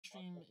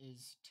stream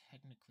is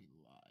technically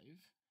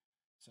live.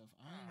 So if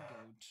I go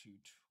to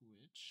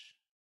Twitch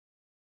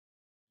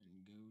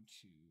and go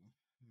to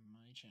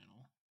my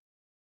channel,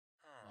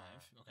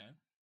 live, okay,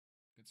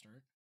 good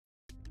start.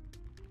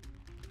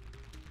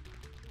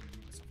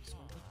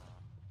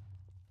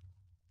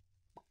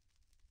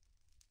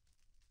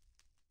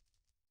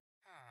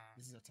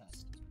 This is a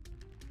test.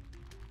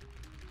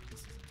 This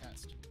is a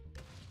test.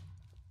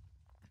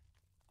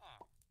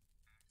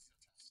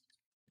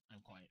 I'm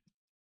quiet.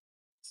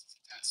 This is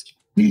a test.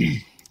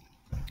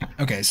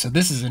 Okay, so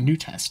this is a new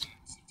test.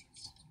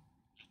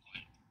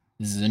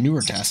 This is a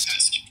newer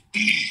test.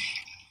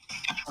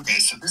 Okay,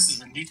 so this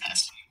is a new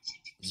test.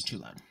 This is too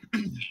loud.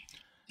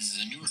 This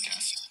is a newer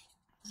test.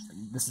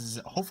 This is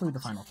hopefully the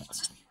final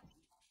test.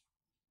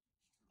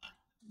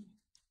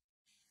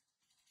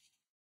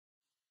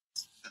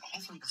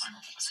 Hopefully the final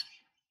test.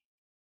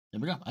 There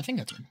we go. I think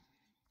that's good.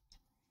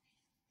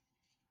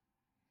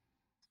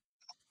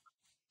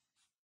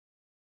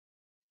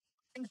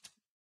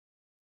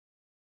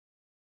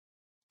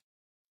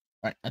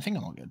 Alright, I think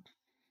I'm all good.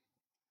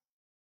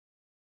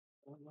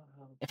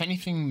 If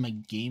anything, my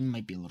game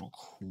might be a little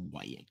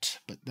quiet,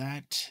 but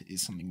that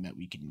is something that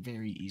we can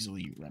very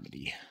easily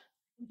remedy.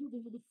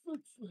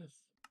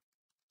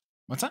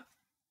 What's that?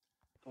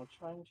 I'm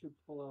trying to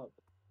pull up.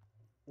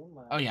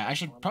 Oh yeah, I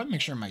should probably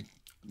make sure my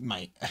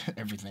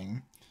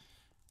everything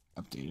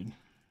updated.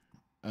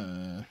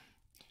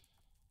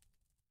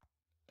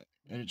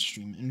 Edit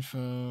stream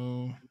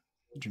info,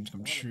 dreams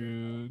come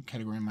true,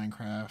 category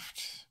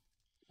Minecraft.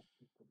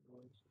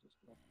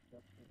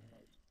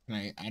 Can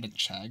I add a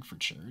tag for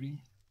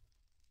charity?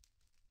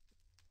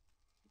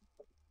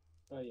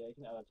 Oh yeah, you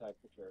can add a tag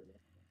for charity.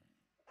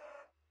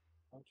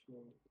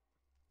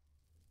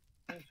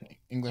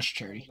 English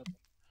charity.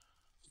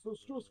 So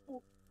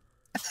stressful.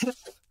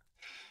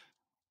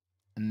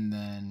 And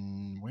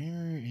then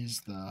where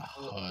is the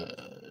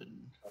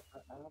HUD?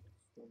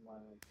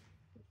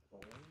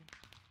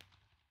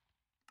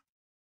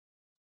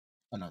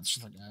 Oh no, it's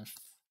just like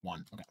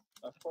F1. Okay.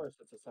 Of course,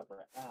 it's a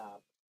separate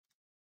app.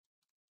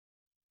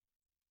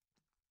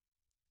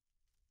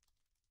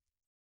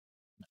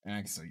 And I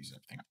can still use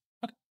everything.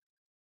 Okay.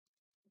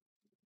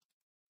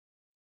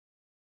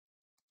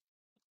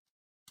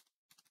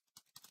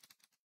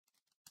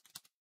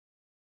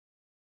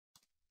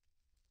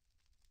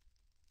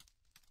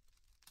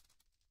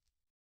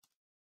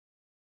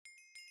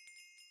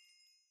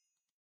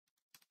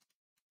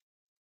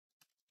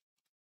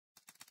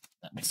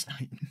 That makes sense.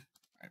 Alright.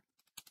 I'm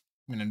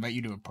gonna invite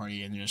you to a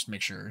party and just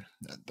make sure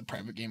that the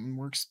private game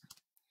works.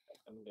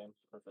 Game,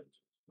 perfect.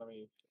 Let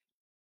me.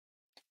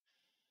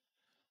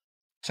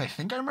 So I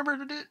think I remember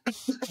to do it.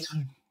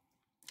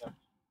 Yeah.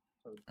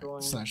 So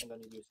join, Slash and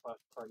then you do /party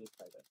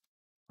private.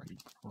 Party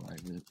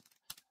private.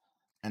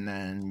 And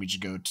then we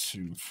should go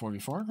to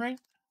 4v4, right?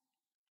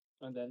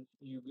 And then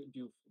you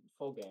do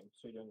full game.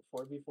 So you're doing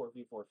 4v4,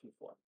 v4,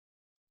 v4.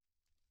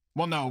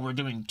 Well, no, we're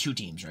doing 2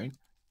 teams, right?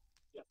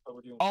 Yeah, but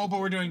we're doing. Oh, but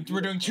we're doing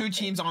 2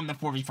 teams on the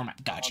 4v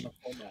format. Got you.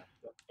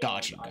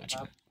 Got you.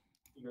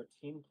 Your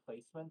team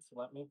placements.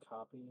 Let me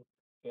copy.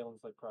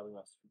 Galen's like probably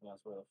messaging me.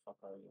 Where the fuck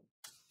are you?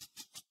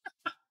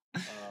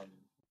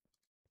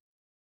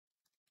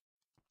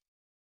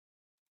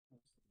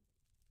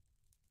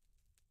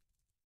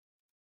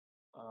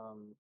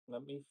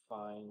 Let me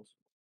find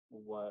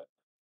what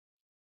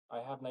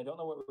I have, and I don't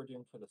know what we're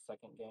doing for the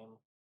second game.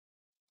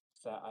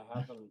 So I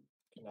have them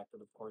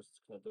connected. Of course, it's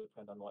going to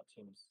depend on what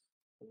teams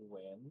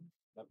win.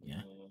 Let me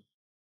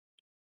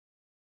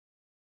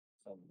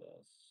send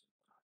this.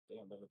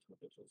 Damn, there are 2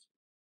 bitches.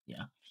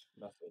 Yeah.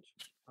 Message.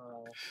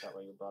 That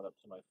way you're brought up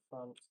to my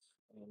front,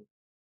 and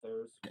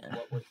there's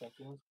what we're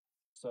thinking.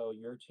 So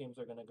your teams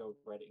are going to go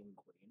red and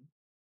green.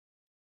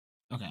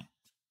 Okay.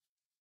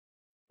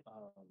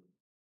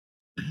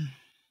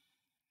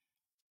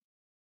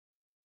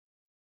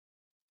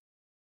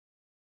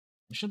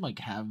 I should like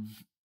have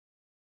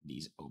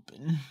these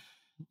open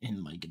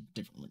in like a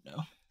different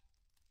window.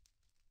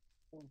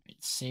 Right,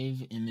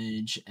 save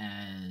image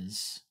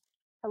as.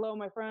 Hello,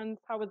 my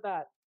friends. How was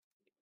that?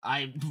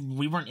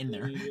 We weren't in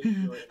there.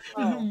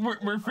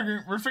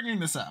 We're figuring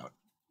this out.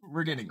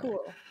 We're getting there.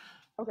 Cool.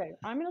 Okay,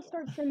 I'm gonna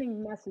start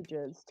sending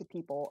messages to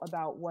people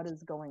about what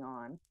is going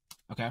on.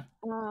 Okay.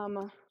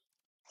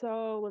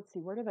 So let's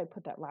see. Where did I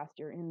put that last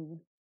year in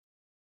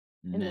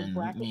the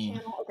bracket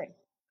channel? Okay.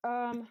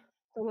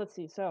 So let's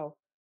see. So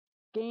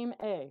game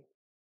A.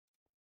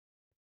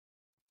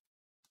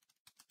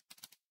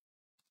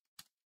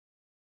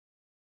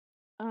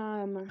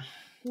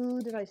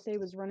 Who did I say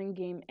was running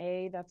game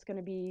A? That's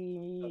gonna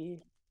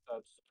be.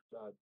 That's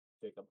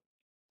Jacob.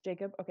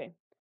 Jacob. Okay.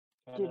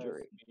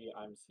 Hannah's B,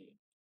 I'm C.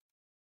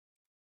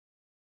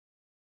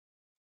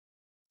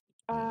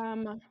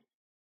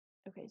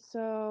 Okay,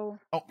 so.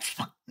 Oh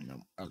fuck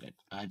no. Okay,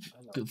 I've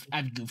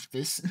goofed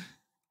this.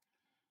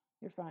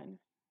 You're fine.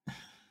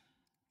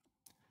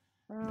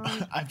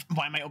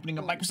 Why am I opening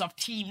up Microsoft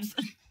Teams?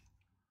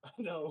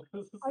 No.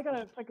 I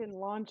gotta fucking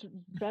launch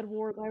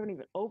Bedwars. I haven't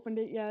even opened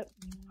it yet.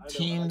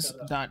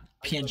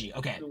 Teams.png.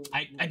 Okay,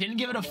 I didn't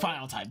give it a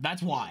file type.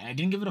 That's why I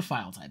didn't give it a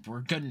file type.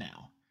 We're good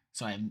now.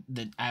 So I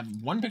have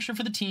one picture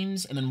for the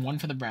teams and then one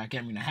for the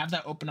bracket. I'm gonna have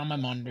that open on my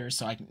monitor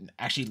so I can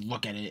actually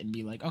look at it and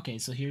be like, okay,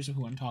 so here's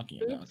who I'm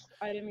talking about. Oops,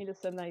 I didn't mean to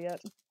send that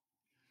yet.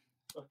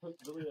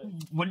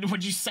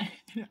 What'd you say?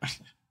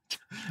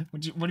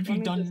 What have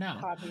you done now?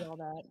 Copy all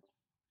that.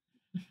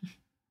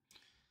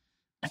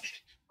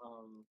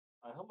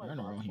 I hope my We're on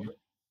a roll here.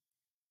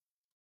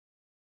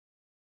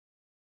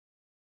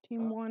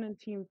 Team 1 and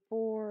Team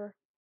 4.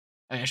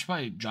 I should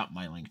probably drop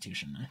my link too,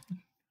 shouldn't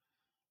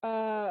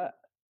I?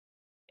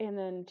 And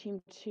then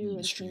Team 2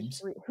 and streams.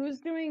 Team 3. Who's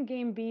doing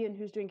Game B and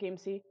who's doing Game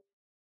C?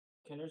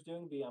 Kenner's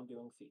doing B, I'm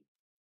doing C.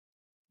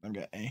 I've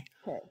got A.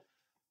 Okay.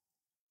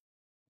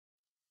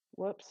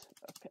 Whoops.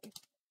 Okay.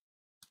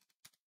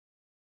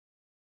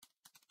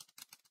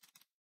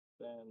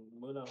 Then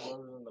Muna,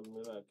 whoever's in the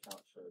Muna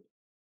account should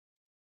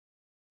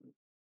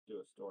do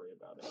a story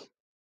about it.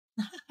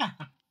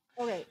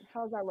 Okay,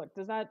 how does that look?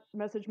 Does that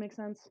message make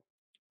sense?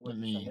 Let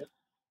me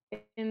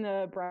in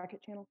the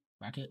bracket channel.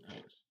 Bracket?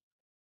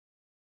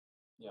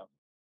 Yeah.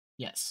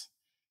 Yes.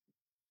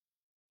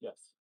 Yes.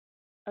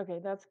 Okay,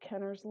 that's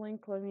Kenner's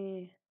link. Let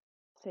me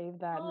save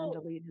that and then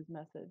delete his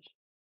message.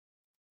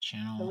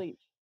 Channel. Delete.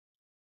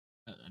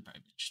 I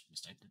probably just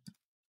mistyped it.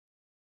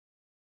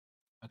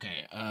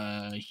 Okay,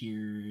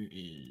 here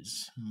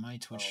is my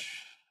Twitch.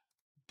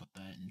 Put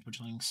that in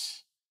Twitch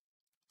links.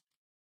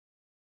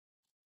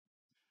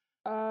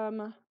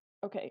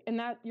 Okay, and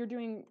that you're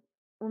doing.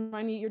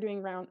 Remind me, you're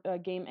doing round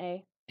game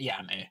A. Yeah,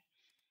 I'm A.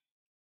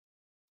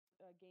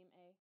 Game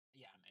A.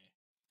 Yeah,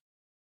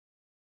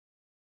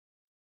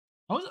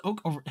 I'm A. Oh,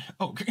 over.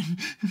 Oh, okay.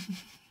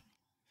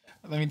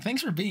 I mean,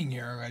 thanks for being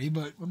here already,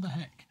 but what the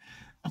heck?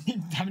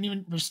 I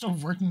mean, we're still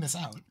working this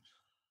out.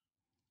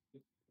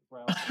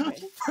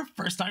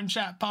 First time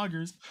chat,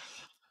 poggers.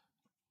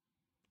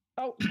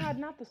 Oh God,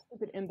 not the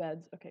stupid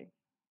embeds. Okay.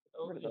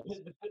 Oh,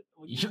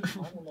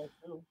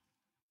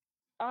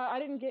 I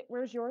didn't get.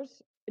 Where's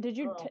yours? Did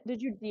you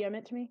DM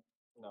it to me?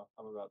 No,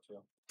 I'm about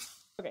to.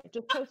 Okay,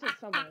 just post it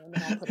somewhere and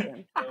then I'll put it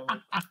in.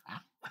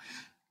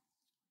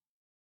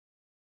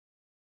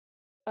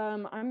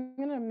 I'm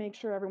gonna make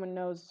sure everyone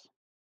knows.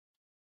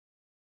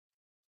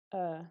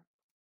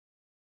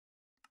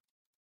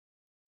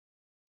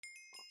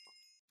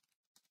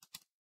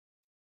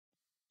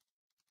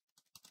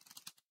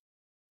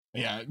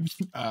 Yeah.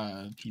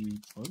 Can you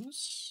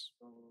close?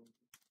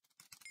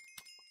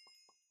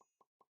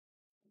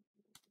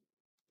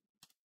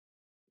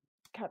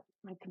 God,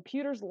 my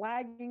computer's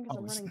lagging because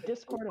I'm running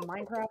Discord and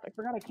Minecraft. I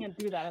forgot I can't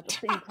do that at the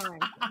same time.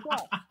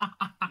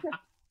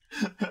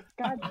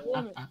 God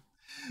damn it.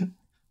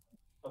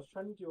 I was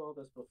trying to do all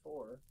this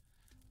before.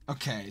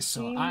 Okay,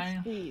 so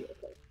Team C.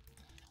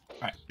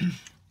 Alright. Okay,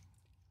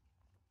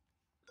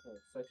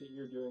 second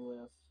you're doing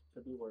this.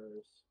 Could be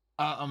worse.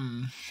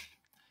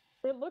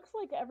 It looks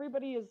like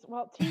everybody is,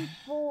 well, Team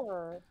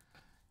 4.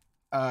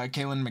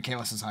 Kaylin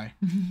Michaela says hi.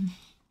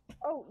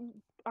 Oh,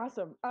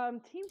 awesome.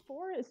 Team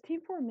 4, is Team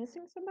 4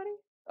 missing somebody?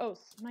 Oh,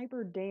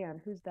 Sniper Dan,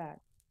 who's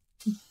that?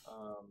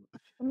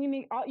 I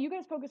mean, you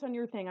guys focus on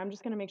your thing. I'm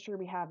just gonna make sure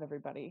we have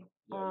everybody.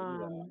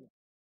 Yeah,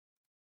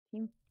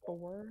 Team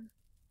 4.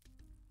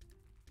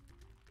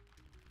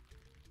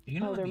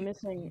 Oh, they're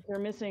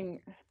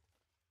missing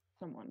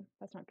someone.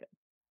 That's not good.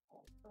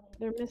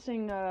 They're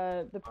missing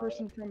the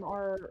person from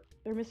our.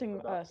 They're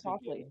missing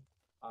Softly.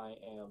 I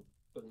am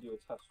going to do a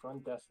test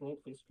run. Destiny,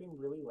 please scream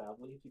really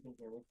loudly if you can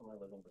hear me from my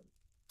living room.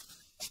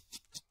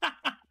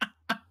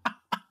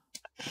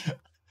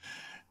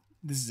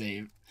 This is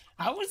a.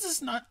 How is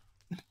this not?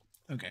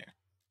 Okay.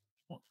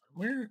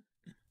 Where?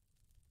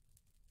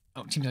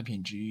 Oh,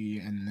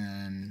 teams.png and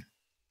then.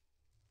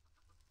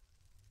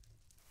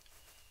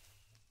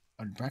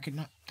 Oh, bracket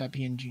not that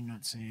PNG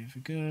not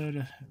save.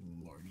 Good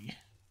lordy.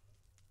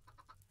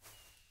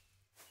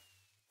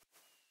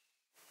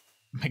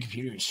 My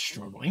computer is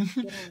struggling.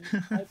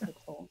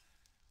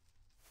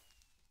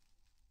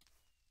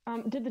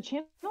 Did the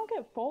channel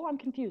get full? I'm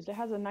confused. It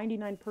has a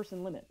 99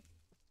 person limit.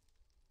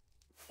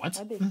 What?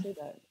 Why'd they say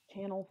that?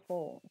 Channel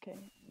full. Okay.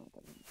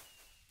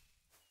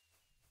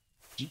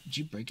 Did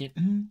you break it?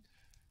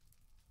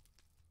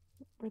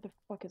 Where the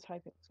fuck is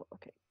Hypixel?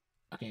 Okay.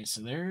 Okay,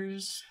 so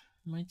there's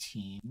my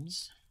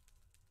teams.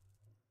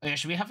 Oh yeah,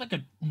 should we have like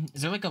a?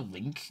 Is there like a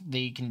link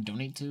they can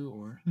donate to,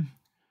 or?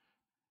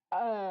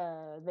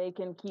 They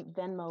can keep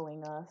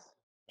Venmoing us.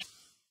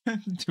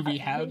 Do we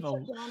have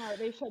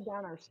they shut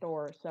down our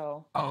store,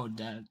 so. Oh,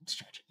 that's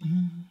tragic.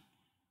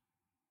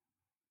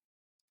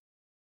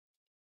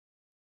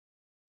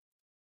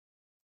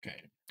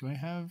 Okay, do I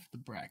have the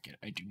bracket?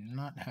 I do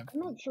not have. I'm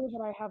not sure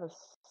that I have a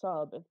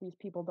sub if these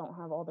people don't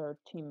have all their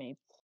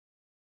teammates.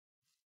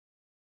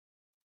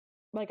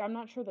 Like, I'm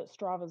not sure that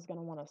Strava's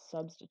gonna want to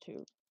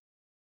substitute.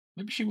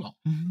 Maybe she will.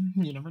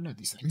 You never know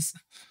these things.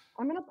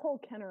 I'm gonna pull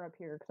Kenner up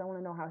here because I want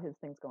to know how his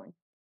thing's going.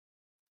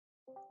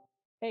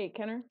 Hey,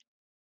 Kenner.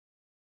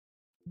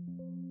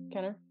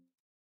 Kenner.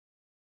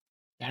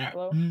 Kenner.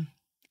 Hello?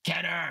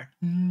 Kenner.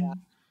 Yeah.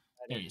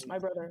 There he is. My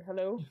brother.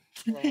 Hello?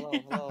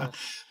 Hello.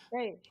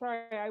 Hey,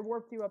 sorry, I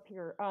warped you up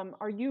here.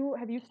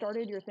 Have you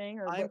started your thing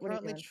or I'm what are you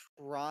currently doing?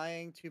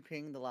 trying to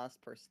ping the last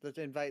person. Let's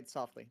invite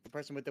softly. The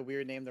person with the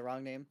weird name, the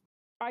wrong name.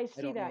 I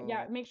see don't that.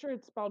 Yeah, know. make sure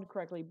it's spelled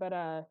correctly, but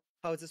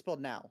How is it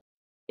spelled now?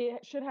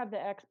 it should have the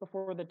X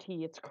before the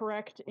T. It's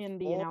correct in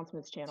the Oh,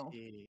 announcements channel.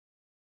 Gee.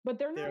 But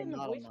they're not They're in the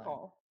not voice online.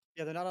 call.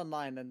 Yeah, they're not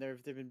online, and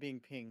they've been being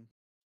pinged.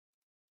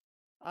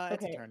 It's a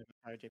Okay. tournament.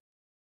 Sorry, JP.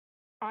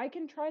 I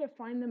can try to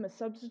find them a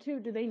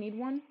substitute. Do they need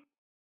one?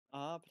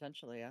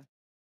 Potentially, yeah.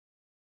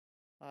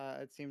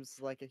 It seems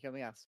like it can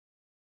be asked.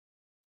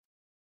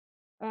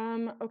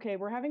 Okay,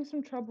 we're having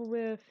some trouble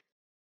with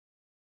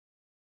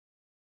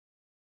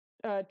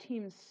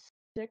Team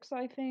 6,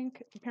 I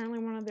think. Apparently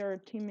one of their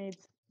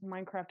teammates'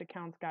 Minecraft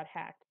accounts got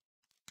hacked.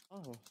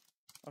 Oh.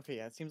 Okay,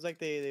 yeah, it seems like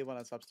they want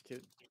a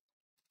substitute.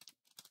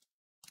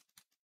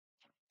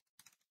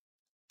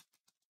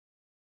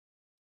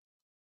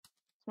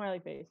 Smiley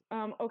face.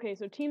 Okay,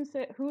 so Team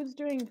 6, who has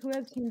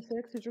Team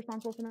 6? Who's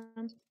responsible for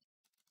them?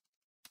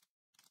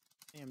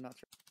 I'm not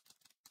sure.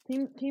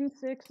 Team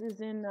 6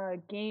 is in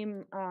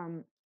game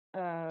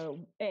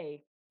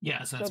A.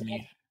 Yes, that's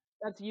me.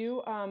 That's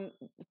you.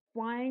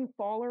 Flying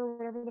Faller,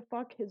 whatever the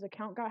fuck, his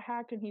account got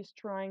hacked and he's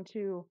trying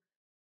to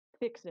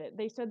fix it.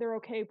 They said they're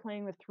okay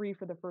playing with 3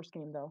 for the first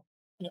game though.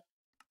 Yep.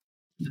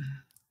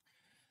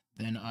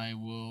 Then I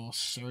will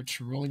start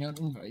rolling out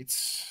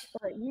invites.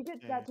 All right, you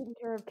get that taken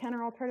care of.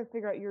 Kenner, I'll try to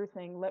figure out your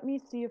thing. Let me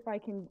see if I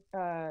can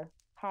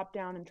hop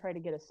down and try to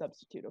get a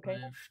substitute, okay?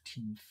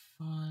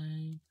 5.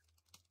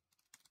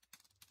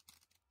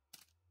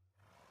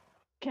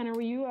 Kenner,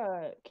 will you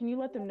can you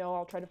let them know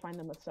I'll try to find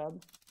them a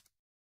sub?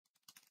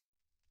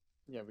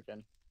 Yeah, we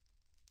can.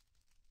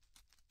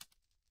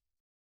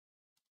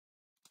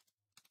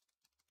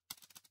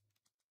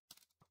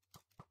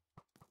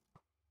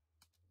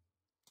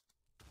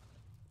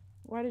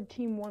 Why did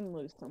Team 1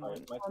 lose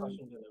someone? My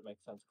question didn't make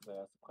sense because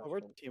I asked the question. Oh,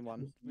 we're Team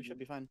 1. We should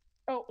be fine.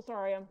 Oh,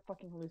 sorry, I'm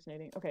fucking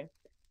hallucinating. Okay.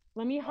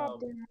 Let me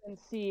hop down and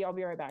see. I'll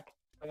be right back.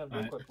 Hang on,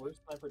 real quick. Where's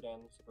Sniper Dan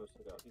supposed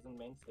to go? He's in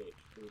main stage.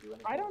 Do we do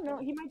anything? I don't know.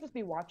 He might just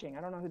be watching.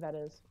 I don't know who that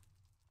is.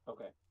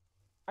 Okay.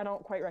 I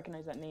don't quite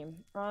recognize that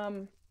name.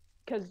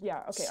 Cause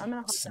yeah. Okay, I'm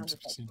gonna hop down for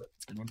a second.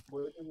 That's a good one.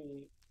 Where do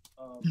we?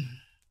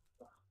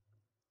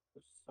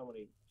 There's so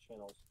many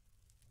channels.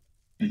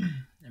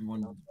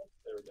 Everyone.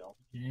 There we go.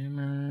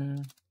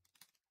 Jammer.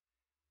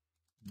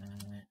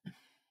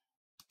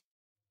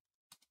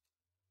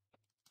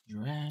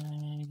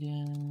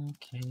 Dragon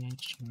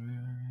Catcher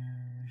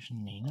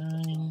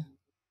 99.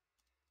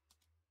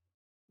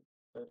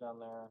 They're down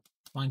there.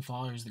 Flying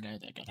Faller is the guy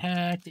that got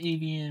hacked.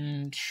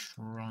 Avian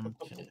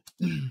Trumpet.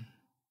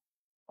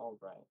 All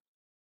right.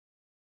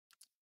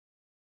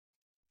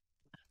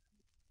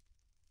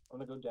 I'm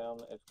gonna go down.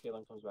 If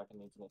Kaylin comes back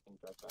and needs anything,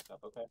 drag back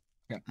up. Okay.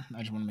 Yeah, I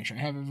just want to make sure I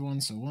have everyone.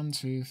 So 1,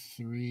 2,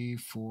 3,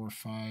 4,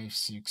 5,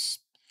 6,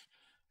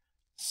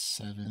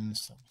 7.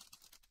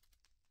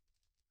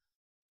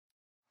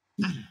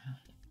 Do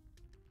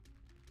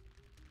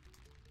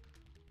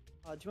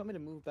you want me to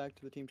move back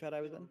to the team chat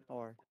I was in,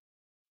 or?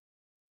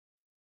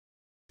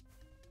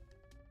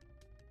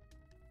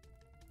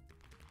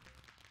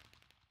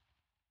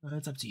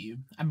 It's up to you.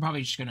 I'm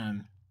probably just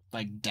gonna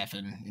like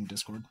deafen in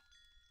Discord.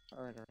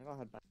 All right. I'll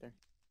head back there.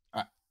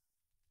 All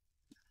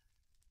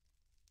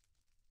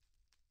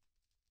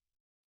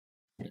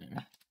right.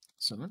 Yeah.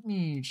 So let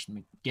me just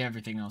get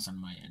everything else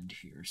on my end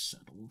here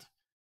settled.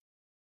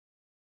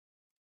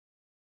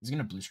 He's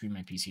gonna blue screen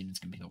my PC and it's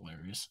gonna be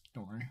hilarious.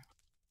 Don't worry.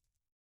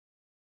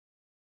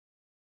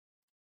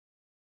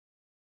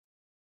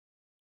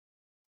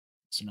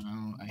 So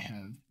now I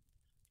have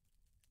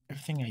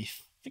everything I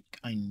think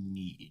I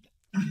need.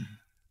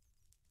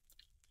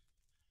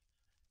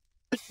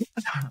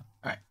 All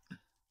right.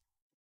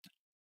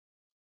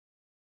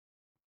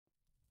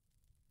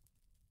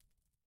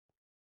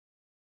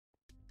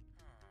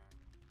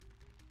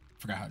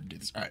 Forgot how to do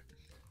this. All right.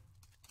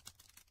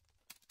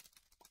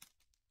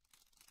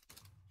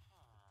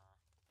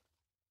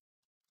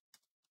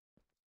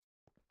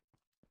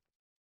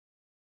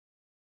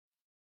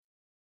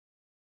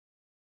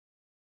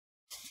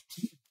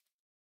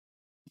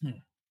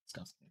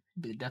 Scuffed.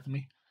 Be the death of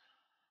me.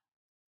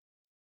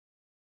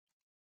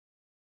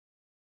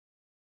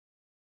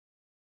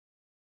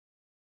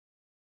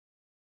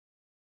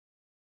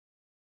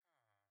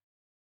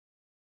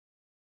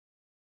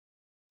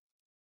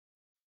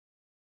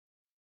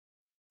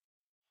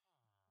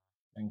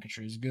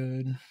 Bankature is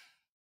good.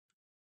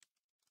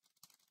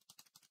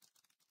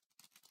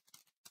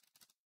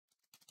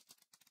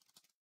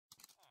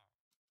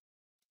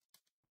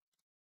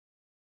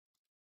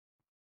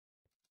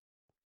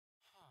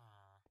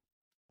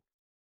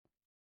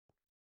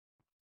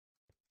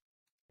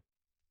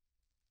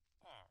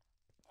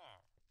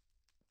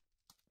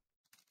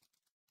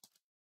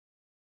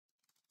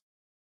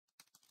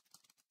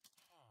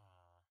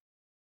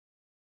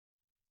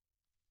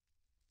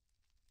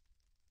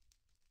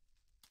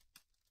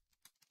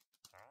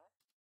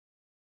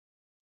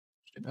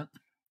 Did that.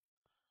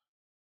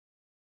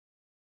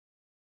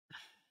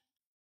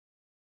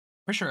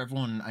 Pretty sure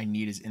everyone I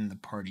need is in the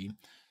party.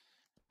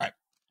 All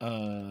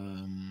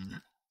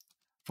right.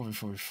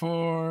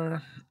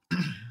 4v4v4.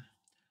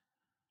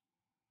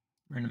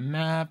 We're in a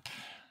map.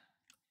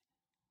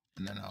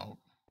 And then I'll...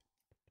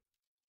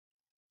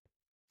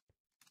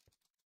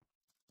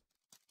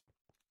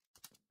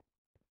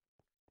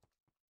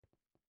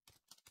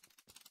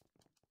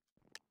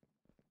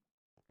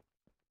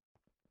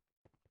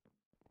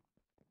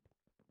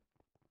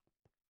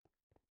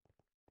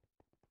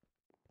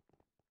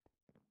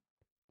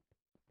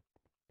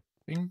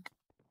 think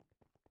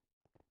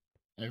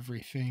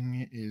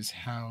everything is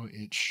how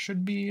it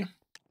should be.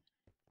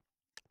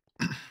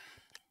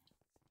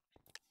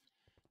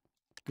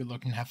 Good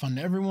luck and have fun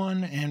to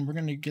everyone, and we're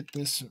gonna get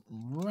this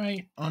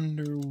right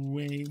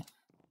underway.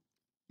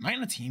 Am I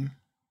in a team?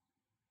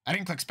 I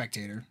didn't click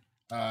spectator.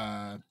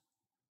 I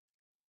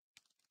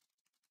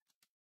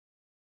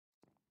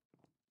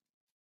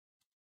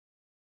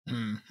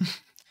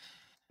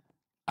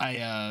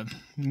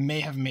may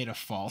have made a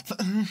fault.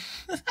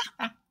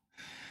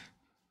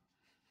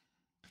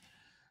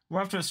 We're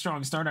off to a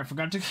strong start. I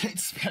forgot to click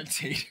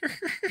spectator.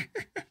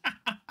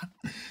 I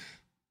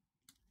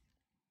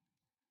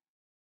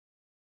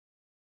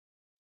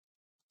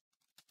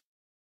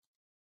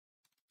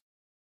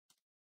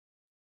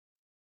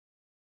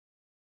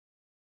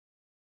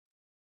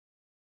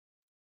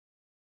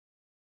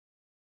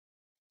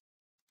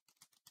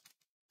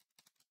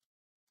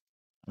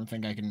don't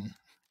think I can.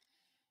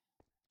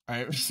 All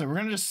right, so we're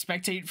gonna just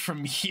spectate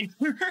from here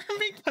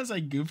because I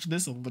goofed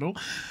this a little.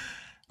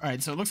 All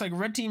right, so it looks like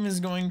red team is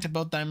going to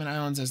both diamond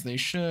islands as they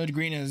should.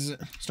 Green has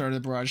started the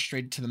barrage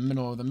straight to the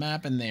middle of the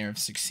map, and they have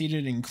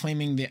succeeded in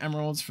claiming the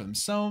emeralds for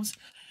themselves.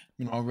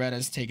 Meanwhile, red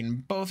has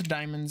taken both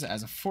diamonds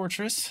as a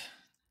fortress.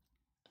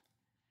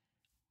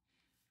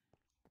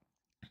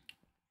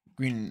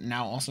 Green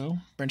now also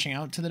branching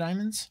out to the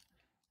diamonds.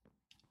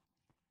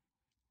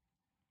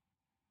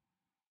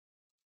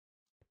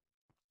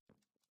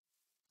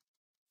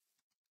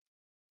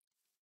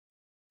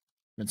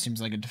 That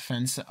seems like a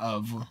defense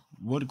of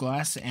wood,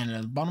 glass, and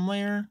a bottom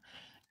layer.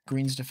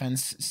 Green's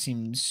defense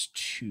seems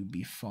to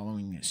be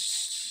following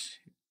this.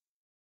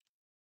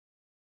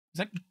 Is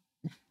that...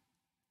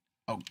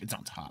 Oh, it's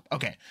on top.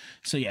 Okay.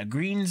 So yeah,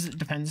 Green's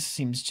defense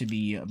seems to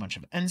be a bunch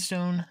of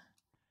endstone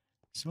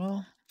as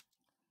well.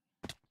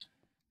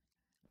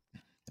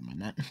 Don't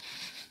mind that.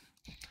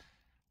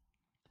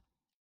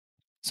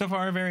 So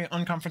far, a very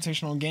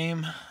unconfrontational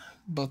game.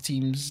 Both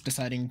teams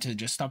deciding to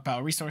just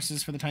stockpile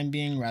resources for the time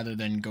being rather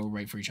than go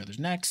right for each other's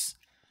necks.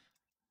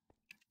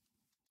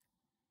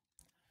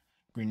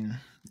 Green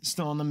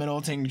still in the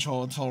middle, taking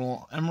control of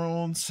total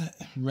emeralds.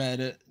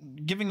 Red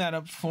giving that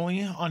up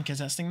fully on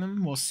contesting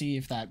them. We'll see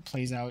if that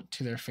plays out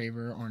to their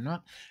favor or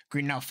not.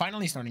 Green now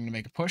finally starting to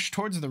make a push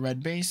towards the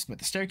red base with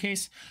the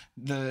staircase.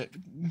 The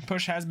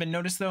push has been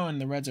noticed though, and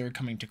the reds are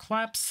coming to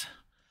collapse.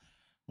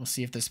 We'll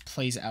see if this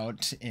plays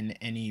out in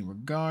any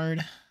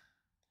regard.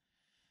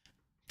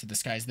 To the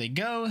skies they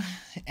go,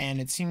 and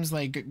it seems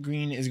like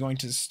Green is going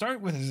to start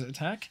with his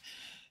attack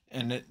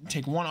and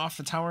take one off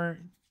the tower.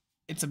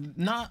 It's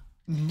not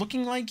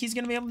looking like he's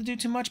going to be able to do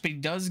too much, but he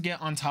does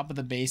get on top of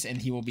the base,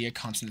 and he will be a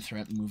constant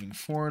threat moving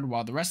forward,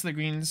 while the rest of the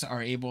Greens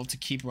are able to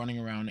keep running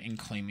around and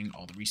claiming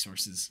all the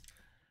resources.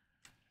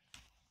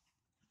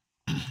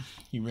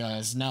 He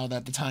realizes now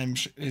that the time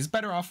is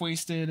better off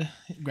wasted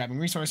grabbing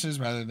resources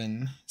rather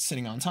than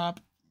sitting on top.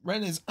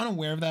 Red is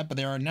unaware of that, but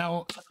there are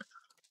now...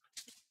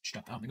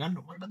 Strap out the gun,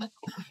 don't worry about that.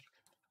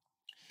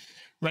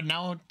 Red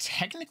now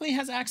technically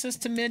has access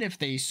to mid if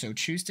they so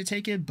choose to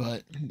take it,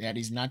 but that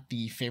is not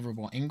the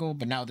favorable angle.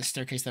 But now the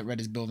staircase that red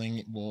is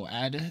building will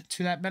add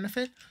to that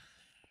benefit.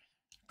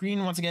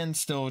 Green, once again,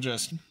 still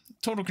just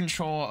total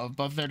control of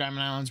both their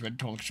diamond islands. Red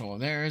total control of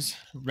theirs.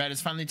 Red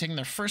is finally taking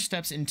their first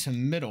steps into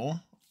middle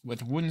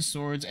with wooden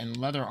swords and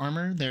leather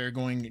armor. They're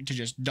going to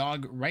just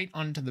dog right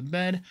onto the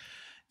bed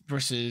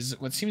versus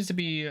what seems to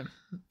be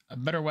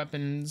better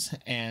weapons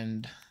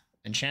and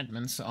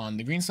enchantments on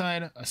the green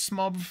side. A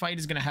small fight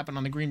is going to happen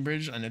on the green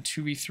bridge on a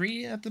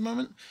 2v3 at the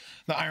moment.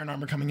 The iron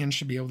armor coming in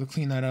should be able to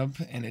clean that up,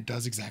 and it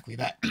does exactly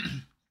that.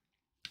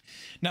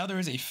 Now there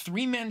is a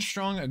 3-man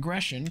strong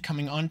aggression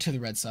coming onto the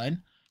red side.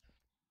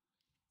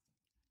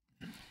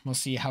 We'll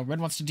see how red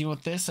wants to deal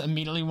with this.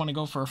 Immediately want to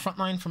go for a front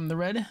line from the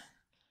red.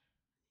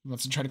 He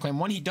wants to try to claim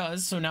one. He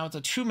does. So now it's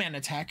a 2-man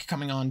attack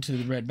coming onto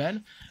the red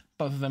bed.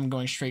 Both of them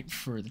going straight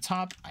for the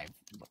top. Am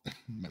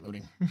I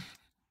loading?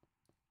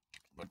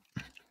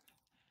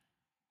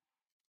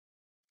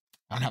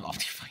 I don't have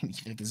Optifine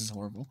either. This is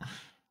horrible.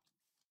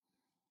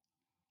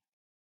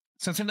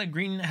 So it seems like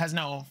green has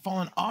now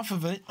fallen off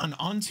of it and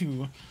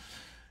onto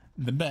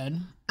the bed.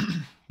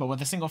 But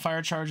with a single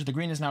fire charge, the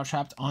green is now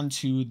trapped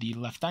onto the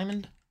left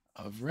diamond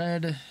of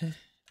red.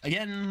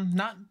 Again,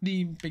 not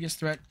the biggest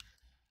threat.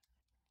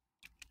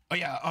 Oh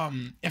yeah,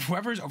 if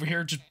whoever's over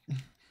here just...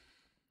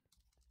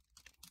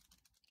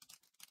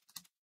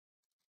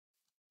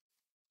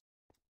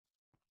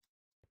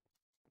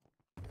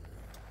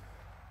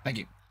 Thank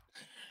you.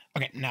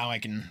 Okay, now I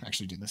can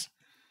actually do this.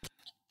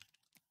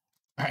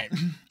 All right.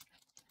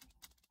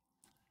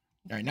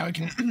 All right, now we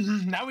can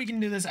now we can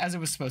do this as it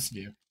was supposed to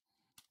do.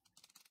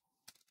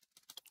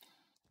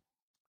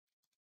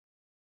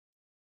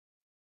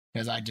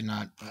 Because I did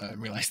not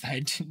realize that I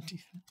didn't do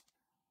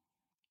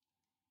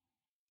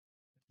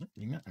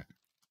that.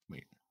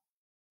 Wait.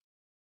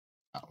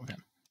 Oh, okay.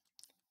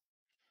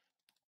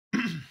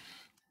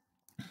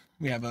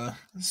 We have a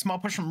small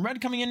push from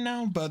red coming in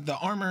now, but the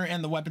armor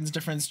and the weapons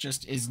difference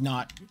just is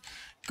not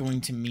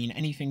going to mean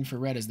anything for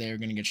red, as they are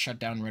going to get shut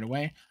down right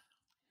away.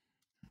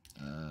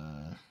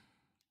 I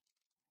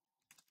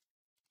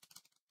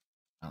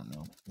don't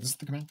know. Is this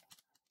the command?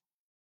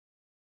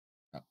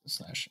 Oh,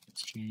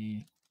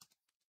 /xg.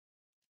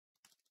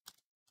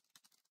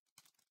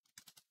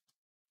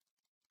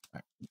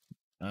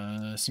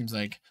 Seems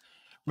like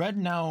red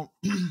now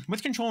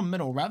with control in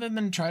middle, rather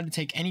than try to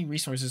take any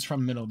resources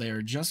from middle, they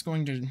are just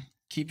going to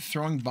keep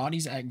throwing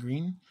bodies at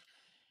green.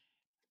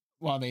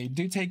 While they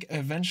do take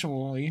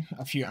eventually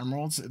a few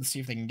emeralds, let's see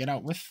if they can get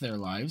out with their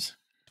lives.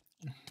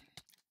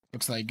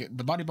 Looks like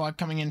the body block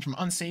coming in from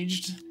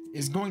unsaged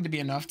is going to be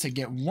enough to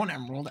get 1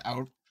 emerald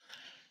out.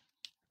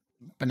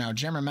 But now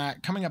Jammer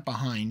Matt coming up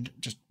behind,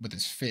 just with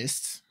his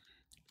fists,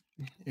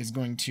 is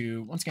going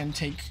to once again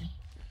take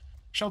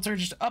shelter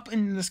just up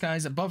in the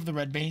skies above the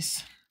red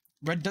base.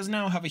 Red does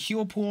now have a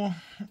heal pool.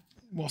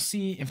 We'll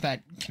see if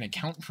that can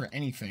account for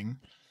anything,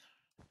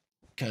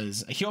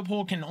 because a heal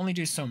pool can only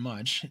do so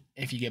much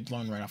if you get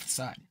blown right off the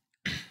side.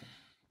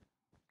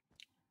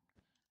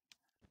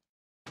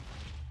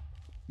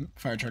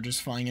 Fire charges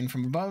flying in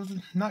from above,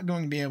 not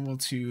going to be able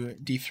to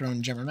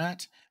dethrone Jammer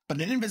Matt, but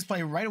an invis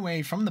play right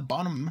away from the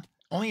bottom,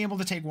 only able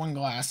to take 1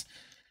 glass.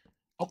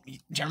 Oh,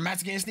 Jammer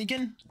Matt's gonna sneak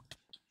in.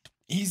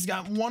 He's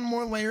got 1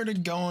 more layer to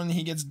go and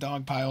he gets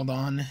dogpiled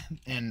on,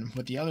 and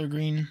with the other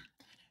green,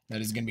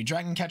 that is going to be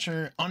Dragon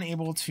Catcher,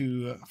 unable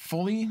to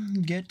fully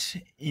get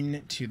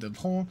into the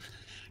hole.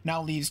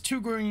 Now leaves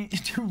 2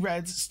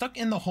 reds stuck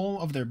in the hole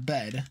of their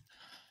bed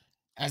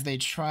as they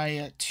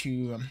try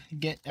to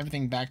get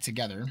everything back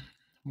together.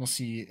 We'll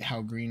see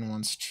how green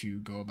wants to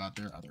go about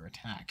their other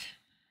attack.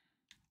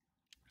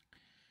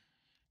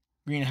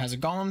 Green has a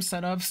golem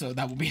set up, so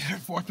that will be their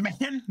 4th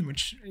man,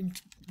 which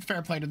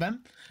fair play to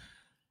them.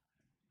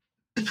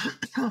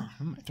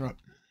 My throat.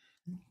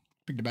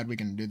 Picked a bad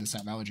weekend to do this. I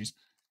have allergies.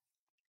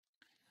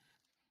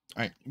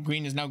 All right,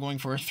 green is now going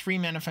for a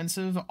 3-man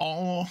offensive,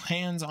 all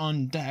hands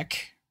on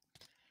deck,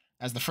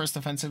 as the first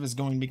offensive is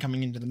going to be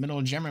coming into the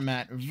middle. Jammer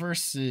Matt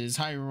versus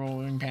High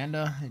Rolling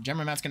Panda.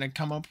 Jammer Matt's going to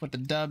come up with the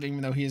dub.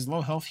 Even though he is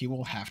low health, he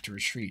will have to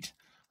retreat.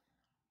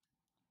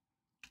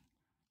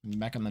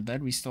 Back on the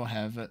bed, we still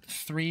have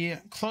 3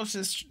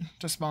 closest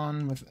to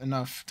spawn with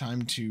enough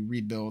time to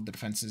rebuild the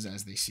defenses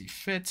as they see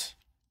fit.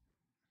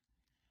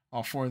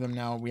 All 4 of them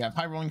now. We have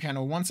High Rolling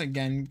Panda once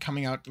again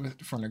coming out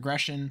for an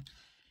aggression.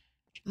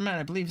 Man,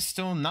 I believe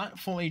still not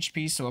full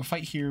HP, so a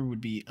fight here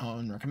would be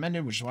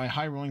unrecommended, which is why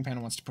High Rolling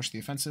Panda wants to push the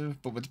offensive.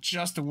 But with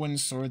just a wooden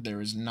sword, there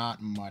is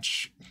not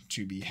much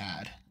to be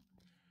had.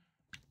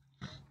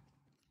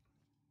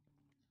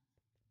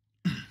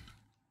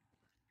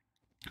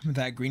 With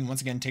that, green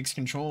once again takes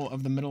control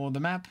of the middle of the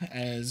map,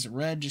 as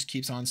red just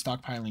keeps on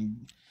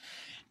stockpiling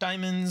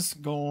diamonds,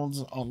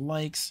 golds, all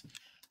likes.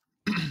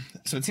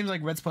 So it seems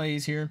like red's play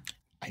is here.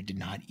 I did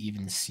not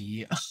even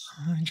see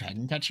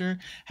Dragon Catcher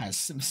has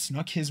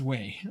snuck his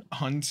way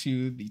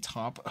onto the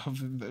top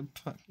of the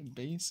fucking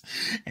base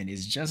and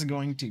is just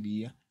going to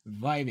be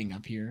vibing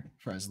up here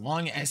for as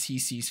long as he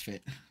sees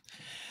fit.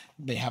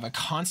 They have a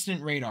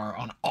constant radar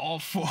on all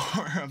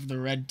 4 of the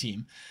red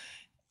team,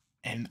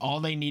 and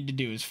all they need to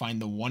do is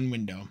find the 1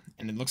 window.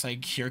 And it looks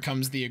like here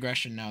comes the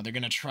aggression now. They're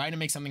going to try to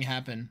make something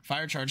happen.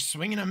 Fire charge,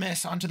 swing and a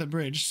miss onto the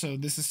bridge. So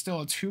this is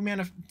still a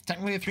 2-man,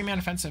 technically a 3-man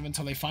offensive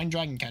until they find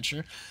Dragon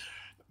Catcher.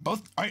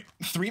 Both, all right,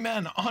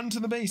 3-man onto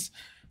the base.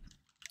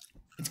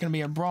 It's going to be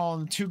a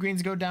brawl. 2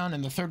 greens go down,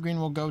 and the 3rd green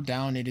will go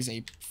down. It is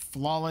a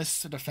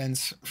flawless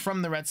defense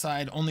from the red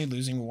side, only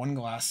losing 1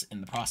 glass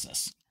in the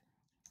process.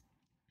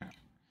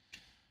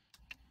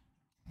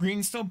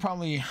 Green still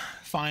probably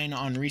fine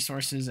on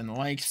resources and the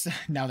likes.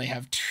 Now they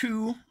have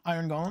 2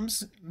 iron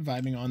golems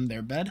vibing on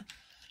their bed.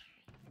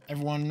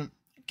 Everyone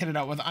kitted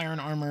out with iron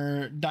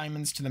armor,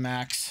 diamonds to the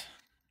max.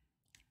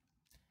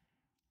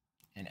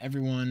 And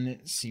everyone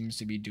seems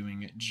to be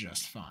doing it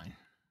just fine.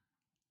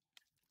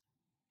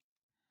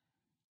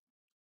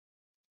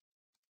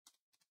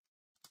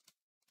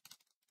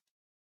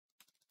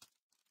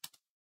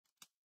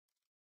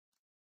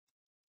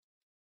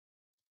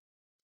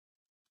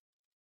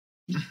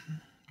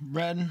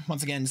 Red,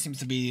 once again, seems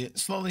to be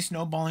slowly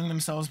snowballing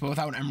themselves, but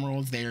without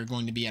emeralds, they are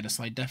going to be at a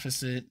slight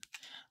deficit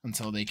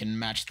until they can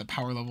match the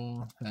power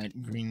level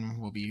that green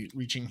will be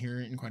reaching here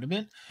in quite a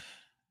bit.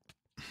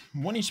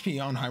 1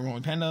 HP on High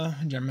Rolling Panda.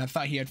 Jammer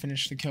thought he had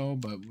finished the kill,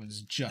 but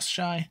was just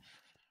shy.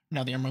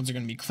 Now the emeralds are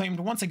going to be claimed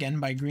once again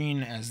by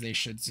green, as they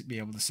should be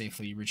able to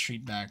safely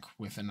retreat back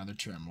with another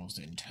 2 emeralds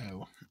in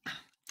tow.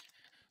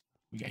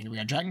 We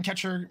got Dragon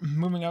Catcher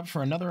moving up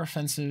for another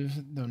offensive,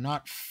 though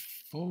not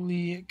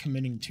fully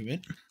committing to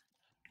it.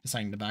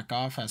 Deciding to back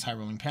off as High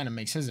Rolling Panda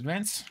makes his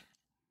advance.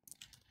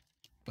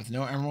 with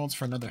no emeralds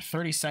for another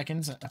 30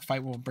 seconds. A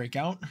fight will break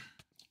out.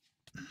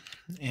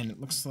 And it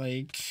looks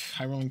like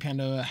High Rolling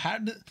Panda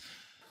had...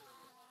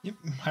 Yep,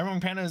 High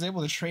Rolling Panda is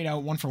able to trade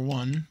out 1 for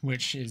 1,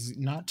 which is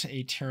not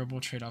a terrible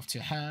trade-off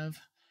to have.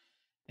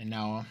 And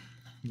now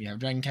we have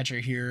Dragon Catcher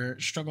here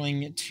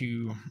struggling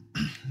to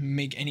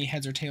make any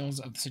heads or tails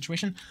of the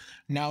situation.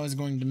 Now is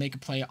going to make a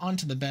play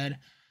onto the bed,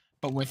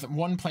 but with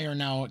one player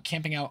now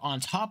camping out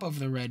on top of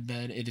the red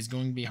bed, it is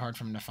going to be hard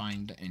for him to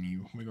find any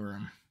wiggle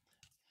room.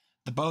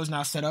 The bow is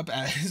now set up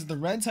as the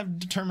Reds have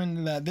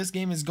determined that this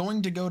game is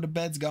going to go to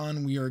beds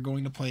gone. We are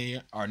going to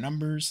play our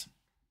numbers,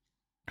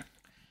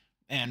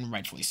 and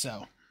rightfully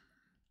so.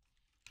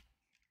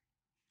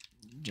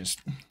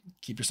 Just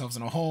keep yourselves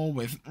in a hole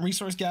with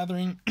resource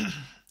gathering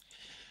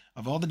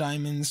of all the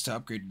diamonds to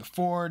upgrade the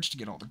forge, to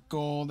get all the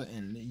gold,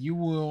 and you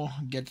will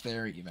get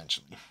there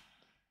eventually.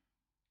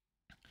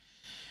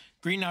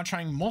 Green now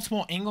trying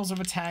multiple angles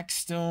of attack,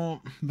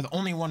 still with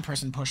only one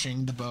person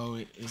pushing. The bow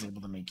is able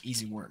to make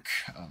easy work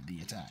of the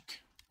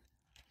attack.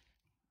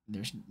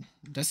 There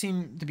does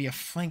seem to be a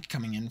flank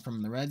coming in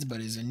from the Reds,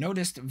 but is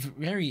noticed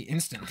very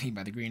instantly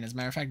by the Green. As a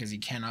matter of fact, as he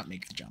cannot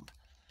make the jump.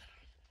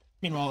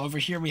 Meanwhile, over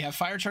here we have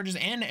fire charges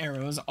and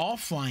arrows all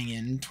flying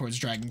in towards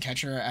Dragon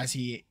Catcher as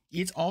he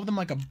eats all of them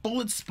like a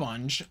bullet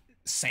sponge,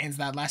 sans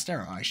that last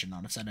arrow. I should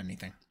not have said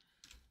anything.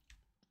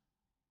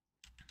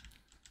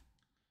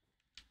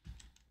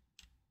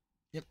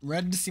 Yep,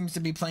 Red seems to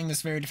be playing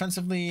this very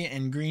defensively,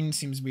 and Green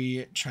seems to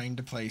be trying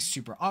to play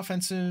super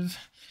offensive,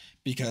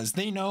 because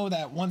they know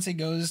that once it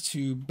goes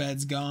to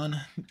beds gone,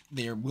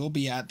 they will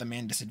be at the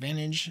man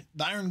disadvantage.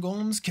 The Iron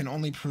Golems can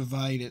only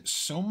provide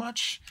so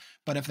much,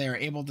 but if they are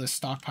able to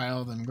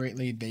stockpile them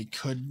greatly, they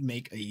could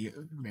make a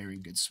very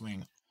good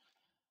swing.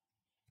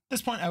 At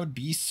this point, I would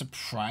be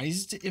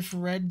surprised if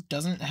Red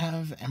doesn't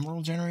have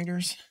emerald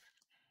generators,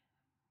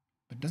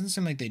 but it doesn't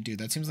seem like they do.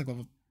 That seems like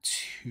level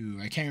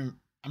 2.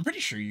 I'm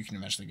pretty sure you can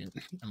eventually get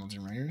emerald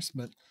generators,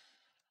 but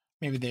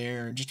maybe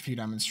they're just a few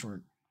diamonds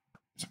short.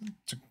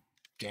 So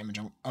damage.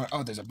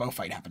 Oh, there's a bow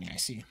fight happening. I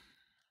see.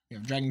 We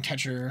have Dragon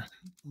Catcher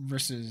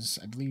versus,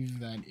 I believe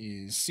that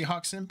is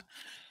Seahawk Simp.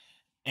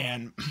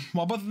 And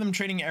while both of them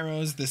trading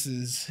arrows, this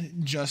is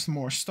just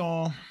more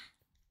stall.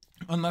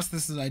 Unless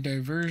this is a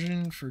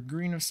diversion for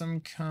Green of some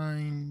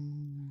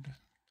kind.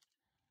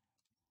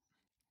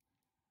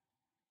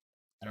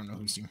 I don't know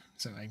who's team,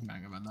 so I can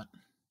bang about that.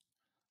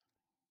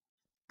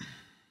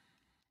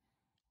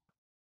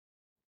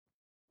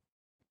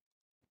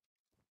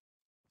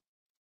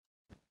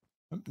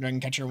 Dragon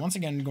Catcher once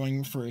again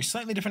going for a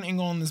slightly different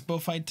angle in this bow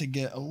fight to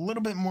get a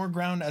little bit more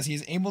ground as he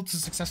is able to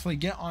successfully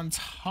get on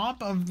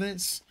top of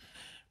this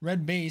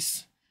red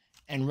base,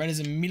 and Red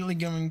is immediately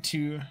going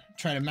to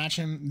try to match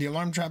him. The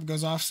alarm trap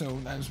goes off, so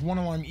that is one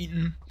alarm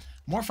eaten.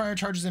 More fire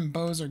charges and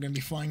bows are going to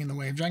be flying in the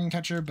way of Dragon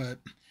Catcher, but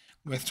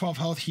with 12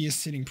 health, he is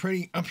sitting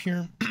pretty up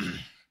here.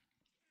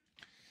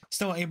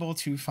 Still able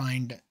to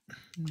find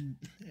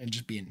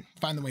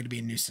the way to be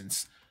a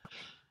nuisance.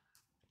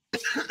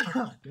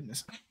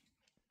 Goodness.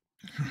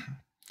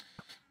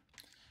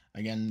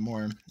 Again,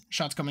 more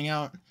shots coming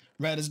out.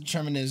 Red is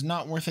determined it is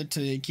not worth it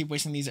to keep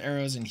wasting these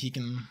arrows, and he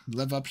can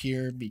live up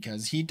here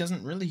because he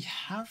doesn't really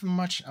have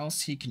much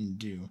else he can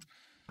do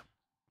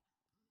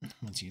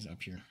once he's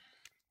up here.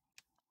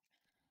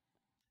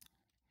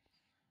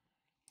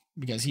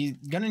 Because he's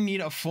going to need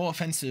a full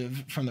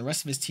offensive from the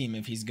rest of his team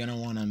if he's going to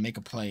want to make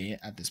a play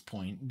at this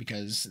point,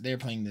 because they're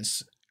playing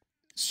this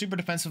super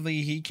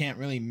defensively. He can't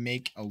really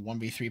make a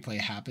 1v3 play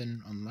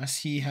happen unless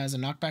he has a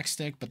knockback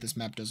stick, but this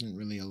map doesn't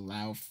really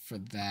allow for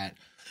that,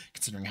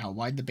 considering how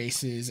wide the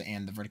base is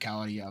and the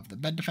verticality of the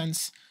bed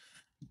defense.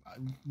 I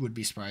would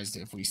be surprised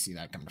if we see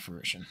that come to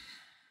fruition.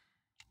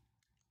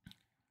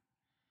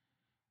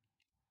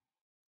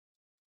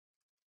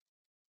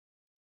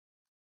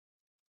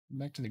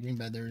 Back to the green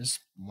bed. There's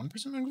one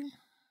person on green?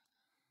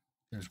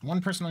 There's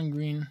one person on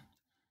green.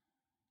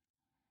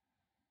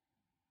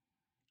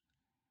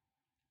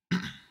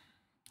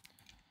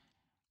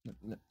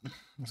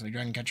 Looks like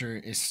Dragon Catcher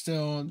is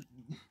still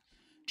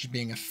just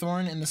being a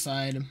thorn in the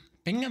side,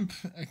 picking up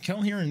a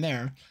kill here and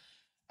there.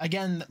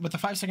 Again, with the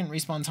 5-second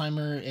respawn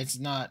timer, it's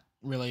not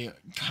really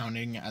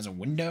counting as a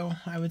window,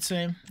 I would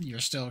say. You're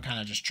still kind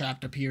of just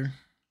trapped up here.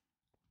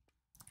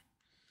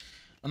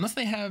 Unless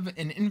they have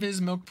an invis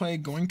milk play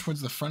going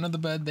towards the front of the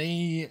bed,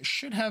 they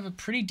should have a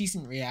pretty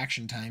decent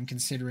reaction time,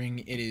 considering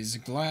it is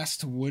glass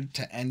to wood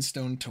to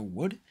endstone to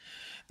wood.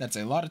 That's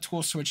a lot of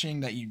tool switching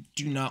that you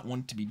do not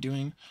want to be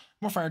doing.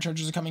 More fire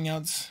charges are coming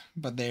out,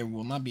 but they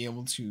will not be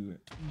able to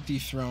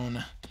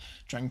dethrone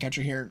Dragon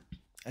Catcher here,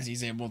 as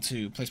he's able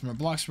to place more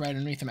blocks right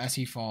underneath him as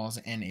he falls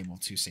and able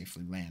to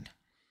safely land.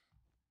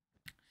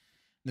 At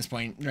this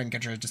point, Dragon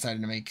Catcher has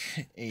decided to make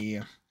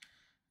a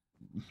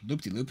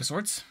loop-de-loop of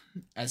sorts,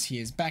 as he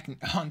is back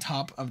on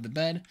top of the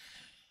bed.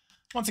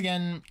 Once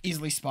again,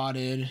 easily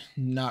spotted,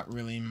 not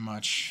really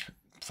much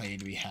play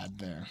to be had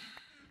there.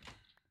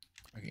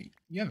 Okay,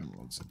 you have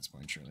emeralds at this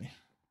point, surely.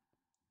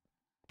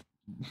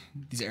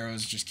 These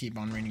arrows just keep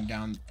on raining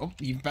down. Oh,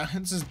 he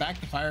bounces back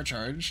the fire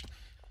charge.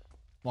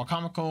 while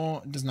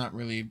comical, does not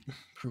really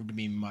prove to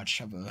be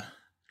much of a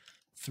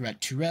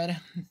threat to red.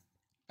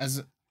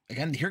 As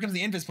again, here comes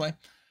the invis play.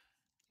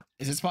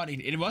 Is it spotted?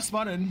 It was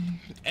spotted,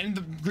 and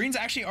the greens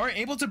actually are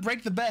able to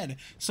break the bed.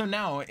 So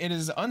now it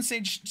is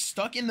Unsage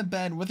stuck in the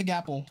bed with a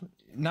gapple,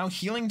 now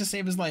healing to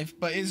save his life,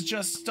 but is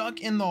just stuck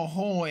in the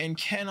hole and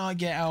cannot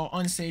get out.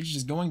 Unsage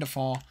is going to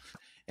fall.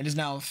 It is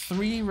now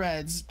 3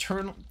 reds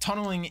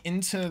tunneling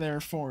into their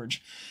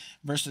forge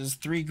versus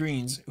 3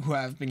 greens who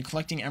have been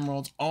collecting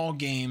emeralds all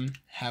game,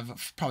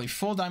 have probably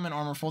full diamond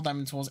armor, full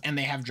diamond tools, and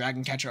they have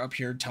Dragon Catcher up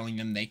here telling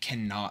them they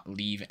cannot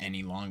leave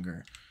any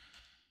longer.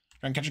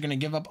 Dragon Catcher going to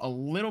give up a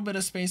little bit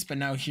of space, but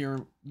now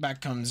here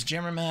back comes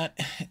Jammermat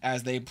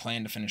as they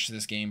plan to finish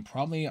this game,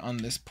 probably on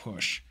this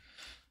push.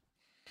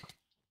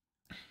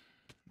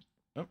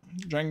 Oh,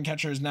 Dragon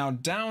Catcher is now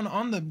down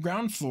on the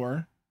ground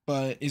floor,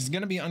 but is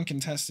going to be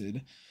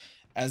uncontested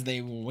as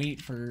they will wait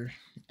for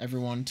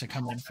everyone to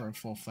come in for a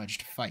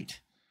full-fledged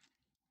fight.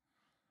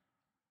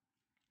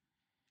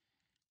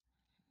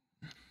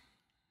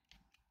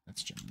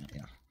 That's Jammermat,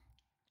 yeah.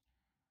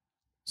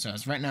 So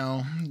as right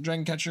now,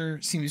 Dragon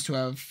Catcher seems to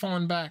have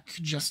fallen back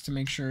just to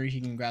make sure he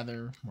can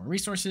gather more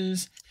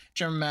resources.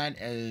 Jammermat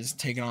is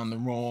taking on the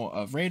role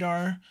of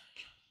radar.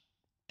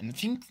 And I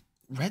think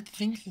Red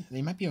think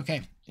they might be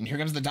okay. And here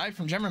comes the dive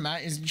from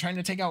Jammermat. Is trying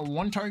to take out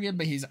 1 target,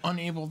 but he's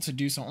unable to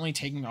do so, only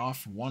taking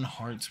off 1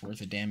 heart's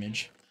worth of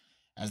damage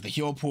as the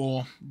heal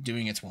pool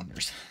doing its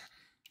wonders.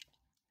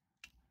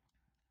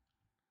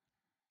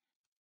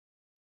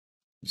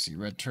 You see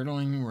red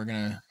turtling. We're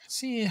going to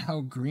see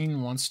how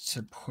green wants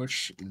to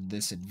push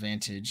this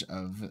advantage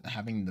of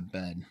having the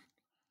bed.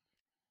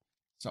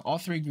 So all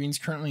 3 greens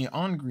currently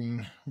on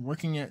green,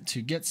 working it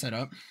to get set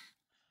up.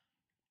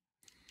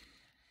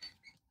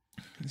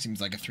 It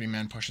seems like a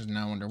 3-man push is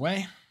now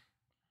underway.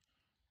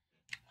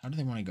 How do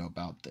they want to go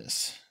about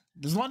this?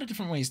 There's a lot of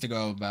different ways to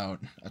go about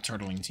a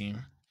turtling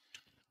team.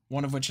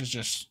 One of which is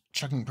just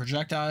chucking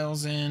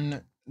projectiles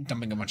in,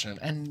 dumping a bunch of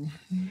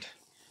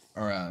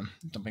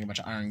dumping a bunch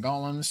of iron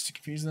golems to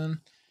confuse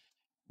them.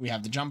 We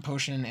have the jump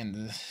potion and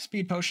the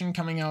speed potion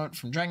coming out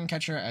from Dragon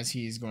Catcher as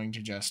he's going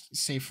to just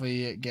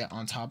safely get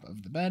on top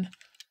of the bed.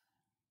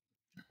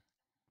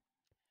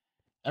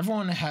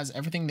 Everyone has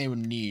everything they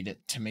would need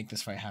to make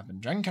this fight happen.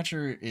 Dragon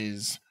Catcher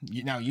is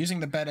now using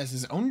the bed as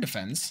his own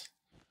defense.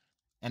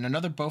 And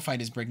another bow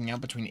fight is breaking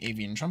out between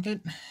Avian and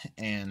Trumpet.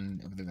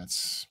 And I believe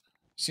that's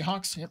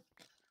Seahawks. Yep.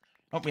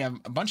 Oh, we have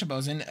a bunch of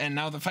bows in, and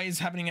now the fight is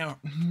happening out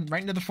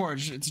right into the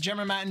forge. It's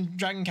Jammermat and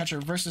Dragon Catcher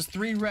versus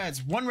 3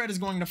 reds. 1 red is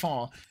going to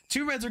fall.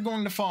 2 reds are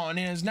going to fall, and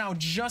it is now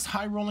just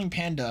High Rolling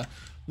Panda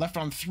left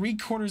on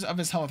 3/4 of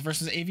his health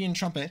versus Avian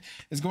Trumpet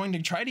is going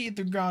to try to eat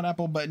the ground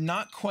apple, but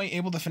not quite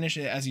able to finish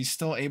it as he's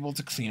still able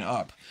to clean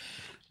up.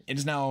 It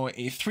is now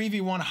a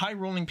 3v1 High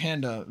Rolling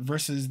Panda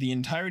versus the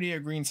entirety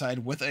of green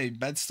side with a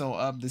bed still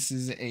up. This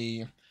is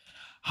a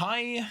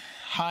high.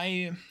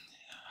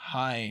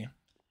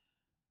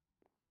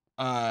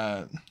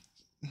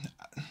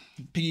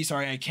 Piggy,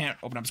 sorry, I can't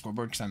open up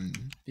scoreboard because I'm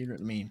theater.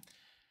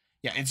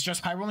 Yeah, it's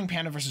just High Rolling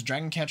Panda versus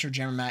Dragon Catcher,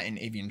 Jammermat, and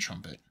Avian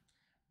Trumpet.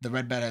 The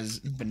red bed has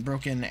been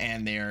broken,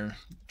 and they're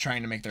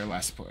trying to make their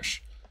last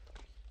push.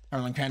 High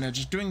Rolling Panda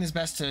just doing his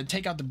best to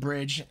take out the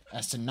bridge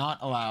as to not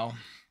allow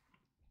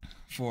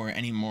for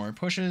any more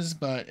pushes,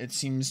 but it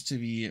seems to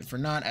be for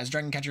not, as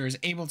Dragon Catcher is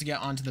able to get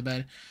onto the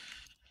bed.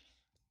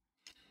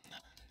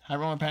 High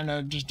Rolling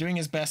Panda just doing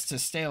his best to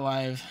stay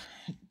alive,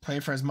 play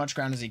for as much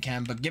ground as he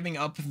can, but giving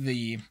up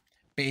the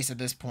base at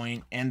this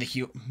point, and the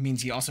heal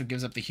means he also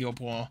gives up the heal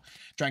pool.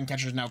 Dragon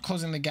Catcher is now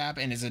closing the gap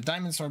and is a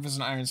diamond sword versus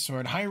an iron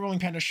sword. High Rolling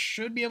Panda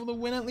should be able to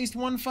win at least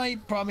 1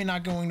 fight, probably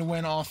not going to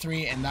win all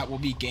 3, and that will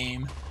be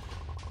game.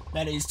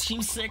 That is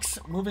Team 6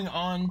 moving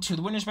on to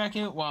the winner's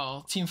bracket,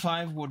 while Team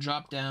 5 will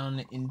drop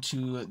down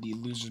into the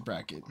loser's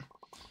bracket.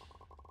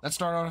 That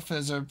started off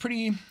as a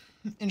pretty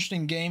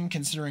interesting game,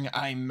 considering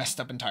I messed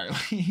up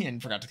entirely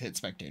and forgot to hit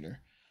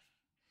spectator.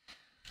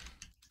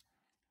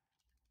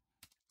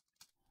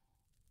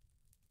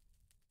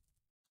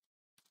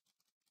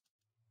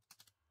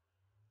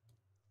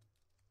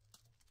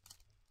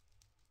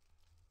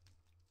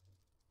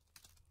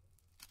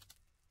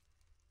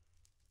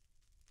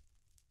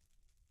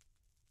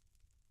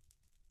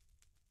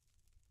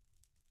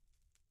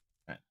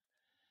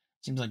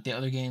 Seems like the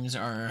other games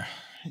are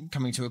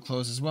coming to a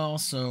close as well,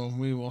 so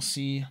we will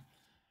see.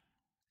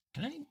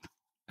 Can I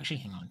actually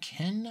hang on?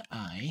 Can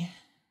I?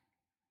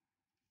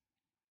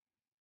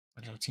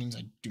 What other teams?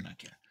 I do not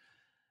care.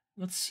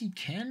 Let's see.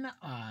 Can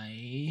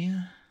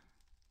I?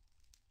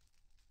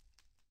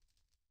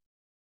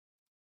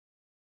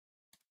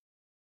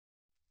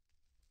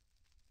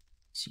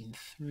 Scene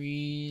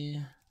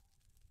 3.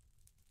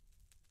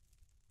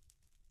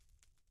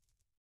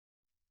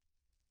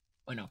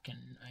 Oh no!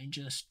 Can I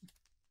just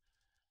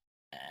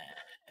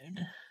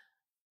add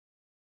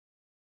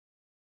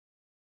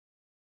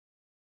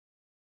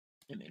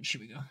image?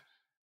 Here we go.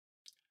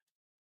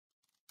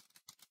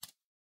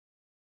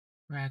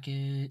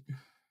 Bracket.png.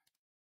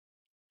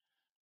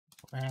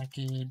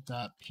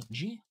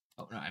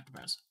 Oh no, I have to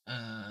browse.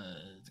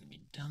 It's gonna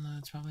be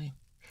downloads probably.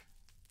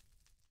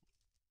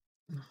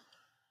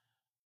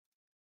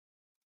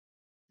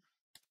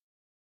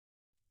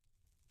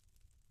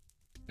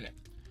 Okay,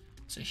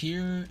 so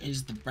here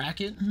is the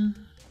bracket.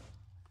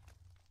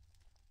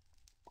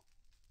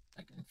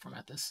 I can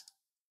format this.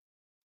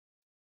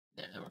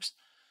 There, that works.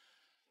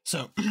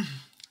 So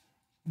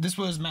this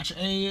was match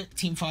A,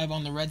 team 5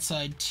 on the red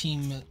side,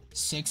 team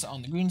 6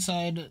 on the green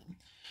side.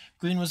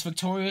 Green was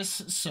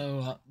victorious,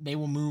 so they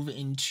will move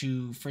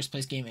into first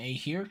place game A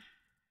here.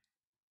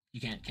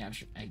 You can't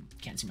capture, I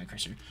can't see my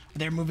cursor. But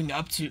they're moving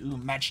up to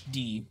match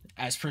D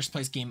as first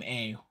place game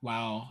A,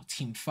 while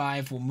team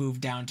 5 will move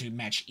down to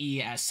match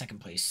E as second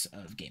place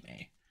of game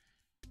A.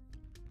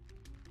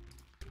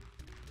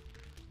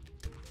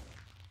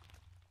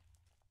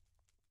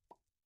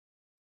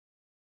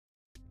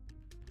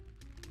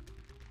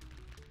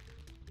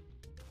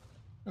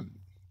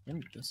 Let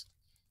me do this.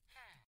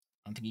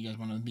 I don't think you guys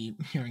want to be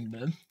hearing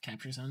the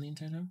capture sound the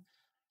entire time.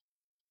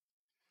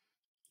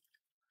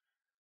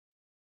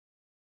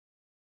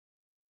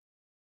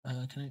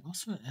 Can I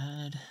also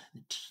add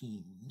the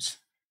teams?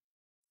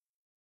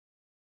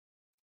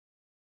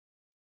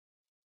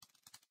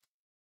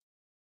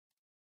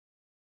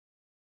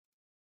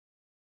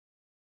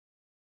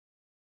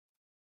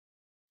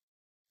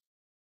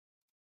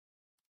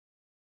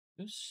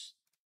 This?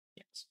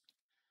 Yes.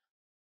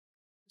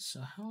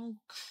 So how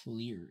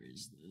clear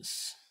is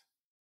this?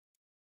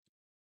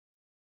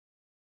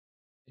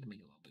 I can make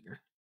it a little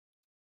bigger.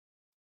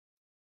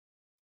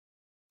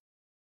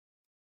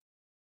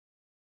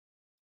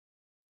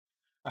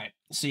 Alright,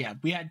 so yeah,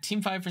 we had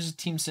Team 5 versus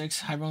Team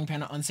 6, High Rolling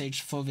Panda,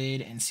 Unsaged,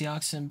 Flovade, and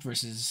Seoximp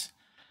versus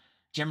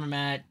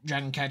Gemmermat,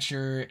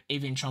 Dragoncatcher,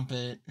 Avian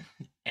Trumpet,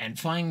 and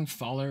Flying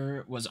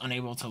Faller was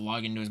unable to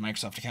log into his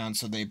Microsoft account,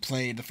 so they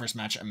played the first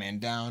match a man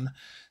down.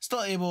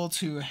 Still able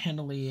to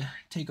handily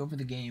take over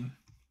the game.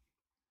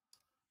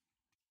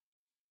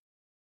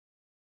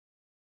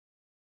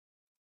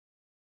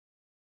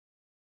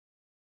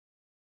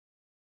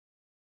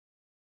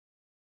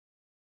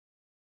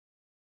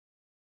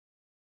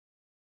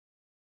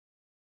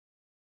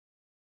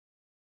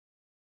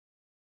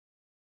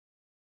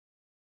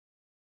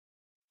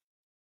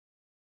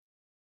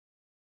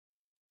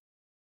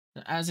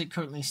 As it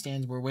currently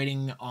stands, we're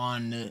waiting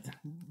on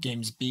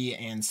games B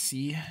and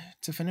C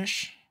to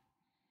finish.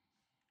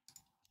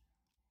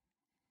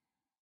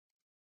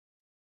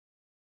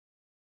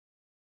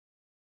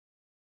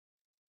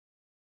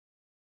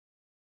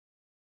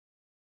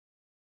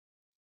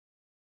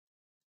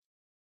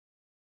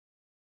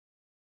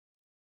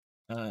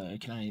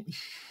 Can I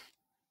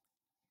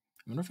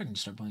wonder if I can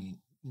start playing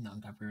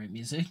non-copyright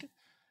music.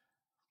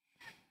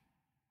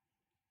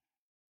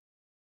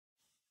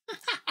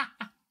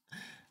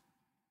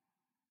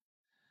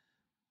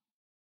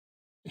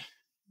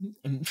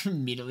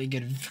 Immediately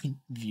get a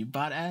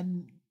ViewBot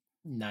ad.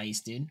 Nice,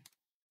 dude.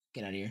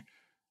 Get out of here.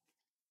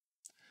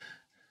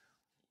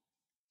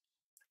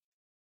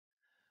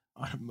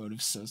 Automotive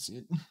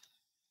associate.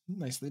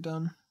 Nicely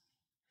done.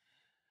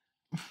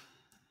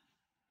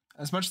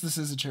 As much as this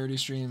is a charity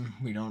stream,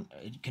 we don't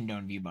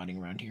condone viewbotting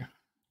around here.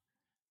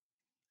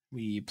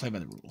 We play by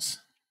the rules.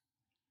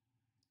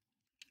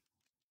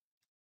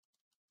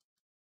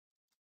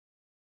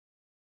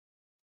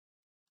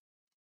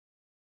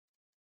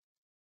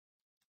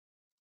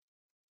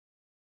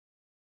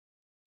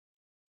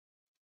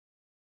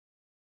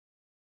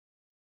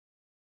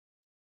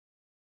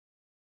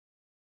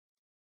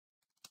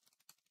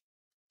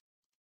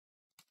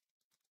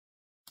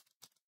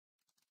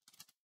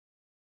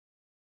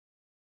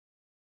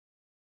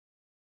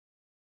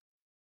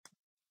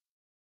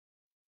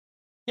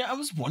 Yeah, I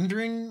was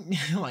wondering,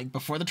 like,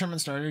 before the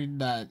tournament started,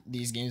 that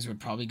these games would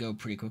probably go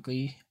pretty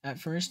quickly at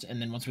first,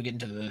 and then once we get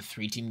into the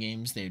 3-team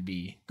games, they'd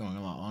be going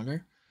a lot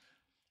longer.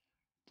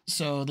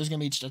 So there's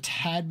going to be just a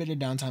tad bit of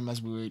downtime as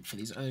we wait for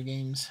these other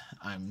games.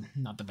 I'm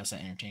not the best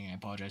at entertaining, I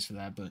apologize for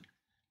that, but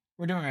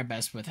we're doing our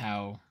best with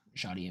how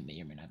shoddy it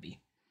may or may not be.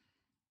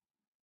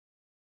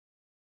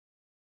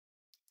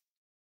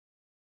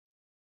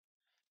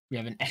 We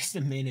have an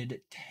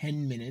estimated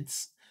 10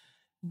 minutes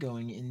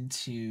going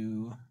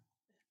into,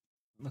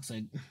 looks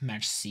like,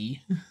 match C.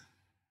 I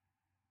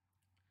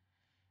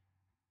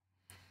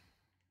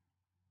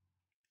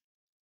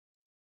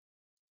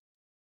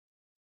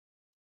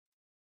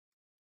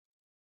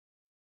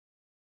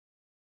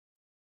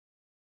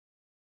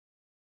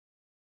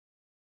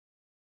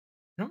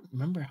don't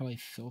remember how I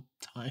filled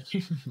time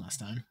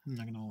last time. I'm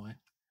not gonna lie.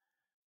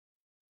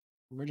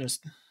 We're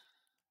just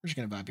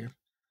gonna vibe here.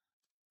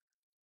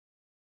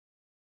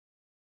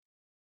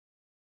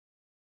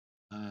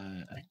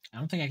 I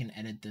don't think I can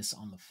edit this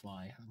on the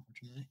fly,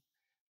 unfortunately.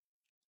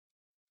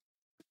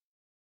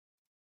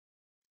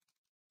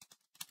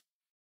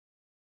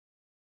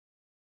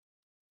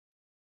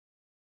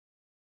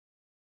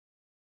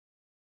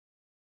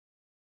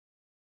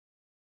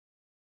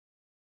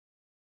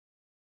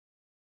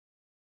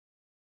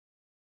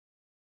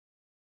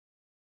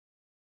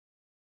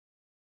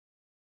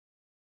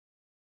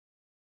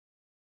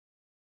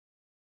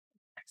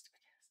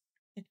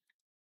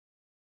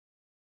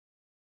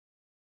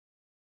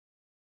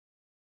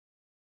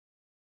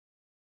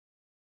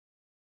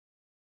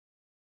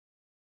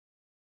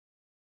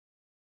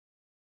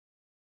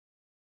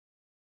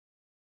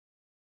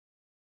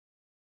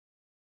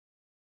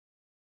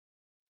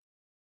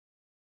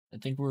 I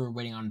think we're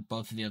waiting on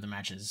both of the other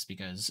matches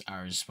because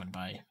ours went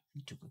by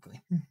too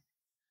quickly.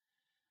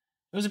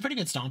 It was a pretty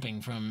good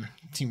stomping from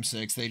Team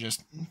 6. They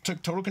just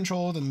took total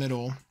control of the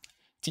middle.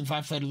 Team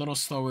 5 played a little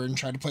slower and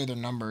tried to play their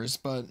numbers,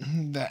 but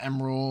the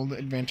Emerald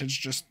advantage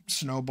just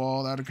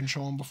snowballed out of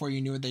control, and before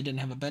you knew it, they didn't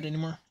have a bed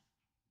anymore.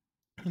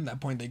 At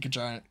that point, they could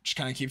just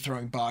kind of keep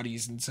throwing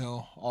bodies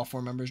until all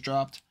 4 members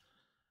dropped.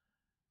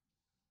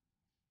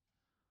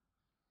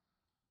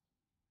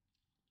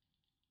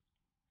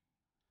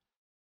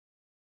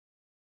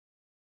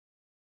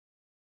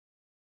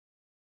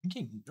 You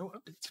can't go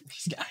up to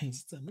these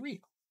guys. It's unreal.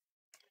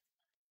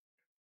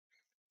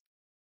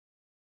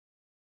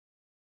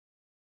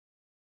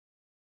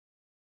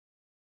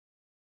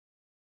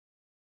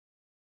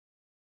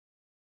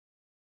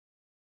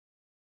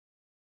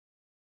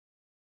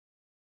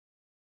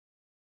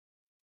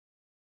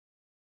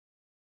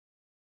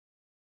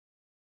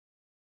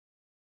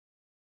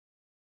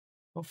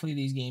 Hopefully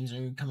these games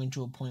are coming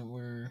to a point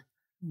where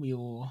we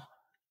will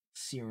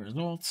see a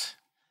result.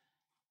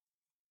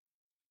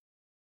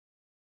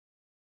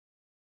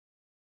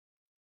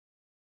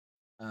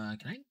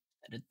 Can I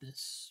edit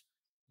this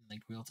in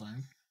like real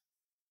time?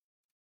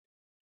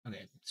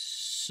 Okay,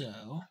 so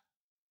I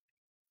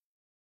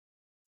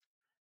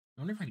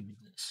wonder if I can do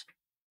this.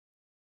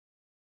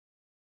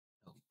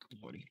 Oh,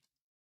 lordy.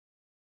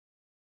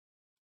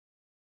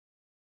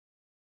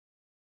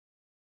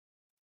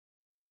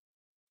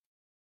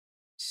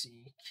 Let's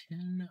see,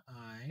 can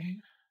I?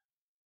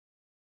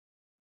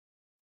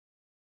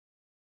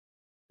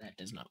 That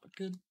does not look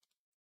good.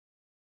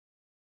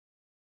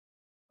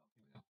 Oh,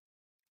 here we go.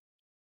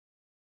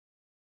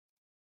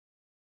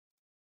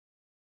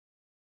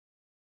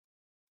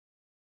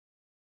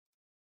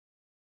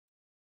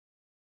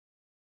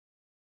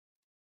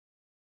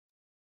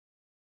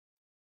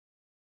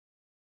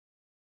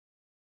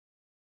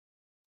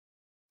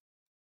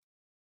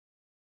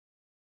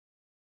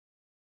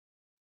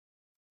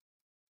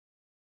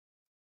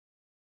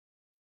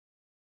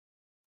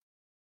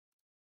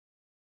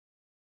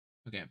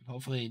 Okay,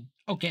 hopefully.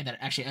 Okay, that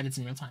actually edits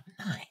in real time.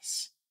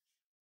 Nice.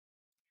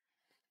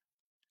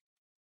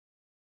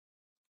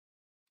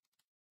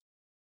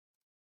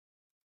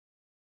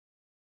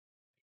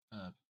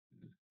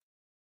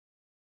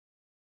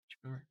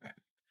 Right.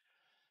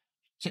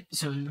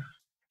 So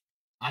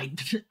I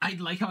I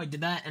like how I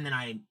did that, and then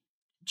I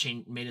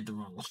made it the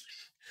wrong one.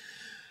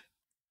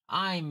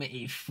 I'm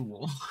a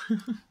fool.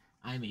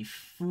 I'm a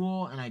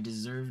fool, and I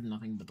deserve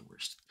nothing but the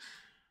worst.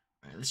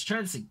 All right, let's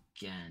try this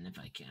again if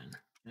I can.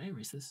 Can I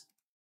erase this?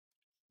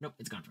 Nope,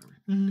 it's gone forever.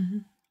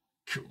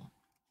 Cool.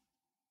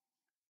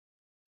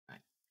 All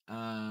right.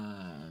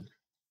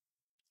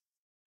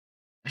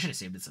 I should have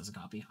saved this as a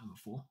copy. I'm a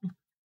fool.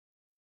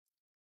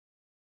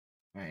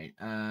 All right.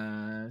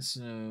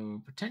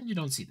 So pretend you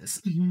don't see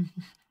this.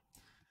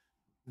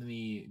 Let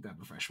me grab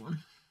a fresh one.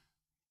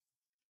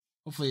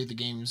 Hopefully the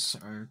games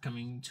are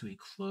coming to a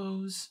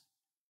close.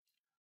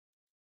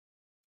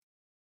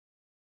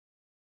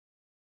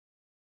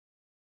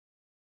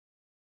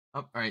 Oh,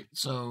 all right.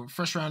 So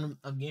first round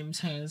of games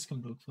has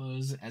come to a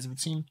close, as it would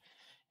seem,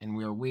 and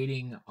we are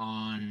waiting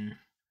on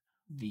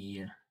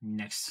the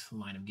next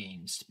line of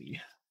games to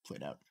be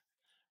played out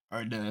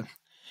or to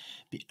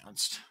be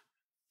announced.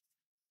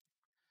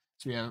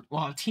 So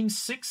we'll have Team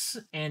 6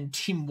 and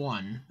Team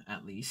 1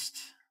 at least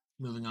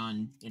moving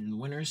on in the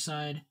winner's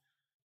side,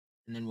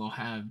 and then we'll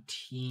have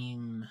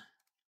Team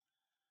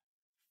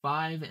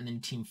 5 and then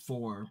Team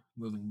 4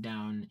 moving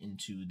down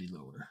into the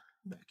lower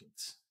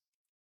brackets.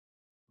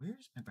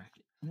 Where's my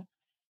bracket?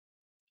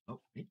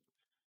 Oh, wait.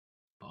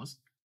 Pause.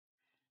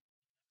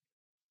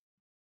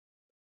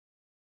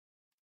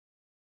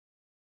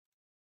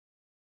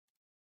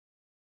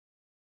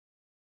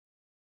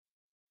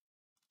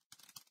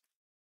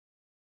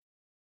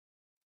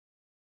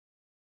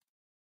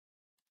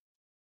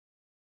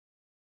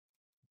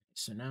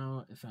 So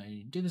now if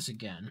I do this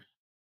again,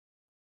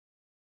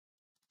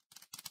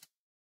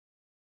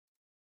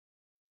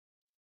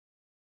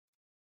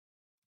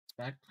 it's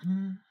back.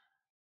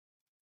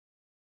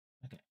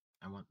 Okay,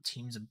 I want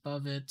teams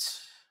above it.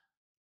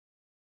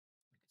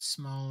 Make it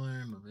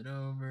smaller, move it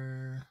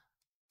over.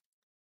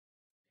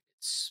 Make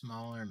it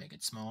smaller, make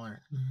it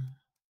smaller.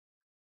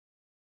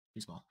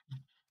 Too small.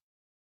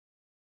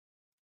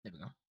 There we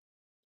go.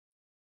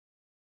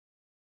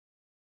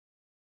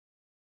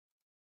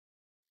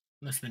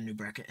 Unless the new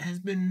bracket has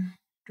been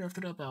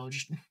drafted up, I'll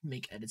just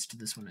make edits to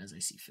this one as I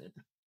see fit.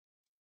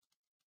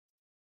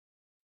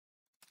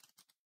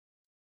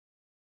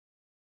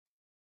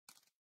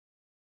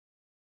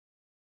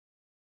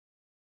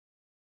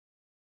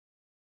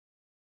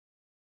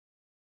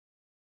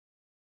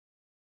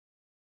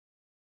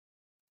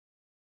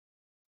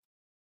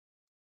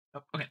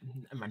 Oh, okay,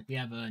 never mind. We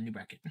have a new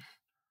bracket.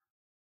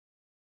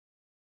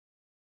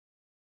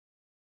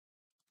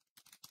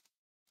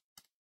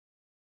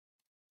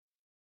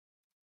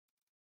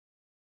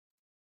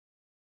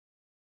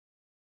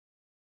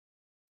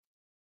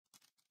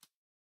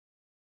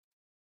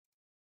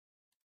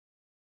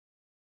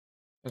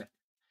 Okay,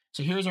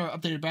 so here's our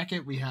updated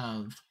bracket. We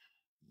have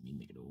Let me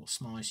make it a little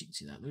smaller so you can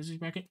see that losers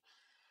bracket.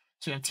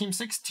 So we have Team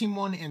 6, Team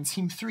 1, and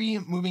Team 3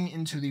 moving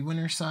into the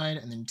winner side,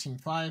 and then Team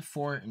 5,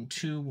 4, and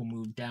 2 will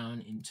move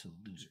down into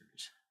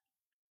losers.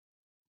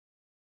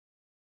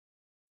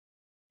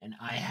 And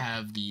I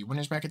have the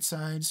winners bracket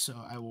side, so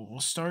I will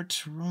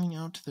start rolling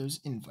out those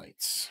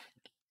invites.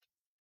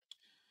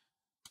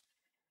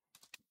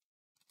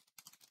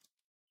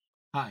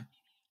 Hi.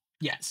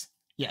 Yes.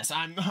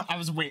 I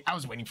was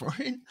waiting for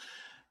it.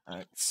 All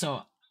right.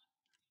 So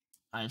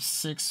I have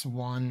 6,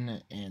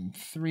 1, and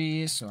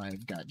 3. So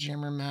I've got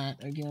Jammer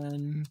Matt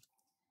again.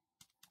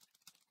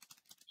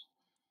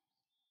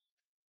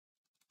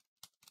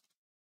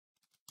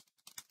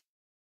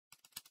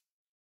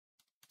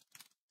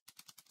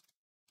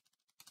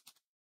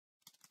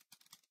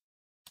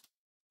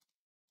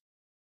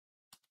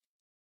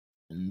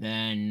 And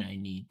then I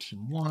need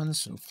Team 1,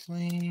 so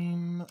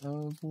Flame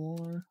of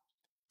War.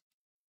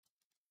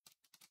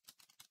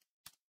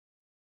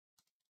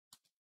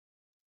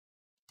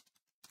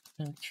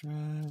 Petra.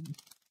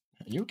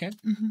 Are you okay?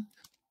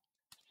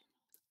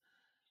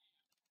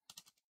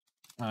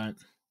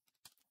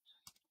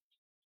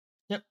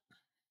 Yep.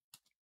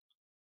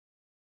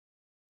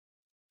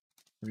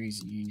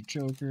 Crazy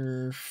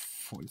Joker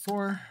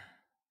 44.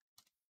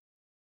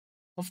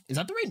 Oh, is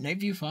that the right night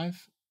view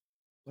 5?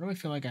 What do I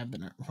feel like I've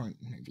been at wrong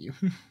night view?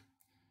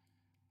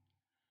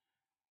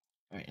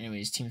 Alright,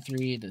 anyways, Team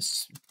 3, the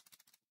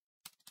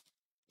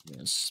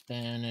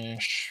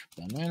Spanish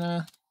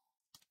Banana.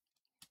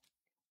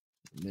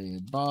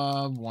 The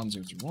Bob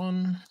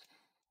 1001.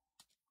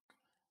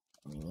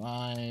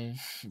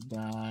 Alive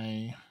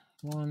Guy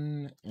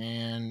 1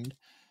 and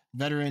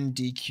Veteran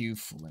DQ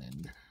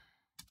Flynn.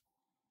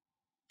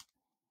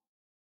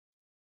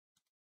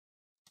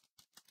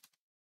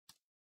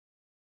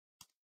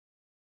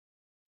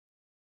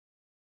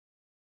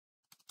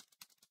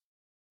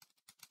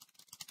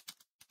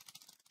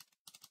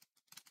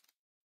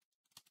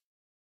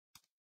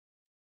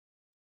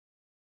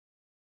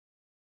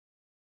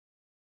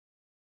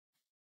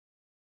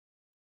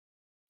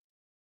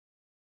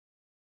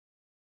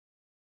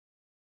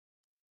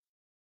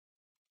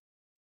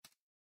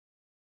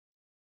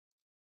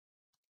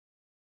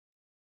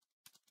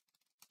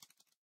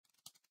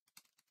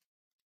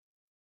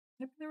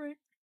 Yep, they're right.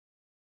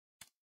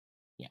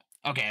 Yeah.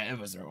 Okay, it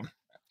was their own.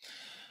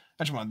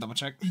 I just want to double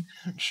check.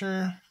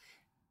 Sure.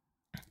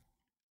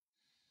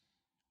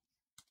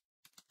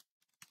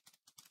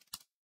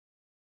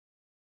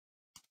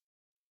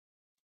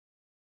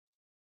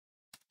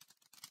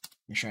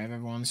 Make sure I have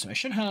everyone. So I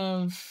should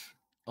have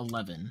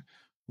 11.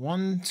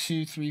 1,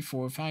 2, 3,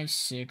 4, 5,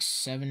 6,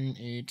 7,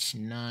 8,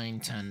 9,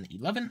 10,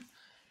 11.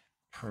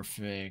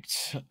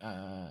 Perfect.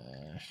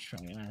 Try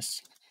to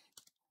ask.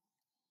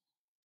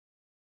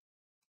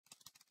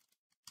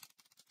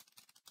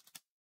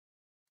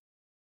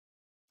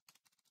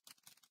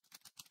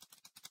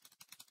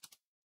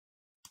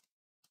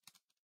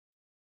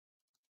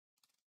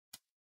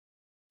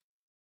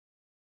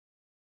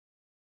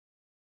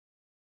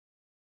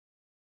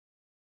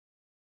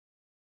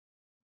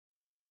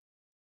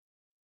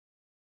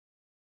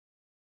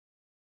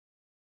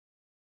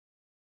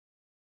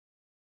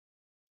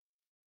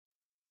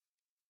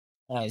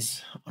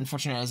 As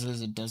unfortunate as it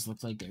is, it does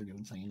look like they're going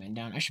to be playing a man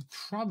down. I should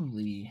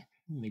probably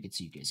make it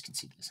so you guys can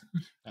see this.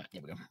 There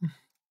we go.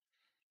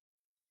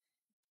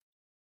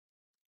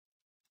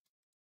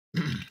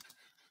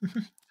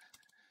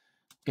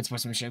 Good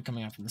sportsmanship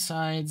coming out from the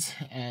sides,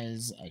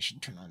 as I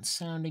should turn on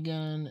sound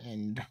again,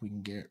 and we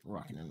can get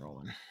rocking and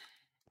rolling.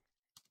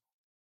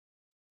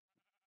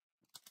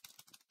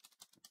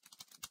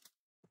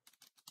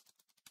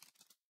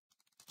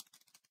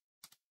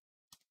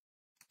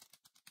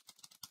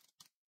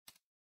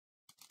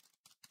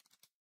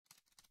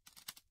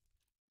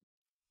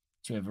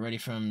 So we have ready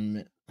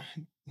from...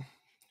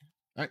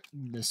 Alright,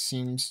 this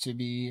seems to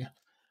be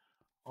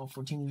all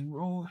 14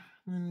 roll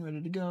and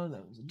ready to go.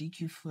 That was a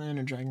DQ Flynn,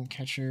 a Dragon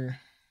Catcher.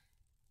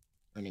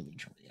 Or maybe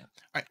yeah.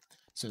 Alright,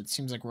 so it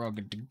seems like we're all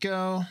good to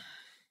go.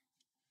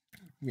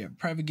 We have a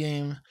private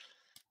game,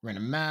 run a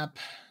map,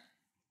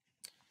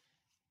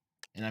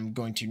 and I'm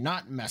going to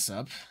not mess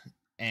up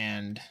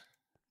and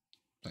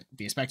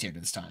be a spectator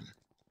this time.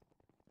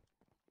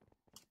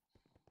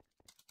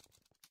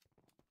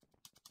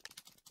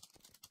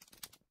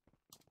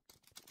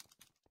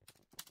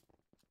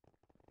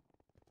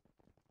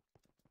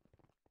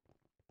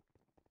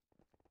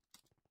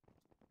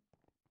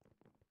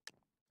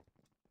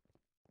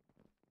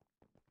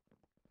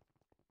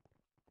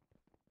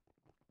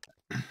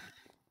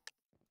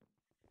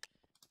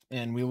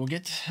 And we will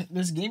get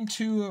this game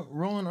 2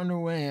 rolling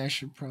underway. I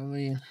should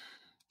probably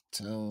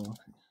tell...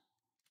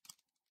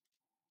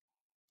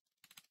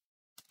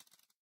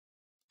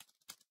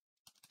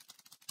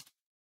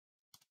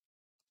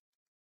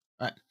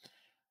 Alright.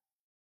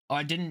 Oh,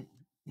 I didn't...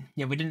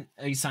 Yeah, we didn't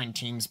assign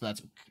teams, but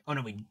that's... Oh,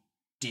 no, we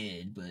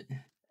did, but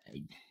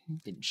I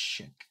didn't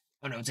check.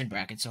 Oh, no, it's in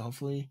brackets, so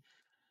hopefully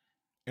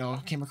it all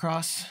came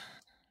across.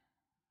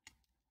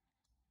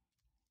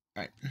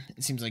 Alright,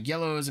 it seems like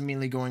yellow is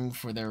immediately going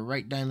for their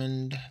right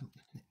diamond.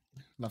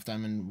 left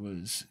diamond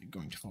was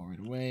going to fall right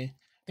away.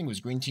 I think it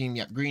was green team.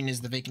 Yep, green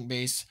is the vacant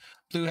base.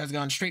 Blue has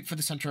gone straight for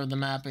the center of the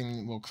map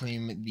and will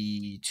claim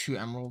the 2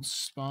 emerald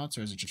spots,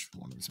 or is it just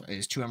one of the spots? It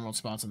is 2 emerald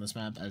spots on this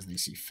map as they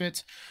see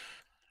fit.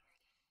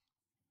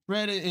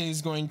 Red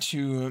is going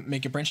to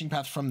make a branching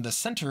path from the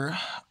center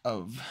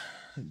of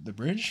the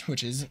bridge,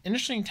 which is an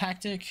interesting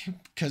tactic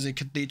because it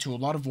could lead to a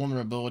lot of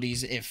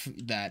vulnerabilities if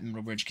that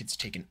middle bridge gets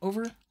taken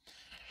over.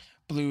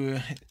 Blue,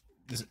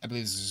 I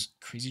believe this is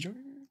Crazy Joker?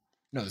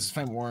 No, this is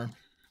Flame War.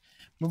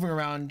 Moving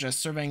around, just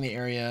surveying the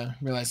area,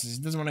 realizes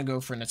he doesn't want to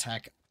go for an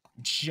attack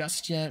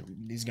just yet.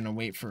 He's going to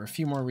wait for a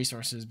few more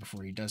resources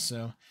before he does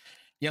so.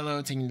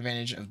 Yellow taking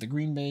advantage of the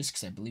green base,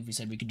 because I believe we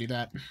said we could do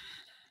that.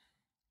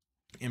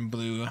 And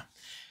blue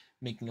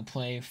making a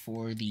play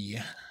for the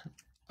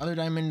other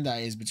diamond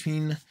that is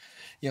between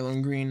yellow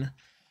and green.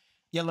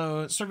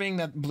 Yellow, surveying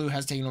that blue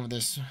has taken over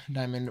this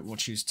diamond, will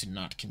choose to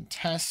not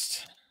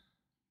contest.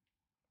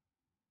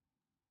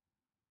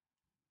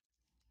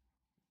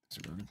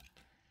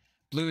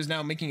 Blue is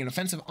now making an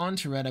offensive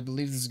onto red. I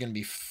believe this is going to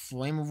be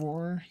Flame of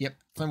War. Yep,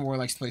 Flame of War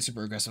likes to play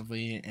super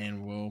aggressively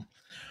and will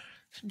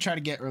try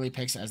to get early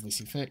picks as they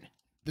see fit.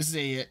 This is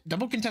a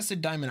double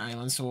contested diamond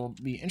island, so it'll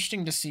be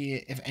interesting to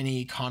see if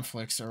any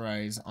conflicts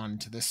arise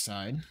onto this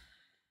side.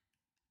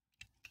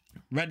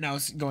 Red now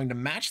is going to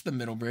match the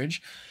middle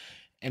bridge,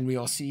 and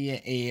we'll see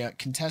a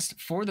contest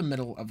for the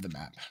middle of the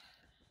map.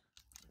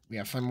 We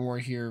have Flame War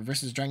here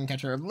versus Dragon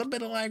Catcher. A little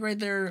bit of lag right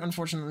there,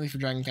 unfortunately for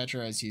Dragon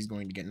Catcher, as he's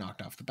going to get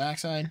knocked off the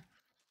backside.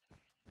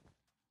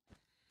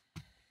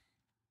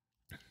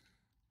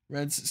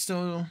 Red's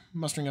still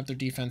mustering up their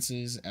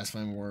defenses as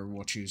Flame War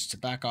will choose to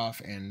back off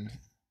and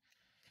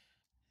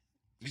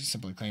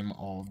simply claim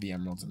all of the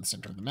emeralds in the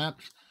center of the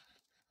map.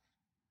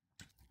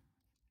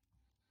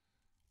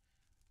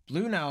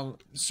 Blue now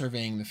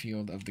surveying the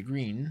field of the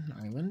green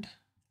island,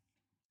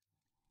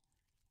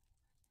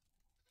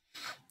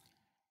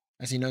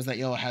 as he knows that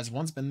yellow has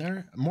once been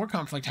there. More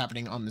conflict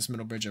happening on this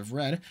middle bridge of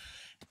red,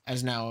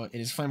 as now it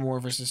is Flame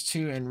War versus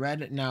 2, and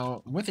red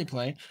now with a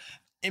play.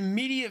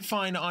 Immediate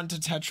find onto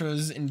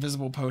Tetra's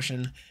invisible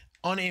potion,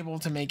 unable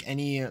to make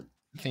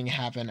anything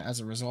happen as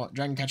a result.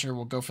 Dragon Catcher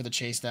will go for the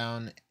chase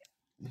down,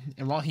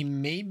 and while he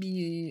may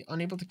be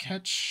unable to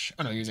catch...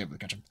 Oh no, he was able to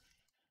catch him.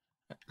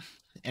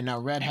 And now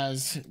red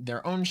has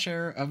their own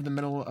share of the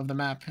middle of the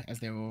map, as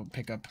they will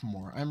pick up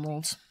more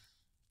emeralds.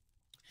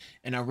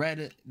 And now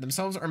red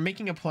themselves are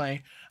making a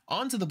play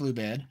onto the blue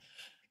bed.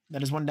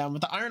 That is one down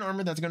with the iron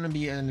armor. That's going to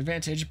be an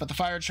advantage, but the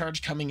fire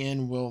charge coming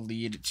in will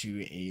lead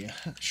to a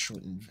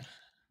shortened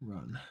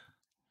run.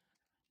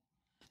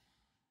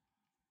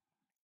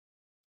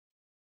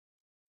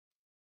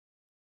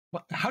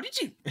 What? How did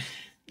you...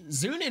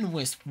 Zune and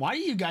Wisp, why are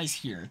you guys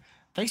here?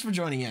 Thanks for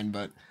joining in,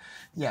 but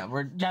yeah,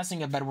 we're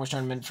casting a Bedwars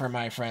tournament for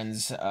my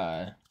friend's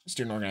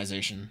student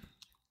organization.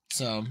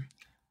 So,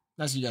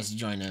 nice of you guys to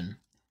join in.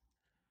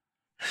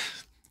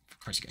 Of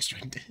course you guys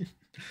joined in.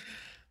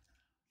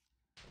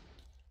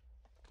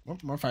 Oh,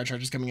 more fire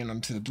charges coming in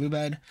onto the blue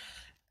bed,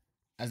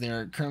 as they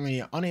are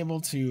currently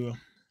unable to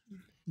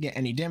get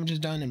any damages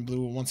done, and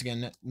blue will once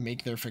again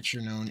make their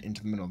fixture known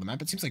into the middle of the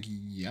map. It seems like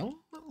yellow?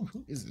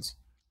 Who is this?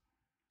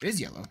 It is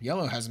yellow.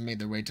 Yellow has made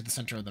their way to the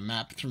center of the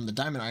map from the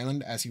diamond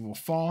island, as he will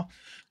fall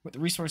with the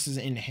resources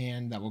in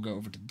hand that will go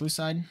over to the blue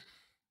side.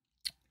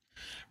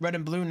 Red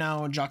and blue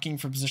now jockeying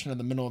for position in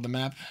the middle of the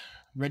map.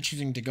 Red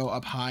choosing to go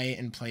up high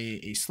and play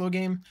a slow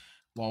game,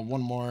 while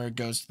one more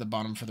goes to the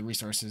bottom for the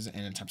resources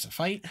and attempts a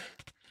fight.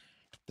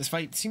 This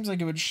fight seems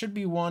like it should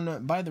be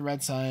won by the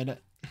red side.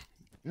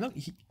 No,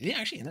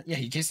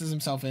 he cases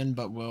himself in,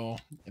 but will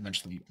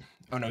eventually...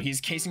 Oh no,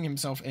 he's casing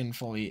himself in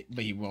fully,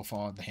 but he will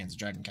fall at the hands of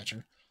Dragon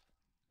Catcher.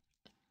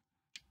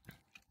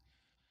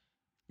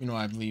 You know,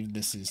 I believe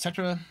this is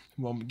Tetra.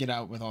 We'll get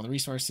out with all the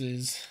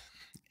resources.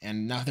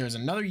 And now there's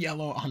another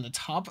yellow on the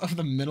top of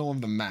the middle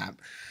of the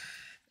map.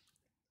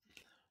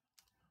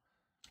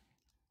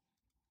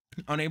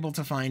 Unable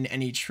to find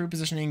any true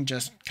positioning,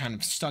 just kind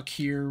of stuck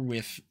here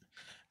with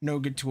no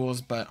good tools,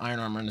 but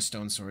iron armor and a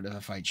stone sword if a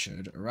fight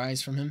should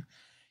arise from him.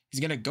 He's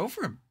going to go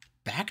for a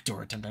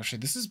backdoor attempt, actually.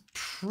 This is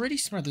pretty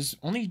smart. There's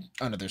only...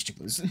 Oh, no, there's 2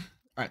 blues. All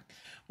right.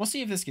 We'll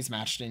see if this gets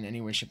matched in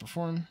any way, shape, or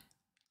form.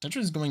 Tetra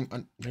is going...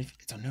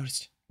 It's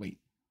unnoticed.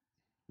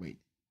 Wait.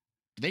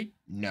 Do they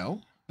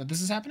know that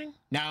this is happening?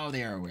 Now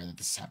they are aware that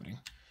this is happening.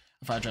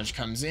 A fire charge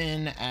comes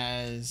in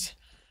as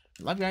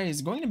the live guy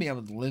is going to be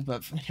able to live,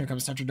 but here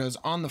comes Tetra Doze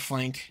on the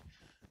flank.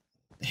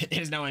 It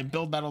is now a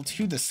build battle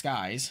to the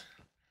skies,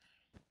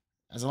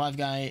 as a live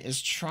guy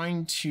is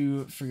trying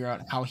to figure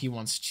out how he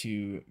wants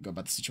to go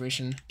about the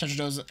situation. Tetra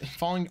Doze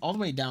falling all the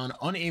way down,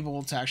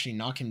 unable to actually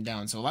knock him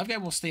down. So live guy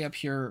will stay up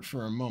here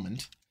for a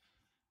moment.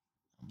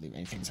 I don't believe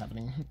anything's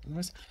happening.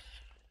 That's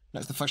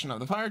the deflection of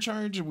the fire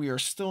charge. We are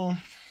still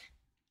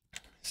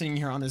sitting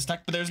here on this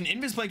deck, but there's an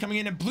invis play coming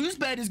in, and blue's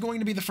bed is going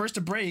to be the first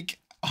to break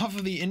off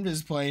of the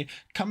invis play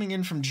coming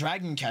in from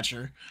Dragon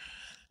Catcher.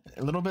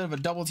 A little bit of a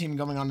double team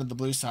going on to the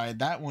blue side.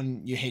 That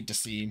one you hate to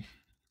see.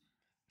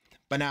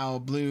 But now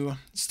blue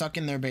stuck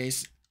in their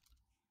base,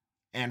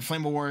 And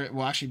Flame War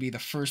will actually be the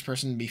first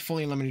person to be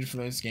fully eliminated for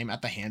this game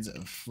at the hands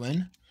of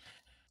Flynn.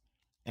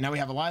 And now we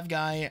have a live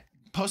guy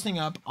posting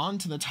up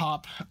onto the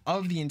top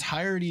of the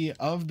entirety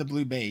of the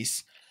blue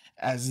base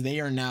as they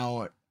are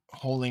now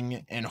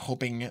holding and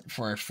hoping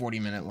for a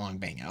 40-minute long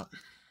bang out.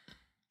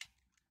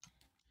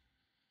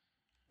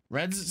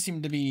 Reds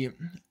seem to be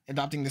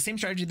adopting the same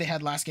strategy they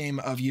had last game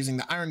of using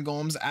the Iron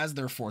Golems as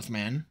their fourth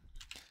man.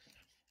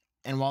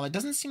 And while it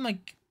doesn't seem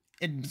like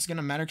it's going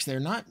to matter because they're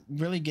not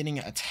really getting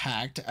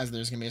attacked, as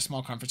there's going to be a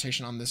small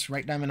confrontation on this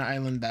right diamond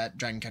island that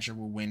Dragoncatcher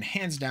will win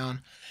hands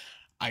down.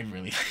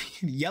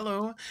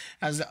 Yellow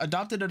has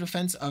adopted a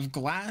defense of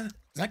glass. Is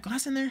that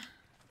glass in there?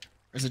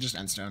 Or is it just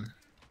endstone?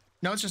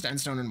 No, it's just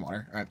endstone and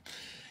water. All right.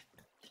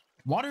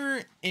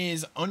 Water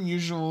is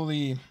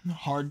unusually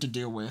hard to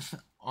deal with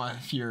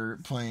if you're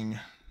playing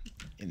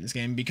in this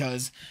game,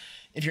 because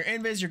if you're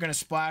invis, you're going to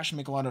splash,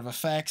 make a lot of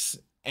effects,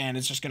 and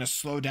it's just going to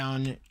slow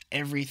down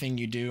everything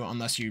you do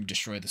unless you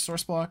destroy the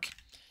source block,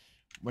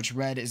 which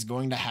red is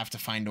going to have to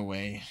find a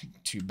way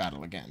to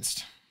battle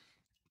against.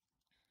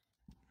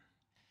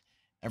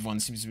 Everyone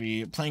seems to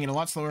be playing it a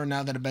lot slower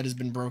now that a bed has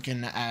been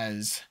broken,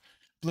 as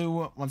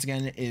blue, once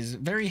again, is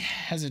very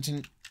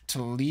hesitant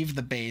to leave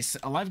the base.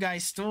 A live guy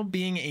still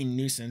being a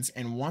nuisance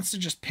and wants to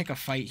just pick a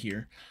fight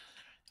here.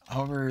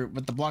 However,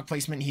 with the block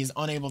placement, he's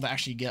unable to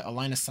actually get a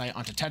line of sight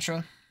onto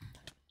Tetra.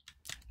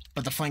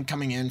 But the flank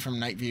coming in from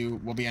Night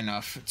View will be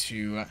enough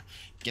to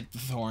get the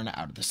Thorn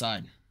out of the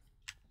side.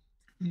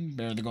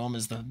 Bear the Golem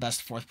is the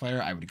best fourth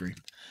player, I would agree.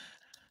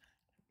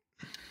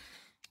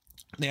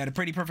 They had a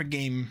pretty perfect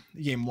game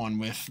one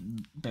with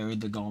Barry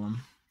the Golem.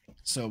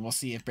 So we'll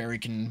see if Barry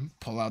can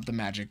pull out the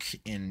magic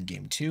in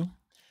game 2.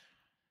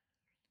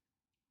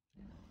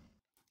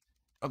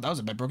 Oh, that was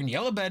a bed broken.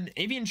 Yellow bed.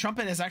 Avian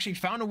Trumpet has actually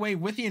found a way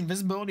with the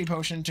invisibility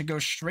potion to go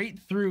straight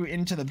through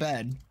into the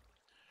bed.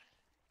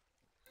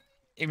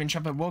 Avian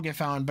Trumpet will get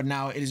found, but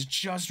now it is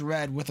just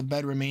red with a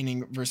bed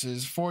remaining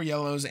versus 4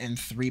 yellows and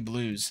 3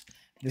 blues.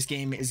 This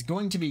game is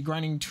going to be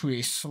grinding to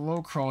a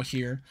slow crawl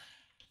here,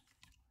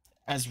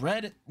 as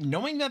red,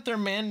 knowing that they're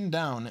man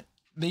down,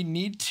 they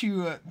need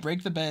to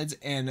break the beds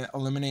and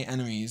eliminate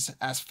enemies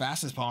as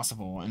fast as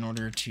possible in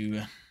order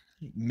to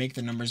make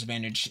the numbers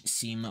advantage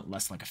seem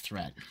less like a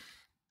threat.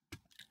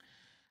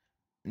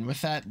 And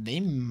with that, they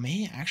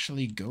may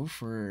actually go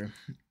for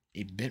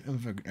a bit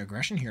of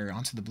aggression here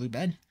onto the blue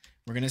bed.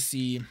 We're going to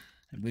see,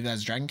 I believe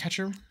that's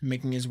Dragoncatcher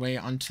making his way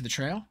onto the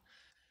trail.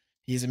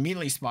 He's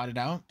immediately spotted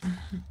out.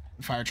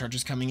 Fire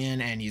charges coming in,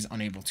 and he's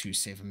unable to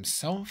save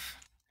himself.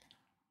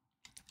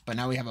 But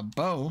now we have a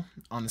bow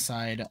on the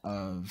side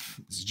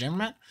of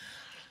Jammermat,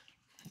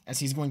 as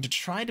he's going to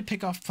try to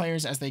pick off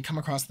players as they come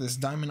across this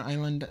diamond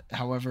island.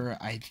 However,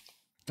 I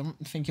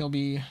don't think he'll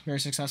be very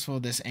successful.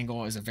 This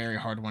angle is a very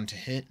hard one to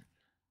hit.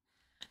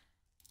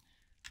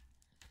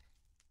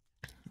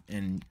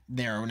 And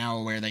they're now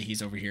aware that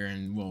he's over here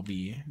and will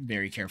be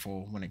very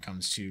careful when it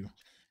comes to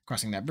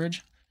crossing that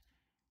bridge.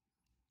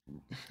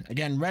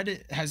 Again,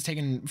 red has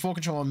taken full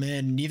control of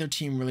mid. Neither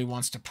team really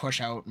wants to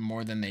push out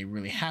more than they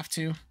really have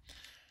to.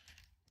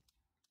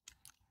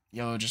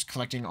 Yellow just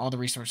collecting all the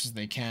resources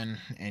they can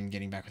and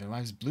getting back with their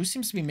lives. Blue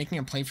seems to be making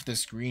a play for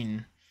this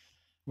green,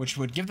 which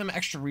would give them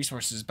extra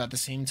resources, but at the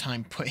same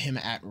time put him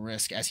at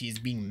risk, as he is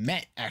being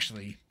met,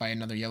 actually, by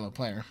another yellow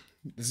player.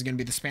 This is going to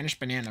be the Spanish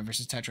Banana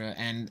versus Tetra,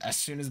 and as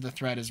soon as the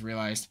threat is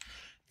realized,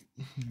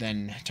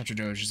 then Tetra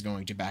Doge is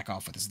going to back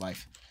off with his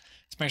life.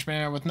 Spanish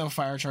Banana with no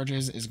fire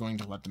charges is going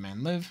to let the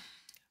man live.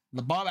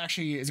 The Bob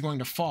actually is going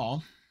to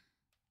fall.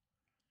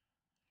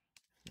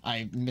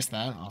 I missed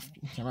that off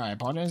camera, I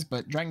apologize,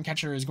 but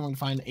Dragoncatcher is going to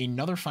find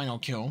another final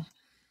kill.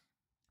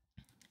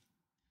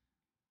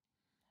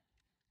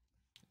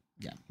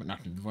 Yeah, but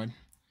not going to avoid.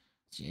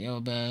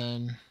 Yellow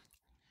bed.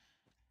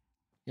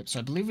 Yep, so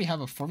I believe we have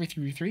a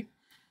 4v3v3.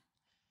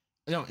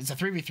 No, it's a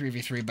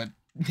 3v3v3, but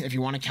if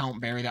you want to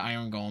count Barry the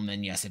Iron Golem,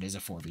 then yes, it is a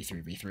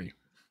 4v3v3.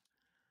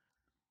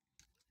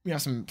 We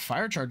have some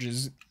fire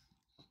charges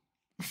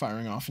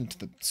firing off into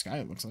the sky,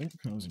 it looks like.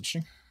 That was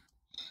interesting.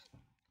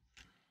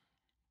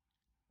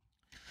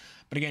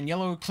 But again,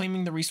 yellow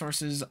claiming the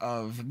resources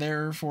of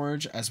their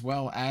forge as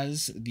well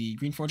as the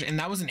green forge. And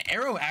that was an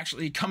arrow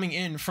actually coming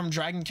in from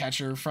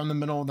Dragoncatcher from the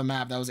middle of the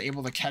map that was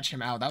able to catch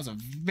him out. That was a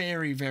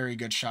very, very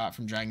good shot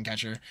from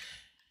Dragoncatcher,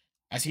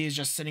 as he is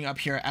just sitting up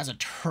here as a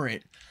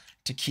turret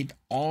to keep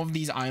all of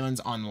these islands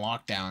on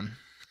lockdown.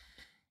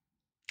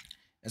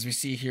 As we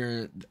see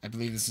here, I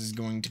believe this is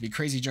going to be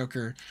Crazy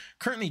Joker,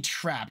 currently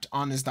trapped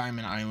on this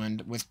diamond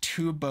island with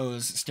 2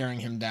 bows staring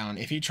him down.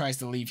 If he tries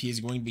to leave, he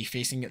is going to be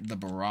facing the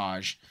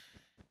barrage.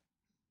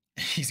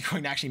 He's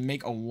going to actually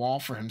make a wall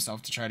for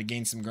himself to try to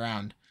gain some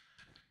ground.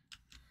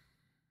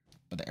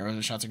 But the arrows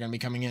and shots are going to be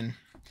coming in.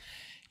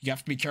 You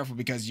have to be careful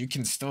because you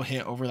can still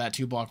hit over that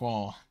 2-block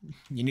wall.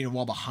 You need a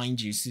wall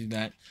behind you so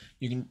that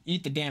you can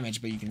eat the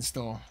damage, but you can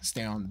still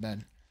stay on the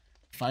bed.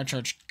 Fire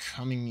charge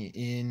coming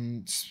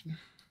in.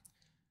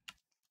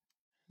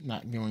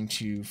 Not going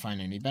to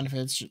find any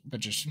benefits, but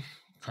just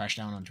crash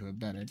down onto a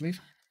bed, I believe.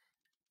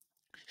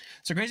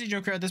 So Crazy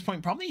Joker at this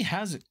point probably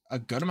has a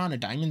good amount of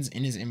diamonds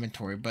in his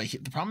inventory, but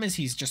the problem is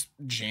he's just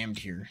jammed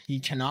here. He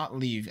cannot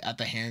leave at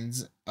the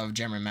hands of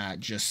Jammer Matt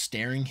just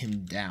staring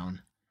him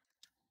down.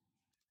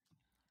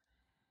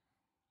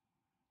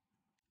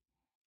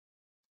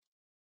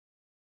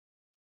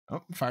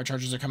 Oh, fire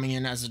charges are coming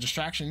in as a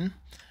distraction.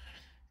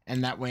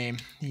 And that way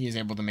he is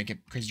able to make it,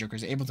 Crazy Joker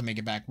is able to make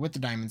it back with the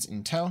diamonds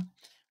in tow.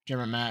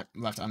 Jammer Matt,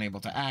 left unable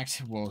to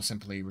act, will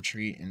simply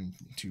retreat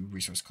into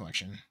resource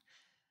collection.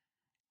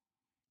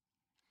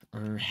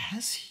 Or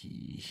has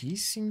he? He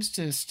seems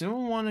to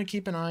still want to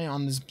keep an eye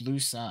on this blue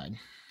side.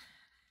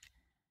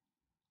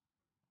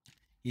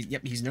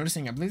 He's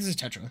noticing, I believe this is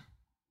Tetra.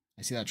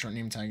 I see that short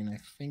name tag and I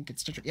think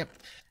it's Tetra. Yep,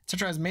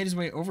 Tetra has made his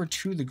way over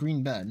to the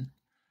green bed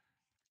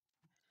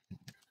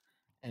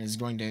and is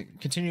going to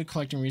continue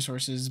collecting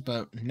resources,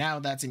 but now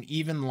that's an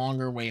even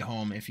longer way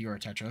home if you are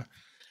Tetra.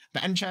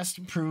 The end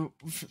chest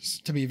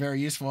proves to be very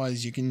useful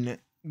as you can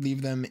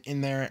leave them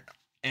in there,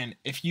 and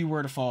if you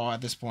were to fall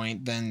at this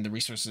point, then the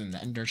resources in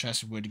the ender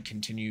chest would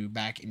continue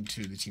back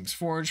into the team's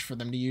forge for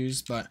them to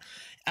use. But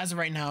as of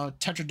right now,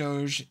 Tetra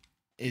Doge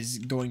is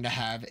going to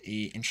have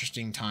a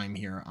interesting time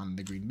here on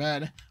the green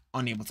bed,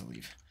 unable to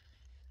leave.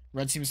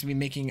 Red seems to be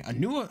making a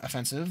new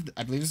offensive.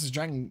 I believe this is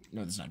Dragon...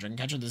 No, this is not Dragon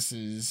Catcher. This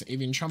is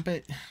Avian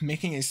Trumpet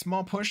making a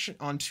small push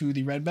onto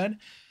the red bed.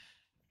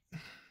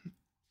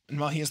 And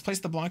while he has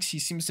placed the blocks, he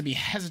seems to be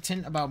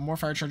hesitant about more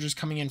fire charges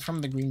coming in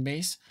from the green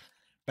base.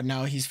 But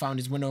now he's found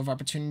his window of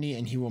opportunity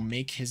and he will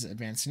make his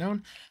advance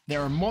known.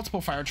 There are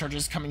multiple fire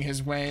charges coming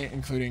his way,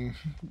 including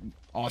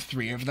all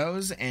 3 of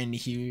those, and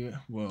he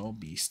will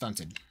be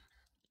stunted.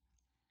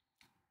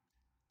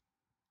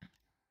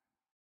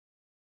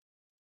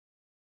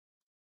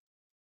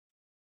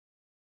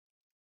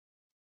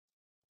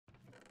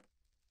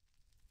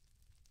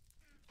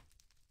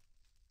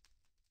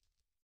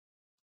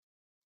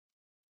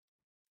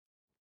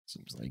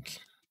 Seems like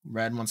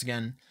red once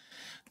again.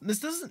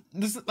 This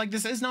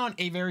is not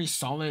a very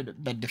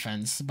solid bed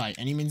defense by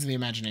any means of the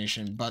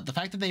imagination, but the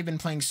fact that they've been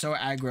playing so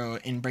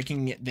aggro in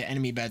breaking the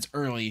enemy beds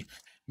early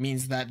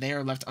means that they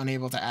are left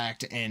unable to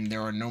act and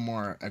there are no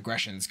more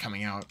aggressions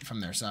coming out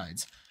from their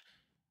sides.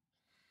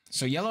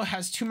 So yellow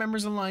has 2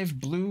 members alive,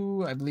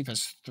 blue I believe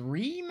has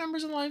 3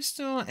 members alive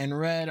still, and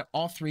red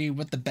all 3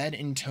 with the bed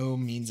in tow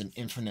means an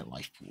infinite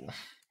life pool.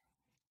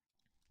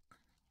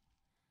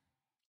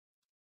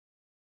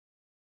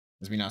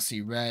 As we now see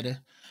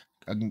red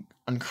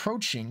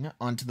encroaching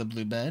onto the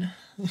blue bed.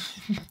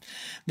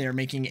 They are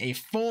making a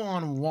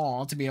full-on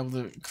wall to be able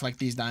to collect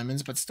these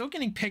diamonds, but still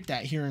getting picked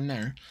at here and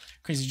there.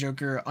 Crazy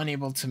Joker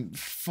unable to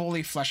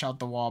fully flesh out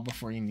the wall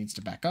before he needs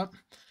to back up.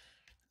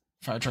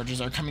 Fire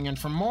charges are coming in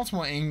from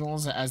multiple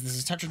angles as this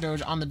is Tetra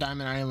Doge on the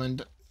Diamond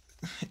Island.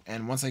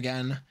 And once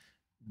again,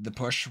 the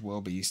push will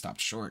be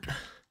stopped short.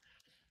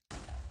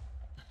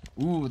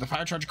 Ooh, the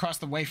fire charge across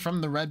the way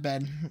from the red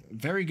bed.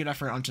 Very good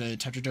effort onto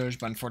Tetra Doge,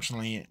 but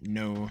unfortunately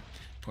no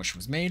push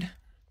was made.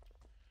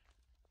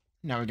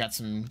 Now we got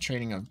some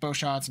trading of bow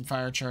shots and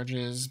fire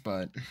charges,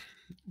 but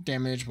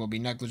damage will be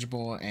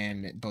negligible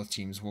and both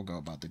teams will go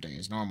about their day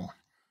as normal.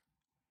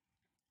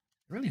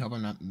 I really hope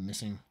I'm not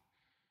missing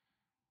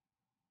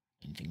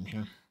anything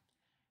here.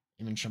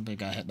 Even Trumpet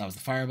got hit. That was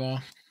the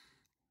fireball.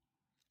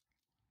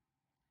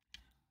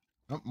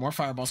 Oh, more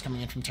fireballs coming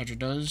in from Tetra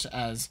Doge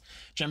as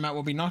Gemmat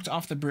will be knocked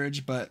off the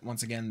bridge, but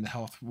once again, the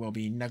health will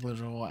be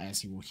negligible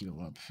as he will heal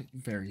up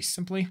very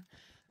simply.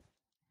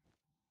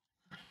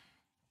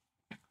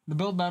 The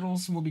build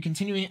battles will be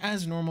continuing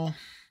as normal.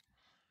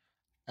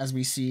 As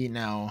we see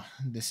now,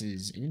 this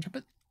is Avian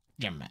Trumpet?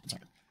 Gemmat,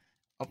 sorry.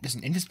 Oh, there's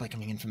an in-display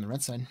coming in from the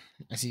red side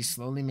as he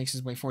slowly makes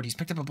his way forward. He's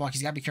picked up a block.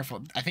 He's got to be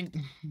careful. I think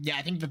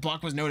the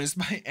block was noticed,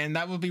 and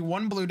that will be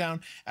 1 blue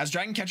down as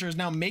Dragon Catcher is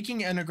now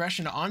making an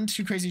aggression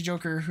onto Crazy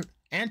Joker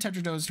and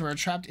Tetra Doge who are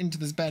trapped into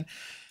this bed.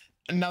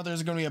 And now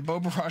there's going to be a bow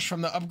barrage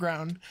from the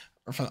upground,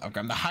 or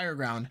from the higher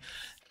ground,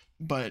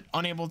 but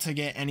unable to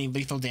get any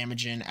lethal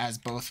damage in as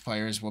both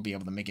players will be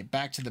able to make it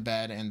back to the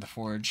bed and the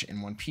forge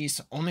in one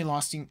piece, only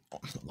losing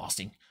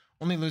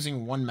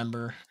 1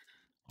 member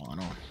all in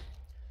all.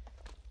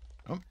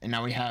 Oh, and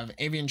now we have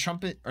Avian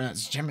Trumpet, or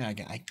that's Gemmat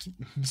again. I keep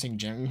saying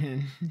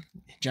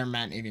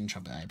Gemmat and Avian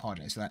Trumpet. I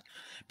apologize for that.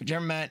 But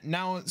Gemmat,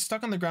 now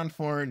stuck on the ground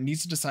floor,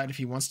 needs to decide if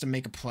he wants to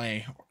make a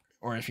play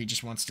or if he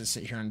just wants to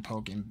sit here and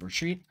poke and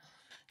retreat.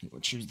 He will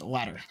choose the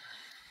latter.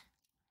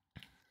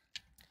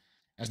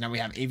 As now we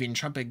have Avian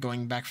Trumpet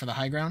going back for the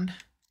high ground.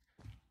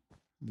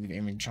 I believe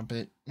Avian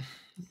Trumpet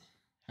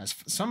has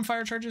some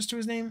fire charges to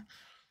his name.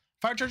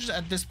 Fire charges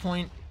at this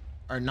point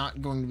are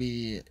not going to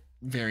be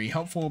very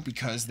helpful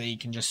because they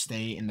can just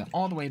stay in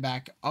all the way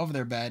back of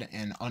their bed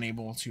and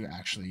unable to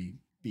actually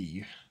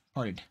be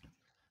parted.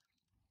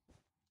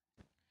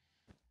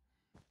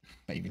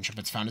 But Avian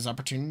Trumpet's found his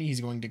opportunity.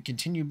 He's going to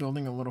continue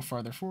building a little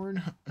farther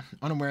forward,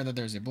 unaware that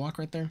there's a block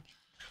right there.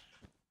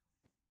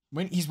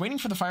 He's waiting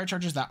for the fire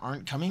charges that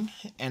aren't coming,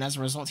 and as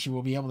a result, he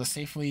will be able to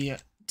safely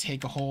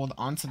take a hold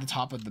onto the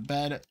top of the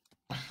bed.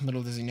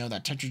 Little does he know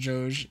that Tetra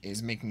Doge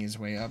is making his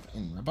way up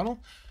in rebuttal.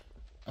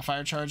 A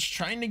fire charge,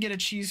 trying to get a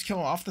cheese kill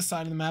off the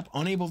side of the map,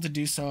 unable to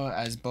do so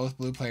as both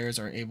blue players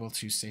are able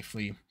to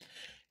safely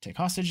take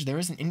hostage. There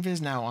is an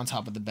invis now on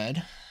top of the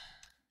bed.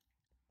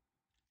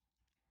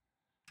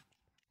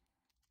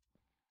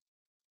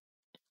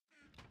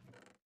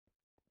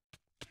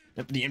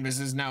 Yep, the invis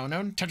is now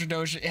known.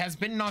 Tetradoge has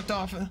been knocked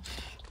off.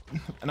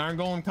 An Iron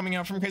Golem coming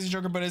out from Crazy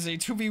Joker, but is a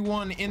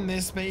 2v1 in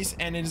this space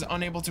and it is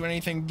unable to do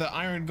anything. The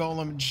Iron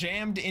Golem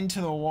jammed into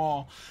the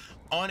wall,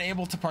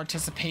 unable to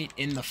participate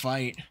in the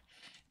fight,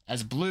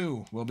 as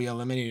blue will be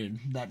eliminated.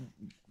 That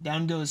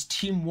down goes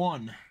team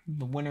 1,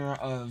 the winner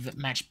of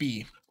match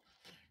B,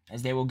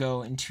 as they will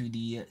go into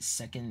the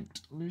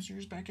second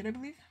losers bracket, I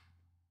believe.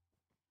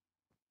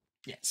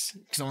 Yes,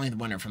 because only the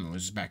winner from the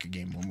losers bracket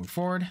game will move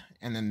forward,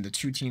 and then the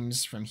 2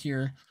 teams from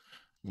here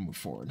will move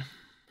forward.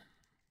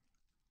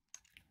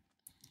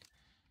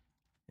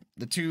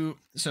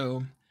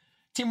 So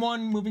team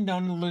 1 moving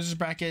down to the losers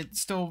bracket,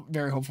 still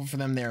very hopeful for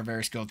them. They're a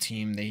very skilled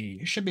team.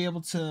 They should be able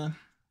to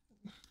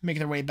make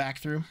their way back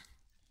through.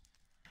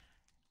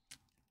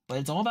 But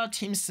it's all about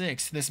team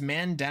 6. This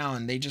man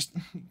down, they just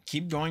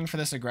keep going for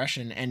this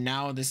aggression, and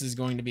now this is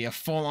going to be a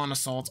full-on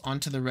assault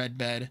onto the red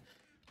bed.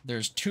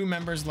 There's 2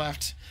 members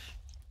left,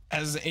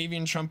 as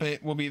Avian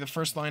Trumpet will be the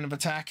first line of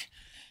attack.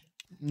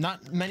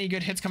 Not many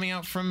good hits coming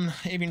out from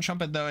Avian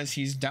Trumpet, though, as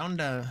he's down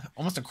to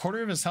almost a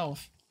quarter of his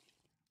health.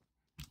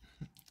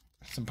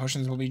 Some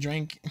potions will be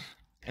drank,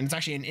 and it's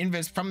actually an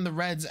invis from the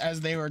Reds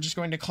as they were just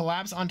going to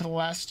collapse onto the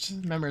last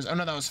members. Oh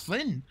no, that was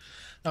Flynn.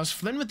 That was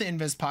Flynn with the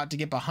invis pod to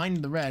get behind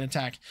the red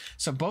attack.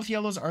 So both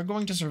yellows are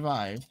going to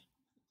survive.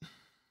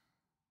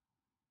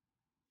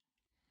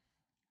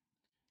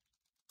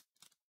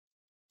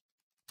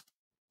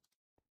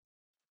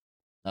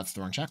 That's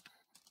the wrong check.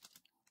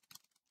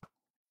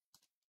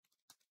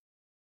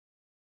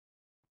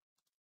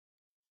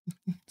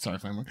 Sorry,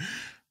 Flamer.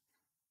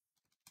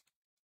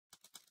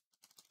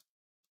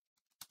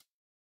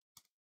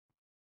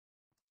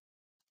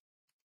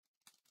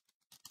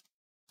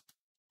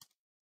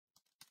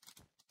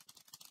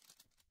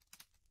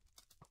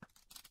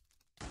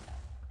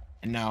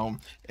 And now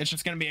it's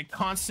just going to be a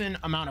constant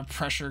amount of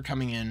pressure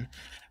coming in.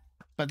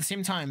 But at the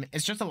same time,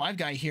 it's just a live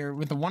guy here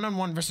with the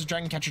one-on-one versus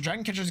Dragon Catcher.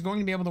 Dragon Catcher is going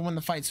to be able to win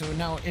the fight. So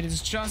now it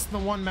is just the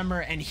one member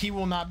and he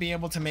will not be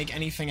able to make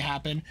anything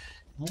happen.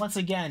 Once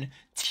again,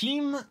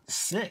 Team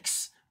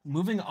 6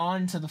 moving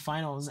on to the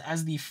finals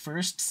as the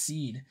first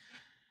seed.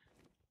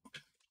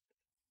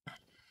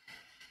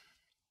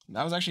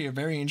 That was actually a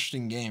very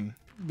interesting game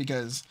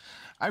because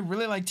I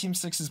really like Team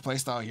 6's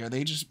playstyle here.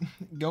 They just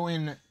go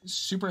in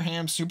super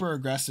ham, super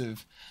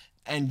aggressive,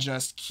 and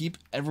just keep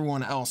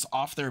everyone else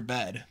off their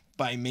bed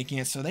by making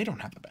it so they don't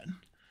have a bed.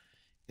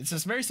 It's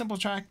this very simple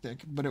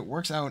tactic, but it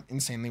works out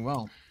insanely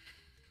well.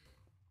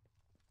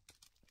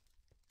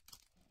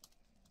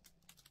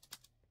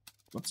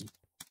 Whoopsie.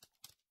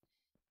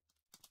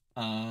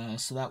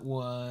 So that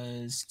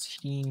was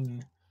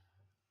Team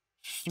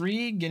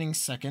 3 getting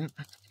second.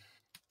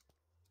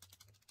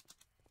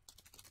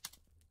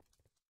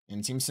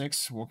 And Team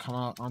 6 will come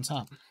out on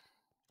top.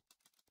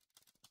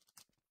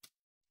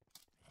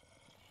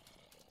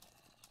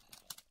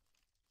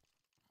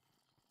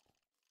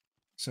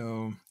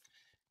 So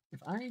if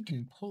I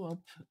can pull up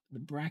the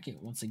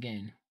bracket once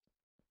again,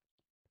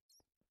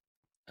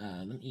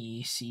 let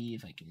me see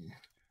if I can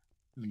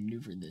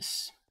maneuver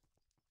this.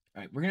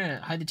 All right, we're going to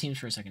hide the teams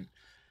for a second.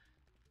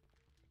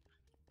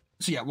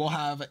 So yeah, we'll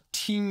have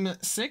Team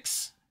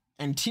 6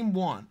 and Team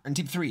 1, and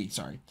Team 3,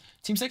 sorry.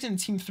 Team 6 and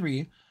Team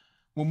 3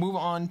 will move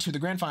on to the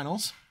grand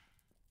finals,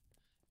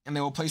 and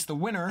they will place the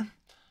winner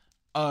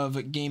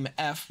of Game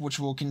F, which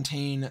will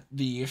contain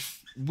the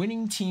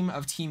winning team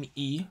of Team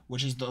E,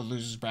 which is the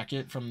losers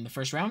bracket from the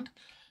first round,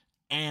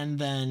 and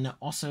then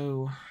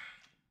also...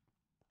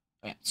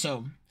 Okay,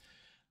 so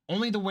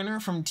only the winner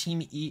from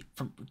Team E...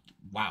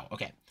 Wow,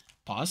 okay.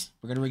 Pause.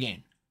 We're going to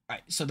regain. All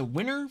right, so the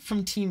winner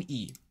from Team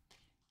E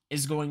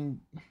is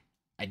going...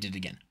 I did it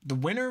again. The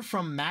winner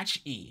from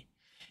Match E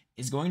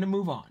is going to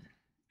move on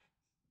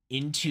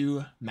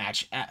into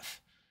Match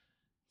F.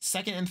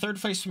 Second and third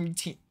place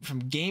from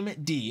Game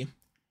D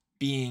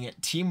being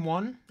Team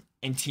 1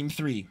 and Team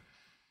 3.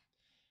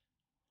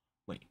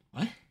 Wait,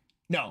 what?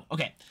 No,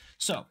 okay.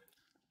 So,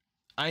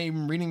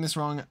 I'm reading this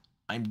wrong.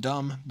 I'm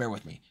dumb. Bear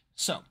with me.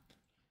 So,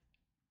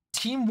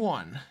 Team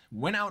 1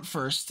 went out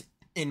first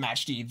in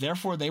Match D.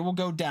 Therefore, they will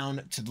go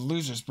down to the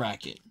losers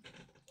bracket.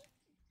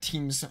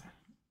 Teams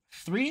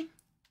 3...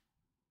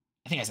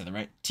 I think I said that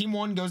right. Team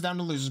 1 goes down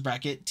to losers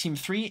bracket. Team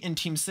 3 and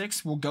Team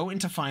 6 will go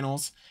into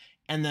finals.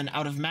 And then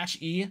out of Match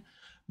E,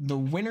 the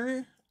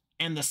winner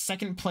and the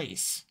second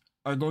place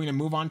are going to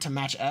move on to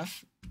Match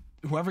F.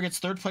 Whoever gets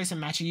third place in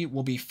Match E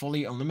will be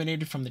fully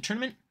eliminated from the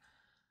tournament.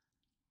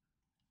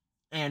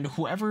 And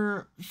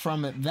whoever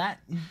from that...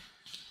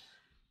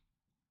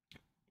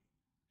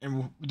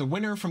 And the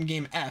winner from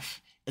Game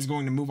F is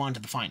going to move on to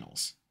the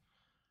finals.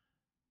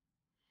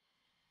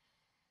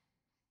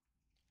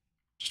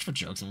 Just for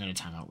jokes, I'm going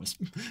to time out with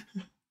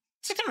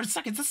 600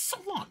 seconds. That's so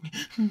long.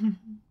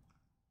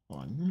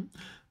 Hold on.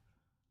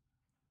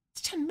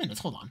 It's 10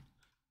 minutes. Hold on.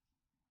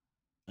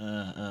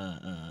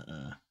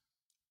 Can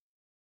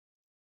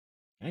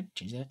I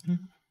change that?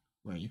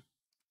 Where are you?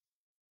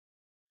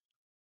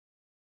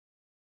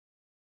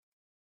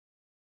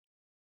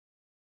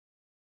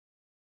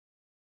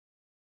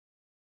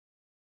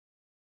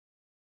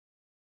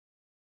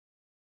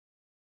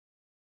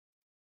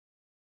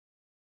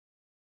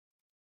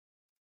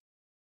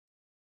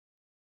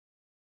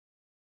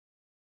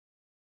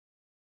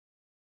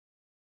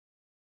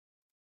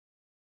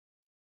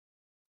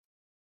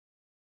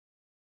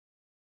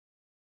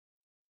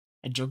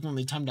 I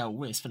jokingly timed out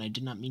Wisp, and I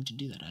did not mean to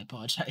do that. I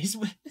apologize,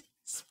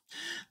 Wisp.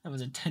 That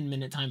was a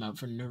 10-minute timeout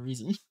for no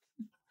reason.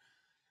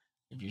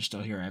 If you're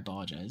still here, I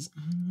apologize.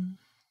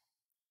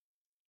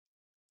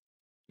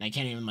 I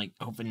can't even like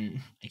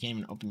open. I can't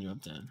even open you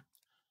up to.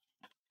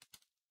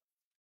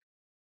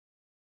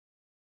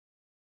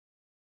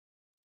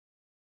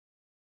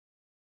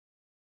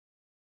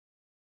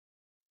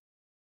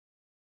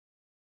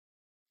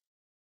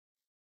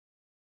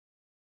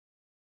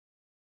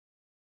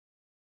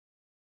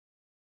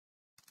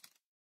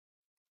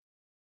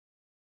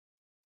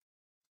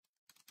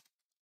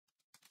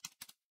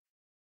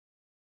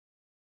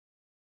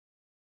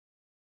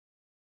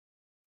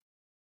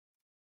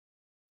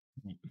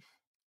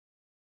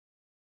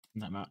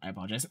 Timeout. I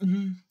apologize.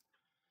 Alright,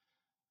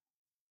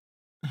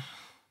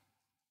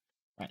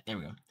 there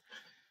we go.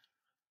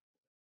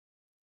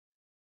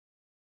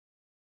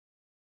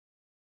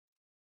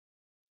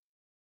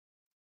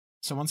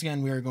 So once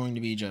again, we are going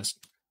to be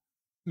just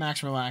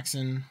max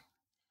relaxing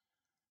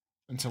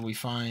until we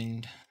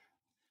find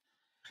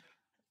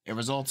a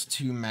result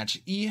to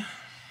match E.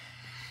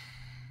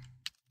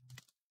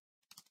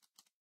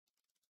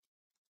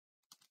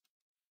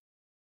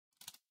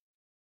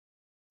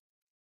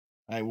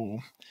 I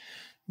will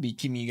be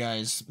keeping you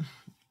guys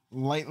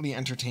lightly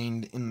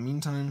entertained in the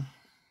meantime.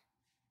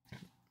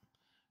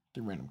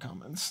 The random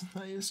comments,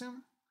 I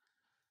assume.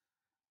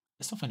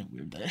 I still find it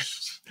weird that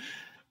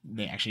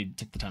they actually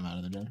took the time out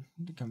of the day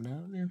to come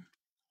down there.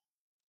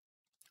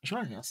 I should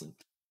already ask it.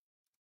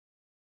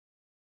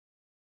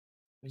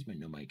 Where's my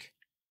no mic?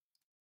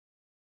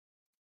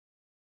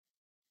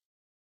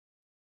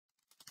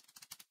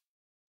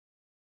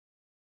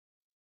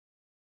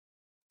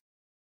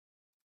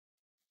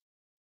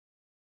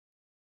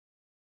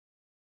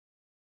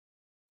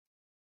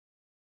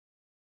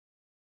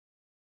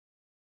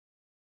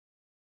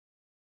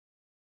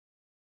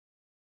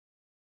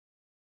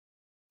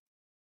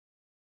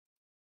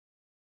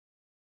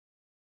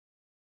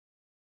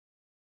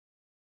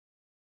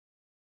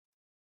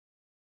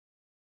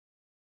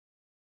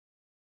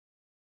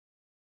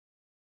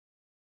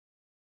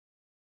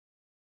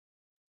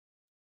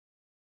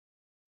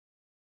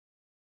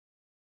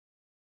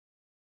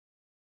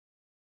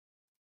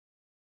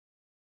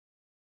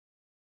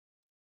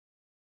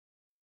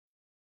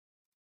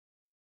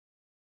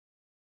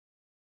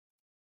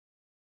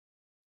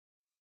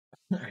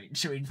 Alright,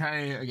 should we try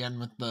again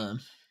with the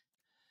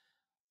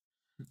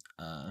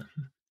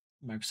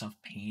Microsoft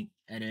Paint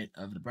edit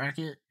of the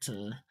bracket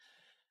to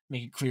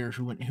make it clear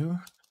who went who?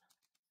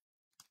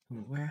 Who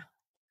went where?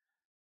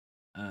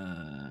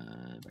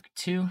 Bracket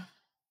 2.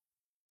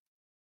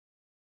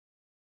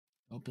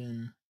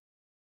 Open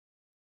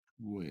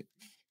with.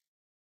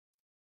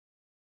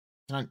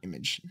 It's not an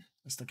image.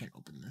 I still can't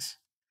open this.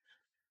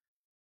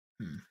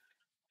 Can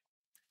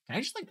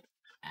I just like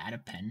add a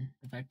pen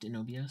effect in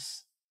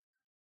OBS?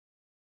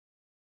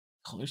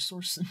 Color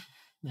source?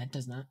 That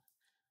does not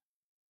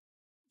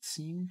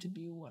seem to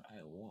be what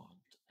I want.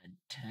 A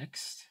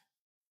text?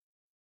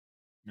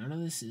 None of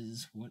this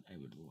is what I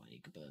would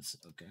like, but that's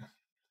okay.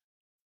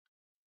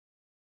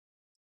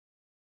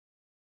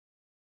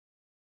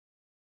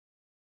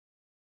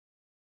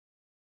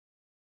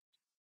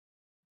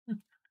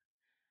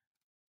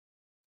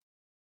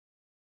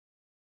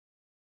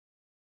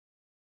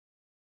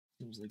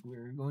 Seems like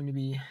we're going to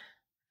be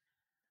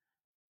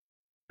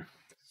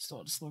still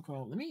at a slow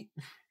crawl. Let me.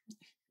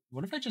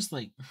 What if I just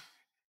like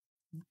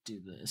do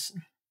this?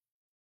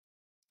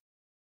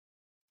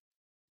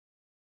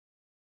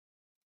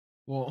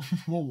 Well,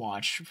 we'll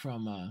watch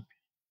from.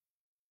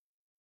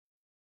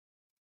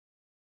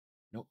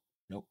 Nope,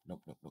 nope,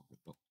 nope, nope, nope,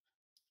 nope.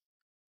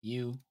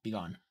 You be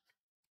gone.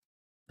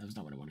 That was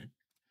not what I wanted.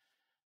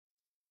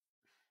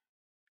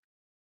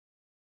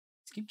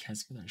 Let's keep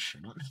casting that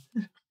shirt on.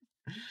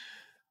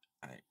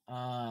 Alright.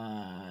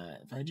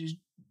 If I just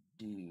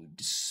do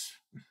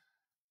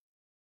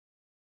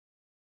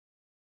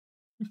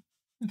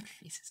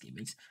faces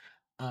gamings.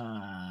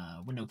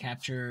 Window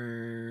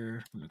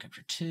capture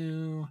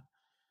 2.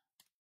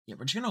 Yeah,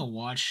 we're just gonna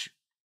watch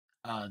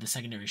the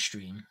secondary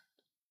stream.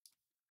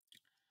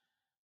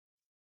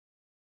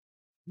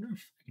 I wonder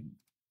if I can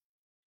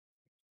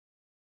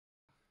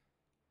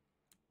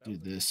do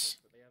this.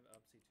 But they have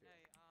Upsy too.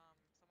 Hey, someone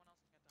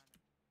else can get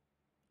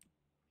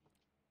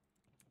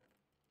diamond.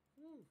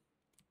 Woo.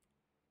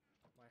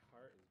 My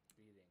heart is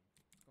beating.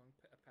 It's going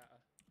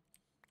pitter-patter.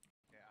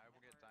 Okay, I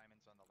will get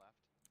diamonds on the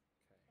left.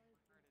 Okay.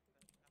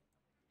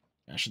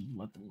 I should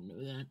let them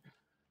know that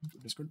for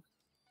Discord.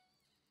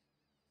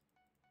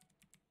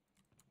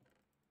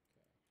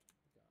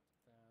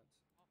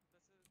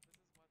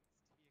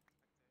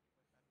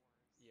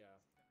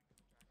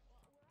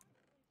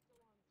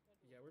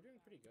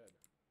 pretty good.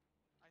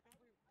 I think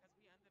because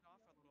we ended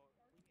off a little.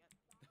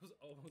 That was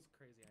almost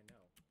crazy. I know.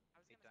 I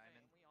was gonna say,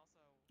 and we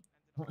also ended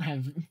Don't off.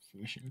 have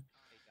information.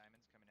 8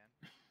 diamonds coming in.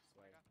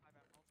 I got 5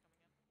 emeralds coming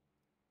in.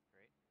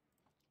 Great.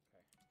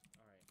 Okay.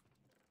 All right.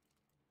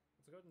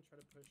 Let's go ahead and try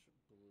to push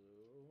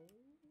blue.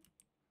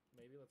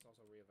 Maybe let's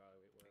also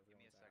reevaluate where Give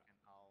me a everyone's second.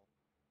 I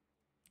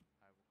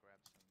will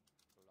grab some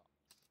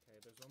blocks. Okay,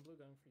 there's one blue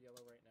going for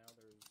yellow right now.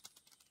 There's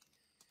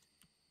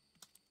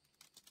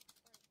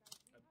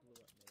a blue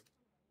at mid.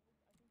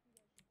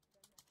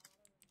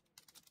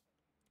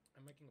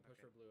 I'm making a push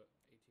for blue at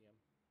ATM.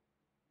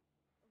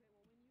 Okay,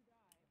 well when you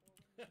die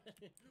or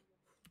when you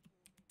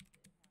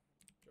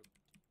Joke.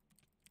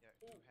 Yeah,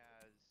 who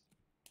has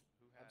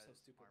so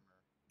stupid. armor?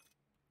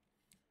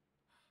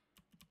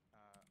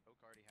 Oak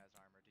already has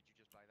armor. Did you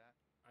just buy that?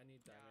 I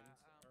need diamond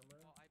armor.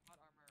 Well, I bought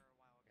armor a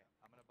while ago.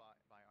 Okay, I'm gonna buy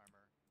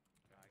armor.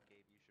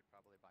 Gabe, you should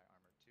probably buy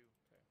armor too.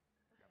 Okay.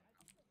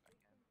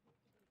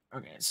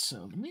 Okay,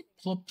 so let me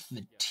pull up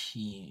the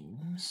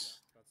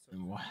teams, Yeah,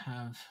 and we'll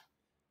have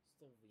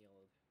still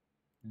veiled.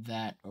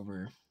 that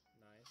over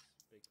Nice.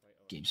 Big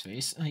fight. Gabe's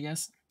face, I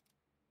guess.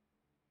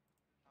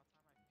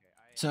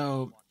 Okay,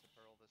 So,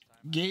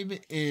 Gabe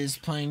is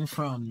playing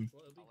from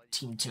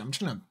Team 2. I'm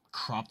just going to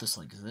crop this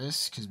like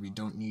this, because we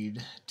don't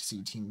need to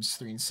see Teams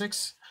 3 and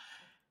 6.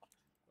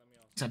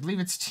 So I believe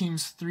it's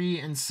Teams 3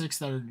 and 6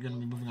 that are going to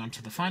be moving on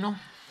to the final.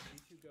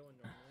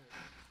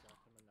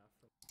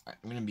 I'm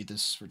going to mute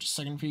this for just a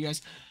second for you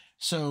guys.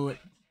 So,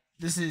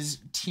 this is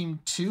Team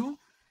 2,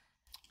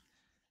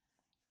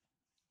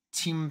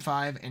 Team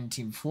 5, and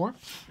Team 4.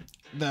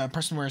 The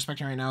person we're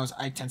expecting right now is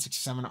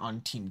Ike1067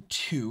 on Team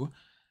 2.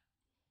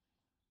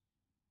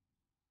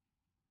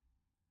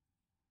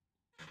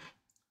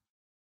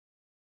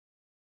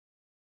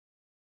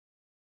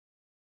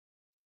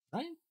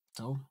 Right?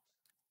 So...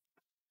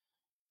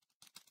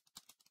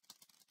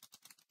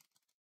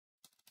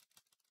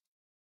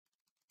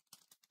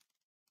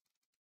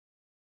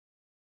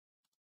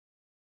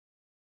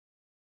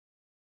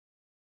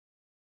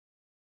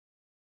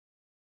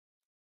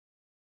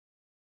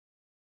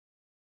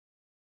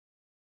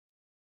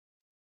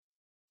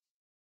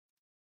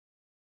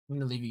 I'm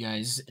going to leave you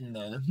guys in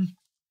the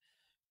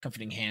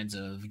comforting hands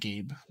of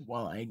Gabe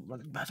while I run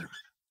to the bathroom.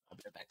 I'll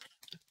be right back.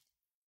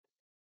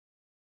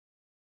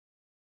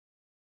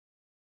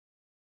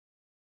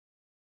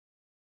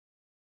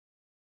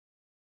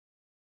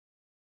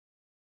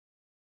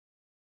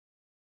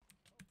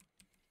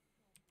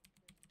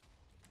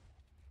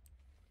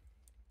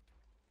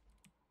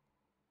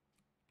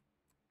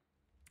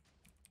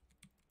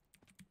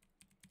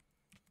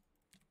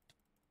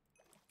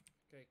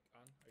 Okay,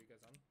 on. Are you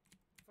guys on?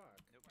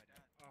 Fuck. Nope, I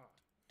don't. Ah.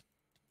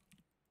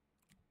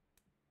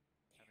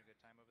 Having a good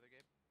time over there,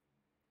 Gabe?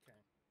 Okay.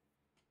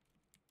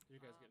 Did you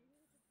guys get... What can we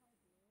do?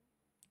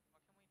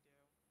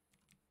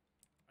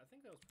 I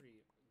think that was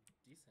pretty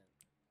decent.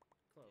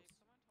 Close.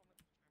 Gabe, someone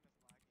told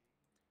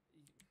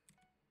me the stream is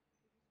laggy.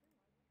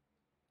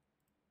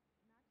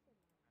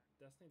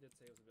 Destiny did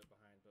say it was a bit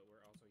behind, but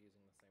we're also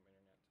using the same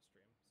internet to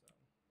stream, so...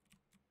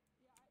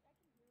 Yeah, I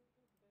can hear it a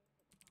bit at the time,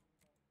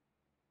 but...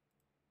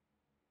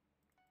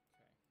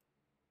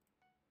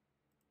 Okay.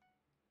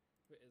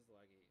 If it is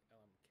laggy,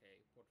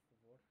 LMK, por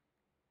favor.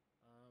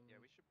 Yeah,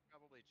 we should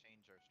probably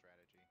change our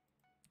strategy.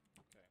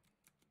 Okay.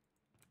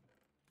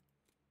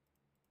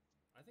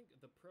 I think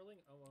the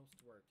purling almost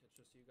worked. It's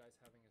just you guys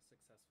having a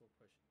successful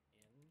push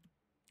in.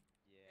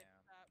 Yeah.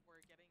 It's that we're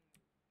getting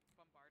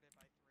bombarded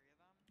by 3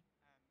 of them,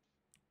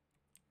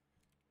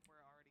 and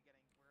we're already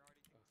taking so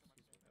much Excuse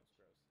me, that was damage.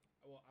 gross.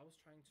 Well, I was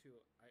trying to...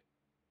 I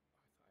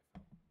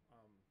thought I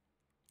fell.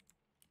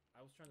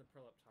 I was trying to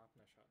pearl up top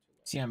and I shot too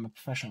low. See, I'm a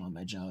professional at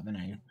my job, and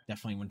I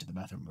definitely went to the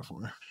bathroom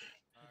before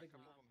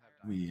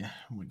we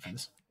went for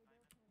this.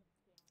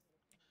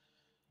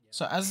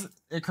 So as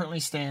it currently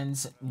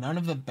stands, none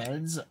of the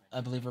beds, I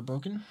believe, are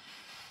broken.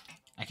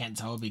 I can't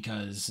tell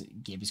because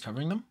Gabe is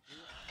covering them.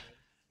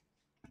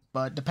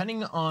 But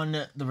depending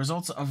on the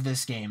results of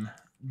this game,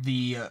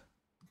 the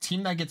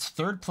team that gets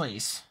 3rd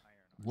place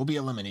will be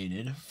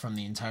eliminated from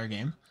the entire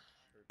game.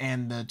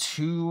 And the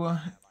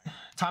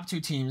top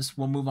 2 teams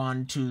will move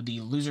on to the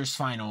losers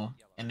final,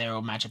 and they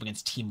will match up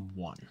against Team 1.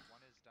 1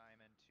 is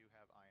diamond, 2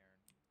 have iron.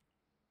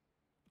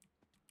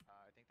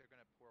 I think they're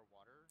gonna pour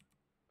water.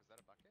 Was that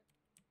a bucket?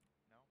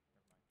 No?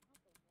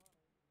 Never mind.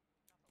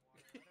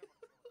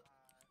 Not the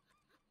water. I don't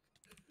want to feel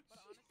bad.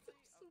 But honestly,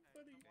 so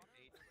funny.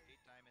 Okay,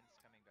 8 diamonds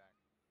coming back.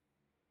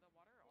 The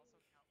water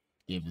also counts.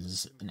 Gabe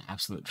is an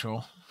absolute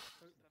troll.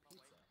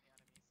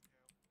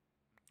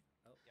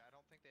 Yeah, I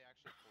don't think they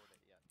actually poured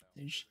it yet, though.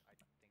 They I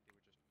think they were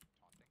just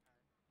taunting.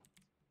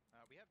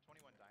 We have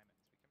 21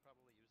 diamonds. We can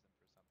probably use them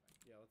for something.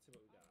 Yeah, let's see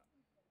what we got.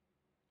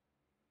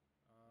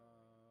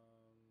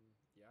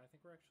 Yeah, I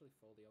think we're actually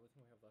full. The only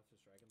thing we have left is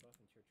Dragon Buff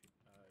and tier 4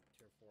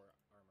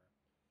 armor.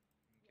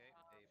 Okay,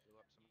 they blew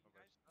up some of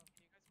our stuff.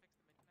 Can you guys fix the mid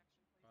connection, please?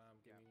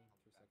 Give me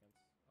 2 seconds.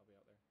 I'll be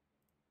out there.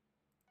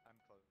 I'm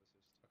closest.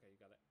 Okay,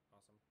 you got it.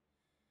 Awesome.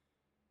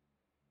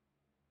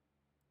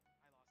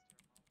 I lost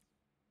 2 emeralds.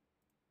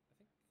 I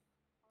think...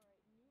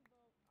 Alright,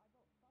 Nuvo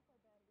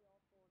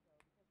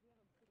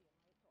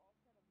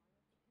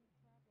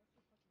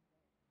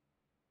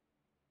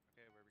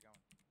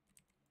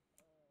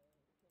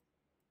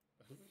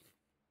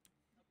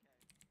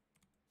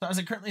So as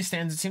it currently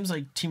stands, it seems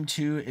like Team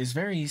 2 is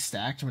very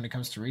stacked when it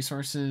comes to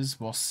resources.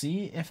 We'll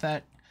see if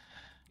that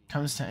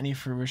comes to any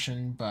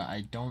fruition, but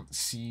I don't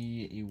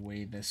see a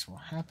way this will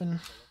happen,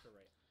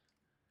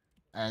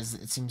 as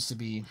it seems to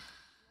be.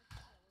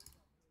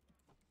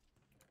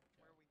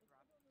 Where are we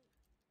grabbing? Okay.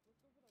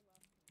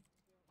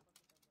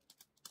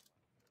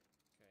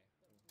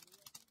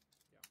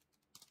 Yeah.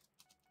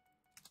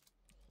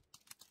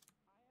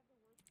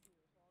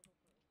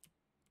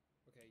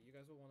 Okay, you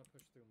guys will want to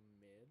push through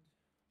mid.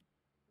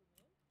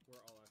 We're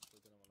all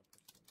actually going to want to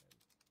push through mid.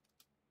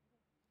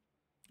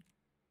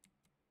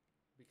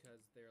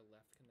 Because their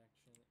left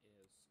connection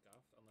is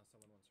scuffed, unless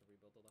someone wants to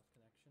rebuild the left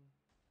connection.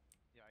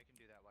 Yeah, I can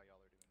do that while y'all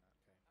are doing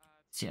that.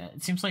 Okay. So yeah,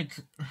 it seems like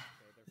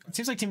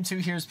Okay, Team 2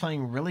 here is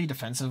playing really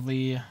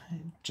defensively,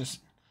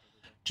 just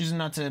choosing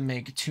not to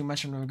make too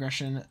much of an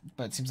aggression,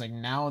 but it seems like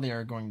now they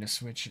are going to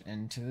switch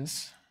into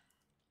this.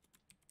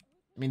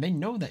 I mean, they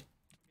know that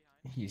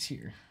he's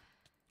here.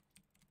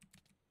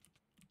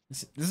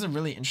 This is a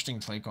really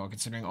interesting play call,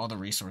 considering all the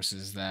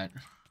resources that...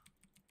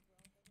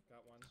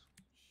 Got one.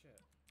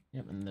 Shit.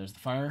 Yep, and there's the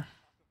fire.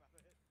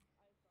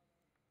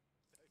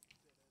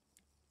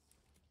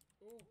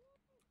 Ooh.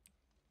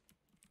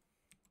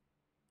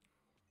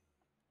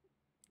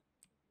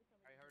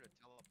 I heard a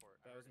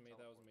teleport. That was me,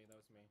 that was me, that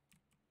was me.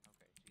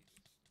 Okay,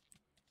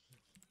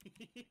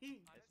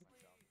 Jesus.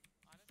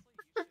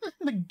 Honestly,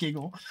 The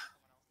giggle.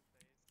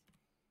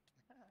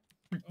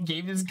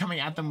 Gabe is coming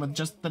at them with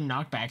just the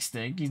knockback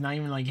stick. He's not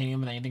even like hitting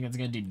him with anything that's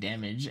gonna do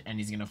damage, and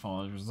he's gonna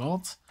fall as a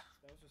result.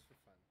 That was just for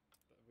fun.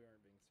 We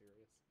weren't being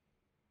serious.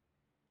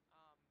 So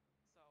I threw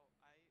my fireball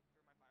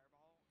and jumped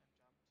and missed it.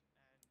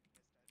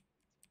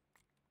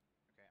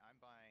 Okay, I'm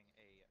buying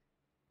a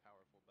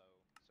powerful bow,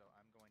 so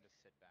I'm going to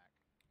sit back.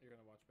 You're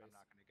gonna watch base. I'm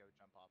not gonna go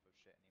jump off of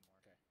shit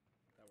anymore. Okay,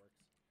 that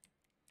works.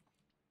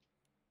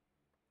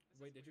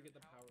 Wait, did you get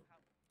the power?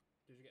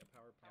 Did you get a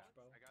power punch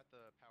bow? I got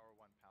the power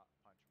punch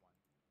one.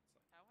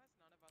 How has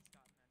none of us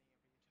gotten any of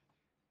each other?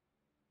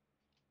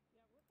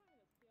 Yeah, we're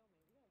kind of a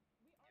stalemate.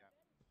 We are dead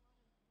in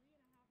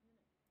 3.5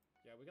 minutes.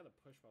 Yeah, we gotta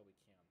push while we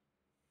can.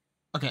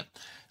 Okay,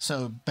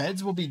 so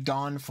beds will be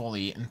gone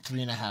fully in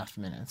 3.5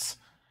 minutes.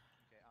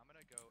 Okay, I'm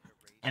gonna go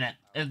erase. And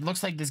it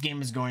looks like this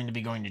game is going to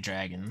be going to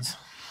dragons.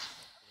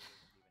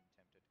 Even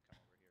tempted to come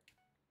over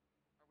here.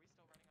 Are we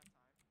still running on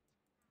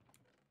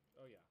time?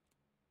 Oh yeah.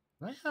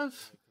 Do I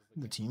have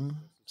the team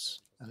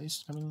at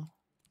least coming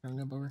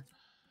up over?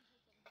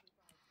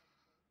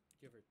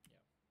 Give her, yeah.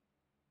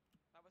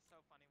 That was so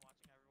funny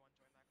watching everyone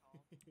join that call.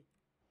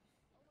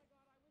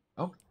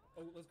 Oh.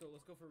 Oh, let's go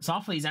for...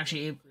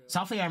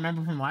 Softly, I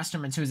remember from last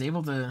tournament too, is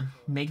able to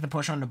make the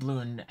push onto blue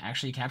and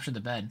actually capture the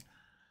bed.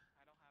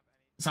 I don't have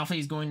any. Softly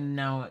is going to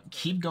now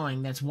keep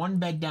going. That's one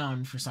bed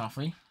down for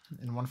Softly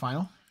in one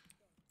final.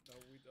 Oh,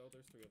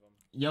 there's 3 of them.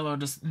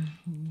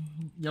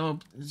 Yellow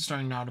is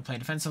starting now to play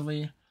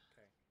defensively.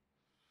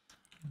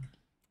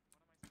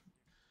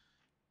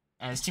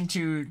 As Team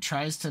 2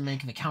 tries to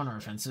make the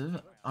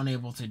counteroffensive,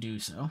 unable to do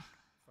so.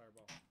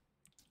 Fireball.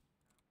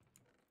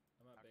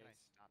 I'm at How can I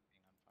base. stop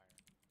being on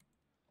fire?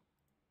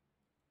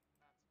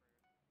 That's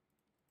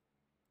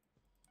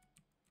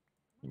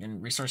rude.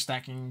 Again, resource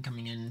stacking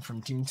coming in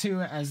from Team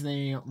 2 as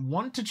they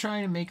want to try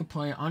and make a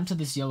play onto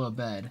this yellow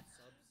bed.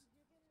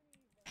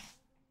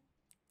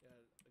 Yeah,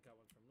 I got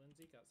one from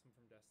Lindsay, got some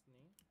from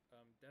Destiny.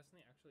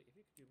 Destiny, actually, if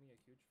you could do me a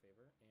huge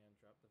favor and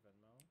drop the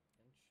Venmo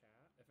in chat,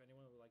 if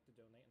anyone would like to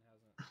donate and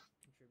hasn't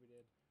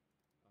contributed,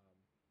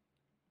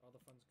 all the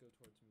funds go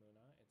towards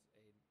Muna. It's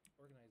a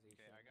organization.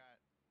 Okay, I got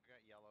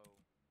yellow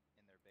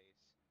in their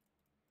base.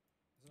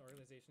 It's an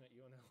organization at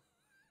UNL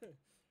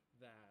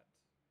that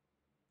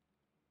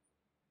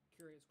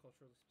curates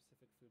culturally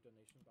specific food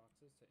donation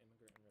boxes to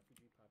immigrant and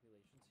refugee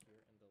populations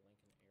here in the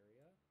Lincoln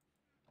area.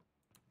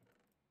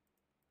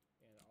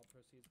 And all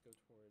proceeds go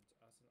towards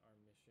us and our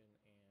mission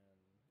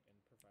and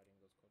providing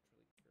those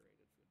culturally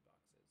curated food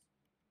boxes.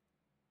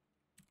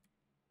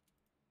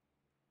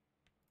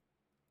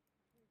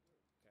 Okay.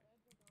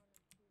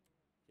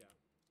 Yeah.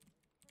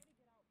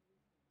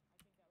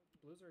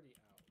 Blue's already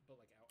out, but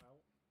like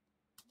out.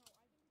 No,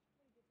 I think we should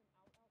try to get them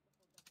out before beds are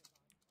gone.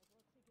 Like,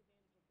 let's take advantage of their bed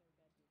being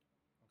gone. Okay.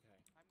 I'm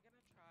gonna try and go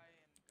for yellow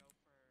one more time.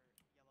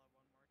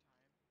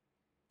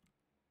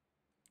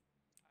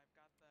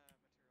 I've got the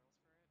materials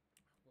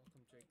for it.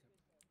 Welcome, Jacob.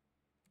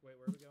 Wait,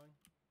 where are we going?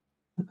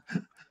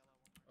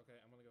 Okay,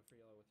 I'm gonna go for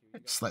yellow with you.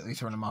 Slightly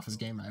throwing him off his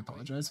game. I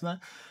apologize for that.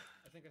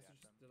 I think did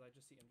I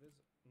just see Invis?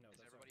 No, Is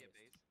that's everybody not at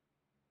base?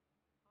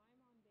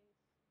 I'm on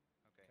base.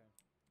 Okay.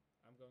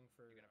 I'm going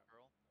for. You gonna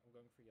pearl? I'm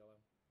going for yellow.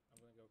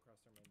 I'm gonna go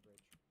across their main bridge.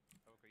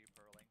 Oak, are you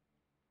purling?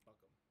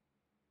 Welcome.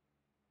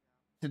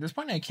 At this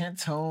point, I can't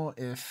tell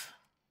if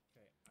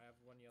Okay, I have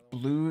one yellow.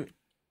 blue.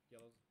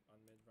 Yellow's on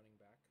mid, running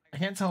back. I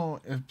can't tell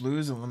if blue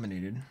is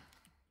eliminated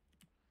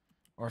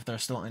or if they're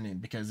still in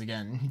it because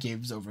again,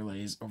 Gabe's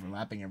overlays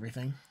overlapping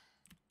everything.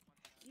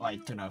 Oh, I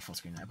turned out full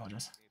screen. I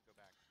apologize. Gabe, go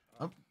back.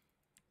 Oh.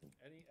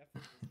 Any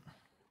effort.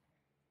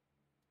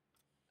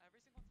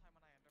 Every single time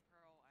when I ender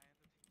pearl, I end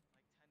up taking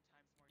like 10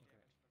 times more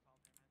damage for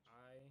the fall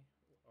damage.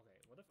 Okay,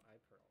 what if I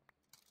pearl?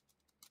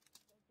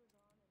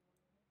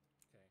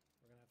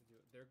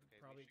 they're Okay, we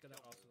probably should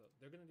gonna kill also.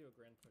 They're gonna do a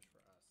grand push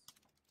for us.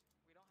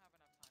 We don't have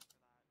enough time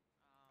for that.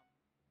 I'm gonna go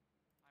towards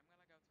mid quickly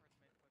and get some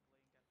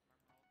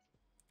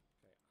emeralds.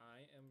 Okay,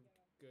 I am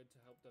good to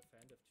help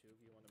defend if 2 of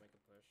you want to make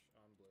a push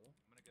on blue.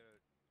 I'm gonna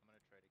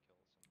try to kill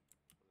some blue.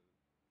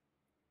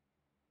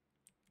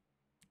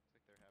 Looks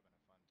like they're having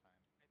a fun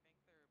time. I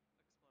think they're exploding the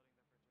bridges.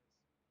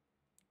 Whoever's exploding some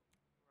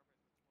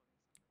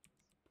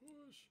bridges.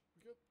 Push!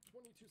 We got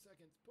 22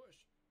 seconds.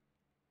 Push!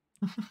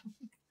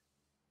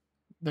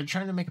 They're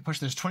trying to make a push.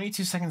 There's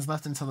 22 seconds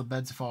left until the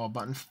beds fall,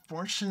 but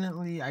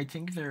unfortunately, I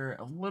think they're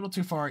a little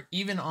too far,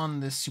 even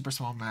on this super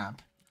small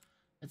map.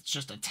 It's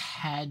just a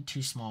tad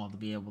too small to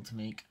be able to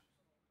make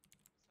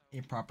So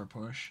a proper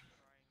push.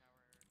 destroying our.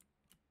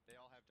 They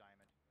all have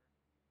diamond.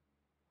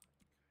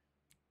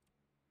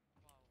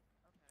 Wow.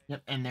 Okay.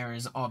 Yep, and there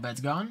is all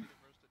beds gone. The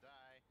first to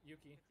die.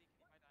 Yuki. Can you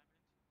my diamond?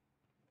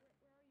 Where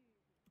are you?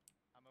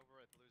 I'm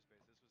over at blue's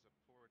base. This was a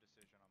poor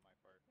decision on my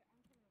part. Okay, I'm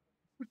coming over.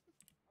 I'll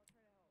try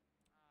to help.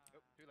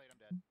 Oh, too late. I'm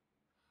dead.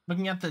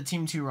 Looking at the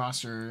Team 2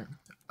 roster,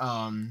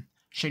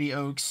 Shady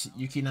Oaks,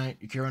 Yuki Knight,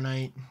 Yukiro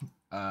Knight,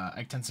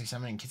 Ike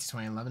 1067, and Kitsy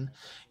 2011.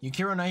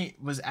 Yukiro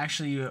Knight was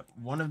actually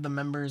one of the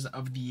members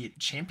of the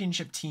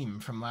championship team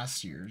from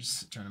last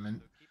year's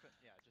tournament. So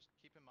just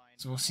keep in mind.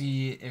 So we'll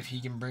see if he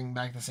can bring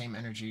back the same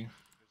energy.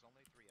 There's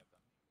only 3 of them.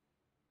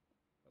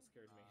 That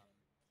scared me.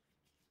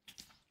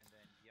 And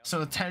then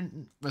So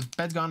 10 with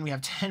beds gone, we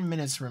have 10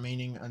 minutes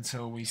remaining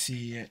until we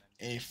see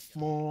a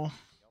full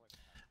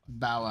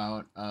bow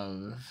out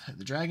of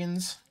the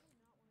dragons.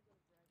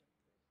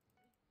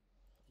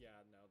 Yeah,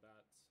 no,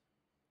 that's.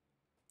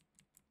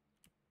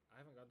 I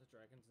haven't got the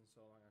dragons in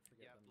so long. I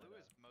forget. Yeah, the blue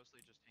meta. is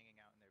mostly just hanging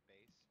out in their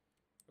base.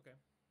 Okay.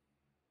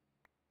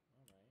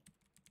 All right.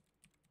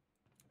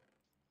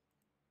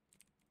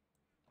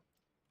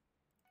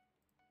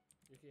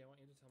 Yuki, I want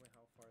you to tell me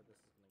how far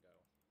this is gonna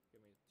go. Give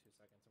me 2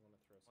 seconds. I'm gonna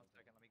throw One something.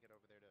 second, let me get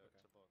over there to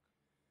look.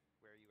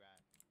 Where are you at?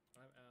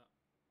 I'm at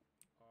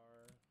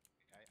R.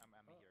 I'm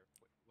Oh.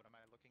 here. What am I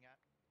looking at?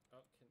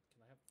 Oh, can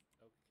I have?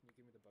 Oh, can you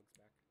give me the bugs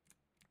back?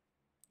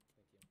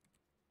 Thank you.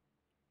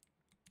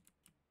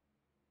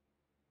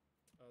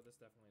 Oh, this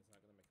definitely is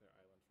not gonna make their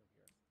island from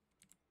here.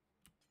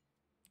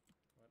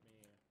 Let me.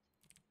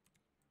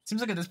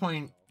 Seems like at this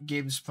point,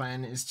 Gabe's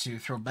plan is to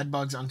throw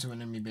bedbugs onto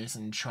an enemy base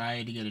and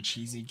try to get a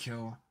cheesy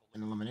kill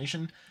and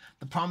elimination.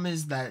 The problem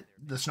is that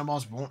the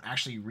snowballs won't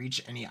actually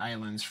reach any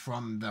islands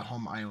from the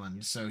home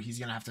island, so he's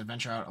going to have to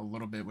venture out a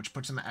little bit, which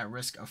puts him at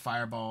risk of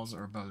fireballs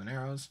or bows and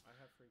arrows. I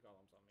have 3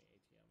 golems on me,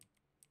 ATM.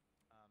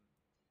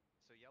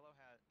 So yellow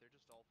they're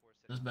just all 4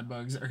 sitting. Those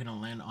bedbugs are going to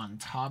land on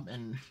top,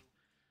 and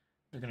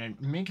they're going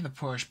to make the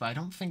push, but I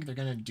don't think they're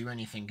going to do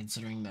anything,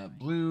 considering that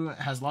blue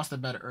has lost the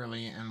bed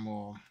early and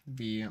will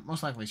be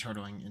most likely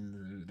turtling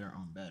into their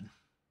own bed.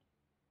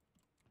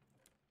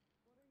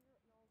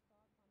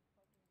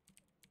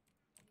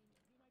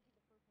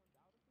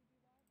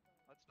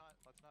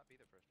 Let's not be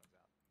the first ones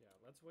out. Yeah,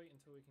 let's wait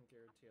until we can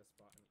guarantee a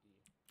spot in E.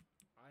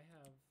 I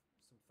have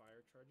some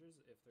fire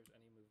charges if there's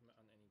any movement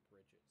on any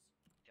bridges.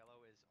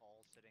 Yellow is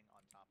all sitting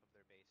on top of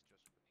their base,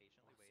 just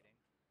patiently waiting.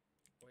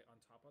 Wait,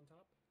 on top?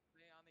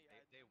 They on the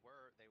edge? They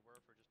were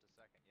for just a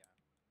second, yeah.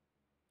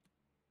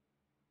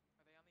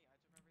 Are they on the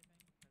edge of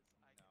everything? Because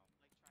I can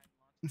like try and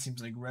launch. It seems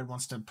like red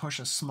wants to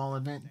push a small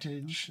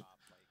advantage. On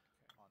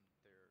top, on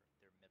their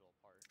middle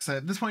part. So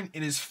at this point,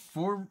 it is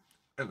 3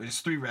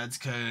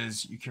 reds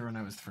because Yukiro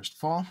Knight was the first to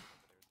fall.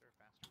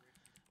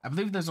 I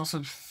believe there's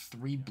also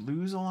 3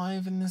 blues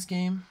alive in this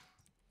game,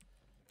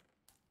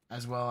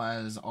 as well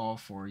as all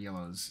 4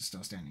 yellows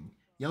still standing.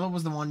 Yellow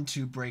was the one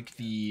to break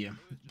the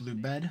blue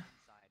bed.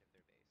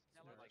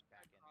 Yellow just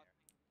tried crossing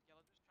the mid. I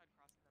almost hit him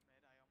off.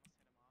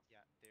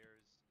 Yeah,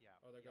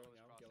 Oh, they're going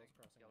now. Yellow's Yellow's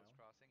crossing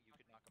now. crossing. You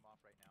could knock him off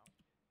right now.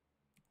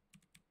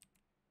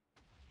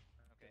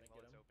 Okay,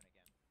 well it's open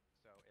again.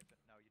 So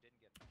no, you didn't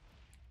get them.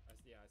 I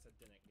said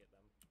didn't get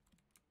them.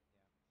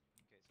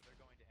 Yeah. Okay, so they're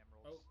going to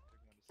emeralds. Oh.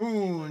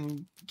 Ooh,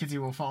 and Kitty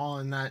will fall,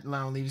 and that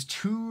now leaves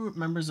 2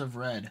 members of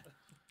red.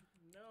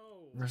 No.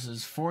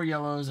 Versus 4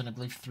 yellows and I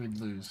believe 3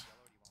 blues.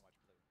 Fuck.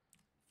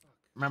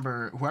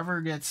 Remember, whoever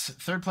gets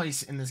 3rd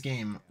place in this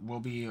game will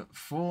be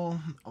full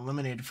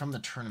eliminated from the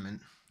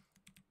tournament.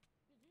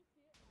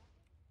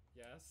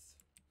 Yes.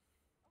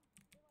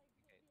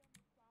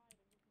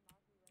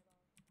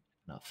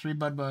 Now 3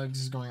 bud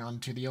bugs going on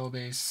to the yellow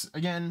base.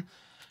 Again,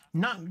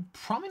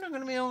 probably not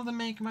going to be able to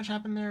make much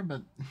happen there,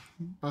 but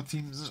both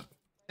teams...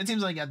 It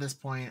seems like at this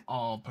point,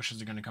 all pushes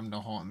are going to come to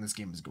a halt, and this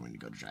game is going to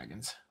go to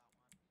dragons.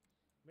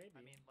 Maybe.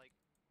 I mean, like,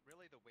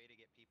 really the way to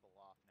get people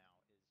off now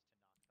is to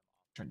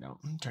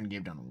knock them off. Turn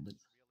Gabe down a little bit.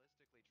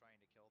 Realistically,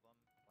 trying to kill them,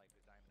 like,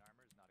 with diamond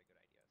armor is not a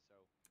good idea.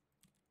 So,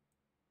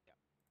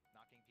 yeah,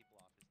 knocking people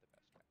off is the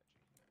best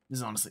strategy. This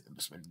is honestly the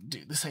best way to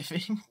do this, I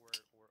think. Or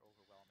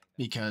overwhelming them.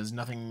 Because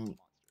nothing...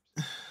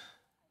 Damn.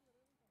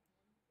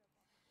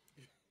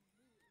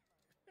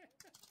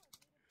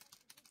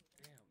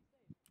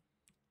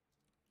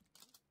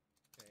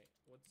 Okay,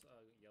 what's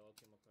yellow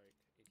team look like?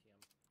 ATM.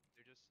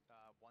 They're just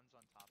one's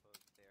on top of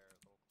their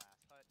little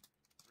class hut.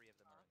 3 of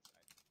them are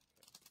inside.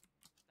 No,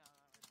 not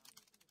right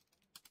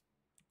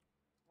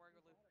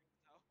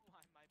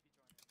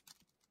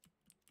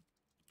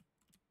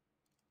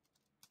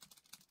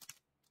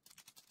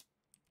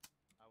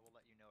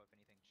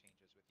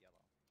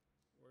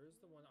Where's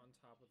the one on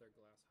top of their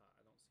glass hut?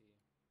 I don't see.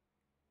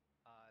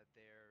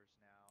 There's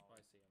now. Oh,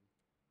 I see him.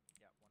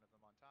 Yeah, one of them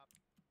on top,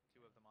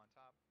 two of them on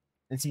top.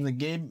 It seems like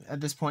Gabe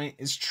at this point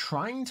is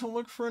trying to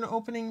look for an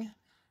opening.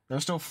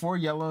 There's still 4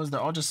 yellows.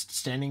 They're all just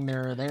standing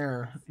there.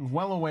 They're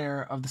well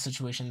aware of the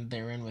situation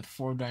they're in with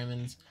 4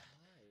 diamonds.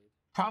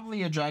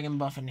 Probably a dragon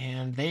buff in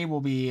hand. They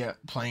will be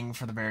playing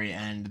for the very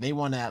end. They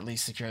want to at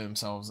least secure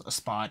themselves a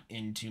spot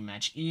into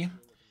match E.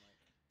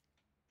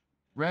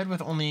 Red,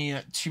 with only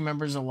 2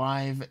 members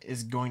alive,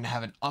 is going to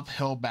have an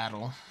uphill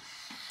battle.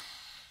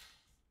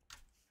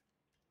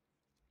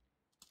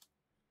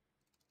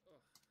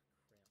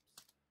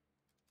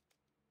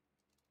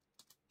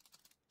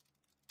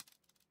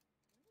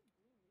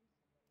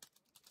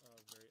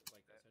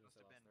 Must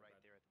have been right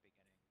there at the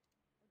beginning.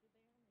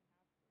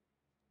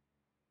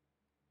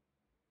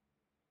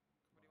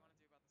 What do you want to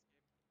do about this,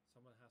 Gabe?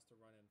 Someone has to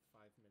run in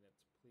 5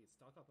 minutes. Please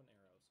stock up on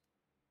arrows.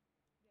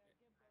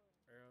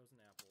 Arrows and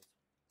apples.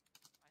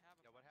 I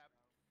have a What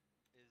happened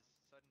is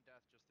sudden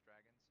death just the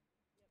dragons.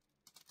 Yep.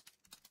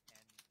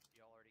 And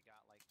y'all already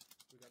got like.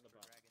 We got the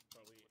buff, dragon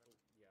but king or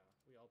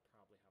we all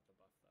probably have the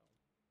buff though.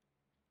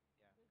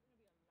 Yeah. There's gonna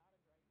be a lot of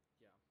dragons.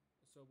 Yeah.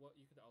 So what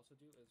you could also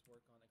do is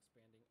work on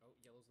expanding. Oh,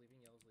 yellow's leaving.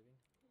 Yellow's leaving.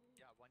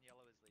 Yeah, one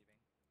yellow is leaving.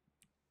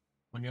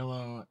 One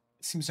yellow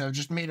seems to have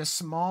just made a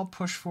small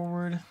push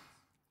forward.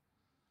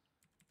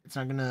 It's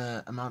not going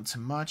to amount to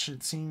much,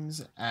 it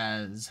seems,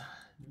 as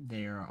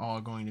they are all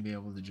going to be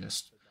able to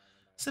just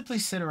simply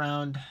sit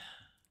around.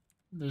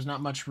 There's not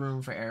much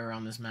room for error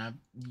on this map.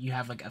 You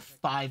have like a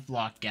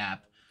 5-block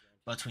gap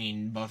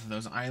between both of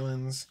those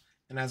islands,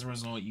 and as a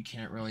result, you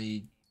can't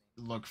really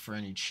look for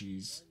any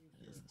cheese.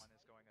 One is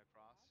going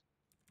across.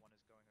 One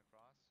is going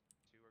across.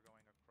 2 are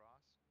going across.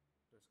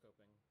 They're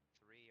scoping.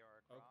 3 are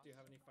across. Oh, do you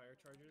have any fire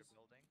charges? They're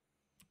building.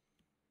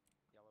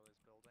 Yellow is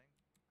building.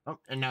 Oh,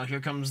 and now here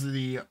comes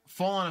the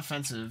full-on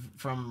offensive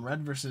from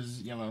red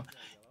versus yellow.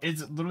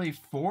 It's literally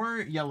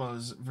 4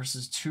 yellows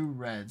versus 2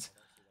 reds.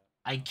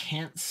 I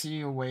can't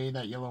see a way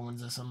that yellow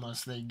wins this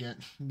unless they get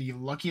the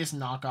luckiest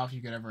knockoff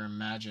you could ever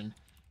imagine.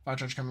 Fire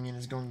charge coming in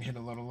is going to hit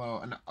a little low.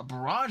 And a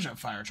barrage of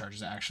fire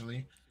charges,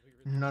 actually.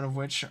 None of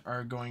which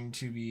are going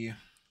to be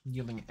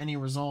yielding any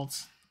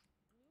results.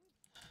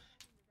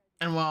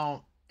 And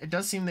while it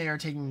does seem they are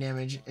taking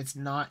damage, it's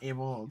not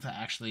able to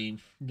actually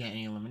get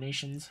any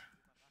eliminations.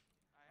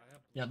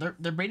 Yeah,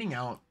 they're baiting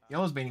out.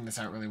 Yellow's baiting this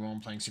out really well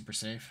and playing super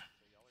safe. So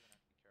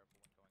y'all are gonna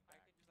have to be careful when going back. I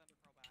can just enter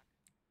pro back.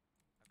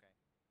 Okay. If I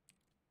have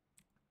to.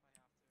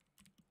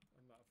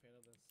 I'm not a fan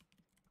of this.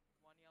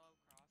 One yellow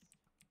crossed.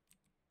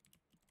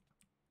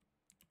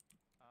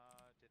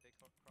 Did they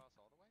cross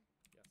all the way?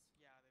 Yes.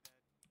 Yeah, they did.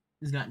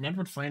 He's got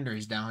Nedward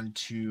Flanders down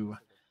to...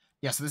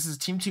 Yeah, so this is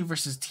Team 2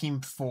 versus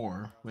Team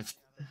 4 with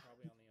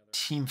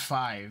Team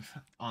 5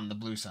 on the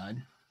blue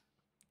side.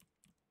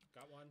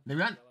 Got one. They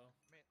got... Yellow.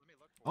 Let me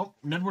look for Oh,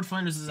 Nedward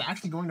Flanders is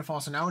actually going to fall,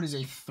 so now it is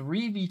a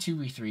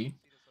 3v2v3. see this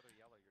other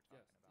yellow you're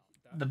talking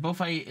about. The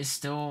bullfight is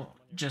still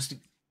just...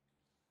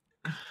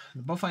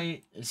 The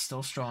bullfight is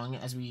still strong,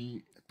 as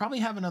we probably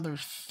have another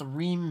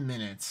 3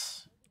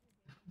 minutes.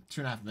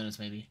 2.5 minutes,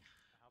 maybe.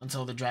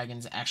 Until the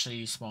dragons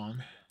actually spawn.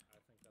 Yeah,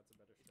 I think that's a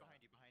better He's shot.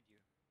 behind you, behind you.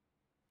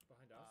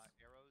 Behind us?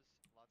 Arrows,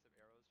 lots of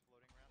arrows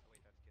floating around. Oh,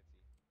 wait, that's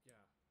Kitsy. Yeah.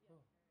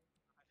 Oh.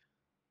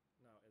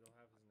 No, it'll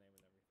have his name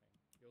and everything.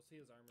 You'll see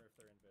his armor if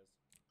they're invis.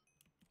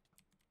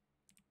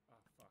 Ah,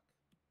 fuck.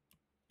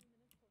 2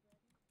 minutes till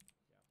dragons.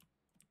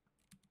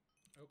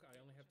 Yeah. Okay, I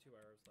only have 2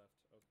 arrows left.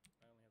 Oh,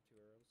 I only have 2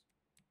 arrows. Do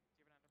you have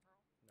an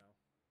ender pearl? No. Oh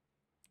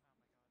my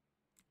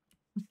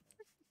god.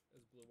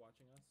 Is Blue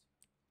watching us?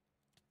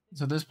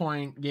 So at this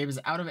point, Gabe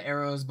is out of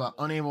arrows, but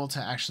unable to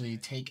actually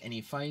take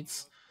any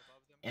fights.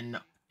 And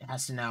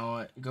has to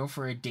now go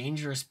for a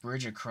dangerous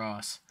bridge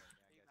across.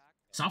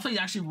 Softly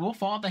actually will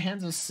fall at the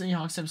hands of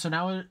Seahawks, so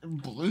now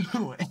Blue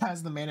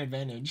has the man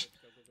advantage.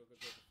 Go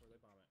before they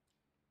bomb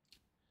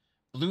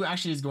it. Blue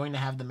actually is going to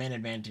have the man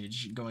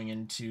advantage going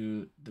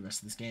into the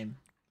rest of this game.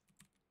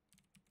 Okay, so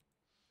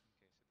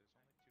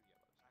there's only 2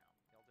 yellows now.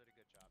 Y'all did a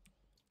good job.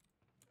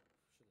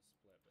 Should have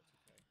split, but it's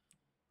okay.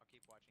 I'll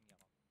keep watching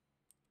yellow.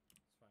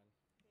 It's fine.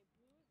 Okay, blue is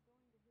going to his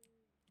right island.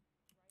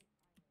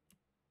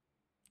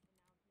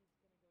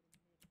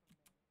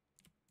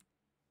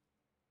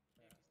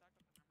 And now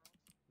he's gonna go to mid from there. Gabe,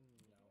 you stacked up the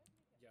emeralds? No.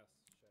 Yes.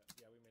 Shit.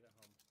 Yeah, we made it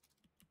home.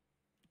 Yeah, because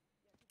blue's sending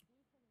fireballs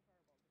again.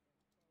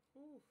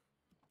 So Whew.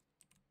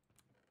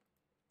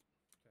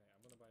 Okay,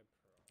 I'm gonna buy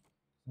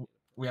pearl.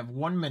 We have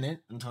 1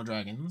 minute until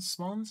dragons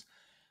spawns.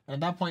 And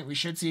at that point, we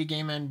should see a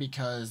game end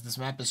because this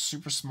map is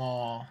super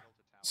small.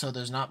 So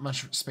there's not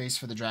much space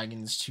for the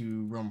dragons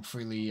to roam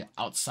freely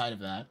outside of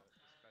that.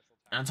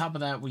 And on top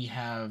of that, we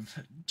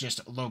have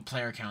just low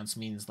player counts,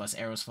 means less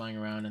arrows flying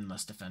around and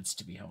less defense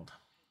to be held.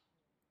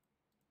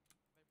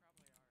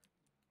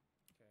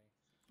 They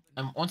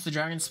probably are. Okay. Once the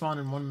dragons spawn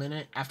in 1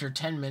 minute, after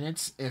 10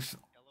 minutes, if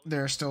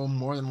there are still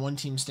more than 1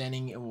 team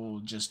standing, it will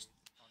just...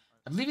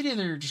 I believe it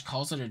either just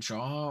calls it a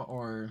draw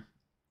or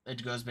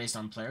it goes based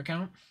on player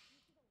count.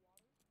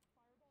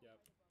 Yep.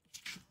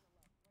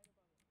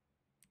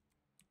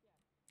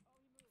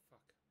 Fuck.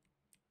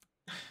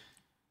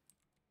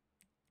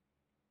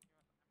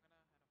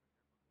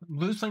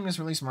 Blue's playing this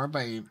really smart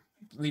by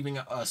leaving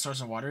a source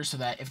of water so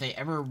that if they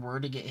ever were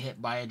to get hit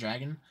by a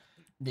dragon,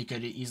 they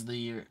could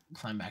easily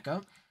climb back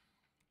up.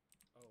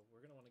 Oh,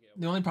 we're gonna want to get.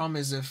 The only problem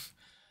is if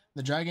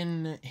the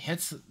dragon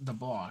hits the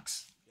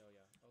blocks Oh, yeah.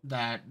 Okay.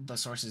 that the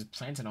source is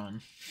planted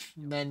on,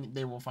 then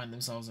they will find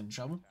themselves in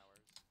trouble.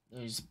 Towers.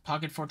 There's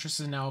pocket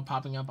fortresses now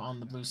popping up on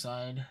the blue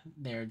side.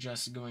 They're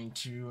just going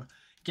to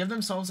give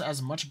themselves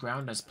as much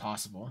ground as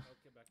possible. Oh,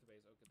 get back to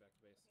base. Oh, get back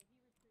to base.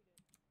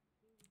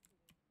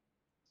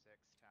 6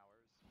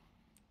 towers.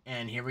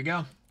 And here we go.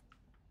 Yeah, I'm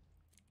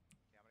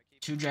gonna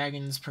keep 2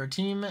 dragons per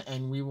team,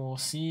 and we will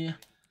see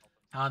help them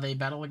how they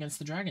battle against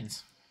the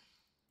dragons.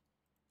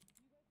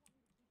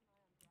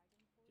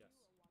 Yes.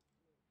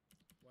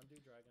 One do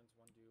dragons,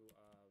 one do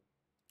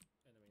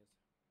enemies.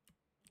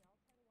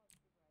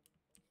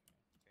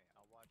 Okay,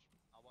 I'll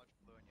watch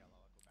blue and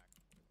yellow. I'll go back.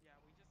 Yeah,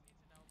 we just need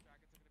to know if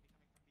dragons are going to be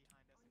coming from behind us and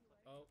clipping.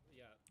 Oh,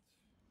 yeah.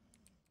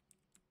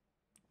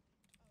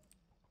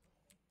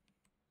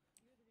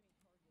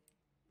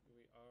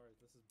 We are.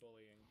 This is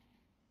bullying.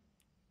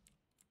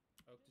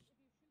 Oh, did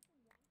you...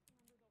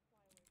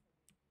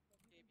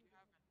 Gabe, you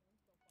have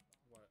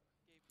What?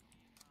 Gabe, you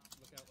need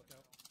Look out, look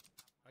out.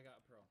 I got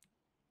a pro.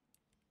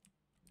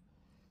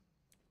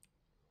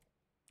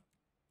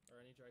 Are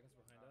any dragons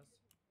behind us?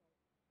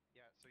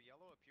 Yeah, so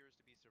yellow appears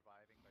to be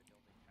surviving by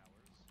building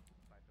towers,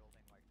 by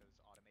building like those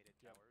automated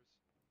Yep. towers.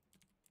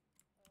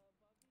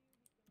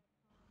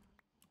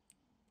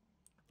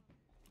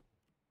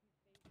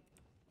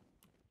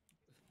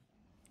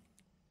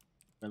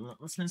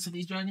 Relentlessness of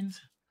these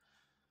dragons.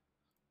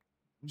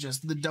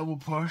 Just the double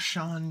push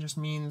on just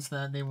means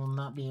that they will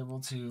not be able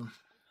to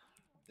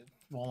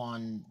full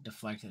on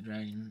deflect a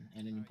dragon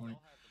at any point.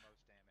 Yellow has the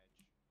most damage.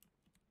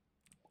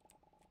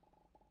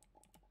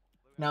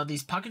 Blue Now has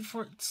these pocket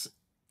forts,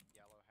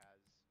 Yellow has.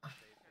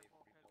 They've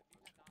careful, because rebuilt if you most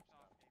get of their knocked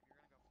off, stuff.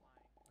 Gabe, you're going to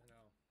go flying. I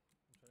know.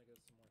 I'm trying to get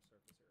some more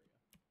surface area.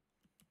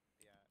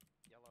 Yeah,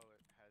 yellow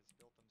has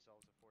built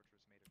themselves a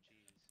fortress made of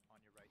cheese on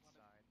your right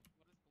side.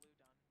 What has blue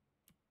done?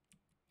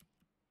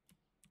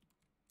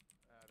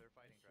 They're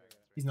fighting hear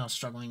dragons. it. he's Right now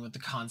struggling with the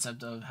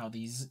concept of how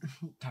these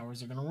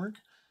towers are going to work.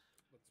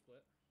 Let's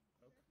split.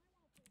 Okay.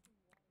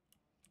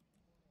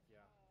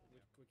 Yeah,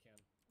 we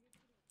can.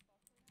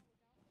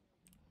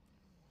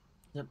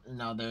 Yep, and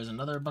now there's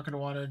another bucket of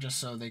water just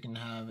so they can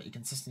have a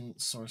consistent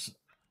source.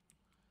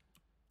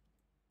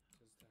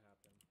 Just to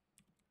happen.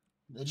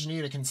 They just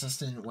need a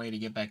consistent way to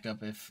get back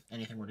up if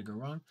anything were to go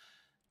wrong.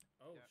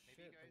 Oh Yeah,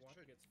 maybe shit, you the guys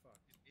water should- gets fucked.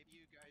 Maybe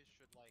you guys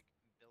should like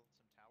build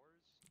some towers,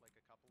 like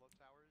a couple of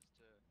towers,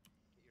 to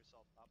get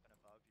yourself up and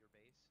above your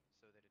base,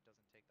 so that it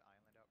doesn't take the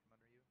island out from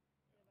under you.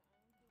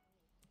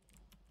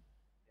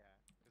 Yeah,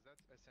 because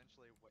that's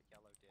essentially what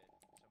yellow did.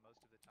 So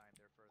most of the time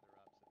they're further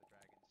up, so the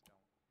dragons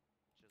don't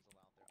chisel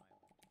out their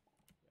island.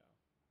 Yeah.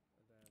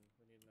 And then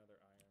we need another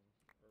iron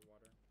or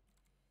water.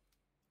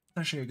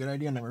 Actually, a good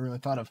idea. Never really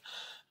thought of.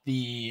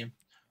 The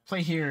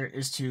play here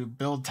is to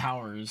build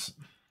towers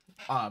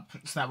up,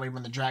 so that way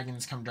when the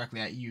dragons come directly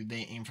at you,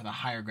 they aim for the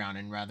higher ground,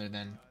 and rather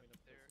than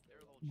They're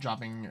a little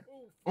dropping.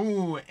 Oh,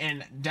 Ooh,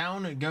 and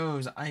down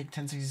goes Ike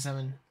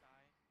 1067.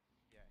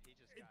 Yeah, he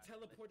just it got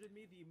teleported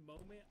me the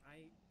moment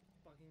I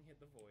fucking hit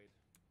the void.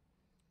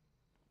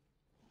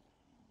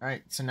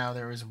 Alright, so now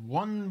there is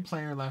 1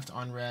 player left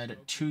on red,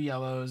 2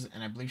 yellows,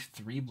 and I believe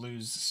 3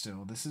 blues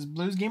still. This is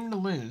blue's game to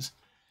lose.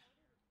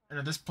 And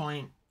at this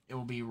point, it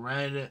will be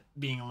red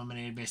being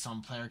eliminated based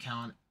on player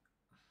count.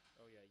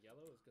 Oh yeah,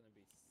 yellow's gonna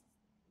win.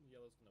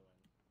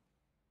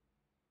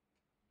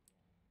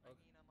 I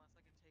mean, unless I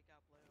can take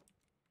out blue.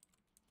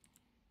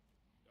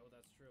 Oh,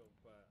 that's true,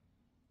 but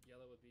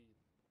yellow would be.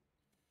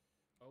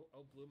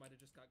 Oh, blue might have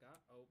just got.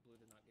 Oh, blue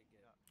did not get.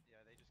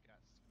 yeah, they just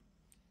got.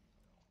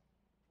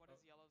 What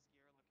is yellow's gear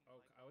looking Oh,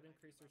 like? I would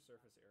increase their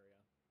surface area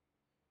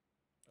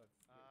of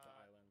the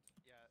island.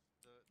 Yeah,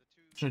 the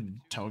two.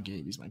 Should tell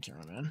Gabe he's my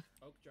cameraman.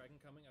 Oak dragon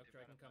coming. Oak They've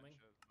got dragon a coming.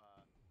 bunch of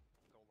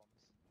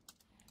golems.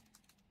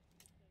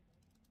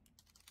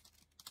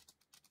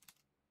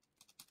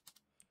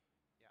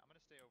 Yeah, I'm gonna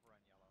stay over on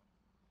yellow. I'm not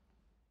going to until.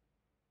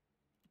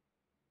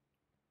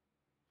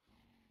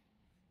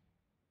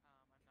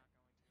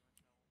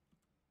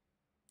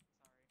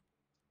 Sorry.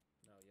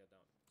 No, yeah,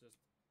 don't. Just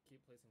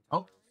keep placing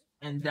Oh, towers.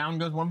 and down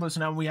goes 1 blue, so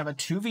now we have a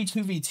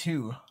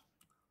 2v2v2.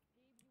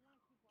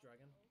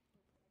 Dragon.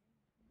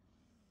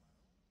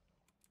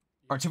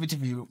 Or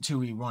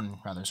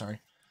 2v2v1, rather,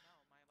 sorry. No,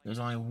 my like. There's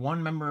only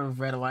 1 member of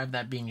red alive,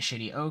 that being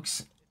Shady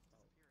Oaks. It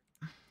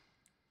disappeared.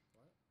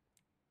 What?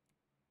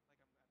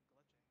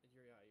 Like I'm glitching.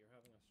 You're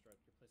having a stroke.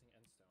 You're placing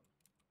end stone.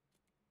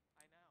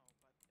 I know,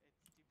 but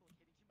it's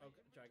duplicating my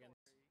Okay, dragon.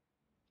 inventory.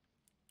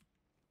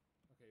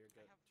 Okay, you're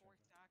good. I have 4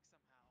 dragon.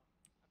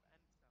 stacks somehow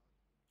of endstone.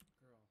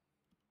 Girl.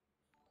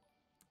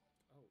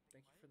 Oh,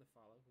 thank you for the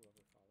follow,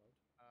 whoever followed.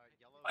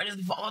 Yellow. Why does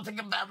the follow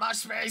take up that much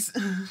space?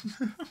 Okay.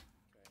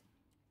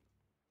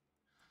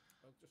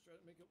 Oh, just try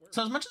to make it work.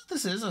 So as much as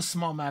this is a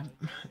small map,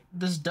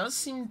 this does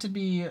seem to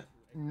be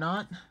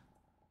not...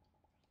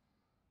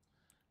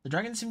 The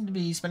dragons seem to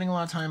be spending a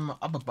lot of time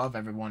up above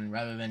everyone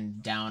rather than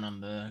down on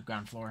the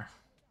ground floor.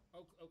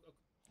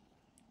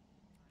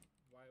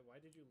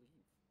 did you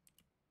leave?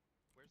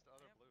 Where's the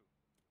other Yep. blue?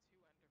 2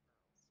 ender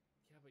pearls.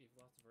 Yeah, but you've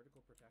lost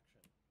vertical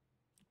protection.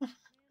 Yeah,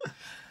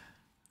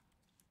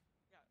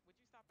 would you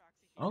stop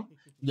backseat Oh, gaming?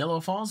 yellow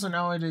falls, so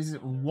now it is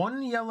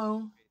 1 yellow,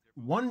 Okay, they're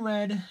both 1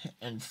 red,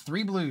 and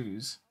 3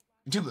 blues.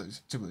 2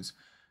 blues. 2 blues.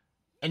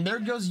 And there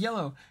goes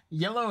yellow.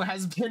 Yellow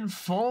has been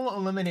full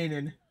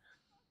eliminated.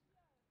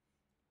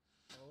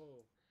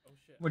 Oh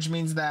shit. Which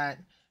means that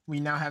we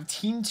now have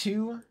Team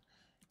 2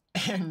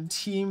 and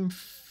Team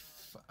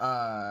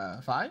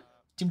 5?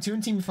 Team 2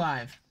 and Team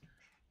 5.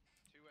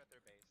 2 at their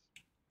base.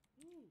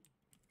 Woo.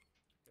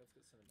 Let's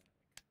get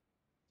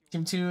cinematic.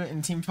 Team 2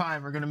 and Team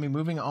 5 are going to be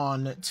moving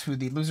on to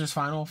the losers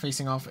final,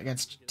 facing off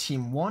against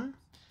Team 1. I'm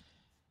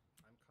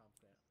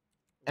confident.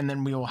 And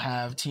then we will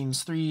have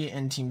Teams 3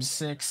 and Team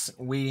 6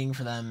 waiting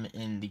for them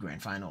in the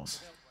grand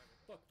finals.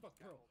 Fuck,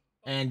 Pearl.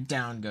 And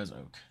down goes Oak.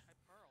 I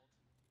pearled.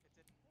 It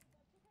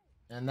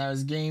didn't. And that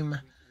was game. We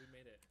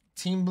made it.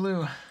 Team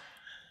Blue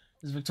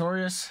is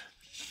victorious.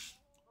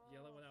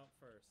 Yellow went out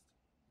first.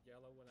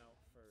 Yellow went out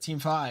first. Team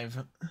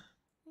 5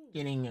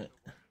 getting So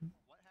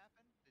what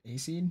happened? a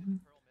seed. Did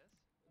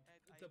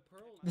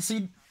Pearl miss? The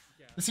pearl.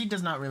 The seed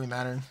does not really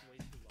matter. Way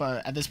too long.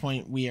 But at this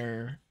point, we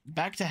are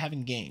back to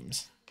having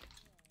games.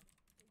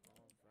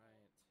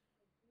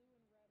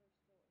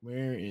 All right.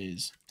 Where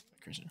is my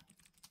cursor?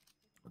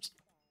 Whoops.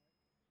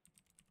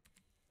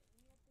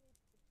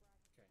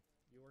 Okay,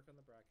 you work on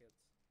the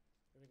brackets.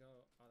 We're gonna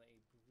go on a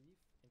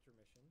brief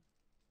intermission.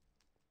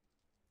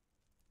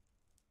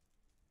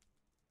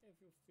 If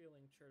you're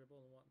feeling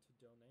charitable and want to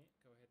donate,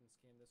 go ahead and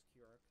scan this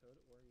QR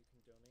code, or you can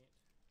donate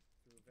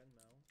through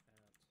Venmo at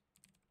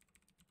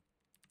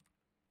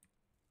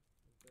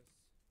this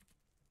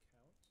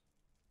account.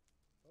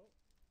 Oh,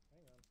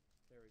 hang on.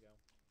 There we go.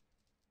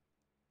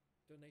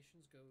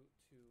 Donations go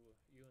to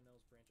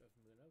UNL's branch of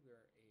Muna. We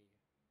are a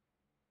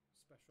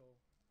special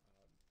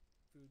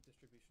food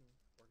distribution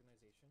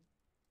organization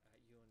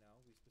at UNL.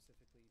 We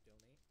specifically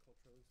donate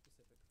culturally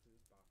specific food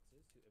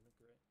boxes to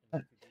immigrant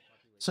and refugee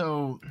populations.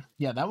 So,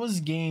 yeah, that was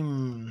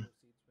game.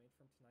 Proceeds made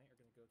from tonight are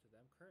going to go to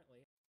them.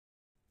 Currently,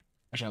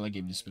 Actually, I like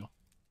game to spill.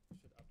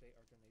 should update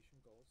our donation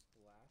goals.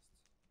 Last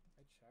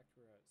I checked,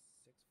 we're at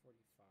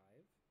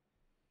 645.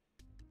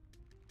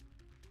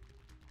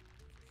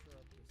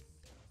 Sure up to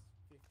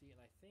 650,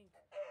 and I think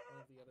one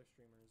of the other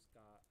streamers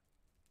got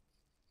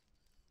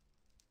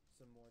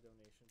some more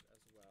donations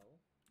as well.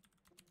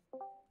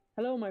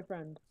 Hello, my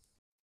friend.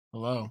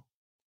 Hello.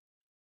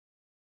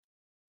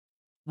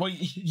 Well,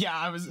 yeah,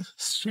 I was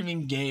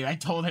streaming Gabe. I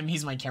told him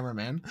he's my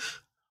cameraman.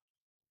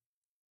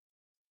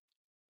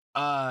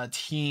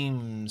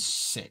 Team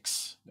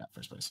 6 got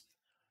first place.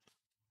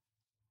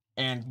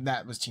 And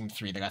that was Team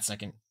 3 that got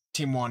second.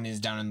 Team 1 is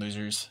down in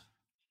losers.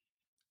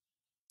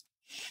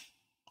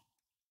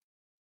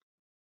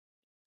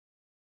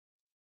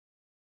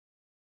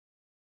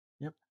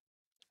 Yep.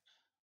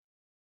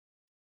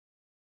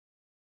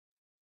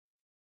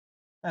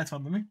 That's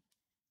fun with me.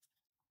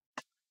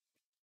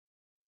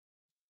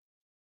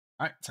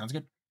 All right, sounds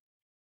good.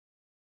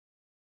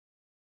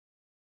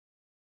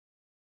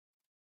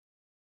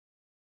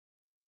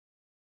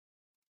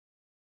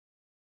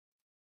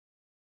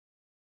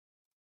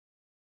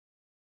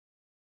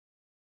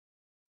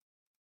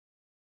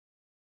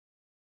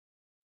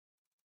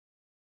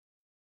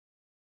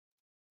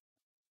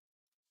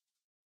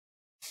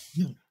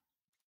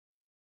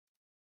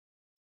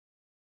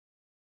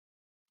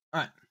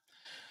 All right.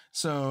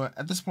 So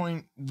at this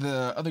point,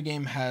 the other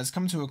game has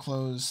come to a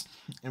close,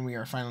 and we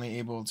are finally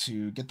able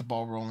to get the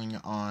ball rolling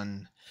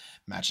on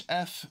match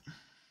F.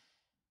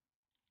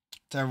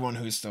 To everyone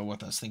who is still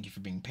with us, thank you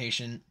for being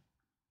patient.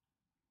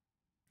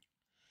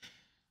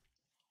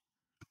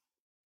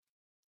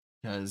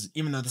 Because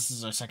even though this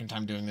is our second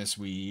time doing this,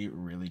 we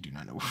really do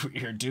not know what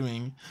we are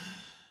doing.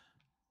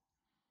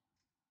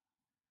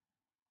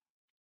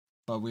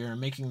 But we are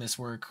making this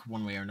work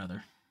one way or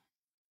another.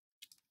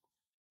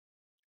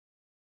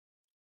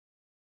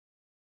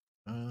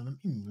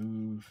 Let me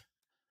move.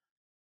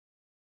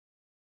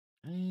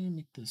 And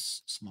make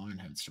this smaller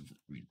and have it sort of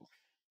readable.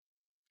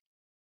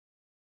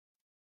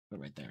 But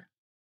right there.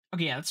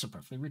 Okay, yeah, that's still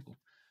perfectly readable.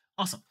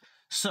 Awesome.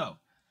 So,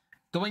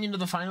 going into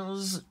the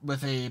finals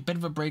with a bit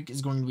of a break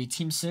is going to be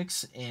Team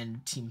 6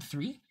 and Team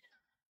 3.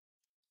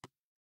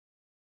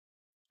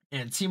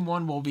 And Team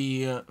 1 will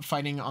be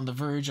fighting on the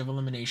verge of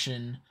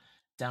elimination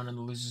down in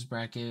the losers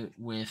bracket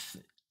with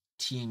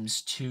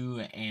Teams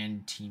 2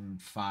 and Team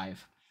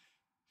 5.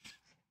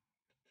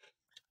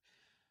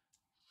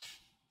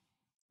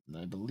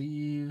 I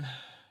believe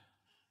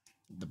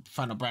the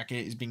final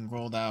bracket is being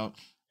rolled out,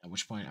 at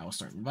which point I will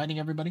start inviting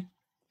everybody.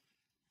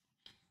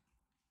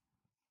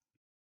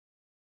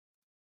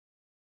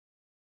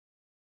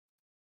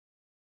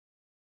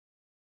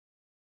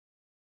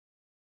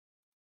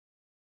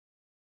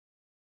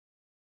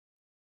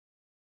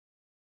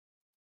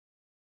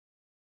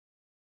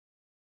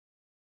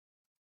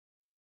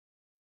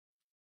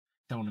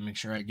 I want to make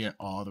sure I get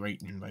all the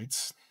right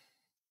invites.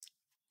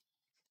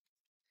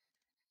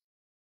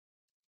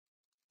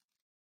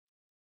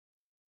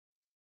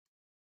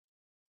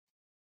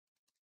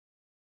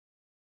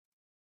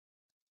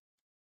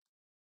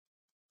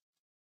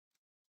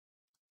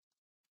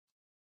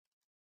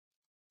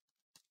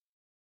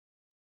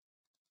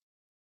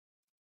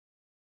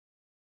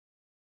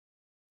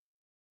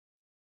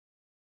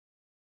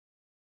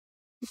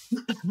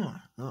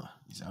 Oh,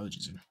 these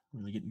allergies are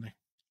really getting me.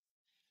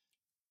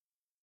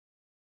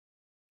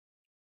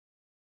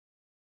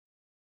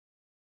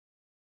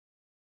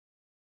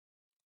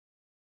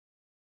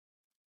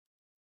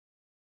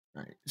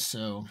 All right,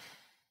 so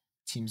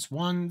teams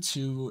 1,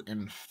 2,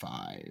 and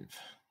 5.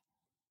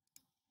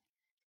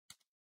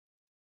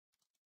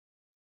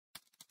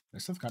 I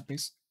still have cut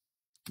paste?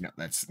 No,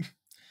 that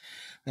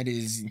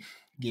is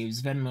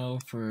gives Venmo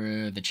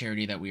for the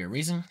charity that we are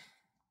raising.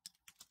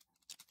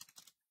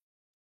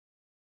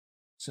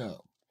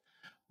 So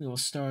we will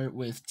start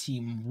with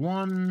team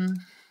 1.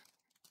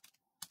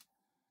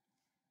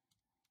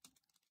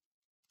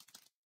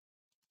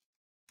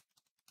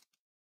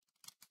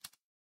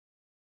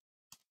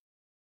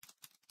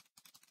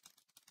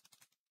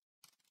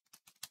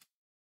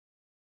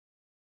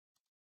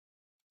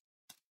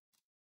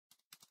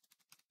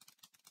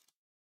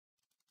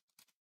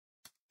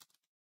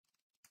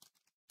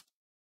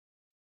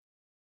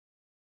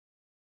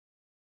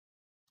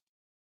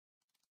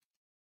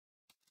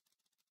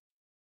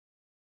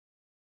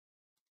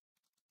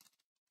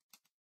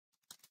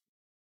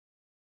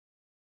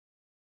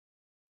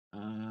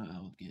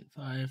 I'll get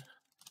 5.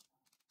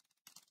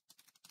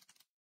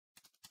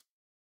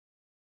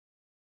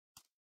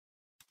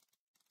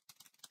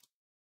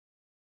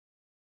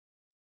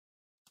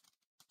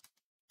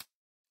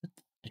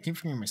 I keep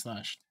forgetting my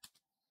slash.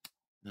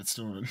 That's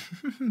still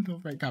the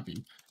right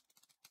copy.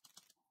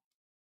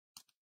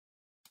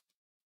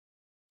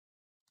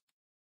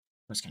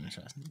 That's kind of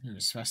fast. You're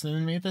just faster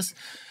than me at this.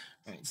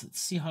 All right, so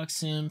it's Seahawk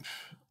Simp.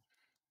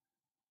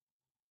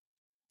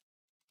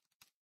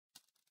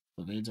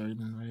 Levade's already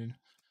been invited.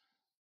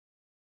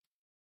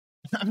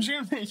 I'm just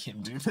gonna make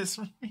him do this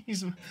for me.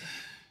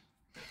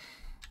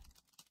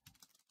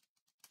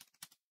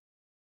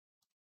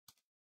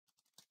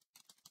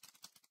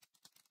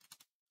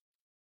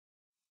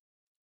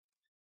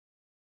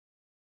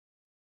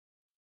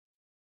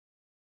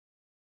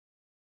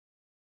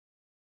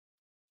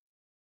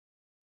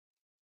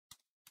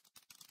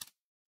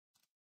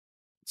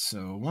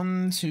 So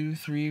 1, 2,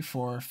 3,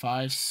 4,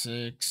 5,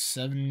 6,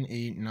 7,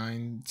 8,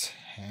 9,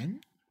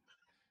 10,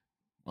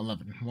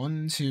 11.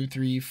 1, 2,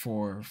 3,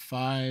 4,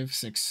 5,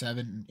 6,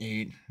 7,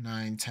 8,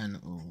 9, 10,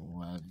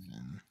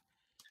 11.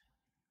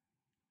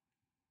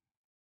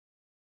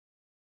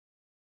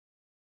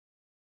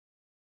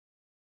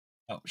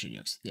 Oh, shit,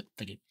 yes. Yep,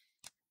 thank you.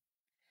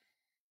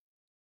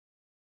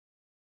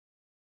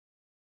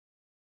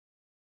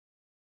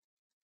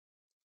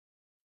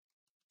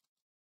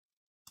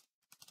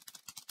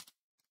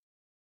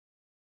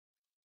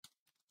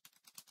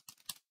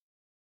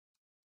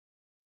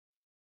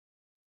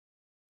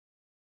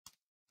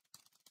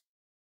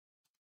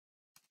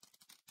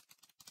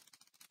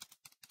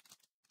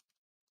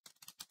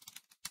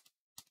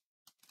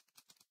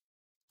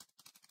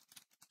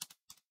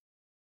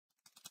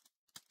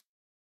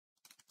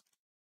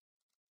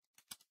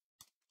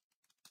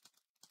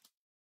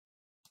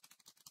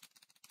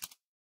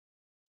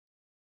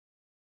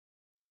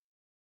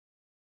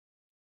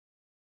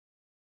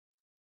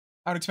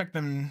 I would expect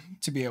them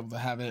to be able to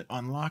have it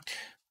unlock.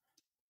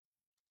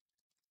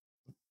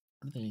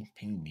 What are they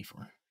pinging me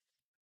for?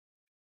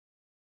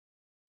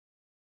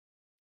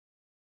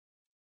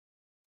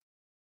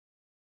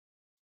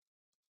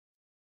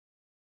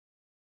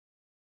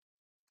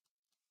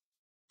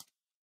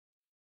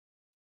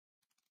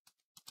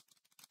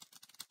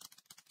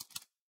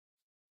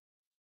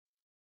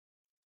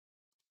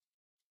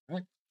 All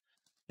right.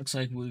 Looks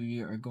like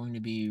we are going to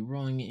be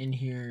rolling in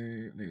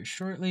here very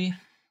shortly.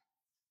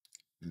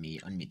 Let me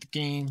unmute the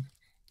game.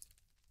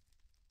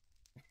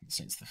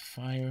 Sense the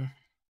fire.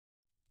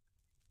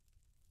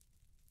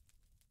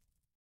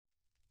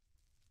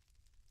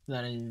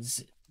 That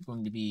is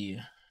going to be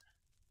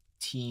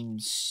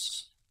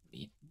teams. Let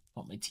me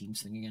pull my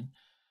teams thing again.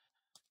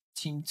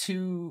 Team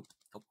 2.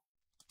 Oh,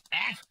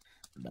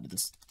 I'm bad at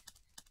this.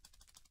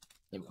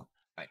 There we go. All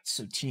right,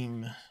 so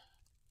team.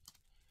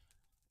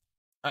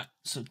 All right,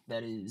 so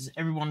that is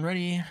everyone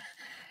ready.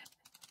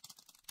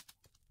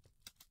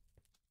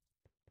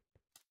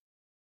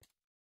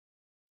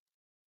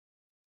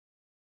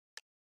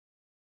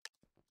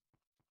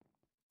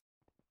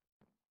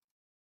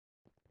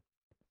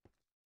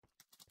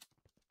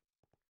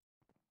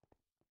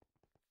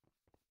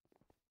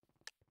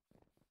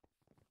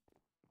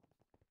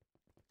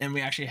 And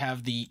we actually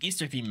have the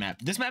Easter theme map.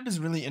 This map is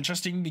really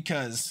interesting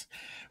because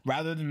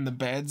rather than the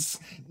beds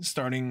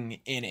starting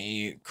in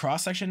a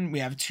cross section, we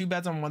have 2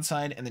 beds on one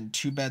side and then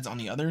 2 beds on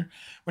the other,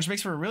 which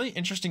makes for a really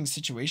interesting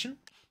situation.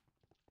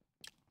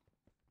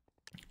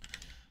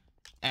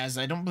 As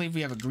I don't believe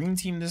we have a green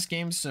team this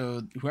game,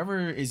 so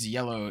whoever is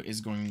yellow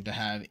is going to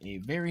have a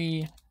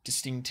very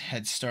distinct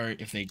head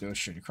start if they go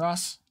straight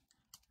across.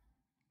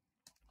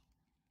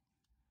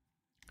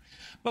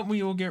 But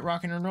we will get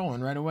rocking and rolling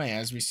right away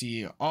as we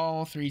see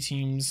all 3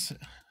 teams.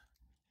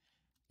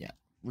 Yeah,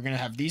 we're going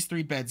to have these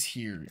 3 beds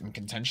here in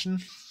contention.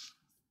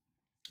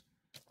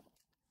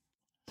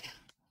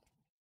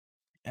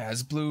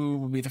 as blue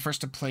will be the first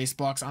to place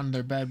blocks on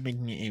their bed,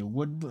 making a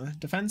wood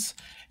defense.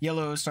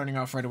 Yellow starting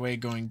off right away,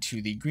 going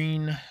to the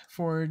green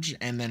forge,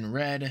 and then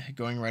red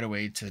going right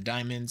away to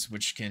diamonds,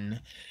 which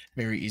can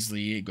very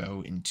easily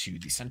go into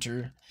the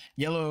center.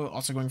 Yellow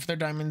also going for their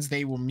diamonds.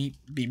 They will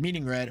be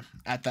meeting red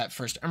at that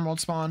first emerald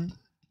spawn.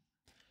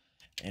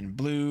 And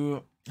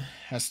blue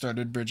has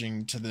started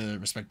bridging to the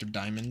respective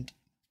diamond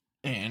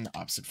and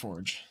opposite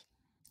forge.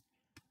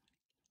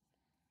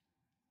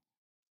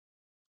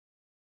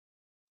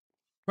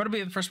 Red will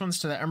be the first ones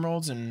to the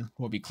emeralds, and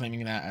we'll be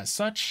claiming that as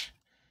such.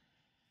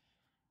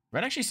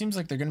 Red actually seems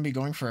like they're going to be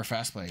going for a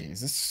fast play.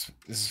 This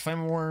is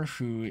Flame War,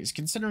 who is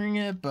considering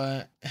it,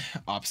 but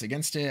opts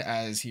against it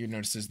as he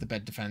notices the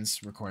bed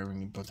defense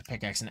requiring both a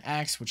pickaxe and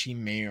axe, which he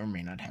may or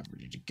may not have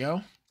ready to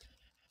go.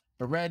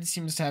 But red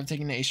seems to have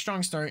taken a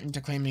strong start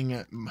into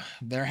claiming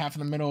their half of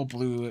the middle,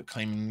 blue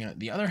claiming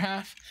the other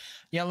half.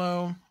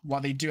 Yellow,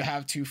 while they do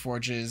have two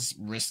forges,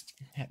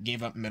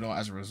 gave up middle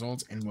as a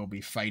result and will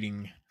be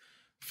fighting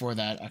for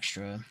that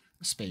extra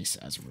space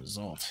as a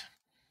result.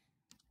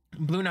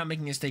 Blue now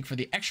making a stake for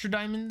the extra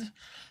diamond.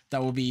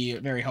 That will be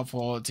very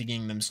helpful to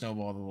getting them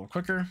snowballed a little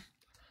quicker.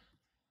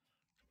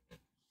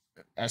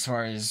 As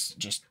far as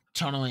just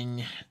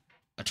tunneling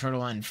a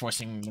turtle and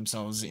forcing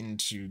themselves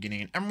into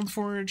getting an emerald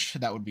forge,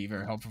 that would be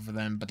very helpful for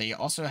them. But they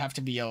also have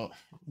to be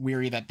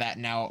wary that that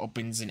now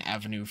opens an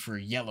avenue for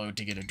yellow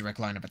to get a direct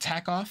line of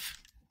attack off.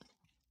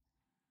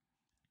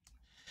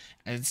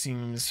 It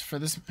seems for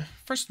this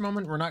first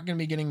moment, we're not going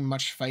to be getting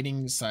much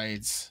fighting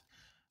besides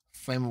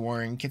Flame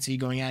War and Kitsy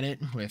going at it,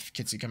 with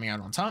Kitsy coming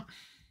out on top.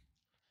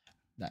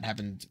 That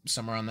happened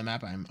somewhere on the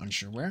map, I'm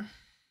unsure where.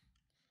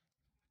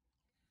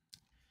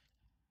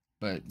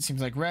 But it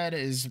seems like red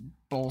is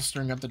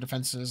bolstering up the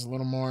defenses a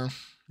little more.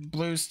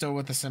 Blue still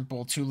with a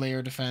simple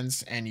 2-layer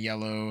defense, and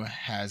yellow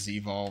has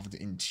evolved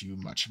into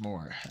much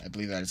more. I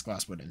believe that is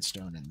glass, wood, and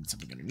stone, and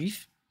something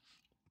underneath.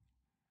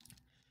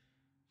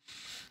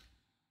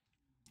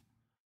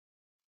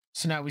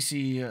 So now we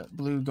see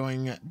blue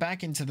going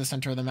back into the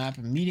center of the map,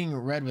 meeting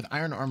red with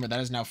iron armor. That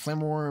is now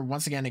Flame War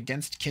once again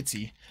against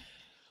Kitsy.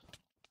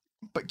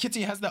 But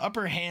Kitsy has the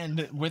upper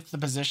hand with the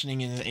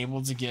positioning and is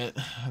able to get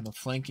the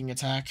flanking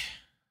attack.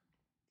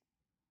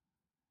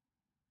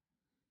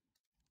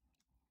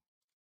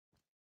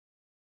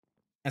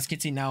 As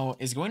Kitsy now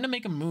is going to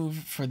make a move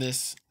for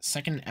this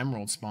second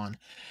emerald spawn.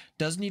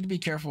 Does need to be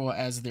careful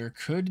as there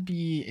could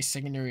be a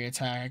secondary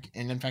attack,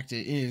 and in fact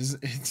it is.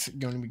 It's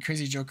going to be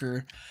Crazy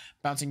Joker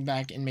bouncing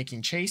back and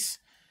making chase.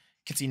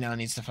 Kitsy now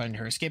needs to find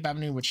her escape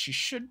avenue, which she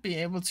should be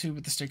able to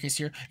with the staircase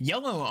here.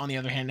 Yellow, on the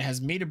other hand, has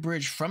made a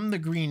bridge from the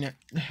green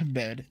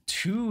bed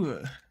to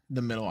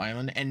the middle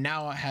island, and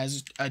now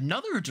has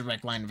another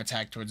direct line of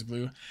attack towards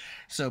blue.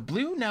 So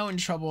blue now in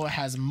trouble,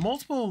 has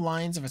multiple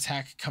lines of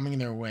attack coming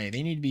their way.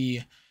 They need to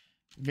be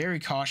very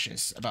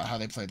cautious about how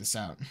they play this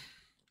out.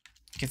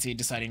 Kitsy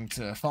deciding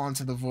to fall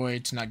into the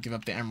void to not give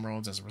up the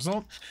emeralds as a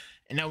result.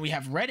 And now we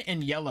have red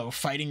and yellow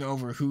fighting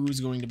over who's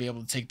going to be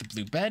able to take the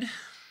blue bed.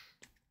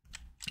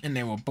 And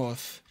they will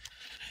both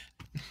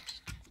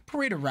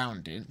parade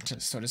around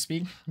it, so to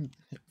speak.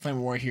 Flame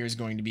War here is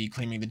going to be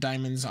claiming the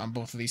diamonds on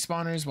both of these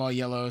spawners, while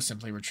yellow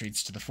simply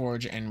retreats to the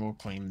forge and will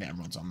claim the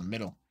emeralds on the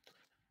middle.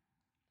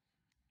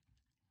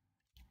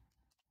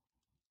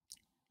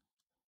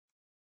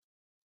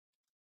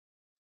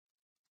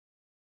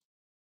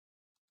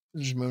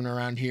 Just moving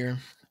around here.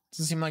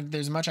 Doesn't seem like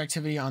there's much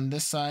activity on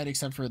this side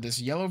except for this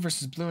yellow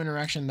versus blue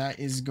interaction. That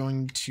is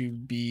going to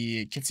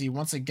be Kitsy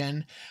once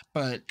again.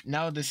 But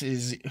now this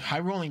is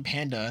High Rolling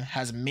Panda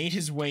has made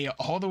his way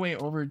all the way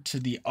over to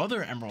the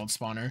other emerald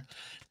spawner.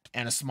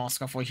 And a small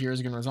scuffle here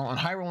is going to result in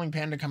High Rolling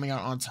Panda coming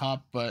out on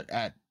top, but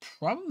at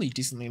probably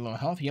decently low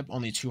health. Yep,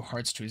 only 2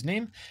 hearts to his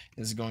name.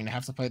 Is going to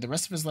have to play the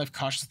rest of his life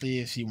cautiously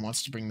if he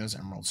wants to bring those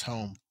emeralds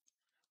home.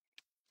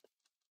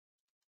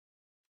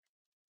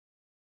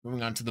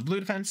 Moving on to the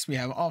blue defense, we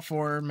have all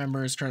 4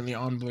 members currently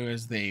on blue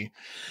as they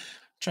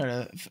try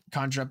to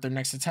conjure up their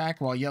next attack,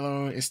 while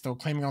yellow is still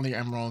claiming all the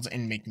emeralds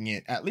and making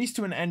it at least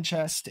to an end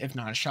chest, if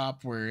not a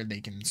shop, where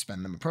they can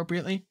spend them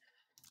appropriately.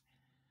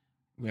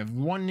 We have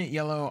 1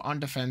 yellow on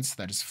defense,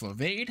 that is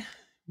Flovade,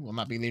 will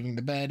not be leaving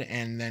the bed,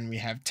 and then we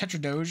have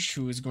Tetradoge,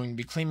 who is going to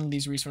be claiming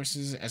these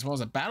resources, as well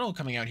as a battle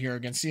coming out here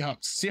against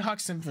Seahawks.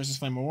 Seahawks Sim versus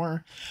Flame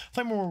War.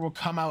 Flame War will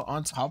come out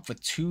on top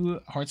with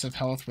 2 hearts of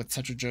health, with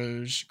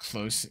Tetradoge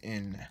close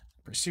in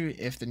pursuit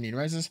if the need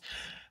arises.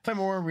 Flame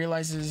War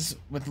realizes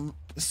with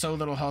so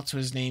little health to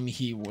his name,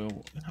 he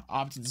will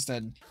opt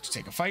instead to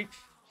take a fight.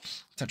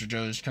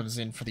 Tetradoge comes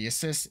in for the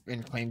assist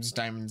and claims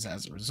diamonds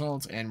as a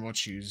result, and will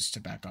choose to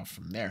back off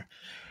from there.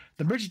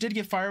 The bridge did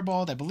get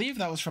fireballed. I believe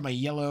that was from a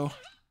yellow.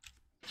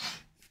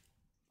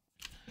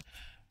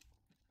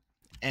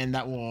 And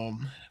that will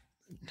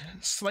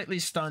slightly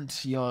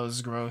stunt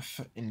yellow's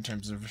growth in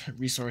terms of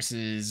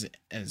resources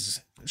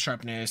as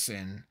sharpness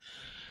and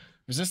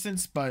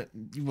resistance, but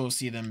you will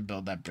see them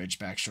build that bridge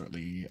back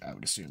shortly, I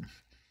would assume.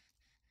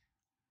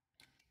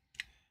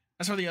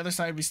 As for the other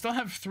side, we still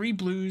have 3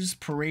 blues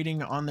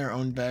parading on their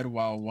own bed,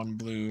 while 1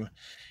 blue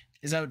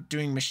is out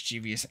doing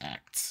mischievous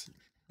acts.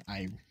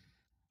 I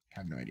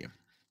have no idea.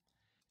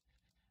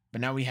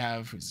 But now we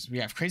have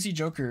Crazy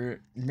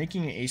Joker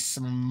making a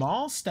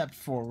small step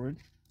forward,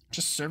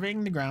 just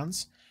surveying the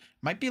grounds.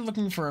 Might be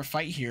looking for a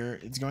fight here.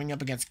 It's going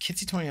up against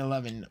Kitsy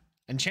 2011,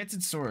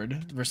 Enchanted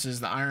Sword versus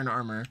the Iron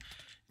Armor.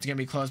 It's gonna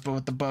be close, but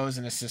with the bows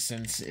and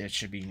assistance, it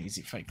should be an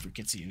easy fight for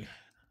Kitsy.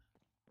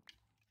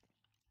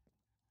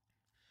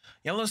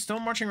 Yellow's still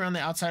marching around the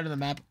outside of the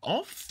map.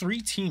 All three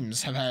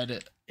teams have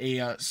had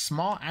a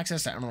small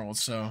access to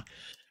emeralds, so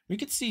we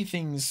could see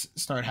things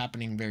start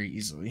happening very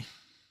easily.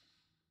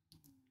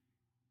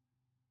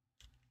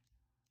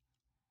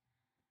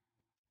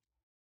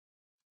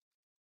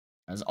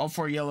 As all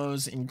four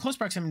yellows in close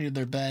proximity to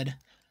their bed.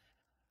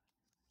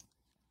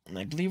 And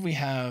I believe we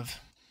have...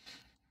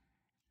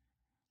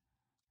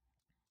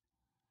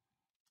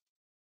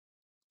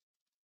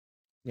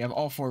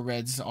 all four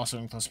reds also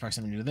in close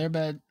proximity to their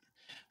bed.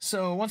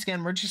 So once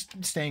again, we're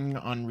just staying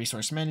on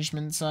resource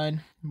management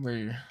side.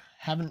 We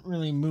haven't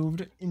really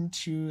moved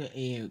into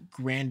a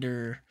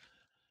grander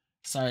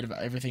side of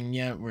everything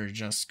yet. We're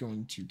just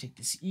going to take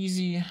this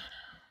easy.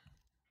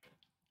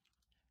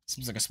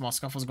 Seems like a small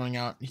scuffle is going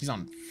out. He's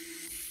on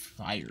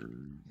fire.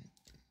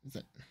 Is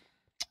it?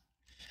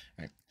 All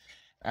right.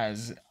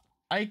 As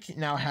Ike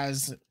now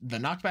has the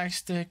knockback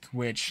stick,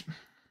 which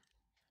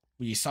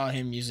we saw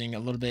him using a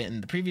little bit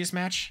in the previous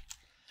match,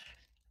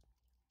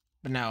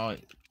 but now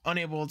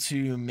unable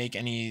to make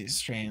any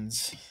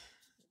strands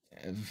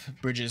of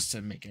bridges to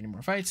make any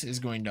more fights, is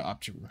going to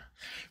opt to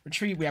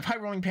retreat. We have High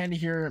Rolling Panda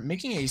here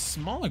making a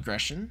small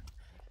aggression,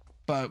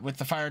 but with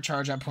the fire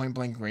charge at point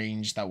blank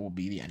range, that will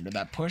be the end of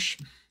that push.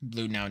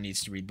 Blue now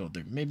needs to rebuild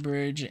their mid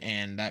bridge,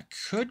 and that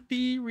could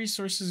be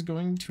resources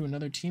going to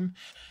another team.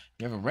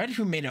 We have a red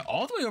who made it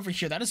all the way over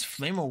here. That is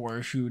Flame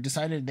War, who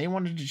decided they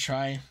wanted to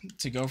try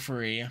to go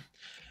for a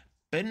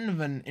bit of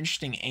an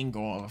interesting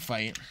angle of a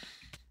fight.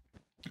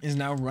 Is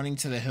now running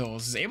to the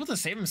hills. Is able to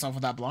save himself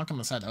with that block on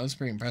the side. That was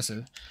pretty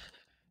impressive.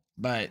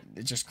 But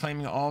just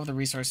claiming all of the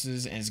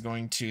resources and is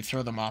going to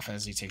throw them off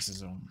as he takes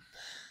his own.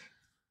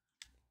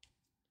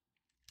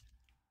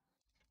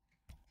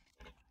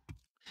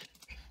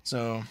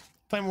 So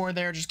Flame War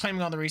there, just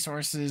claiming all the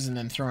resources and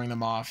then throwing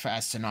them off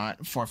as to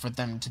not forfeit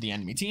them to the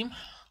enemy team.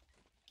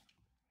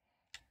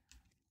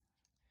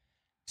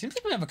 Seems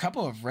like we have a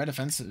couple of red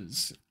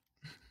offenses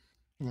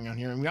going on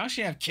here. And we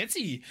actually have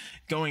Kitsy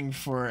going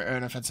for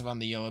an offensive on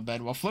the yellow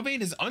bed, while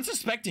Flopade is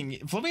unsuspecting.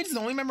 Flopade is the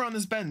only member on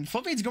this bed.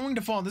 Flopade's going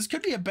to fall. This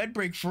could be a bed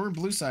break for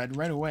blue side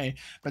right away,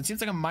 but it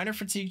seems like a minor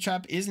fatigue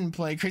trap is in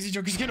play. Crazy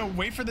Joker's gonna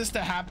wait for this to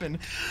happen.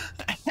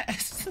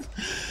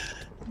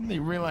 They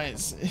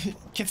realize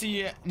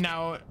Kitsy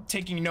now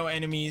taking no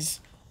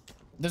enemies.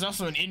 There's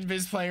also an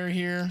invis player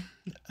here,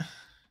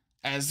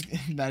 as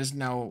that is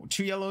now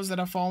 2 yellows that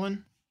have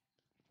fallen.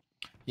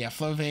 Yeah,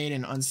 Flopade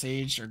and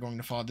Unsaged are going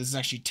to fall. This is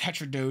actually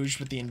Tetradoge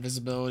with the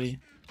invisibility.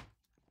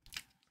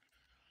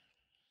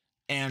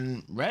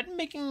 And Red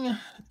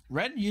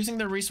using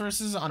their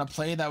resources on a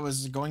play that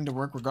was going to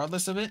work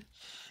regardless of it.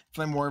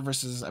 Flame War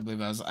versus, I believe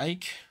that was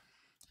Ike.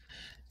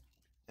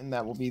 And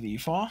that will be the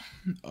fall.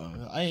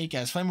 Ike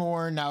as Flame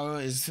War now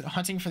is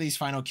hunting for these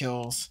final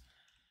kills.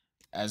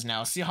 As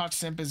now Seahawk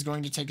Simp is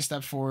going to take a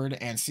step forward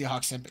and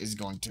Seahawk Simp is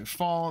going to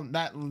fall.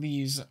 That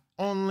leaves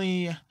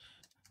only...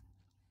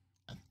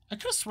 I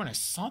could have sworn I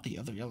saw the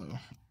other yellow.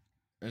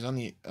 There's on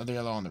the other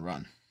yellow on the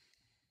run.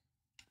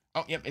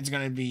 Oh, yep, it's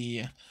going to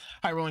be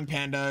High Rolling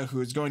Panda,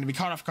 who is going to be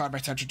caught off guard by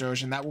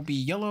Tetradoge, and that will be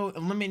yellow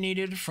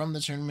eliminated from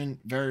the tournament.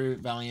 Very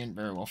valiant,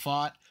 very well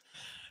fought.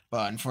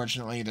 But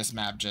unfortunately, this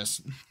map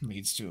just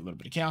leads to a little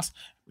bit of chaos.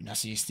 We now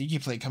see a sneaky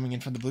play coming in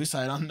from the blue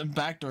side on the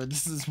back door.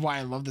 This is why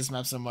I love this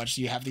map so much.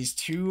 You have these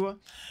 2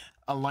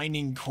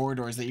 aligning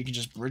corridors that you can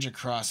just bridge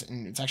across,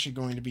 and it's actually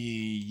going to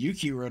be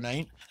Yukiro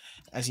Knight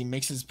as he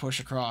makes his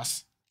push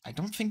across. I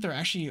don't think they're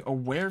actually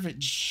aware of it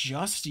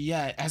just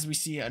yet, as we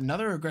see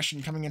another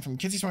aggression coming in from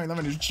Kitsy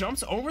 2011, who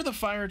jumps over the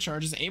fire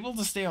charge, is able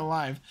to stay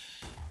alive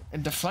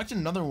and deflect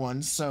another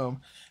one. So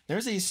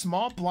there's a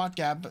small block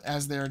gap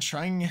as they're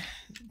trying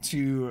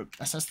to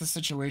assess the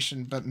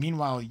situation, but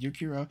meanwhile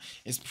Yukiro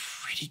is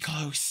pretty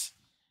close.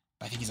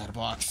 I think he's out of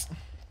blocks.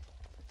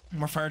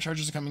 More fire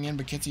charges are coming in,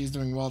 but Kitsy is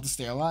doing well to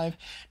stay alive.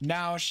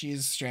 Now she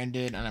is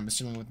stranded, and I'm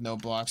assuming with no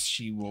blocks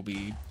she will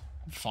be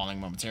falling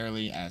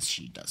momentarily, as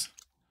she does.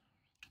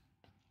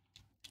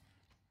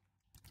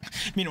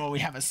 Meanwhile, we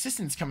have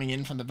assistance coming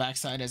in from the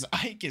backside as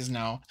Ike is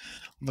now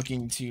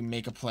looking to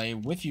make a play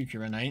with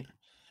Yukiro Knight.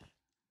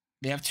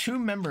 They have 2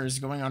 members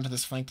going onto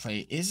this flank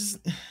play. Is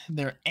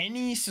there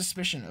any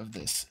suspicion of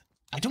this?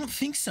 I don't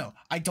think so.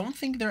 I don't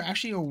think they're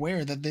actually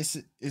aware that this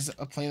is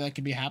a play that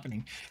could be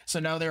happening. So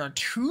now there are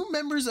 2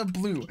 members of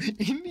blue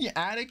in the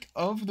attic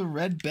of the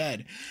red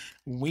bed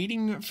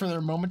waiting for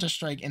their moment to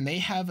strike, and they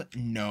have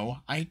no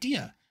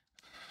idea.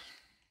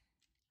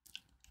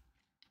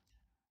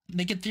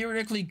 They could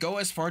theoretically go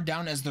as far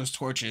down as those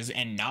torches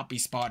and not be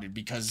spotted,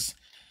 because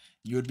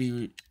you would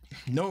be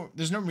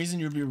there's no reason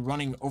you would be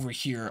running over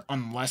here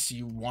unless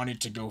you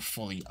wanted to go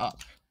fully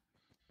up.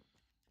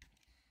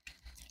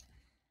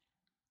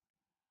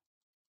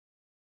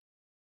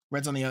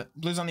 Blues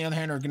on the other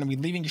hand are going to be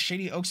leaving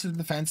Shady Oaks to the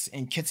defense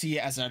and Kitsy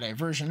as a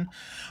diversion,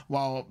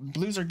 while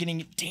Blues are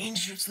getting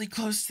dangerously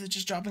close to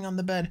just dropping on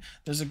the bed.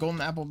 There's a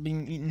golden apple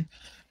being eaten.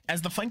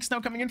 As the flank's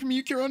now coming in from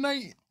Yukiro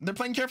Knight, they're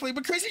playing carefully,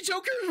 but Crazy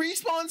Joker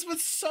respawns with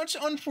such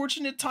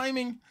unfortunate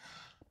timing.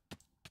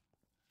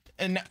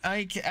 And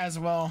Ike as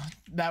well.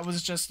 That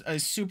was just a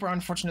super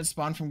unfortunate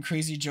spawn from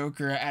Crazy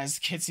Joker as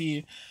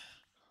Kitsy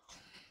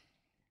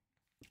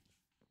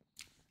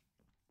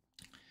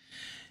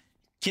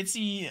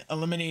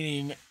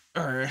eliminating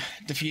or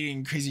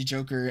defeating Crazy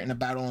Joker in a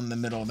battle in the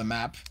middle of the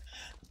map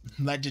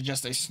led to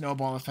just a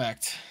snowball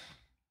effect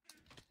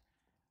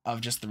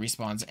of just the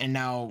respawns. And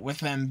now with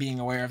them being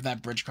aware of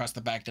that bridge across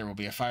the back, there will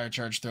be a fire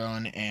charge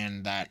thrown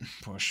and that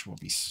push will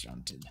be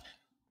stunted.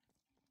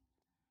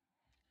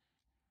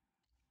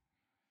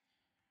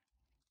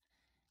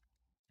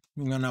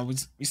 No,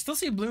 we still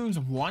see Blues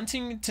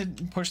wanting to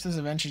push this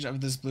advantage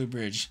of this blue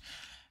bridge.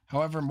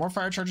 However, more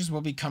fire charges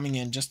will be coming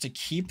in just to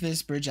keep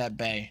this bridge at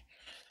bay.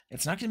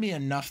 It's not going to be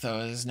enough, though,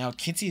 as now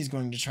Kitsy is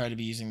going to try to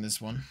be using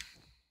this one.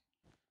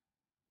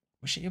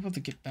 Was she able to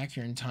get back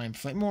here in time?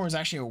 Flamemore is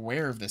actually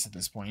aware of this at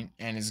this point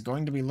and is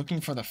going to be looking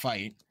for the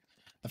fight.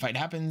 The fight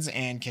happens,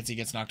 and Kitsy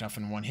gets knocked off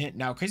in one hit.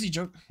 Now, Crazy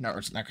Joker... No,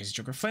 it's not Crazy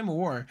Joker. Flame of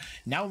War,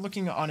 now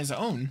looking on his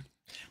own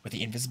with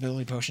the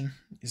invisibility potion,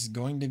 is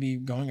going to be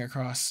going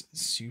across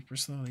super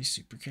slowly,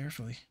 super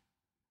carefully.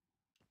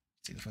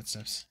 See the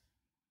footsteps.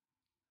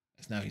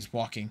 As now he's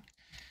walking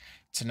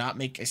to not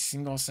make a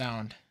single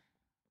sound.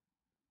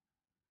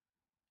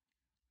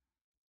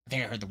 I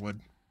think I heard the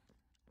wood.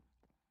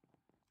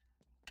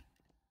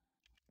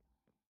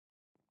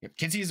 Yep,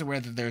 Kitsy is aware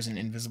that there's an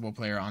invisible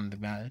player on the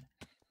bed.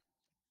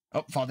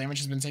 Oh, fall damage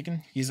has been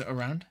taken. He's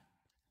around.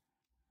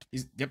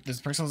 Yep,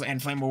 there's Pixels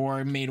and Flame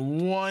War made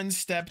one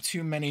step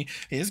too many.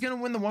 He is going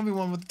to win the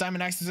 1v1 with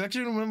Diamond Axe. He's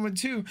actually going to win with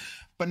 2.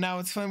 But now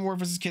it's Flame War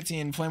versus Kitsy,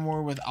 and Flame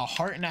War with a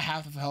heart and a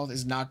half of health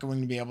is not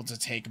going to be able to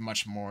take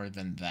much more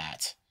than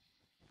that.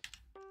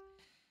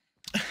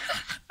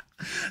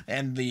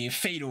 And the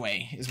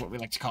fadeaway is what we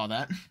like to call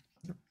that.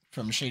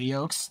 From Shady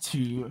Oaks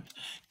to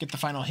get the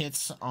final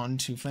hits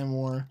onto Flame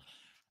War.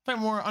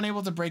 Flame War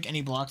unable to break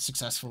any blocks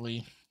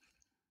successfully.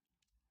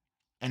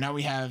 And now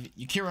we have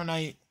Yukiro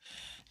Knight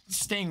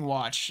staying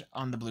watch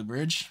on the blue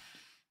bridge.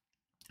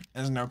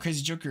 As now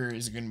Crazy Joker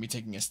is going to be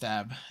taking a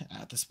stab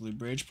at this blue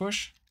bridge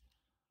push.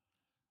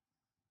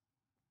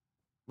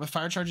 With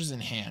fire charges in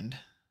hand.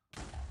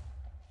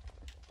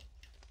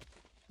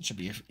 It should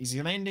be an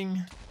easy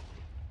landing.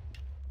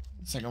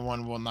 Second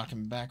one will knock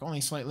him back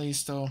only slightly,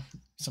 still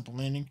simple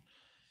landing.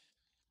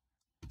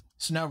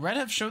 So now Red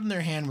have shown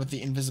their hand with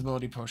the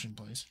invisibility potion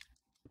plays.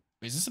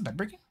 Wait, is this a bed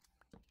breaking?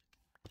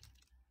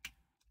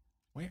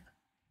 Where?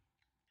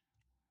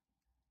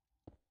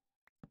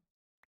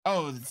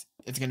 Oh,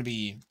 it's going to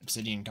be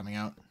Obsidian coming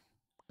out.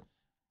 I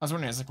was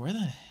wondering, I was like, where the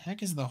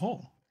heck is the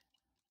hole?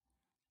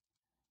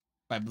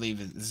 But I believe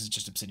this is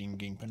just Obsidian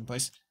getting put in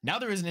place. Now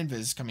there is an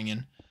Invis coming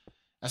in.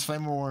 As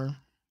Flame War.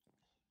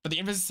 But the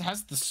Invis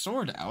has the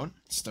sword out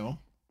still.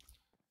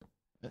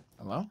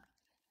 Hello?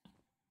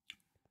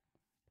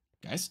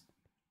 Guys?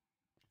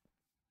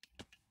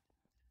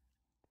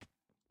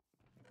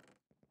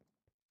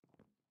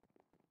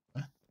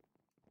 Huh?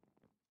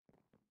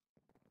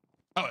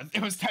 Oh,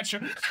 it was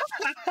Tetra.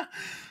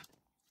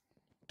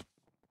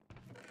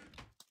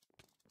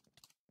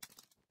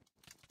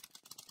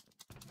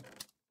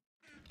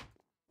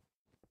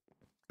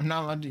 I'm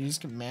not allowed to use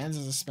commands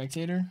as a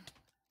spectator.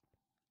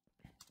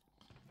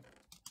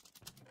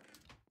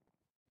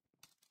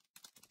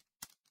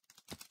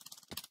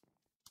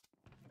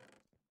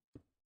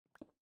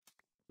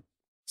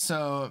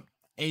 So,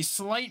 a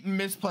slight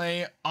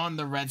misplay on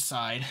the red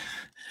side,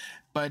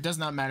 but it does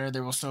not matter.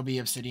 There will still be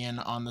Obsidian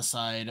on the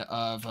side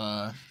of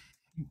the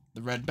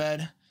red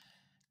bed.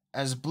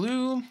 As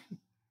blue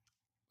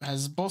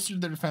has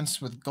bolstered their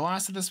defense with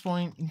glass at this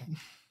point.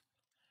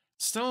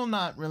 Still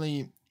not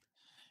really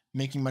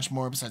making much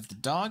more besides the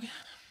dog.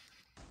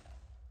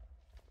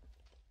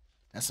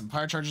 As some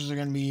fire charges are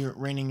going to be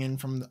raining in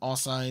from all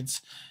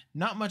sides.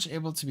 Not much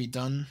able to be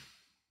done.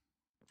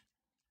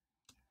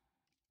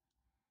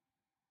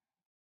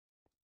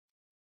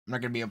 I'm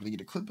not going to be able to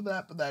get a clip of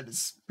that, but that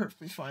is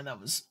perfectly fine. That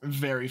was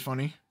very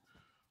funny.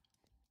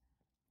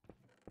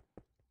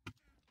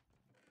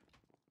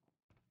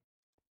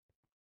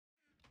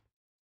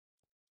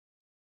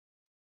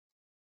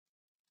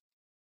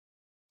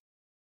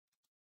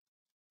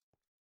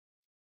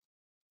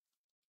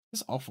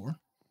 Is all 4?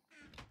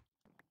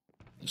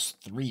 There's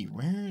 3.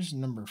 Where's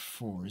number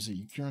 4? Is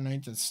it Yukiro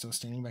Knight that's still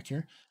standing back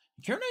here?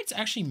 Yukiro Knight's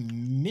actually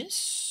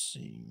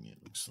missing,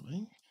 it looks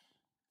like.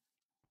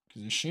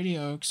 Because there's Shady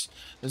Oaks.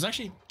 There's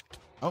actually...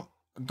 Oh,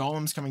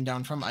 Golem's coming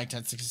down from Ike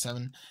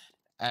 1067.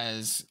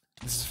 As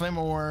this is Flame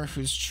War,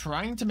 who's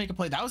trying to make a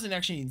play. That was an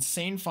actually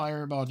insane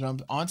fireball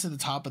jump onto the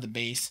top of the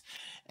base.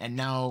 And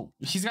now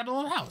he's got a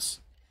little house.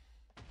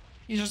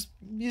 He's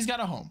got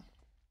a home.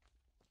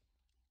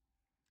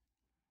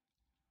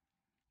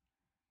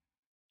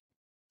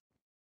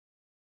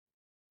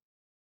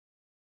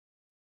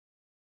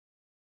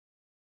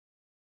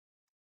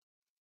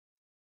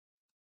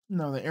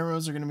 No, the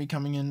arrows are going to be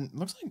coming in.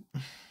 Looks like...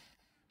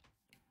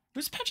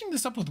 Who's patching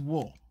this up with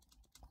wool?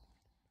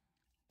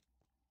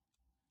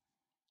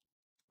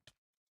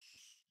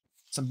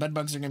 Some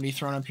bedbugs are going to be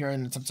thrown up here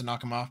in an attempt to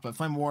knock him off, but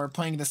Flame War,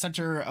 playing the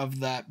center of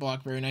that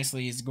block very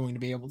nicely, is going to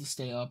be able to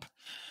stay up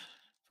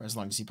for as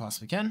long as he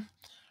possibly can.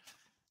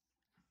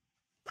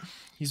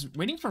 He's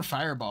waiting for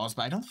fireballs,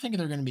 but I don't think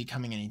they're going to be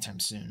coming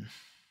anytime soon.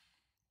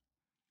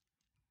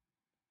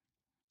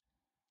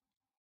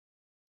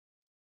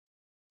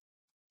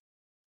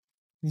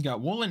 He's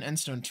got wool and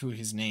endstone to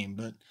his name,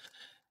 but it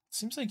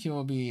seems like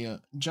he'll be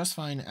just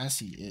fine as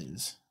he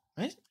is.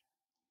 Right?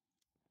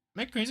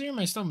 Am I crazy or am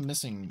I still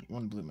missing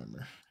one blue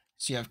member?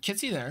 So you have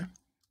Kitsy there.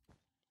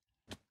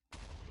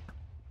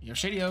 You have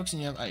Shady Oaks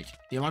and you have Ike.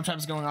 The alarm trap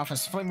is going off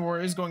as Flame War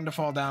is going to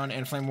fall down,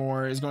 and Flame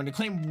War is going to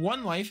claim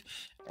 1 life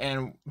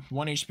and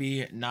 1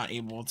 HP, not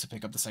able to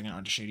pick up the second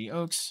onto Shady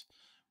Oaks.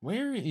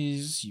 Where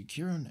is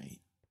Yukiro Knight?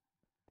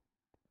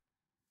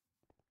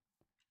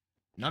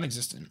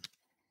 Non-existent.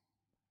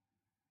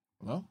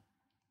 Hello?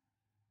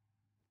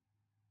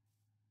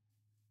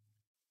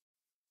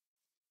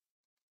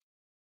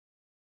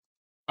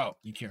 Oh,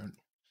 Yukiro.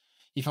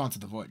 He fell into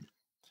the void.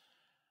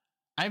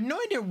 I have no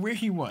idea where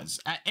he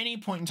was at any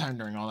point in time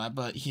during all that,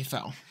 but he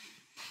fell.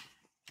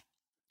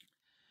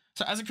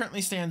 So as it currently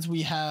stands,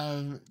 we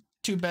have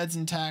 2 beds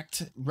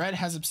intact. Red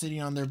has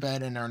Obsidian on their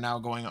bed and are now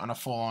going on a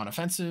full-on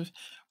offensive.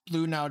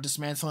 Blue now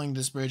dismantling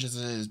this bridge as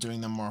it is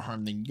doing them more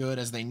harm than good,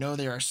 as they know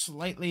they are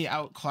slightly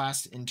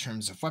outclassed in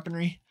terms of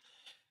weaponry.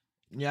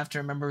 You have to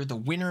remember the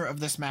winner of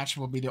this match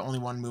will be the only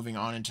one moving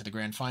on into the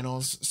grand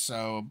finals.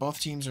 So both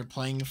teams are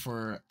playing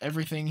for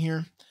everything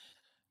here.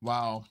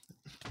 While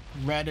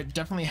Red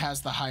definitely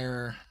has the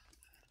higher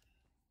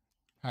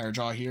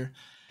draw here,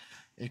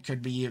 it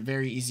could be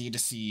very easy to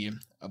see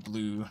a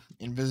blue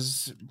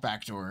invis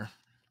backdoor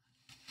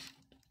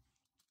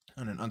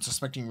on an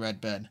unsuspecting red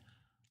bed,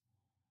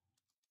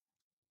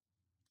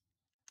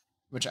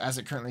 which as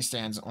it currently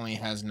stands only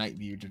has night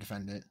view to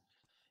defend it.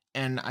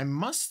 And I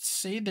must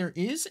say there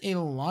is a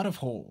lot of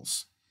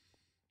holes.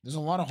 There's a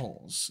lot of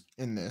holes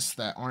in this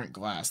that aren't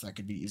glass that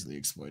could be easily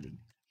exploited.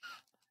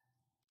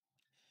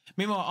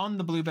 Meanwhile, on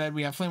the blue bed,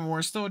 we have Flame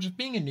War still just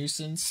being a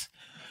nuisance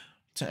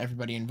to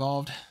everybody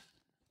involved.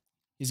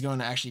 He's going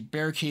to actually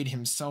barricade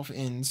himself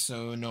in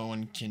so no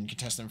one can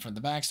contest him from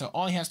the back. So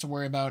all he has to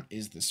worry about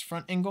is this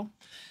front angle.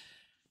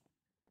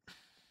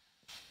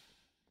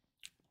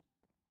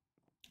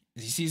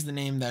 He sees the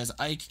name that is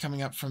Ike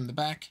coming up from the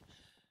back,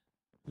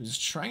 who's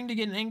trying to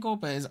get an angle,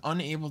 but is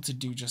unable to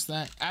do just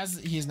that. As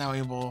he is now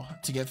able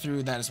to get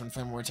through, that is when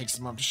Flame War takes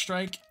him up to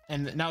strike.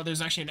 And now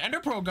there's actually an Ender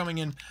Pearl coming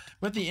in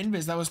with the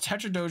invis. That was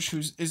Tetradoge, who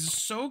is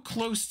so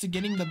close to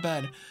getting the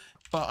bed,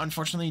 but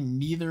unfortunately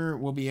neither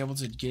will be able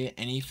to get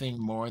anything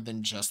more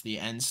than just the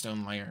end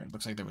stone layer. It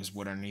looks like there was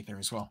wood underneath there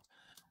as well.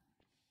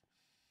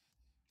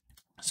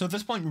 So at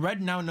this point,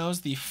 Red now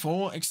knows the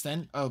full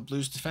extent of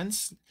Blue's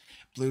defense.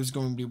 Blue's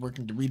going to be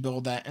working to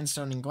rebuild that end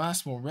stone and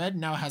glass, while Red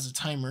now has a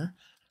timer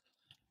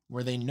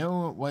where they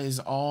know what is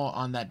all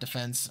on that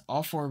defense.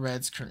 All 4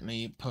 Reds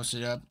currently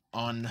posted up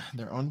on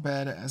their own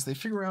bed as they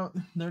figure out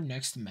their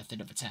next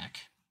method of attack.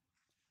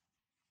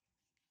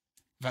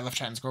 If I left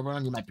chat and scoreboard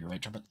on, you might be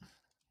right, Trumpet.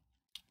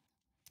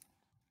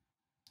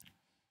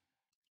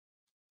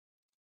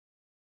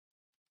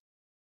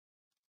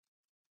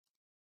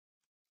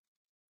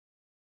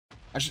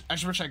 I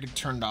just wish I could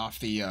turn off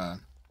the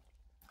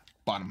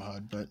bottom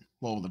HUD, but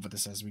we'll live with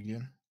this as we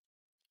do.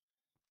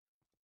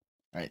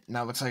 Alright,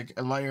 now it looks like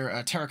a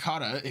layer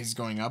Terracotta is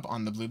going up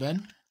on the blue bed.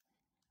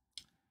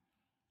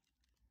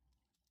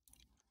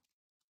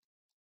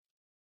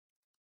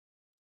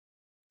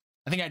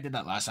 I think I did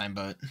that last time,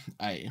 but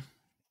I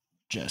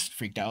just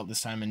freaked out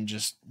this time and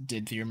just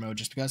did theater mode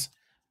just because.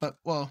 But,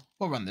 well,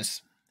 we'll run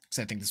this, because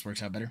I think this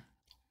works out better.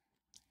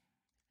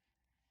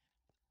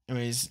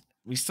 Anyways,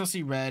 we still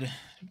see Red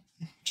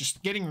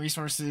just getting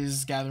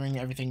resources, gathering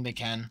everything they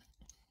can.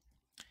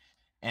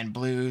 And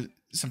Blue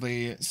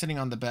simply sitting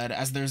on the bed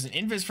as there's an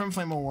invis from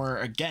Flame War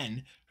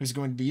again, who's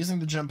going to be using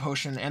the jump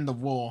potion and the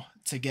wool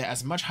to get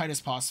as much height as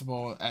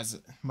possible, as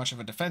much of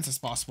a defense as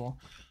possible.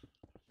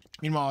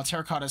 Meanwhile,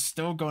 Terracotta is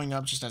still going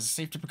up just as a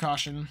safety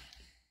precaution.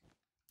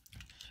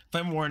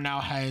 Flame War now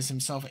has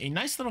himself a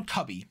nice little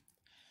cubby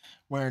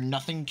where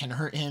nothing can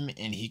hurt him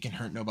and he can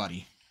hurt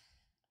nobody.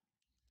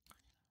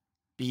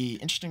 Be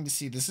interesting to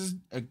see. This is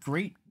a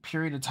great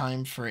period of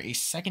time for a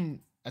second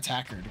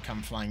attacker to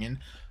come flying in.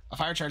 A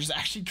fire charge is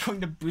actually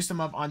going to boost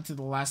him up onto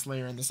the last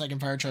layer, and the second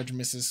fire charge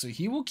misses, so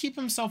he will keep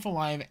himself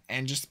alive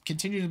and just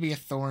continue to be a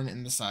thorn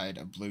in the side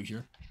of Blue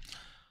here.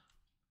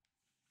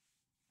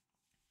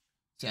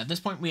 So at this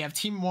point, we have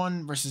Team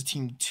 1 versus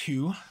Team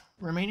 2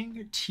 remaining.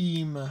 It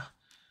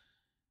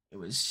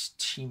was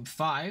Team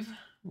 5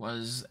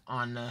 was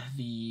on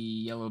the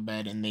yellow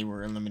bed, and they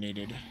were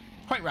eliminated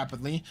quite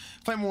rapidly.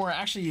 Flame War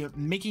actually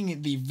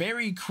making the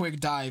very quick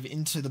dive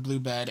into the blue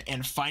bed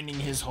and finding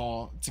his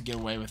hole to get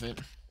away with it.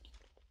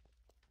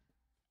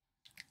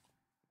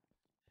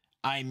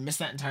 I missed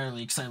that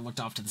entirely because I looked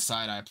off to the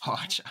side. I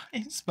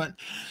apologize, but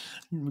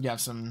we got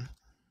some.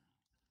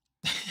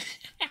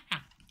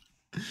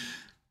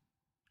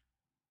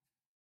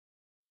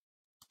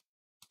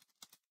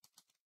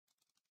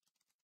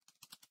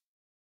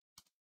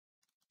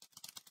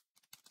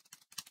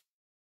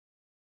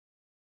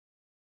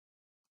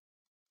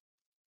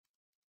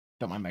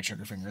 Don't mind my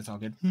trigger finger, it's all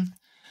good.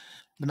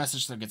 The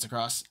message still gets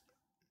across.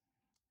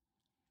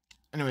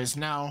 Anyways,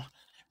 now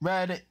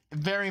Red,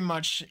 very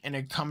much in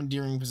a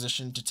commandeering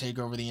position to take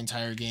over the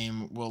entire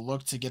game, will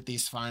look to get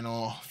these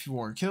final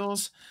 4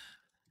 kills.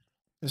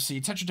 Let's see,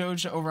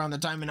 Tetradoge over on the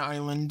Diamond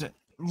Island,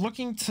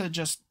 looking to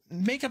just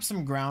make up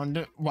some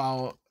ground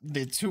while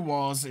the 2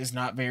 walls is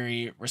not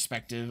very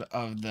respective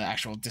of the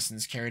actual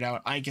distance carried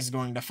out. Ike is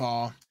going to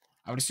fall.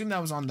 I would assume that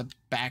was on the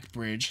back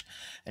bridge.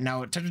 And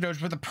now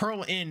Tetradoge with a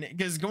pearl in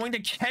is going to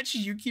catch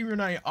Yuki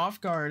Runai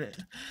off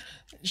guard.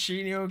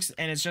 She yokes,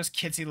 and it's just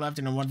Kitsy left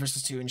in a 1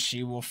 versus 2, and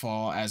she will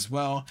fall as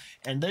well.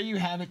 And there you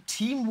have it.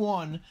 Team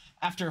 1,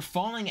 after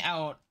falling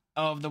out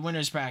of the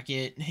winner's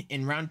bracket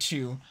in round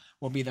 2,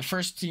 will be the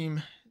first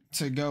team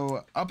to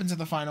go up into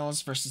the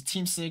finals versus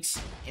Team 6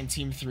 and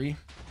Team 3.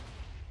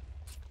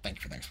 Thank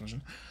you for that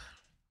explosion.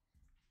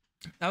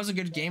 That was a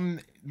good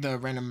game. The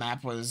random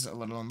map was a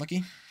little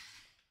unlucky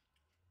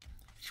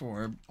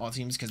for all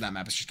teams because that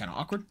map is just kind of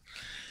awkward.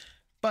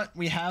 But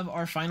we have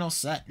our final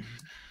set.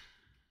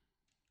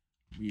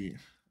 We're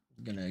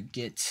gonna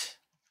get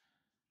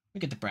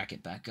the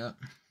bracket back up.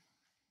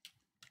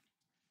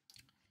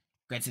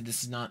 Granted,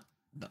 this is not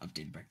the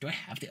updated bracket. Do I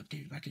have the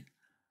updated bracket?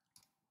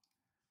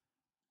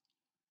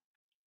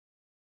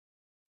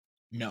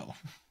 No.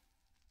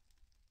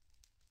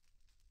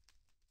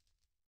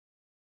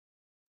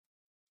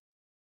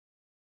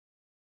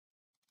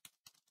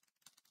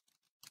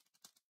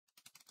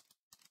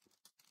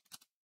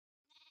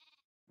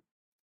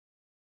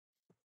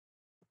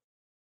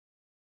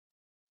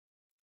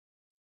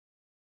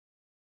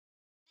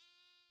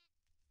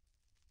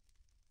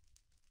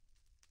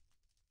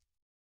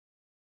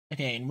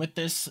 Okay, and with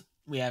this,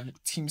 we have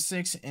Team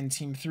 6 and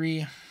Team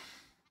 3.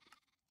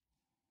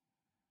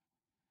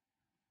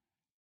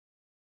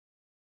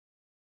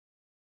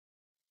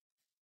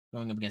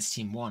 Going up against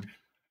Team 1.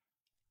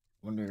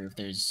 Wonder if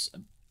there's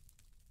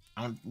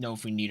I don't know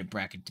if we need a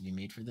bracket to be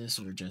made for this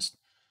or just...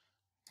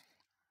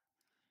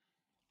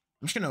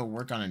 I'm just gonna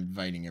work on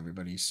inviting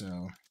everybody,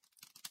 so...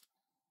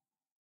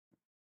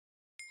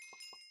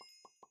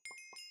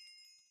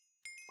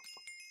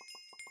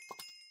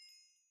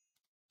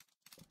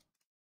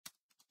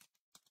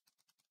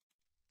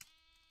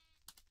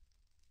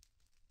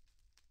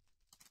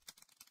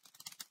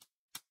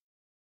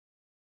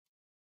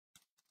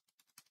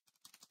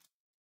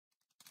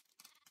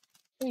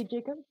 Hey,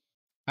 Jacob.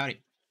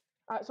 Howdy.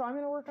 So I'm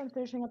going to work on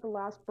finishing up the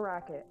last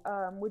bracket.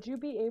 Would you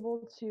be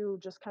able to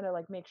just kind of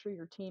like make sure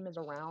your team is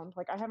around?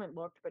 Like I haven't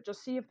looked, but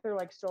just see if they're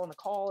like still on the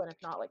call, and if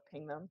not, like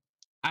ping them.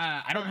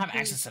 I don't have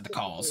access to the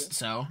calls,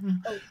 so...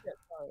 Oh shit,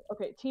 sorry.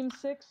 Okay, Team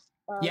 6.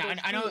 Yeah,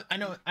 I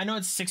know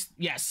it's 6.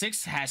 Yeah,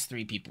 6 has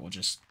 3 people,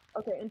 just...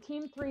 Okay, and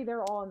Team 3,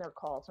 they're all on their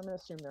calls, so I'm going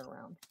to assume they're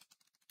around.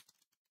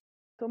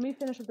 So let me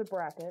finish with the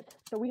bracket.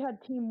 So we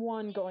had Team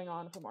 1 going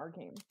on from our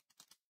game.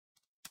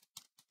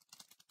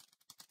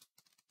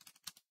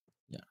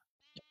 Yeah.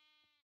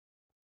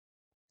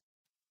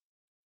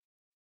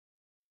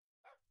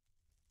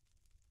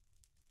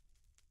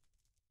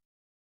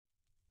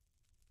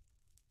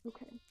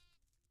 Okay.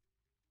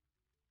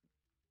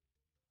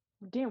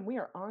 Damn, we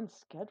are on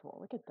schedule.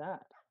 Look at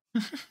that.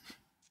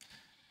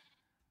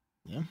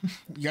 Yeah.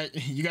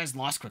 You guys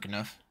lost quick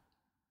enough.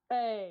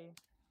 Hey.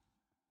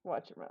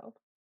 Watch your mouth.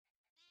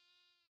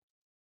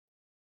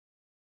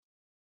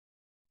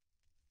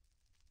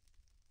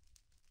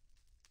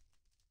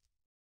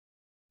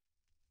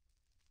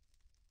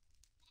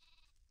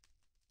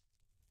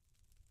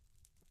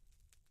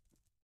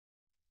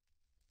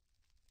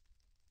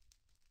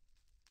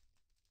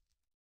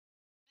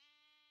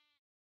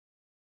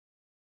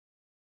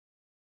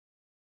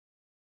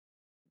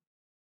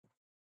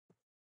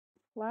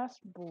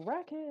 Last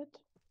bracket.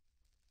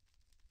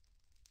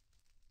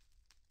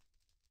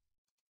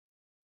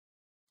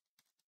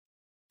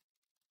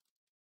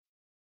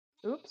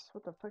 Oops,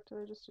 what the fuck did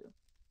I just do?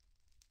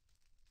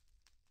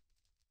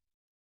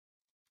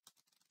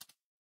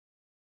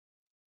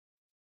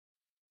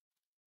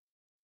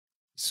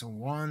 So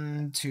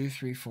 1, 2,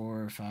 3,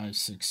 4, 5,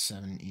 6,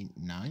 7, 8,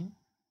 9.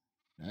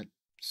 That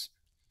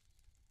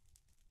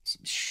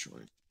seems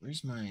short.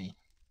 Where's my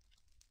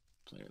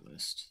player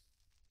list?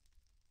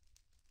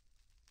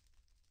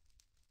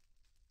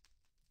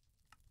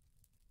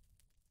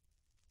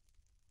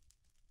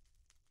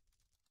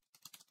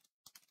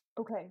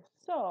 Okay,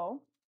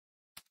 so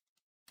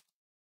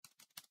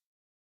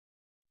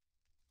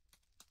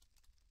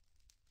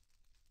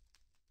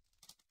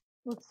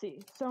let's see.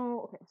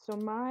 So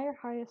my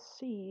highest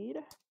seed,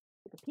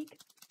 take a peek.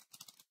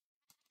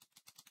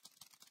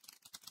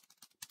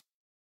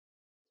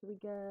 So we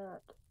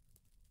got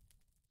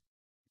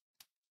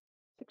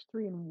 6,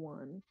 3, and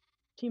 1.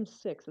 Team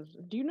 6 is.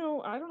 Do you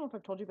know? I don't know if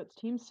I've told you, but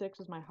Team 6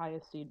 is my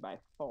highest seed by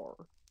far.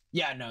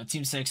 Yeah, no,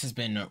 Team 6 has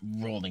been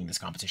rolling this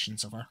competition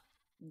so far.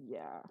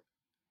 Yeah.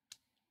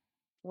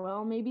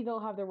 Well, maybe they'll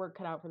have their work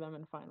cut out for them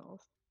in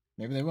finals.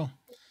 Maybe they will.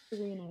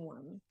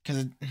 3-1.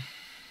 Because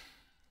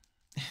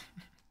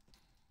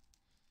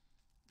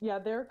yeah,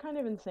 they're kind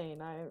of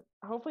insane.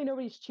 Hopefully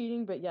nobody's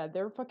cheating, but yeah,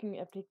 their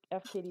fucking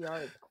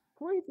FKDR is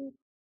crazy.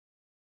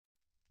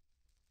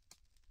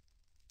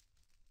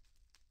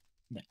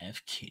 the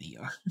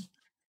FKDR.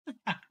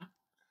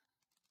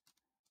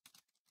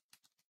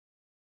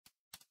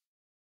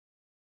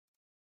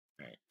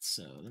 Alright,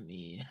 so let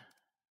me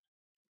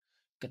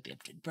get the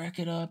updated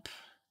bracket up.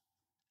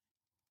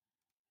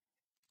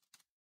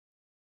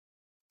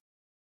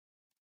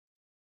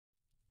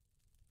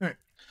 Alright,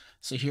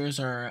 so here's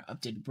our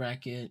updated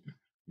bracket.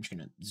 I'm just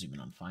going to zoom in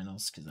on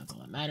finals because that's all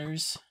that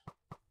matters.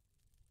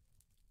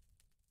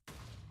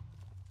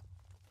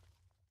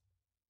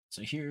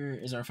 So here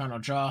is our final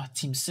draw.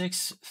 Team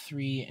 6,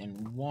 3,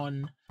 and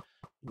 1.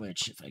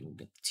 Which, if I can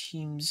get the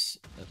teams,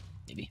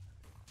 maybe.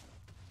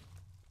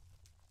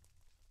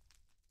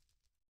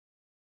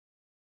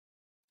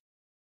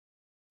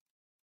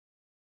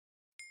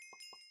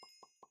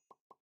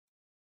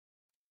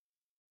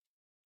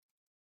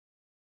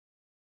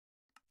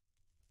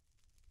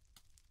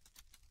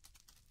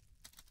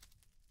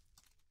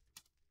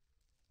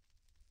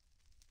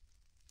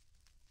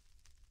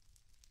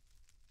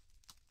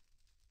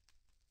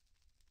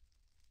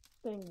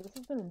 Dang, this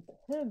has been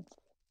intense.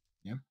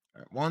 Yeah.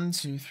 All right. 1,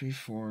 2, 3,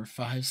 4,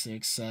 5,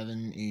 6,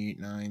 7, 8,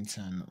 9,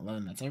 10,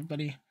 11. That's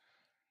everybody.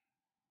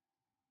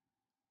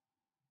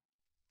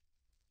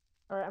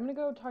 All right, I'm gonna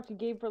go talk to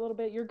Gabe for a little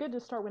bit. You're good to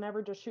start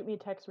whenever. Just shoot me a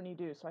text when you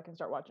do, so I can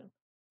start watching.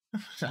 I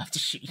have to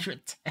shoot you a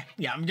text.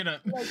 Yeah, I'm gonna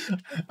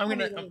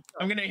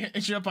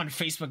hit you up on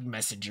Facebook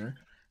Messenger.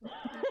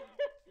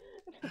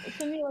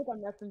 Send me like a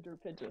messenger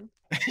pigeon.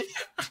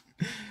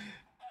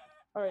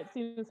 All right,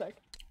 see you in a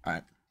sec. All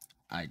right,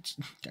 I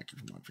checked it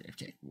from one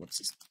AFK.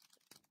 Whoopsies.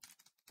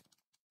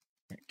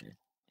 Okay.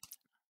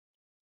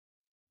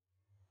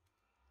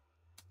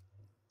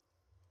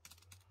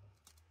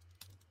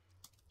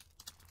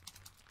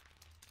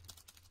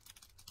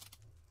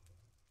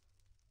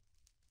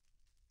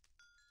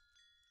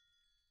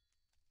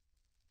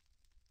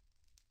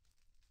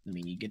 Let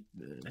me get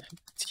the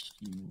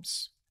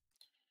teams.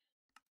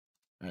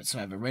 All right, so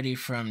I have it ready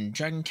from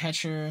Dragon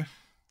Catcher.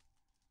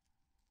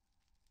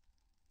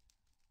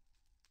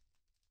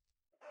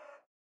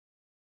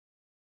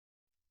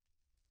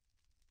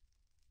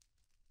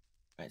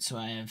 All right, so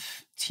I have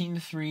Team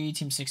 3,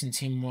 Team 6, and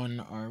Team 1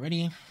 are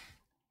ready.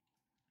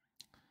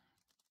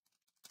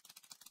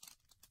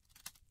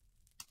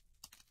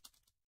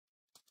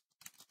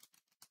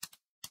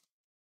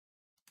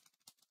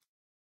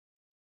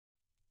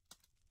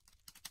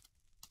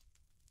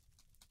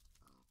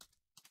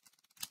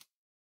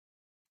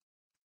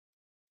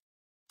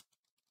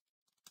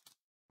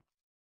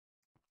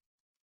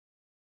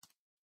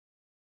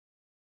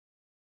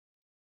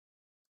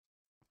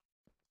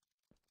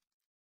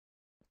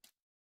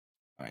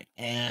 All right,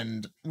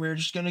 and we're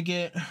just gonna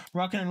get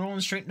rocking and rolling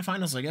straight into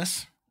finals, I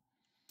guess.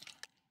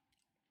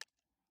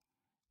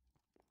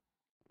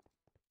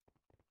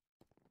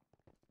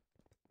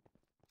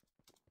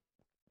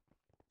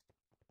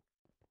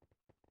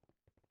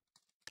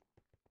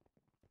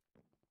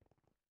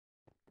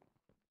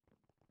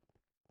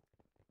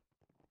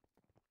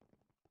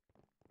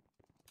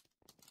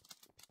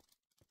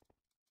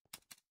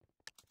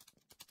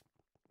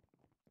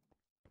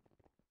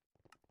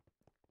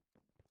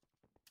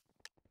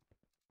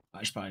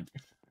 I should probably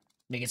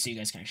make it so you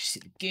guys can actually see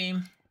the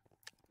game.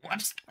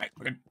 Whoops. All right,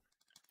 we're good.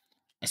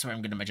 I swear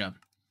I'm good at my job.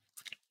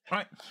 All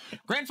right,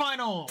 grand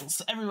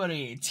finals,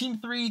 everybody. Team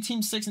 3,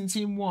 Team 6, and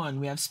Team 1.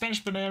 We have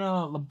Spanish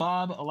Banana,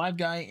 LaBob, Alive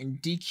Guy,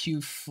 and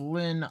DQ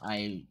Flynn.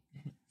 I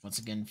once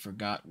again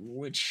forgot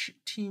which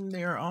team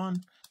they are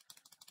on.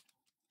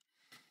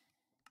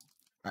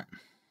 All right.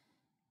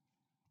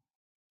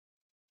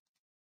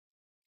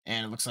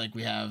 And it looks like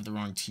we have the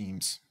wrong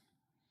teams.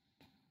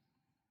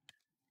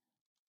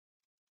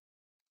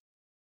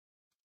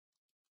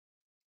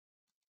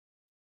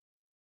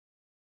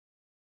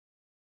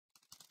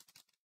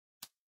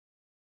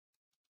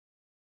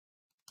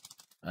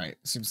 All right,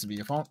 seems to be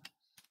your fault.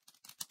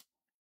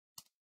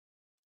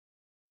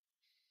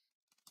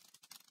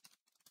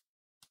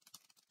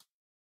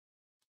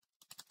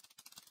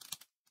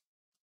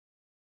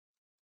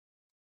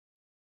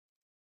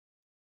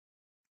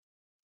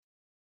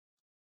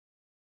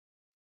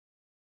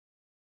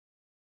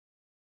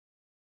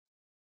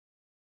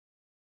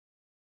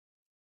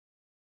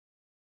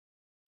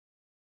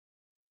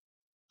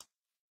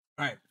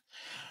 All right.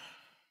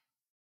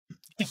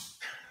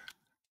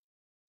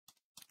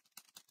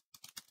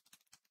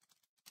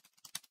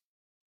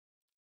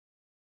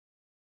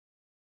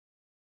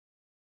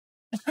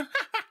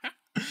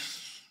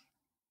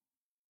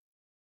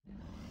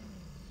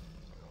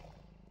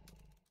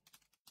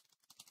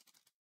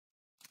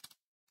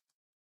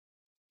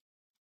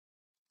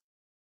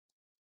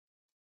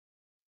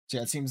 So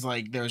yeah, it seems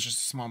like there was just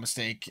a small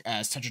mistake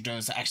as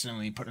Tetrados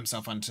accidentally put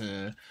himself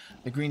onto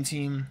the green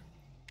team.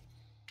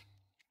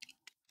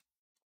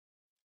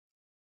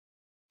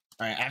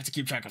 All right, I have to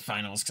keep track of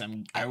finals because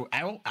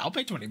I'll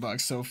pay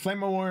 $20. So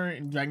Flame War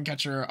and Dragon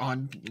Catcher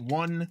on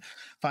one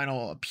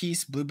final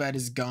piece. Blue Bed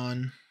is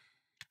gone.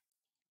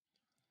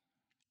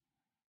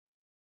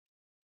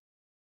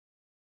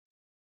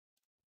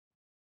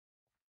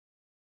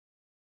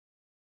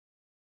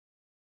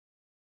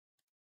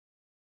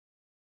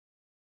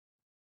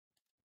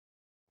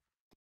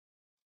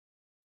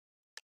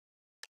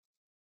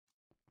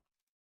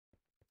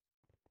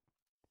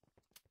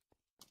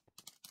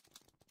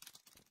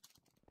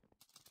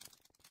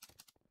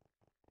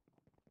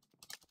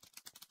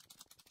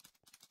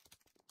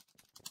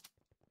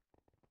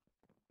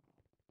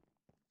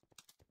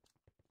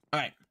 All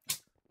right,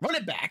 run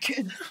it back.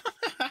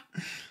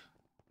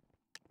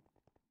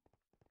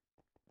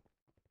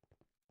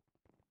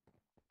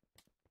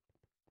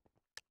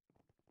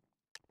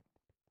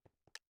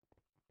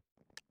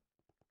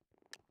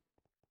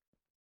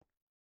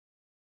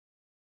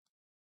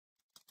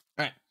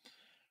 All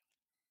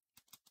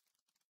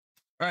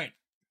right,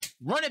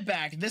 run it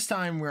back. This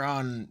time we're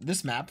on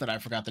this map that I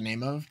forgot the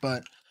name of,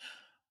 but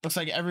looks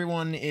like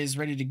everyone is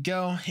ready to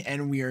go,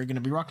 and we are going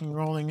to be rocking and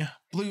rolling.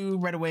 Blue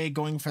right away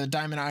going for the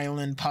Diamond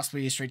Island,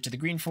 possibly straight to the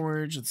Green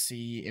Forge. Let's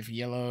see if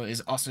Yellow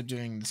is also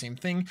doing the same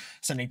thing,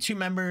 sending two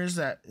members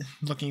that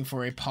looking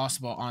for a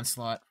possible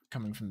onslaught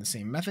coming from the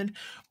same method,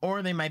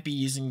 or they might be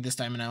using this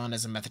Diamond Island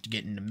as a method to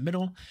get in the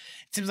middle.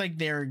 It seems like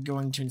they're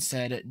going to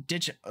instead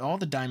ditch all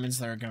the diamonds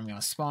that are going to be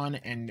on spawn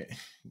and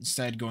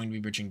instead going to be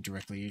bridging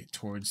directly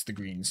towards the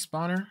green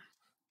spawner.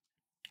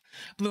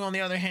 Blue, on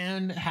the other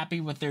hand,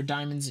 happy with their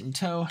diamonds in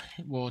tow,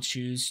 will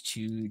choose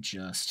to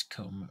just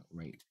come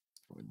right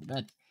for the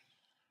bed.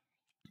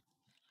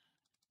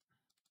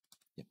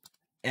 Yep.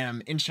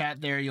 In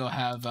chat there, you'll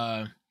have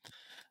the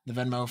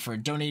Venmo for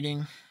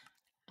donating.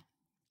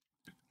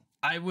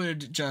 I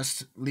would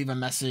just leave a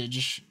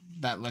message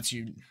that lets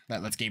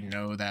Gabe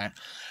know that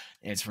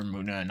it's from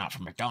Muna, not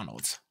from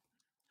McDonald's.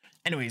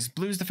 Anyways,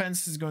 Blue's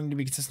defense is going to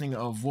be consisting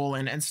of Wool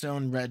and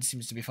Endstone. Red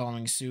seems to be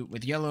following suit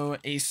with Yellow,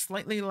 a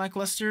slightly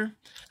lackluster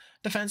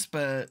defense,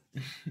 but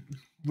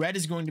Red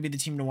is going to be the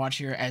team to watch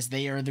here as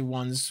they are the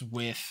ones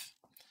with,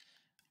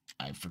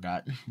 I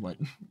forgot what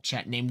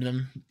chat named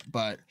them,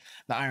 but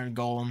the Iron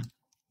Golem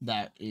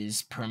that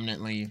is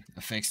permanently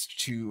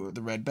affixed to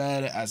the red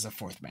bed as a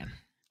fourth man.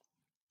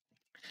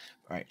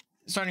 All right,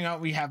 starting out,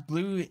 we have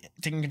Blue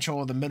taking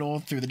control of the middle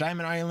through the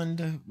Diamond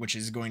Island, which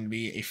is going to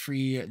be a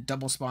free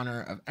double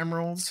spawner of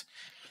emeralds.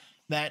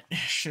 That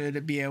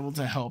should be able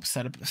to help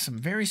set up some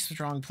very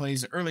strong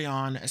plays early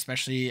on,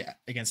 especially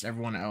against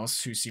everyone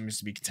else who seems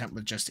to be content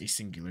with just a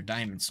singular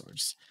diamond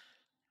source.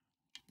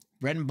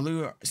 Red and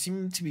Blue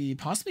seem to be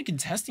possibly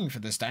contesting for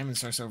this diamond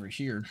source over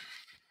here,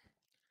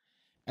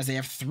 as they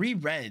have three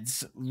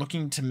reds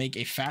looking to make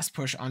a fast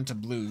push onto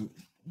Blue.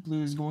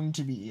 Blue is going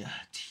to be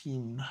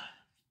team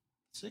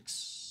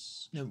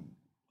 6? No,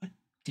 what?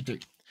 Team 3.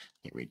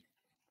 Can't read.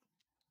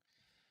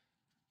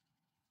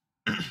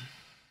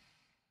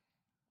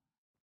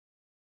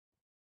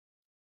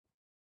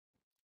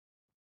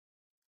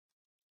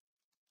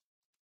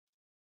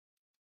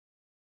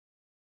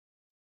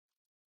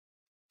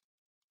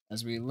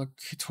 As we look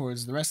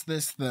towards the rest of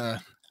this, the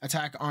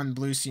attack on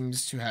Blue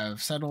seems to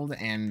have settled,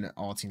 and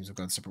all teams will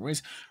go separate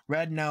ways.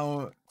 Red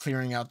now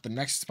clearing out the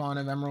next spawn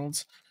of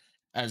emeralds,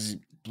 as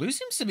Blue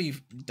seems to be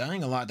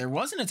dying a lot. There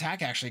was an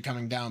attack actually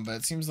coming down, but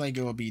it seems like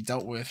it will be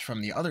dealt with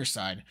from the other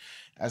side,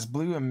 as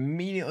Blue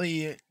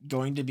immediately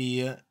going to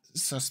be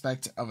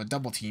suspect of a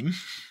double team,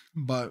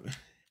 but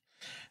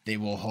they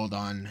will hold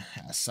on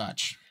as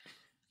such.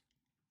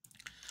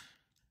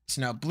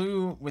 So now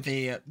Blue with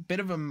a bit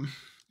of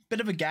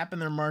a gap in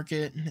their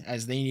market,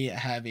 as they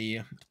have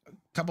a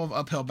couple of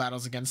uphill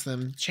battles against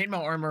them.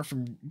 Chainmail armor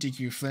from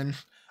DQ Flynn,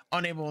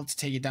 unable to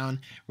take it down.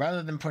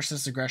 Rather than push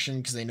this aggression,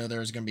 because they know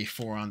there's going to be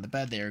 4 on the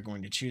bed, they are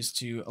going to choose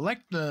to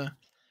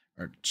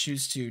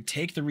choose to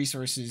take the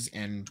resources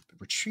and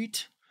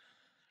retreat.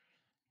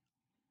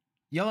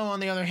 Yellow,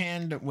 on the other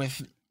hand,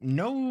 with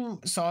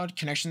no solid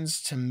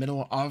connections to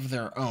middle of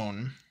their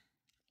own,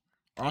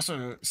 are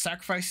also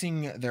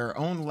sacrificing their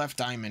own left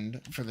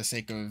diamond for the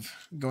sake of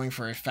going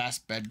for a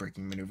fast bed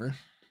breaking maneuver.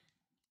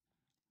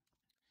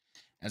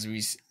 As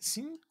we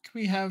seem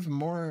we have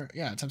more,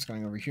 attempts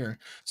going over here.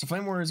 So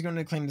Flame Warrior is going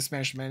to claim the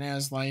Spanish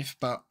Bananas life,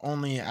 but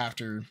only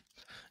after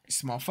a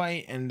small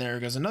fight. And there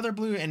goes another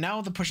blue. And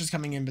now the push is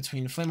coming in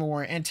between Flame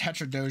Warrior and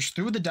Tetradoge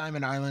through the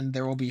Diamond Island.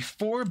 There will be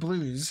 4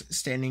 blues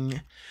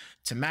standing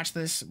to match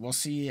this. We'll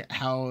see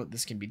how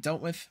this can be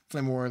dealt with.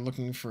 Flame Warrior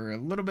looking for a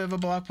little bit of a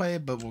block play,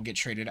 but will get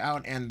traded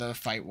out, and the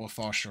fight will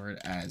fall short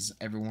as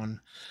everyone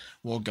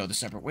will go the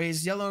separate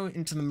ways. Yellow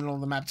into the middle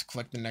of the map to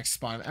collect the next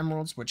spawn of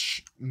emeralds,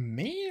 which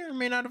may or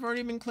may not have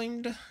already been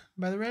claimed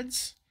by the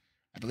Reds.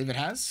 I believe it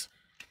has.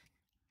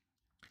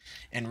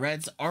 And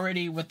Reds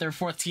already with their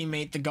 4th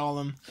teammate, the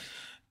Golem,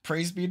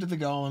 Praise be to the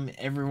Golem,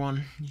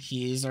 everyone.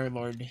 He is our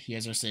Lord. He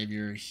is our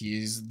Savior.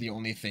 He is the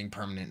only thing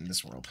permanent in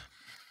this world.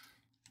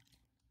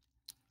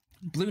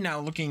 Blue now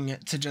looking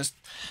to just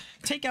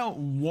take out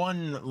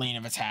one lane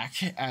of attack,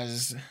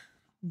 as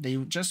they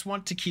just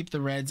want to keep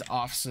the reds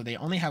off, so they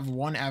only have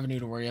one avenue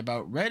to worry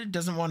about. Red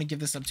doesn't want to give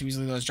this up too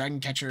easily, though, as Dragon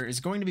Catcher is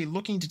going to be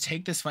looking to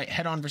take this fight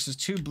head-on versus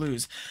two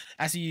blues,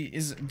 as he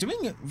is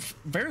doing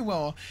very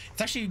well.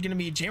 It's actually going to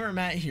be Jammer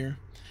Matt here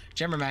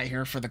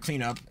for the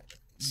cleanup.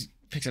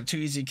 Picks up 2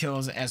 easy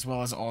kills, as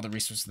well as all the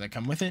resources that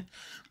come with it.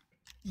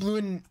 Blue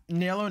and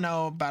yellow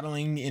now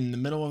battling in the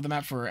middle of the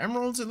map for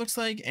emeralds, it looks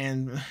like,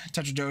 and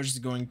Tetra Doge is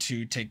going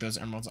to take those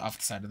emeralds off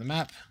the side of the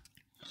map.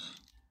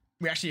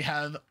 We actually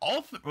have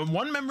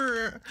one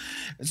member.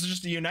 It's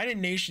just the United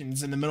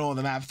Nations in the middle of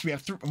the map. We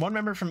have one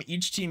member from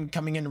each team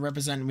coming in to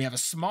represent. We have a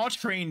small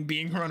train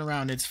being run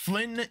around. It's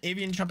Flynn,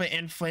 Avian Trumpet,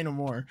 and Flame of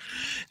War,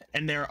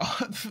 and they're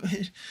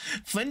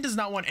Flynn does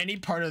not want any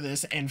part of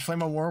this, and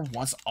Flame of War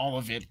wants all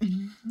of it,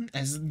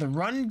 as the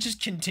run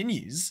just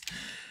continues.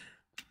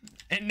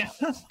 And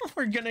now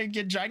we're gonna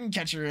get Dragon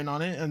Catcher in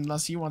on it,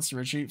 unless he wants to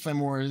retreat. Flame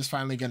of War is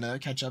finally gonna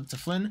catch up to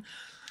Flynn.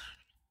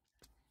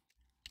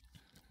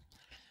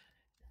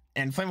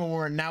 And Flame of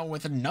War now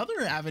with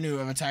another avenue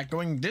of attack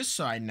going this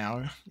side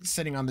now,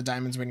 sitting on the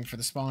diamonds waiting for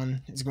the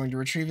spawn, is going to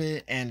retrieve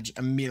it and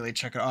immediately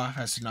check it off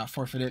as to not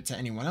forfeit it to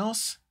anyone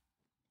else.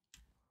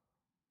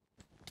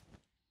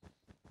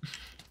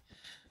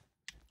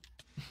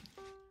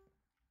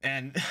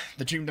 And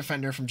the Dream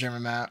Defender from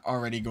German Matt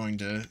already going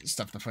to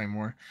stuff the Flame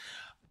War.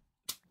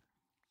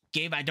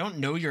 Gabe, I don't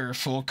know your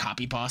full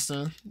copy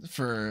pasta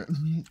for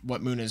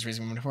what Moon is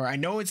raising money for. I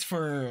know it's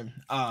for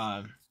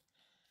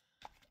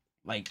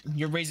like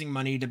you're raising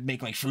money to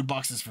make like food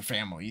boxes for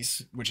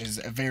families, which is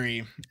a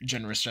very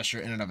generous gesture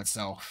in and of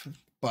itself.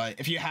 But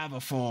if you have a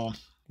full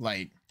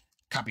like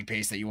copy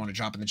paste that you want to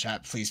drop in the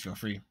chat, please feel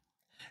free.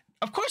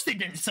 Of course they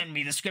didn't send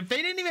me the script.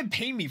 They didn't even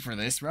pay me for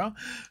this, bro.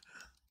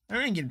 I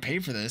didn't get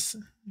paid for this.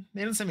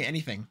 They didn't send me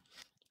anything.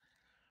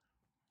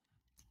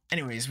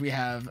 Anyways, we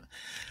have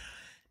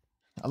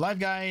a live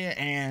guy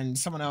and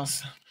someone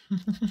else.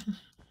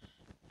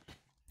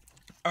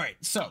 All right,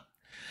 so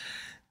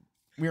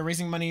we are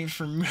raising money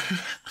from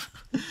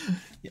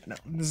yeah, no,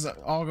 this is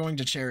all going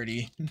to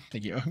charity.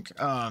 Thank you.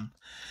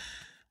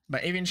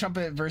 But Avian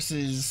Trumpet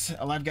versus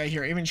a live guy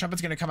here. Avian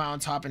Trumpet's going to come out on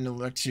top and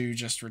look to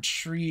just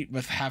retreat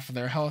with half of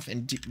their health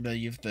and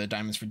leave the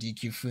diamonds for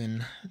DQ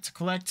Flynn to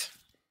collect.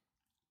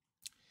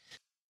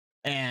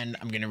 And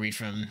I'm going to read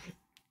from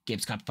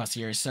Gabe's copy paste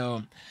here.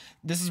 So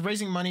this is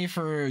raising money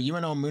for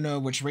UNL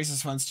Muna, which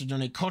raises funds to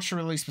donate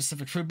culturally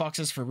specific food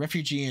boxes for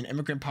refugee and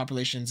immigrant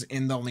populations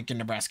in the Lincoln,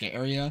 Nebraska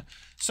area.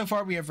 So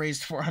far, we have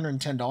raised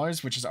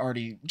 $410, which is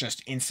already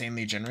just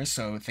insanely generous.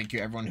 So thank you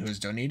everyone who has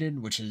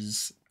donated, which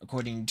is,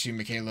 according to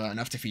Michaela,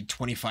 enough to feed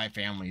 25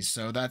 families.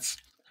 So that's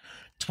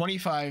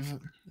 25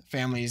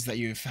 families that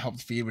you've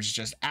helped feed, which is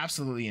just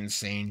absolutely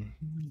insane.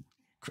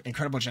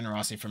 Incredible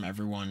generosity from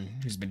everyone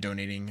who's been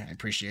donating. I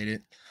appreciate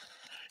it.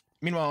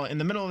 Meanwhile, in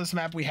the middle of this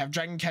map, we have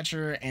Dragon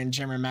Catcher and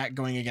Jammer Matt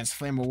going against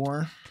Flame of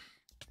War.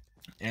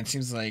 And it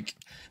seems like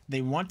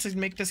they want to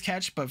make this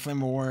catch, but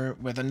Flame of War,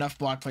 with enough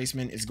block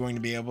placement, is going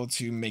to be able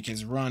to make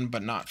his run,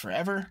 but not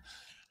forever.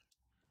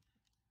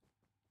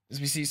 As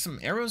we see some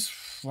arrows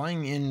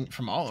flying in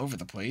from all over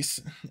the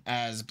place,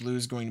 as Blue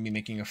is going to be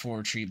making a full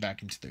retreat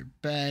back into their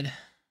bed.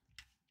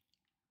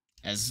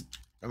 As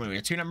we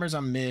have 2 members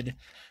on mid,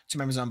 2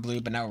 members on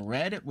blue, but now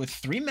red with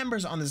 3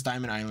 members on this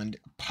diamond island,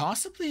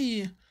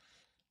 possibly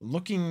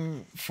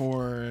looking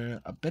for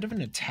a bit of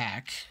an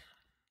attack.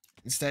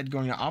 Instead,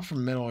 going to opt for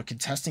middle,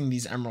 contesting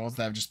these emeralds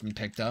that have just been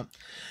picked up.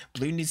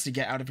 Blue needs to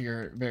get out of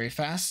here very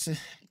fast,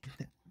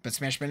 but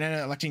Smash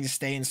Banana electing to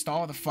stay and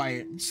stall the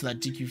fight so that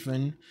DQ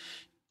Flynn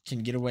can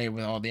get away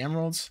with all the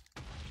emeralds.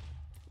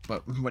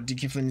 But what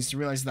DQ Flynn needs to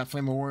realize is that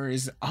Flame of War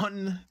is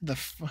on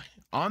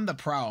the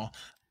prowl,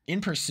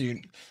 in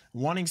pursuit,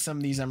 wanting some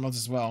of these emeralds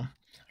as well.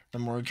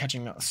 Then we're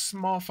catching a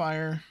small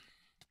fire.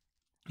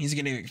 He's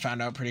going to get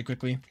found out pretty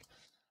quickly.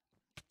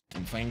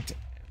 And flanked.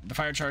 The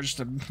fire charge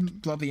to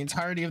blow up the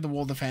entirety of the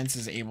wall defense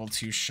is able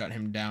to shut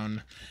him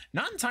down.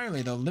 Not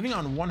entirely, though. Living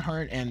on 1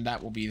 heart, and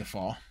that will be the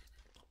fall.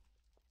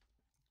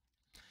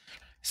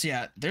 So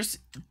yeah, there's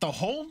the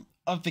whole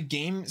of the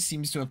game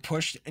seems to have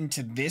pushed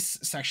into this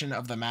section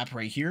of the map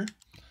right here,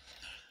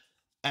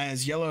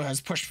 as yellow has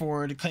pushed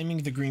forward, claiming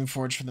the green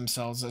forge for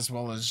themselves, as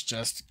well as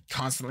just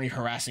constantly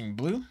harassing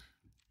blue.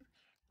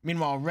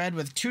 Meanwhile, red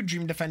with 2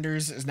 Dream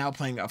Defenders is now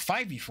playing a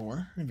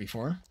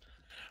 5v4,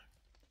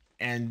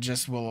 and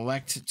just will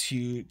elect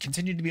to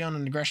continue to be on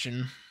an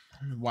aggression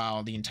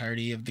while the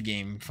entirety of the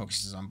game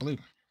focuses on blue.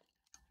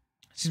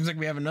 Seems like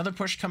we have another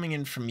push coming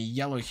in from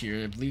yellow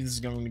here. I believe this is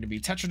going to be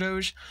Tetra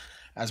Doge,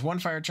 as 1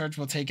 fire charge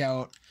will take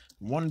out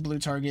 1 blue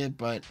target,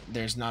 but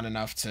there's not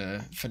enough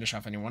to finish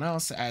off anyone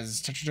else,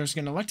 as Tetra Doge is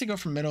going to elect to go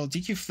from middle.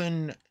 DQ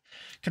Flynn,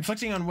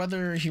 conflicting on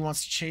whether he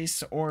wants to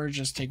chase or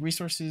just take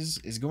resources,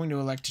 is going to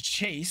elect to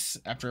chase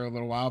after a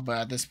little while, but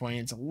at this point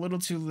it's a little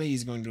too late.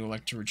 He's going to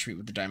elect to retreat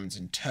with the diamonds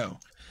in tow.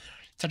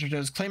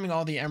 Tetrados claiming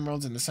all the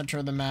emeralds in the center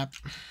of the map.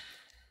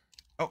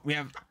 Oh, we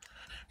have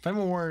Flame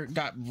of War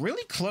got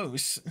really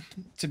close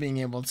to being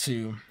able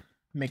to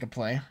make a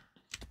play.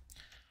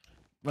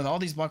 With all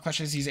these block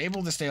clutches, he's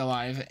able to stay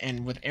alive,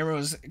 and with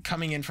arrows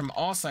coming in from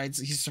all sides,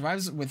 he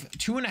survives with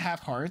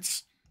 2.5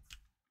 hearts.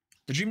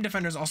 The Dream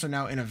Defender is also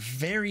now in a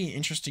very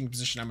interesting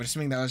position. I'm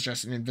assuming that was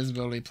just an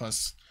invisibility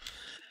plus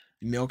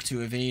milk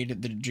to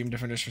evade the Dream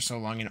Defenders for so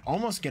long and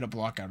almost get a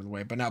block out of the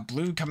way. But now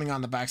blue coming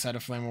on the backside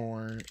of Flame of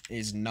War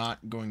is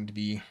not going to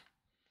be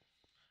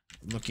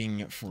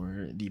looking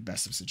for the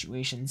best of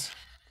situations.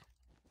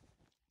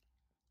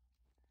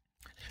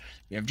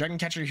 We have Dragon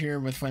Catcher here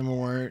with Flame of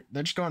War.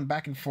 They're just going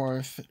back and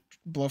forth,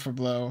 blow for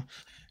blow.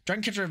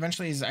 Dragon Catcher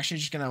eventually is actually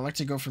just going to elect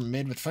to go for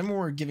mid with Flame of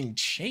War giving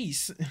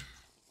chase.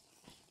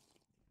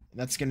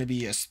 That's going to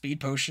be a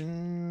speed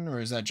potion, or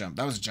is that jump?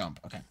 That was a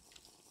jump. Okay.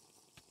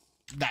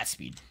 That's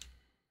speed.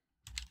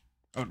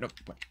 Oh, no.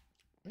 What?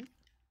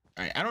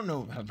 Alright, I don't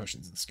know how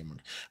potions in this game work.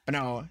 But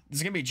now, this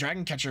is going to be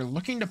Dragon Catcher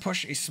looking to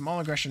push a small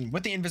aggression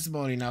with the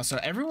invisibility now. So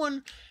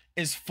everyone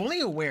is fully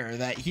aware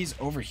that he's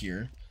over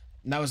here.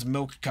 And that was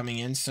Milk coming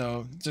in.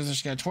 So they're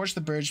just going to torch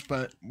the bridge.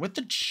 But with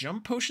the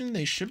jump potion,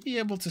 they should be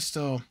able to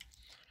still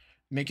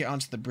make it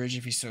onto the bridge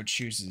if he so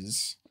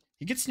chooses.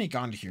 He could sneak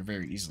onto here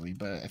very easily,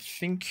 but I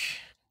think...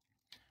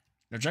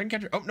 No, Dragon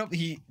Catcher. Oh, no,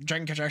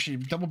 Dragon Catcher actually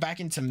double back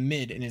into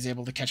mid and is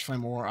able to catch Flame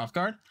of War off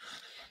guard.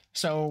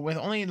 So with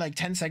only like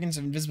 10 seconds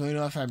of invisibility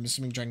left, I'm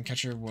assuming Dragon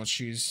Catcher will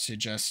choose to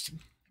just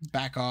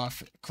back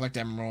off, collect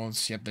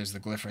emeralds. Yep, there's the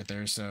glyph right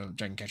there. So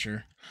Dragon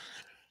Catcher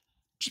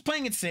just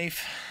playing it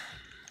safe,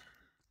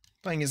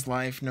 playing his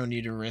life. No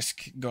need to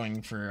risk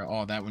going for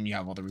all that when you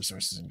have all the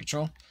resources in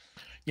control.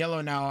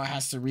 Yellow now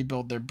has to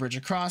rebuild their bridge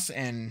across,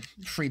 and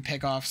free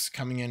pickoffs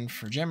coming in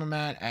for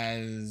Jammermat,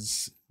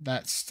 as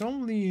that still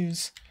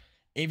leaves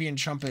Avian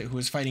Trumpet, who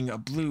is fighting a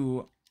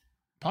blue,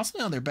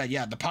 possibly on their bed.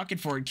 Yeah, the pocket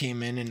forward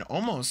came in and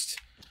almost...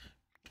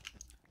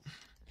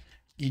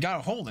 He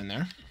got a hold in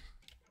there,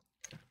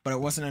 but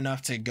it wasn't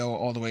enough to go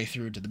all the way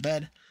through to the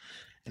bed,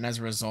 and as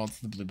a result,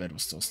 the blue bed will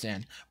still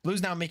stand.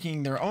 Blue's now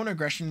making their own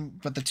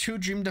aggression, but the two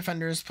Dream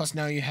Defenders, plus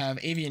now you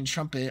have Avian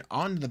Trumpet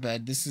on the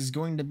bed. This is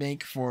going to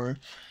make for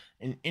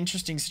an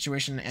interesting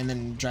situation, and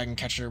then Dragon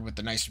Catcher, with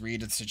the nice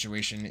read of the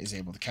situation, is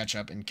able to catch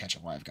up and catch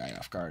a live guy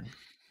off guard.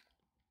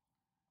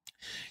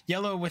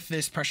 Yellow, with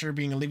this pressure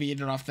being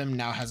alleviated off them,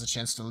 now has a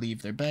chance to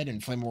leave their bed,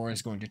 and Flame War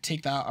is going to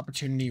take that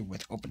opportunity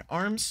with open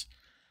arms,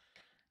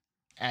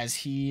 as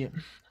he...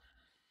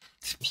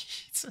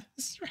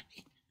 Jesus,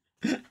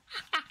 right?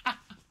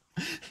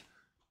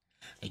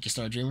 Thank you,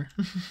 Star Dreamer.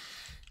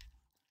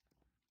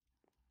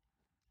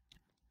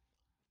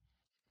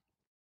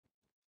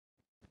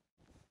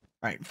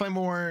 Alright, Flame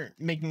War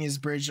making his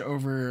bridge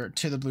over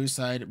to the blue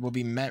side will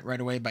be met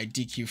right away by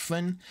DQ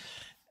Flynn,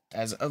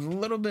 as a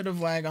little bit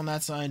of lag on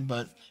that side,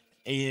 but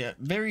a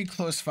very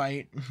close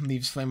fight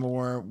leaves Flame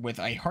War with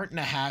a heart and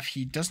a half.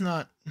 He does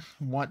not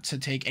want to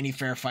take any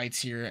fair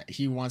fights here.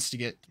 He wants to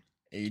get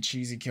a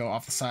cheesy kill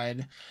off the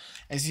side,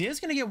 as he is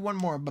going to get one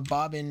more, but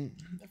Bob in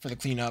for the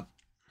cleanup.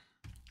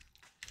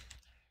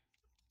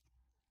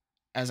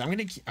 As I want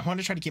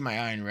to try to keep my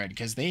eye on red,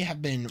 because they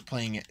have been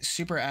playing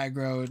super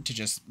aggro to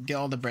just get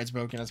all the breads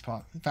broken as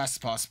fast as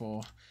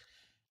possible.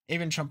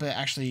 Avian Trumpet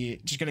actually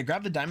just going to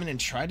grab the diamond and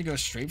try to go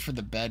straight for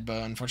the bed,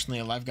 but unfortunately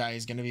a live guy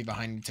is going to be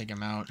behind to take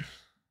him out.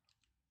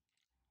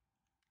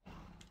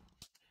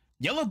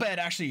 Yellow bed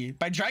actually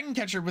by Dragon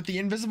Catcher with the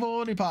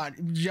invisibility pot.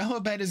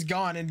 Yellow bed is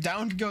gone and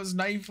down goes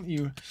Knife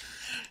You.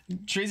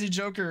 Crazy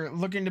Joker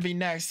looking to be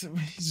next.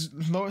 He's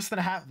less than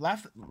half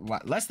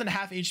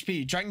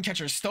HP. Dragon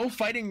Catcher still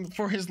fighting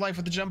for his life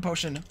with the jump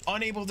potion,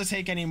 unable to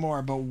take any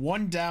more, but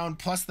one down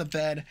plus the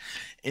bed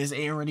is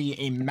already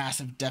a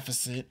massive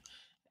deficit.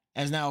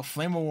 As now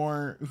Flame of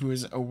War, who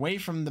is away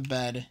from the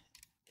bed,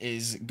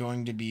 is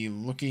going to be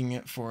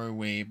looking for a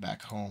way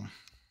back home.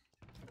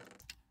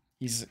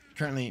 He's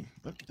currently...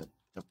 let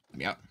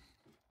me out.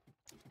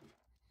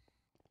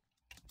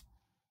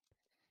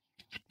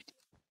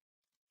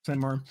 Flame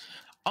of War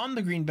on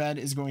the green bed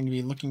is going to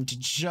be looking to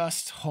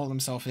just hold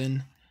himself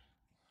in.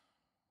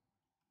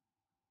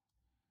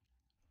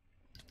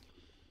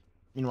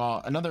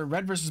 Meanwhile, another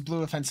red versus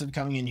blue offensive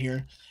coming in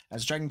here,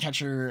 as Dragon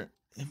Catcher,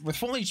 with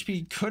full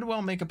HP, could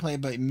well make a play,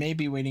 but may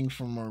be waiting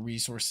for more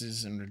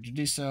resources in order to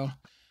do so.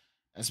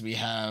 As we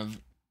have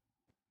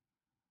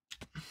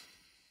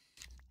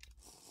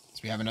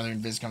another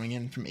invis coming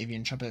in from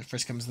Avian Trumpet.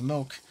 First comes the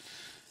milk,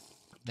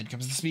 then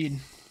comes the speed,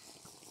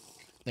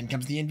 then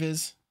comes the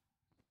invis.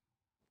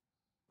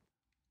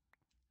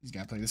 He's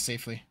got to play this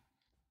safely.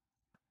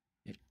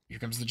 Yep, here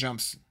comes the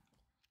jumps.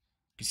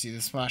 You see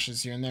the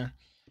splashes here and there.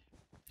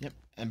 Yep,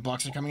 and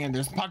blocks are coming in.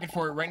 There's the pocket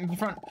for it right in the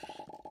front.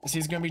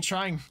 He's going to be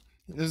trying.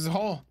 There's a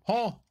hole.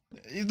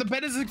 The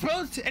bed is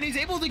exposed, and he's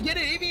able to get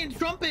it. Avian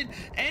Trumpet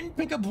and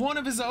pick up one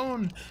of his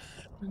own.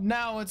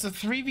 Now it's a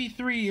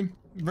 3v3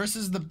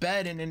 versus the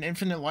bed in an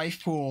infinite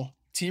life pool.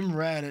 Team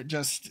Red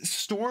just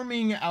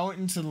storming out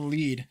into the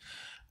lead,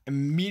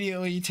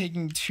 immediately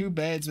taking two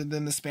beds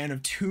within the span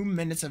of 2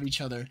 minutes of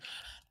each other.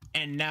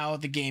 And now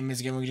the game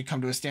is going to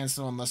come to a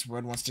standstill unless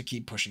Red wants to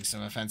keep pushing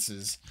some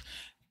offenses.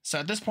 So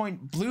at this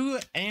point, blue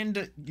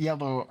and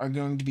yellow are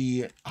going to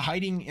be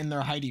hiding in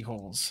their hidey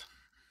holes,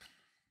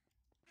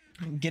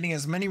 getting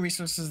as many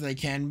resources as they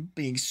can,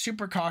 being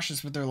super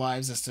cautious with their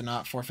lives as to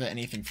not forfeit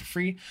anything for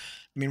free.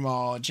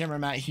 Meanwhile, Jammer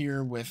Matt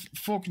here with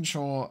full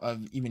control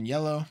of even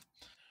yellow,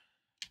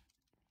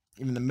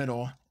 even the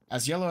middle,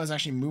 as yellow has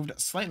actually moved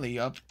slightly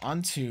up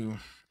onto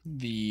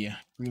the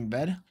green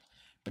bed.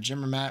 But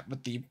Jammer Matt,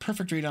 with the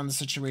perfect read on the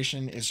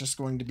situation, is just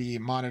going to be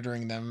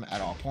monitoring them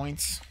at all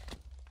points.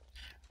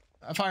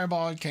 A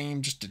fireball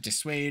came just to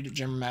dissuade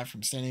Jammer Matt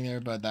from standing there,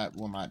 but that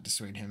will not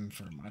dissuade him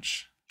for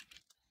much.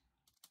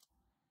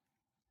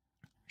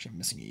 Actually, I'm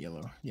missing a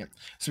yellow. Yep.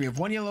 So we have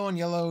one yellow on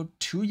yellow,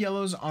 two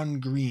yellows on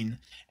green,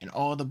 and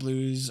all the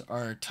blues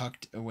are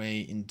tucked away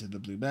into the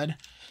blue bed.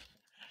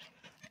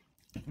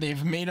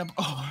 They've made up...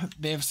 Oh,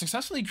 they have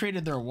successfully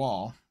created their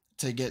wall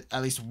to get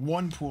at least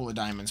one pool of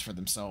diamonds for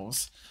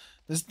themselves.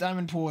 This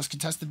diamond pool is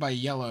contested by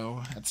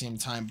yellow at the same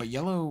time, but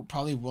yellow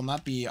probably will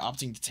not be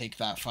opting to take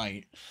that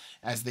fight,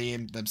 as they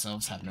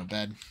themselves have no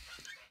bed.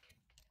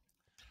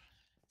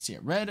 So yeah,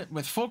 red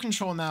with full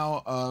control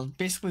now of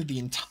basically the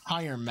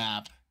entire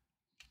map.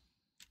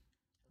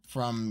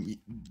 From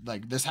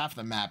like this half of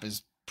the map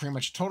is pretty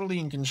much totally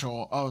in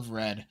control of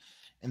red,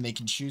 and they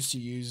can choose to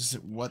use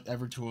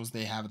whatever tools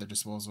they have at their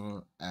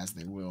disposal as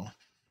they will.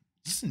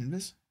 Is this an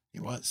invis?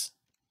 It was.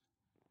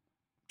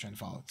 Trying to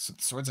follow. So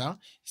the sword's out.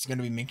 He's going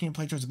to be making a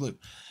play towards blue.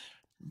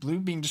 Blue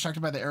being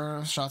distracted by the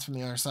arrow shots from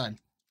the other side.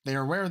 They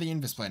are aware of the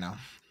invis play now,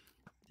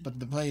 but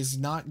the play is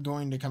not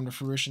going to come to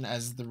fruition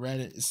as the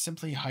red is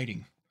simply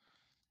hiding.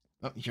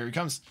 Oh, here he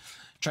comes.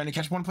 Trying to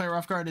catch one player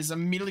off guard, is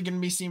immediately going to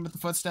be seen with the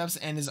footsteps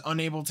and is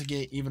unable to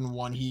get even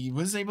one. He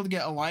was able to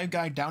get a live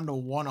guy down to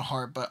 1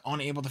 heart, but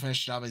unable to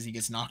finish the job as he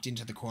gets knocked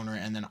into the corner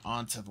and then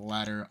onto the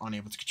ladder,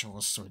 unable to control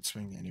his sword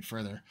swing any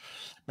further.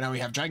 But now we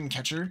have Dragon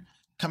Catcher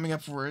coming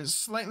up for a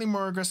slightly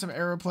more aggressive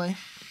arrow play.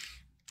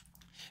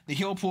 The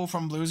heal pool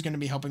from blue is going to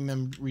be helping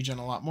them regen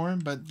a lot more,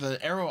 but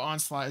the arrow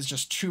onslaught is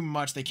just too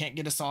much. They can't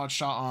get a solid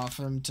shot off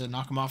him to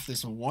knock him off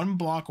this 1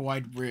 block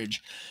wide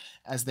bridge,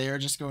 as they are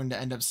just going to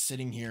end up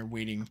sitting here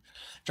waiting.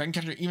 Dragon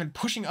Catcher even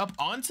pushing up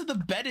onto the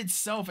bed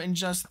itself and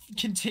just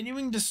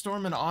continuing to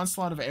storm an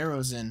onslaught of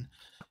arrows in.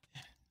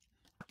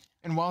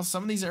 And while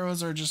some of these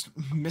arrows are just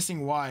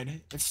missing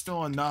wide, it's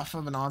still enough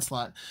of an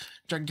onslaught.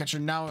 Dragon Catcher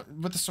now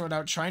with the sword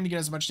out, trying to get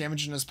as much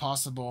damage in as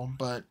possible,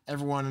 but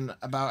everyone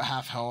about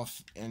half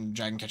health and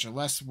Dragon Catcher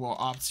less will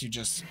opt to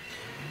just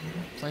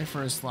play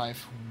for his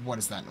life. What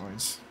is that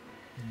noise?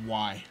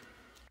 Why?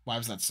 Why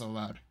was that so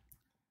loud?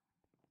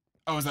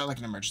 Oh, is that like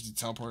an emergency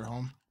teleport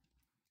home?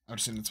 I would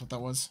assume that's what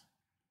that was.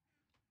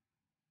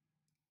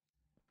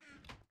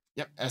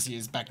 Yep, as he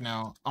is back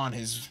now on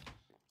his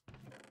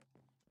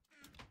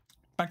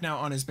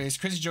base.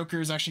 Crazy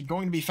Joker is actually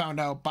going to be found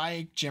out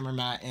by Jammer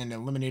Matt and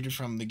eliminated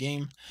from the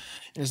game.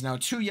 It is now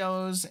 2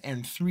 yellows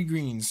and 3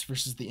 greens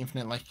versus the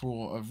infinite life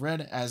pool of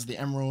red, as the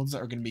emeralds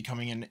are going to be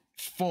coming in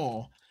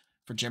full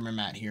for Jammer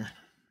Matt here.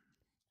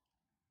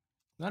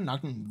 Is that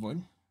knocked into the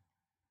void?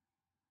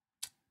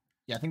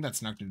 Yeah, I think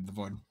that's knocked into the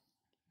void.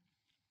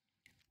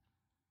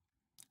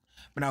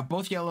 But now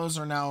both yellows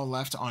are now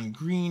left on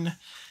green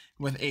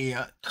with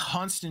a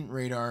constant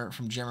radar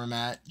from Jammer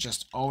Matt,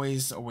 just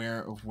always aware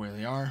of where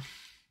they are.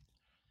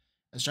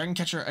 As Dragon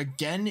Catcher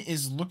again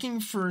is looking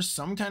for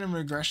some kind of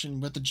regression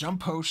with the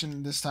jump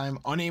potion this time,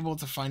 unable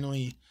to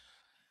finally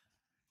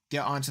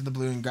get onto the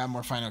blue and grab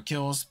more final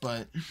kills,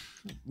 but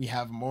we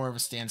have more of a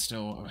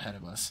standstill ahead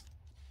of us.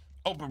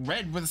 Oh, but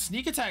red with a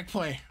sneak attack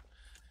play.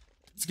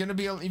 It's going to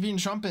be an Evian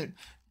Trumpet,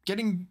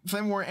 getting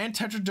Flame War and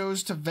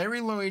Tetradoge to very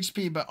low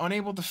HP, but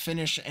unable to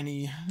finish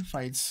any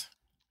fights.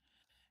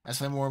 As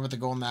Flame War with the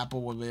Golden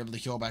Apple will be able to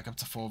heal back up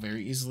to full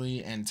very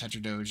easily, and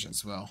Tetradoge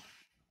as well.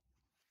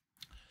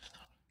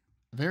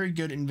 Very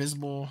good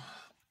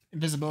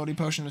invisibility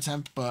potion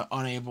attempt, but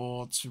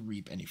unable to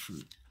reap any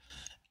fruit.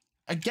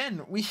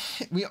 Again, we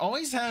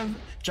always have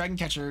Dragon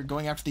Catcher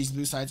going after these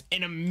blue sides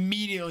and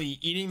immediately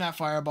eating that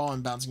fireball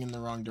and bouncing in the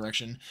wrong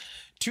direction.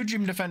 2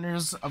 Dream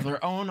Defenders of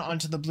their own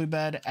onto the blue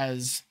bed,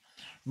 as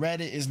red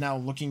is now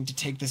looking to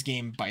take this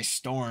game by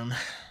storm,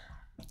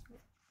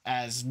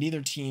 as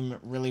neither team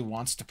really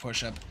wants to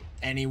push up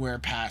anywhere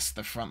past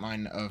the front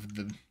line of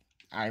the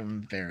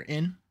island they're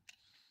in.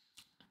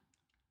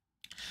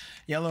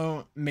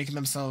 Yellow making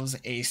themselves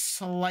a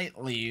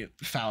slightly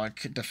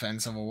phallic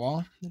defense of a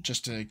wall,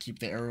 just to keep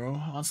the arrow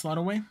onslaught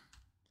away.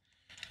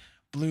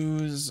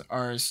 Blues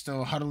are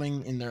still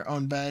huddling in their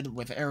own bed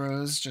with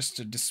arrows just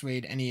to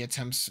dissuade any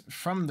attempts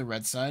from the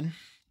red side.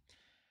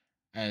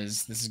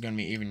 As this is going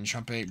to be Evian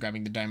Trumpet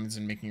grabbing the diamonds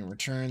and making a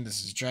return.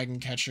 This is Dragon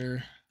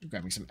Catcher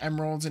grabbing some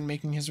emeralds and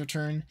making his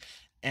return,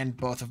 and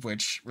both of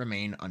which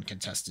remain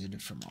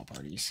uncontested from all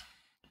parties.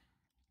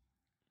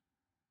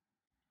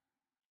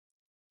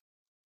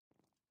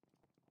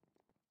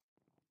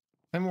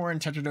 Flame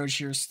and Tetradoge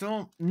here,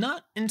 still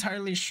not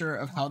entirely sure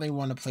of how they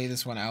want to play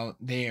this one out.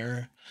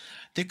 They're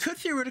They could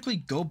theoretically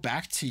go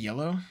back to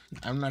yellow.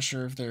 I'm not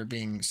sure if they're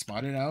being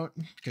spotted out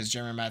because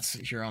Jeremy Matt's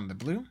here on the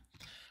blue.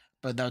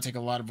 But that would take a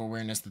lot of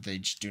awareness that they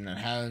just do not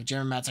have.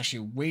 Jeremy Matt's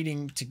actually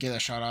waiting to get a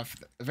shot off.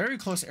 A very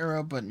close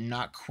arrow, but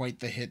not quite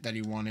the hit that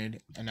he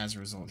wanted. And as a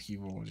result, he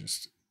will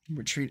just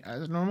retreat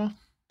as normal.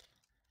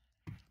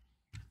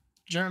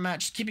 Jeremy Matt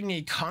just keeping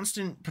a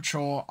constant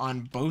patrol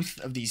on both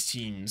of these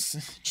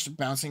teams. Just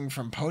bouncing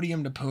from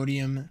podium to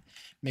podium,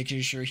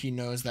 making sure he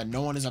knows that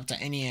no one is up to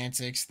any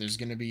antics. There's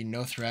going to be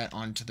no threat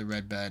onto the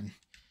red bed.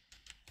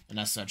 And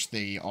as such,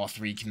 they all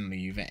three can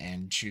leave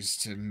and choose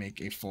to make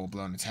a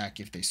full-blown attack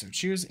if they so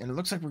choose. And it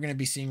looks like we're going to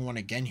be seeing one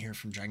again here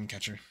from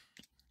Dragoncatcher.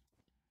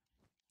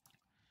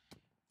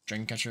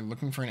 Dragoncatcher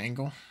looking for an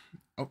angle.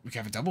 Oh, we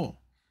have a double.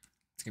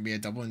 It's going to be a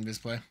double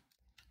invis play.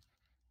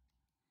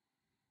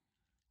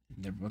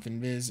 They're both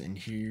invis, and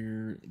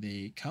here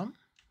they come.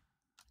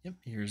 Yep,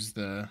 here's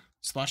the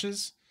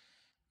splashes.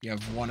 You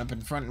have one up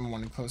in front and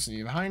one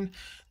closely behind.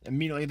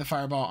 Immediately, the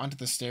fireball onto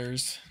the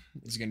stairs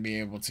is going to be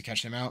able to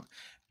catch him out.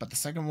 But the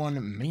second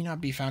one may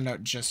not be found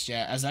out just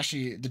yet, as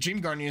actually the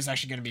Dream Guardian is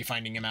actually going to be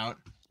finding him out.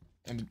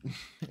 And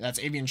that's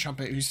Avian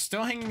Trumpet, who's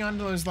still hanging on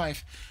to his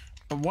life.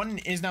 But one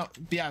is now,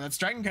 yeah, that's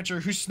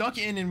Dragoncatcher, who snuck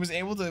in and was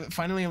able to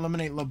finally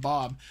eliminate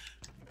LeBob.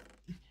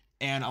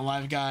 And a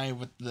live guy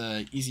with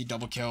the easy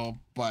double kill,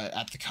 but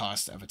at the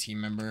cost of a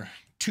team member.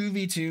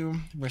 2v2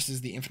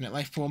 versus the infinite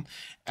life pool.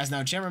 As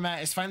now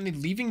Jammermat is finally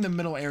leaving the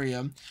middle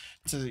area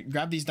to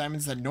grab these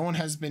diamonds that no one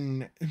has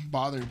been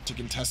bothered to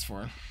contest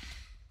for.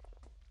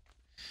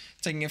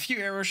 Taking a few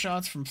arrow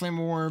shots from Flame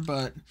War,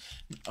 but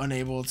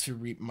unable to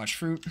reap much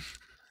fruit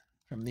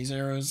from these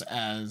arrows,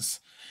 as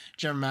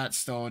Jammermat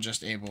still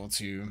just able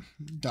to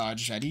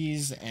dodge at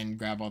ease and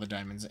grab all the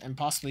diamonds and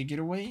possibly get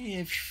away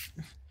if...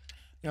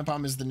 The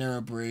problem is the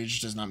narrow bridge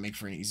does not make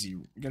for an easy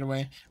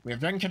getaway. We have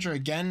Dragoncatcher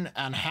again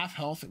on half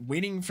health,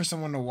 waiting for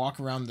someone to walk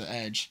around the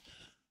edge.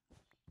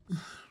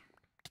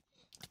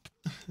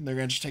 They're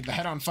going to just take the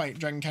head-on fight,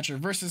 Dragoncatcher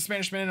versus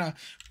Spanish Banana,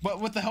 but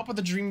with the help of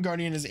the Dream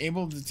Guardian is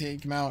able to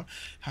take him out.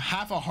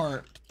 Half a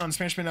heart on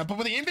Spanish Banana, but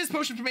with the Invis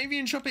Potion from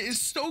Avian Trumpet is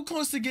so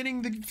close to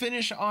getting the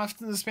finish off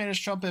to the Spanish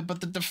Trumpet,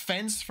 but the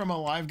defense from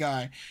a live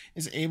guy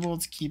is able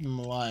to keep him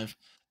alive.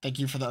 Thank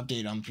you for the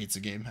update on the pizza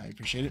game. I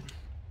appreciate it.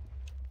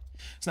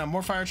 So now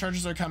more fire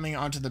charges are coming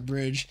onto the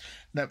bridge.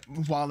 That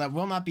while that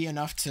will not be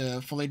enough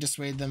to fully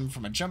dissuade them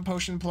from a jump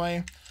potion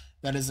play,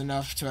 that is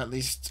enough to at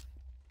least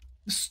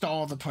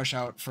stall the push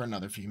out for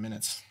another few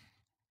minutes.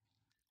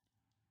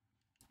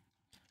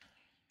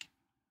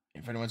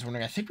 If anyone's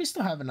wondering, I think we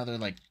still have another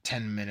like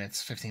 10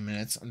 minutes, 15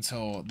 minutes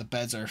until the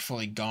beds are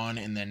fully gone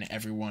and then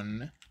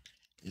everyone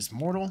is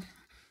mortal.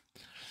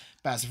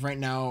 But as of right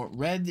now,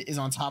 Red is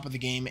on top of the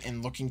game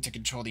and looking to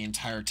control the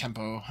entire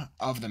tempo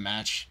of the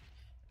match.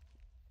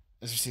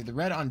 As you see, the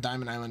Red on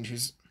Diamond Island,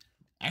 who's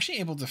actually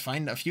able to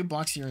find a few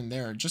blocks here and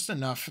there, just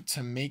enough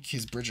to make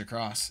his bridge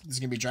across. This is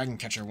going to be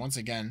Dragoncatcher once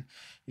again,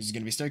 who's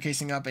going to be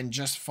staircasing up and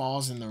just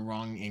falls in the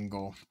wrong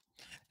angle.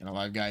 And a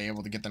live guy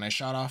able to get the nice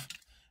shot off.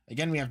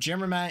 Again, we have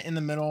Jammermat in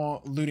the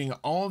middle, looting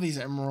all these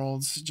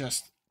emeralds,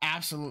 just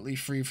absolutely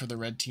free for the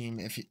red team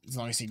as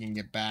long as he can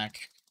get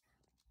back.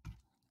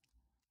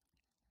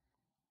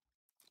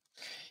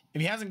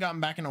 If he hasn't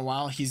gotten back in a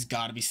while, he's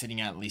got to be sitting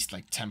at least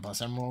like 10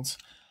 plus emeralds.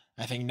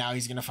 I think now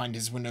he's going to find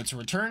his window to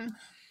return.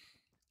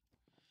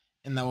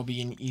 And that will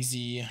be an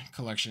easy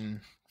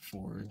collection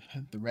for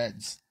the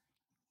Reds.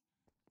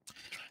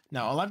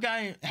 Now, a live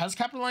guy has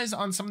capitalized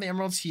on some of the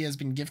emeralds he has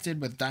been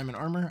gifted with diamond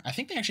armor. I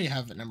think they actually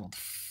have an emerald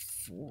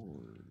forge.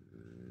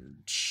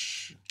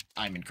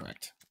 I'm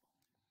incorrect.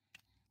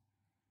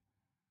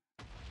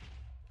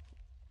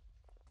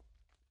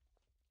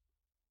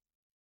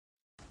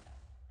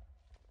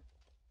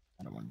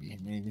 I don't want to be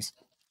in any of these.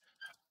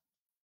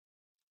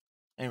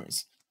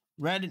 Anyways,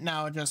 Red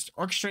now just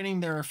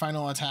orchestrating their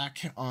final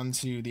attack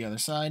onto the other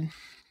side.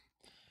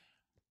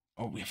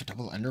 Oh, we have a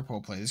double ender pearl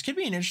play. This could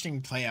be an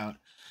interesting play out.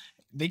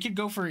 They could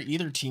go for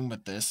either team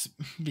with this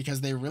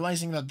because they're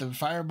realizing that the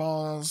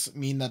fireballs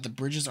mean that the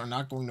bridges are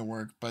not going to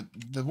work. But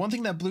the one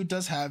thing that Blue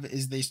does have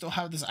is they still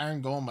have this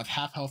Iron Golem with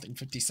half health in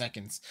 50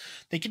 seconds.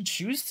 They could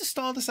choose to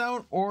stall this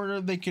out, or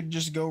they could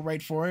just go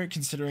right for it,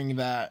 considering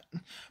that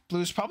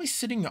Blue is probably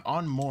sitting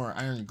on more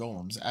Iron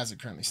Golems as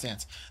it currently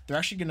stands. They're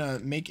actually going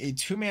to make a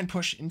two-man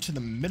push into the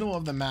middle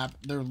of the map.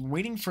 They're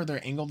waiting for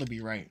their angle to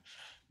be right.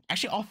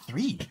 Actually, all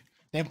three.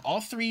 They have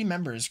all three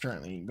members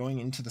currently going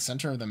into the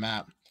center of the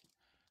map.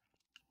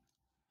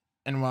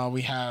 And while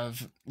we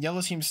have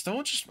yellow team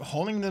still just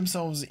holding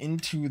themselves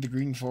into the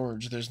green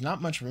forge, there's not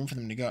much room for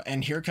them to go.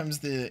 And here comes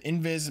the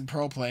Invis and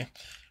Pearl play.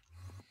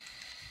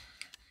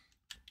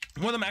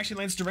 One of them actually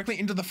lands directly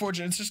into the forge,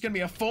 and it's just going to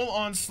be a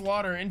full-on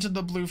slaughter into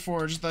the blue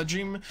forge. The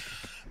Dream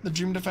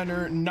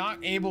Defender not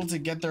able to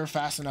get there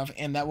fast enough,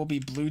 and that will be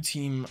blue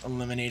team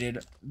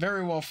eliminated.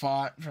 Very well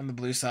fought from the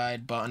blue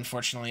side, but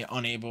unfortunately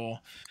unable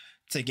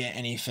to get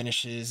any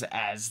finishes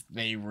as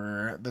they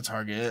were the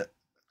target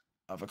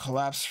of a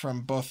collapse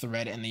from both the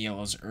red and the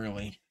yellows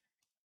early.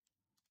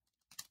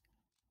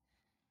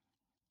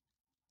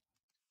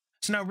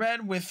 So now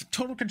red, with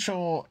total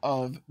control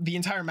of the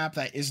entire map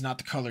that is not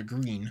the color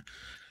green,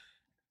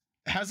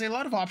 has a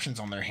lot of options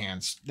on their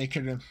hands. They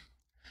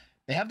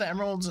have the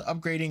emeralds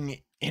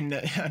upgrading in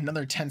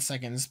another 10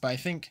 seconds, but I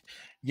think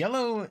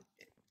yellow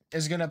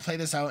is going to play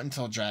this out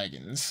until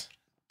dragons.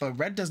 But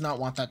red does not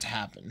want that to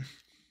happen,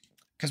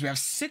 because we have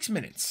 6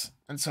 minutes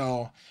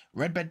until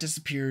red bet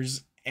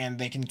disappears and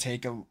they can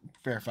take a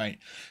fair fight.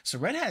 So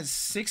red has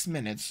 6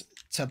 minutes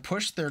to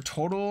push their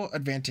total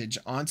advantage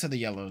onto the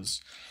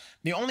yellows.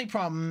 The only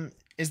problem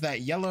is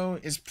that yellow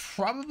is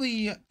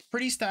probably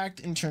pretty stacked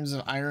in terms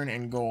of iron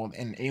and gold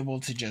and able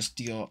to just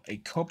deal a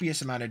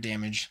copious amount of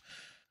damage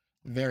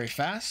very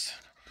fast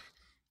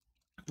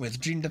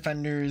with dream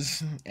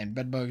defenders and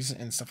bedbugs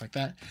and stuff like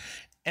that.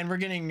 And we're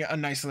getting a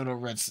nice little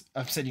red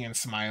obsidian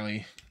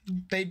smiley.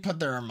 They put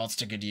their emeralds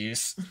to good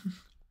use.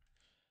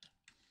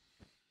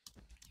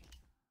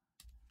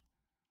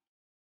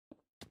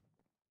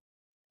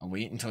 I'll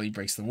wait until he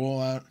breaks the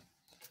wool out.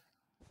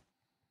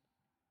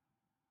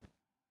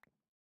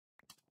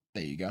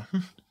 There you go.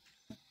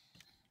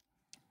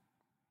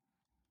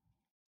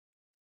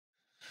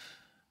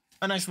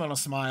 A nice little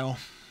smile.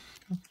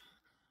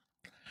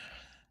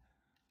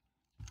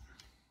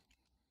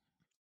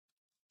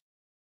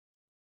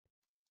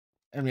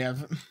 And we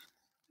have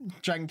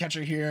Dragon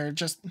Catcher here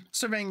just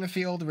surveying the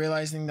field,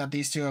 realizing that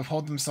these two have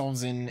holed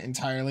themselves in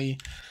entirely.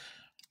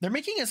 They're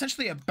making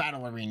essentially a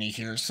battle arena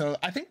here. So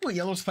I think what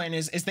Yellow's plan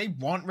is they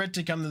want red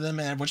to come to them,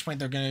 and at which point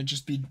they're going to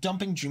just be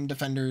dumping Dream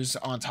Defenders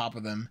on top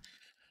of them.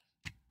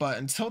 But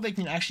until they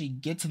can actually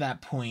get to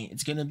that point,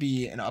 it's going to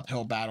be an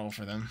uphill battle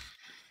for them.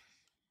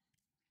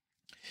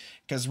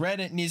 Because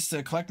red needs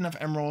to collect enough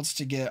emeralds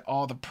to get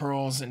all the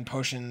pearls and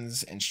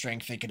potions and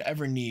strength they could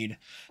ever need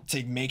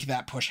to make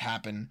that push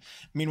happen.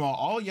 Meanwhile,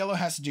 all yellow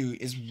has to do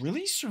is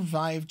really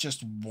survive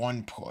just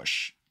one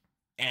push.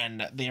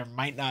 And there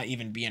might not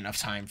even be enough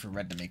time for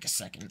red to make a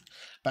second.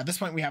 But at this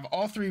point, we have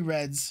all three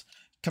reds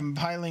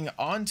compiling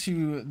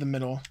onto the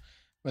middle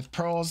with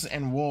pearls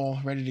and wool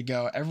ready to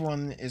go.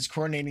 Everyone is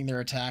coordinating their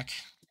attack.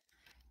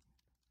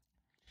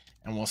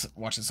 And we'll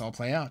watch this all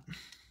play out.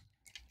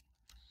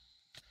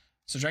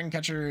 So Dragon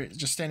Catcher is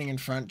just standing in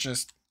front,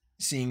 just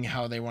seeing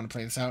how they want to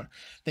play this out.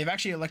 They've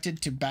actually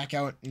elected to back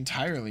out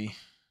entirely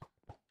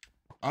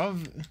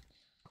of...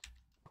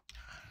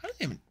 How did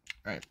they even...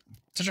 Alright.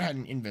 Tetra had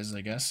an invis,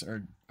 I guess,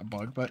 or a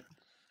bug, but...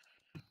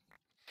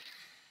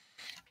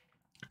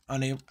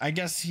 Unable... I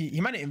guess he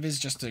might have invis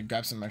just to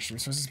grab some extra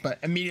resources, but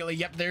immediately,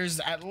 yep, there's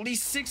at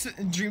least 6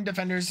 Dream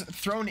Defenders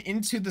thrown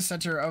into the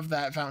center of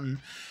that fountain.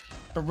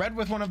 But red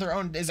with one of their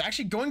own is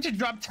actually going to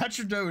drop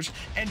Tetra Doge,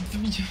 and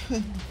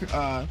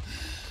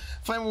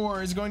Flame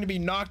War is going to be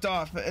knocked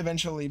off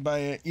eventually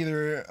by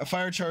either a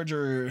Fire Charge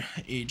or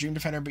a Dream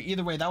Defender, but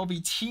either way, that will be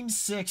Team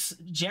 6,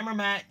 Jammer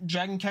Mat,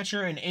 Dragon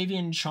Catcher, and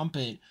Avian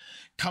Trumpet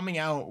coming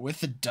out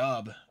with the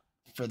dub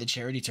for the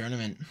charity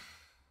tournament.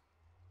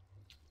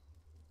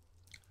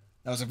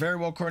 That was a very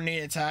well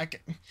coordinated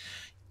attack,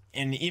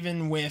 and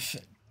even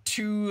with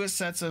 2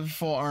 sets of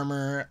full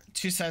armor,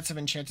 2 sets of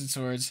enchanted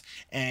swords,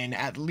 and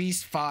at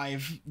least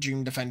 5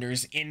 Dream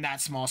Defenders in that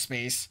small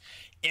space,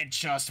 it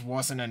just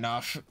wasn't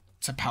enough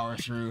to power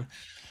through.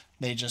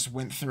 They just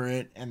went through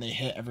it and they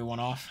hit everyone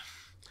off.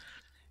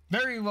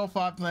 Very well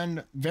fought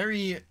blend,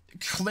 very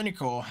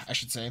clinical, I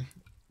should say.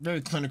 Very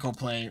clinical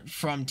play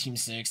from Team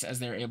 6 as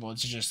they're able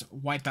to just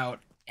wipe out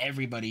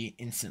everybody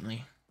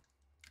instantly.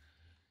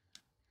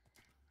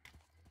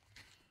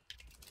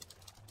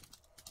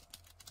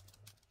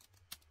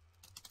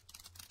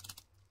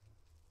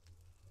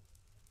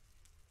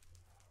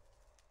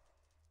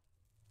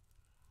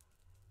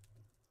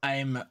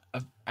 I'm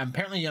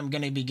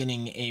going to be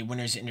getting a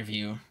winner's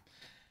interview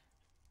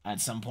at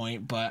some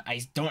point, but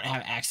I don't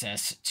have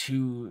access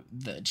to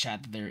the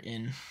chat that they're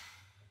in.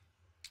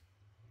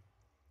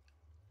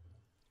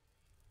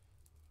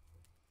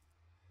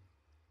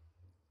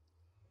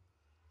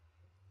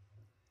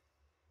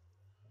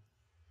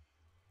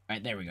 All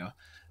right, there we go.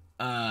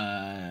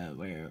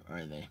 Where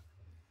are they?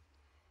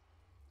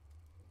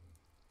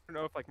 I don't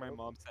know if like my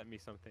mom sent me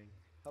something.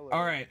 Hello.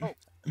 All right. Oh,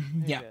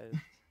 yeah.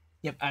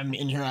 Yep, I'm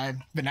in here. I've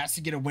been asked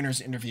to get a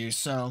winner's interview.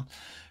 So,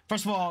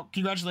 first of all,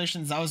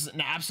 congratulations. That was an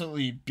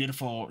absolutely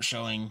beautiful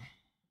showing.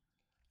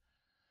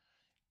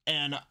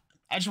 And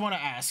I just want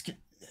to ask,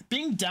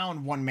 being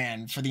down one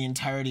man for the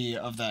entirety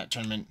of that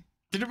tournament,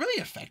 did it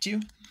really affect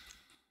you?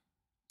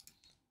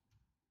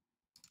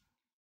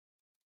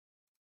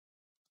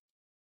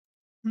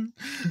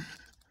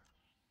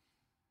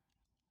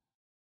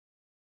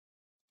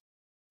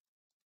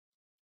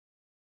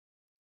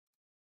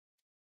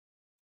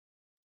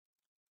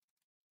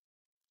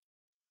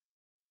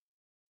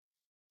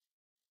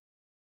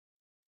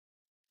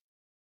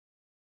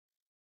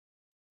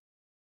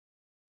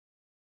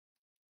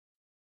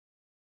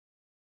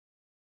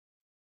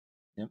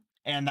 Yep.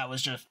 And that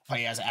was just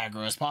play as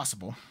aggro as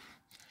possible.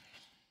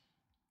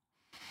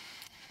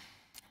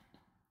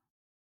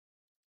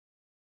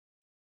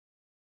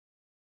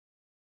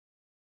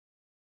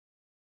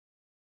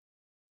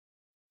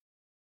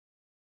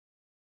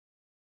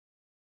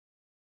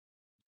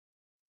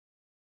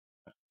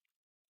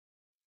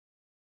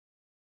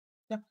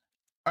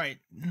 All right.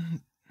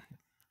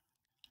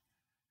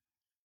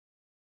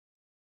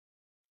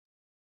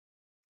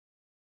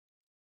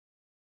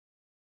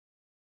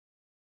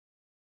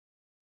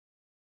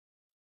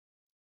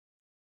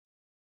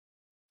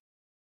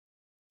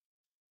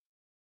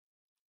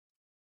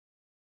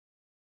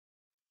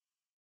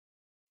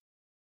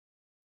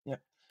 Yep.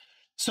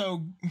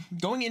 So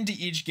going into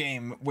each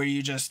game where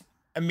you just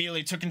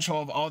immediately took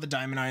control of all the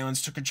diamond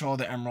islands, took control of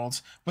the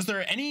emeralds, was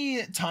there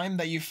any time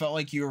that you felt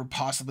like you were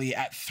possibly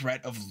at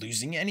threat of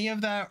losing any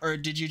of that, or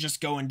did you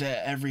just go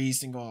into every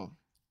single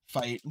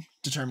fight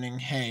determining,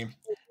 hey,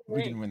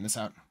 we can win this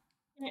out?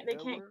 They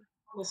can't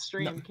on the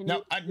stream. No, Can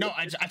no,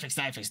 you? I fixed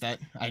that. I fixed that.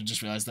 I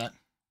just realized that.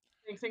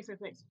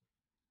 Thanks.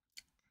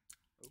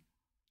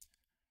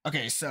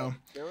 Okay, so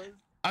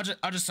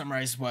I'll just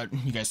summarize what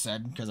you guys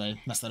said because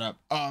I messed that up.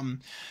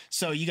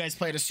 So you guys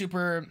played a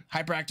super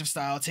hyperactive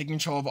style, taking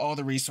control of all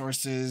the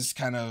resources,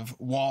 kind of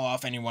wall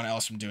off anyone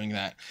else from doing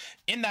that.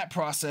 In that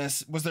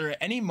process, was there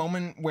any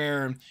moment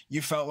where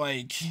you felt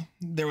like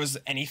there was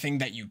anything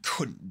that you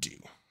couldn't do,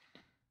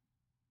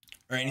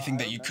 or anything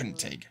that you couldn't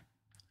take?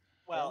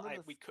 Well,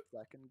 we could.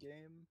 Second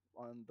game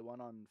on the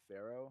one on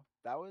Pharaoh,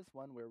 that was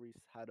one where we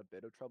had a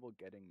bit of trouble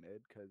getting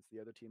mid because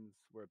the other teams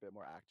were a bit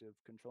more active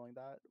controlling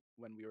that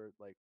when we were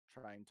like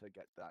trying to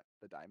get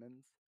the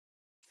diamonds.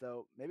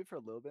 So maybe for a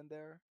little bit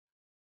there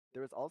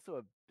was also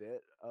a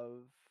bit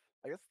of,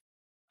 I guess,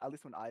 at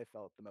least when I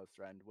felt the most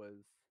threatened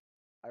was,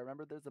 I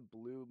remember there's a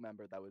blue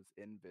member that was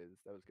in Viz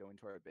that was going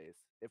to our base.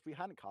 If we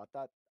hadn't caught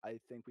that, I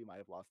think we might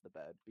have lost the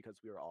bed because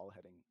we were all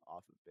heading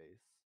off of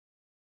base.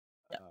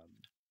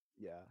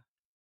 Yeah.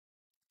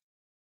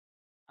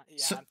 Yeah,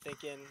 so, I'm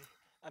thinking.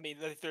 I mean,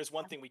 if there's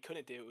one thing we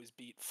couldn't do, it was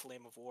beat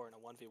Flame of War in a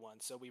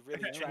 1v1. So we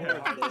really tried our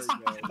hardest to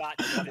not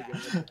do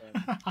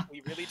that.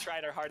 We really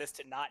tried our hardest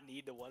to not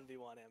need to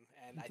 1v1 him.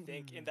 And I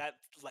think in that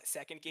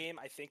second game,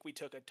 I think we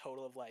took a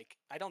total of like,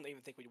 I don't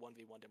even think we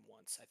 1v1'd him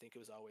once. I think it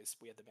was always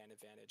we had the man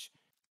advantage.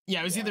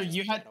 Yeah, it was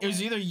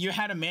either you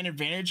had a man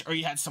advantage or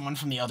you had someone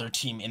from the other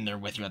team in there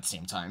with you at the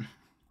same time.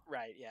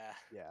 Right. Yeah.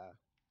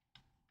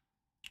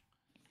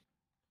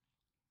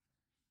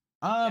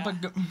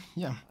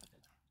 Yeah.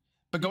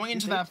 But going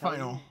into that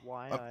final,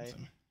 why I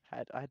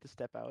had to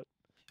step out.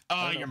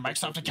 Your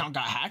Microsoft account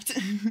got hacked.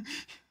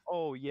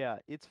 Oh yeah,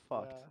 it's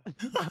fucked.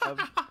 Yeah.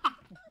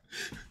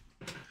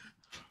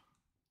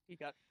 He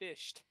got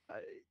fished.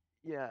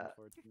 Yeah.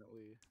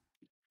 Unfortunately,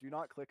 do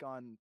not click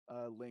on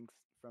links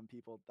from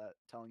people that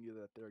telling you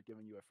that they're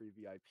giving you a free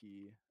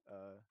VIP.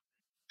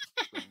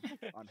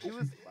 It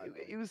was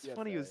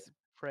funny. He was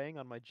preying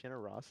on my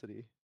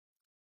generosity.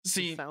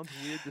 See, it sounds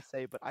weird to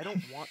say, but I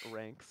don't want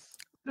ranks.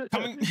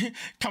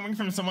 Coming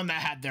from someone that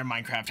had their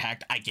Minecraft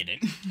hacked, I get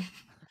it.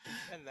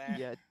 And there.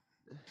 Yeah.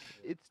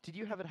 Did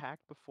you have it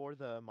hacked before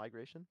the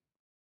migration?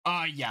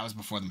 Yeah, it was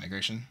before the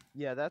migration.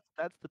 Yeah, that's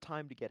the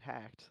time to get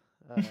hacked.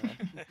 That's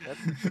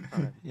the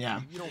time.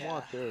 Yeah. You don't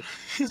want this.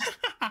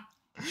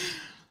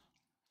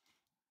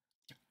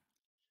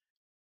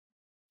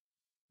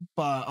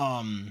 But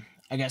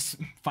I guess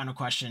final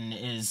question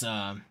is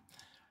I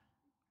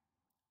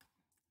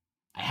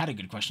had a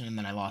good question and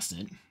then I lost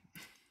it.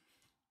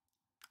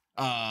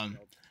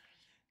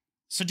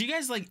 So do you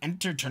guys like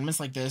enter tournaments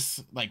like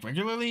this like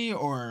regularly,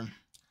 or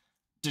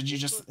did you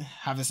just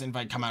have this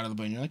invite come out of the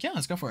blue and you're like, yeah,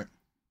 let's go for it?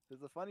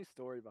 There's a funny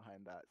story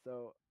behind that.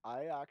 So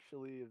I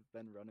actually have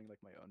been running like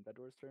my own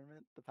Bedwars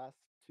tournament the past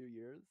 2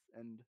 years,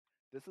 and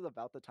this is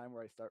about the time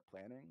where I start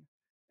planning.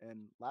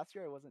 And last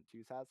year I wasn't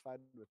too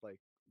satisfied with like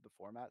the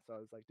format, so I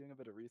was like doing a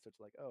bit of research,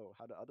 like, oh,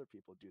 how do other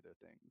people do their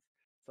things?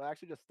 So I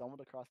actually just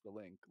stumbled across the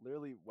link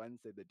literally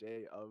Wednesday, the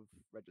day of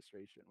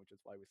registration, which is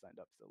why we signed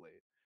up so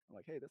late. I'm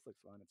like, hey, this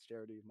looks fun. It's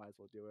charity, might as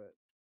well do it.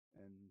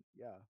 And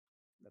yeah,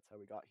 that's how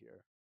we got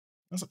here.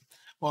 Awesome.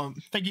 Well,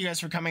 thank you guys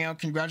for coming out.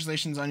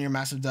 Congratulations on your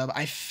massive dub.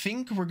 I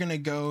think we're gonna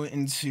go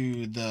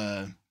into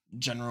the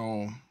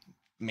general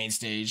main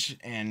stage,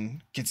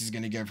 and Kitsy's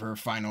gonna give her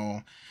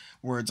final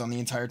words on the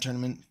entire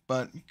tournament.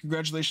 But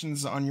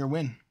congratulations on your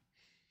win.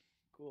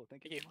 Cool.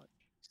 Thank you so much.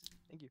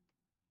 Thank you.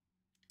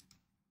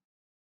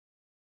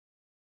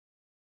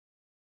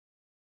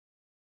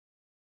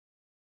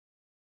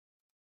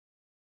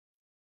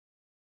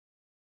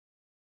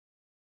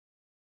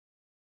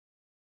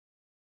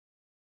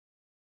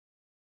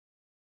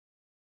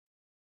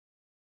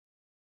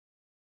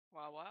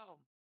 Wow.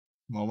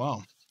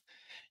 Well.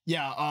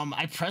 Yeah,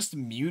 I pressed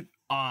mute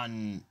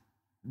on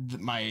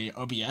my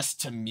OBS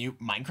to mute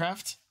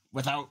Minecraft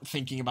without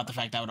thinking about the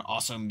fact that I would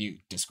also mute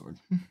Discord.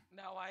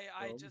 No, I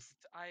had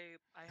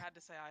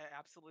to say I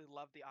absolutely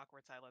love the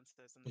awkward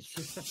silences in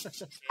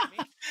this.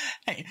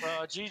 Hey,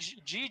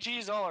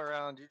 GG's all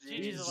around.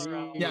 GG's all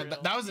around. Yeah,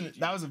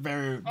 that was a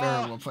very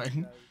well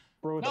played.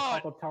 Bro, the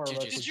pop-up tower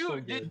rush was so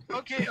good.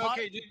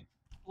 Okay, dude.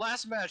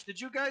 Last match,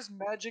 did you guys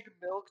magic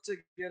milk to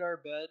get our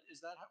bed? Is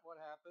that what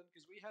happened?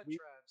 Because we had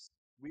traps.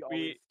 We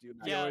always do.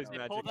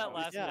 They pulled that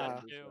last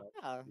match too.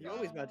 Yeah, you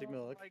always magic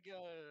milk. Oh my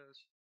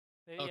gosh.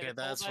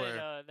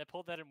 They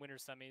pulled that in winter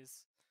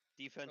semis.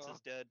 Defense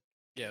is dead.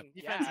 Yeah.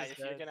 Yeah, if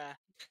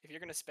you're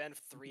gonna spend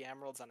 3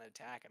 emeralds on an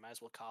attack, I might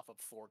as well cough up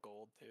 4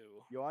 gold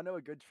too. You wanna know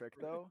a good trick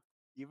though?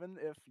 Even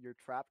if your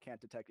trap can't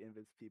detect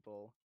invis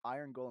people,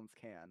 iron golems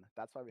can.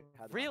 That's why we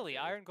had them on Really,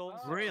 first. iron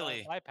golems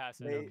Really?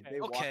 bypass it. They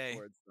Okay. walk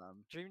towards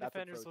them. Dream That's a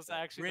Defenders pro was tip.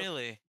 actually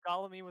Really?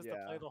 Golem was the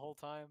play Yeah. the whole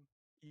time.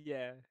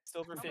 Yeah.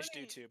 Silverfish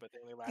do too, but they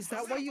only last. Is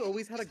that why you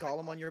always had a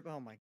golem on your? Oh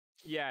my.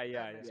 Yeah.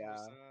 That makes more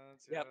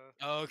sense. Yep.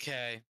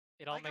 Okay.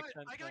 It all makes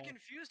sense. I got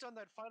confused on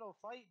that final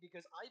fight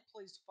because I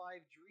placed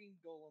 5 dream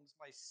golems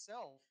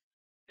myself,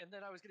 and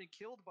then I was getting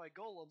killed by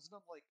golems, and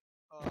I'm like,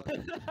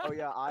 oh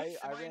yeah, I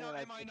ran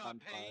am I not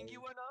paying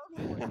you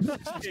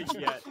enough?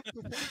 Yeah.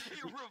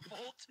 You're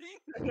revolting.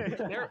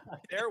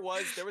 There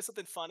was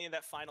something funny in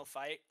that final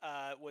fight.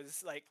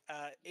 Was like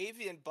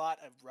Avian bought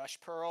a rush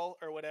pearl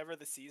or whatever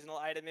the seasonal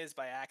item is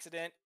by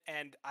accident,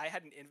 and I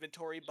had an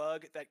inventory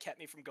bug that kept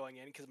me from going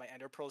in because my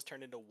ender pearls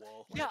turned into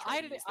wool. Yeah, I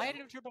had an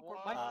inventory bug where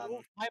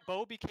my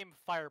bow became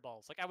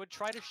fireballs. Like I would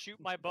try to shoot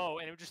my bow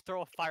and it would just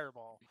throw a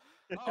fireball.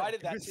 Oh, I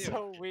did that It was too.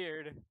 so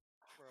weird.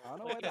 I don't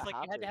know Like, what it's like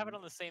you had to have it happened.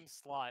 on the same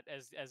slot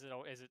as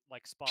it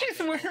like spawned. He's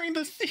wearing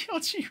the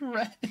CLG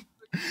red.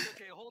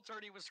 Okay, whole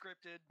tourney was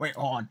scripted. Wait,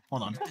 hold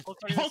on.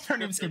 Whole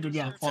tourney was scripted.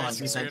 Yeah, hold on.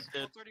 It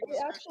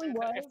actually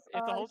was. I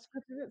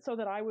scripted it so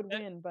that I would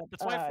win, but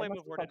that's why I Flame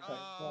must of War have didn't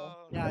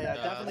fucked win. up, so. Yeah,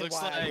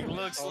 definitely.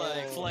 Looks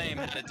like Flame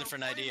had a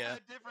different idea.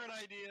 Different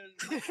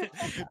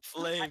ideas.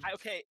 Flame.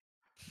 Okay.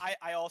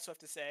 I also have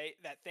to say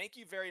that thank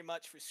you very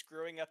much for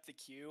screwing up the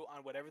queue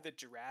on whatever the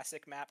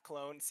Jurassic map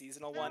clone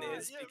seasonal one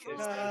is, because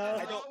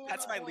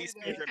that's my least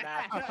favorite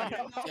map.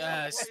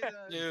 Yes,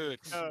 dude.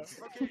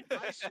 Okay,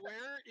 I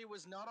swear it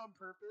was not on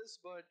purpose,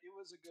 but it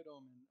was a good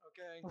omen.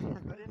 Okay,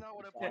 I did not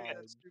want to play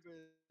that stupid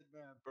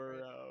map.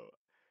 Bro.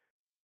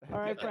 All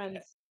right,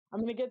 friends. I'm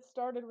going to get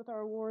started with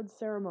our awards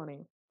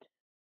ceremony.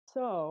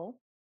 So,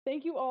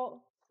 thank you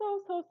all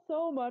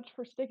so much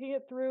for sticking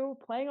it through,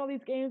 playing all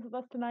these games with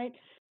us tonight.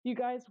 You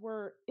guys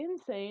were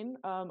insane.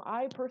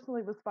 I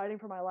personally was fighting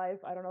for my life.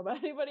 I don't know about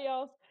anybody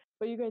else,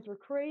 but you guys were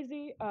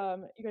crazy.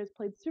 You guys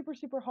played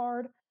super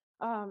hard. It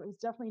was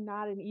definitely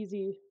not an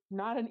easy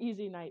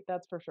night,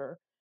 that's for sure.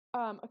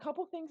 A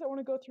couple things I want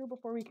to go through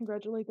before we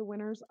congratulate the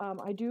winners.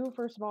 I do,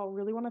 first of all,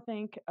 really want to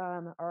thank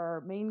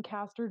our main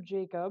caster,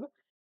 Jacob,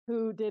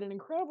 who did an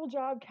incredible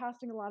job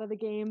casting a lot of the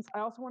games. I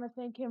also want to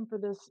thank him for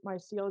my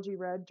CLG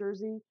Red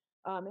jersey.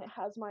 It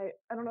has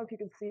I don't know if you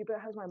can see, but it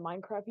has my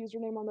Minecraft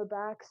username on the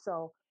back.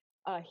 So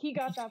he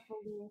got that for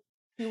me.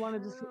 He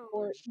wanted to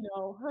support,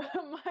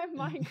 my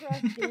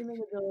Minecraft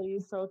gaming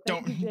abilities. So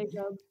thank you,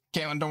 Jacob.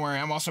 Caitlin, don't worry.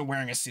 I'm also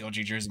wearing a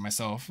CLG jersey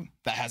myself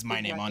that has my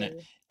name on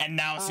it. And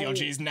now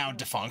CLG is now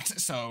defunct.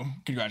 So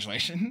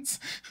congratulations.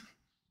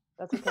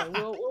 That's okay.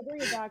 We'll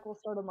bring it back. We'll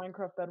start a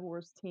Minecraft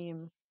Bedwars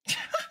team.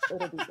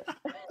 It'll be good.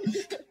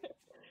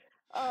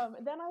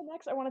 Then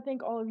I want to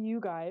thank all of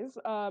you guys.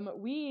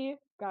 We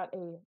got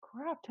a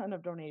crap ton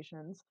of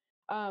donations,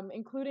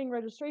 including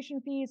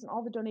registration fees and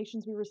all the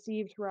donations we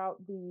received throughout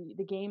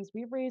the games.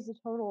 We've raised a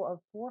total of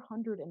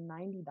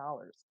 $490,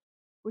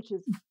 which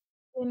is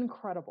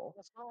incredible.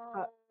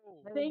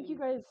 Thank you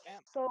guys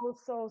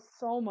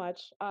so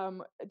much.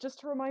 Just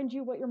to remind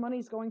you what your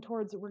money's going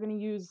towards, we're going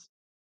to use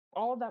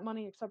all of that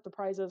money except the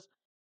prizes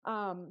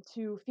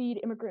to feed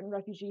immigrant and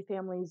refugee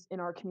families in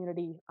our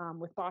community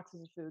with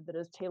boxes of food that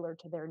is tailored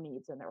to their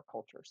needs and their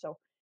culture. So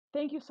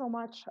thank you so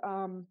much.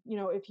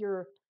 If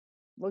you're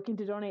looking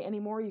to donate any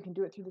more, you can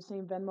do it through the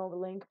same Venmo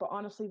link. But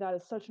honestly, that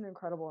is such an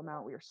incredible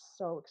amount. We are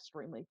so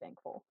extremely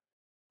thankful.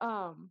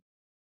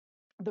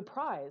 The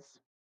prize,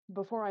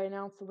 before I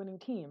announce the winning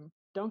team,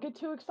 don't get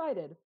too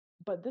excited,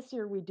 but this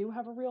year we do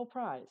have a real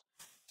prize.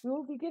 We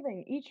will be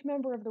giving each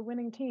member of the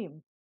winning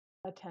team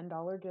a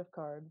 $10 gift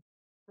card.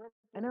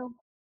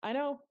 I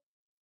know.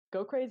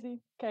 Go crazy.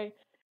 Okay.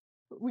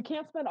 We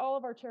can't spend all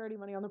of our charity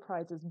money on the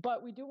prizes,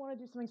 but we do want to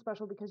do something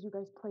special because you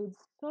guys played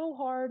so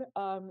hard.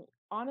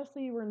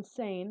 Honestly, you were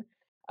insane.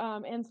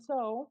 And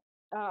so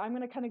I'm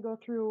going to kind of go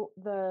through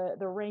the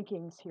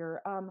rankings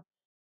here.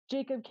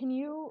 Jacob, can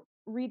you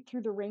read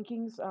through the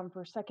rankings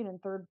for second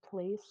and third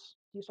place?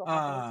 Do you still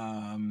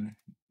have those?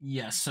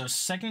 Yes. So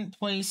second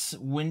place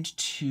went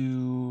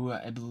to,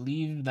 I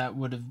believe that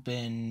would have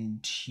been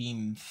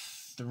team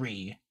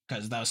 3,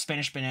 because that was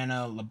Spanish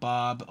Banana,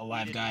 LaBob,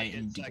 Alive Guy,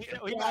 and Deacon.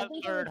 We got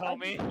third,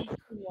 homie.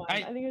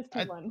 I think it's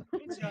team 1.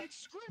 It's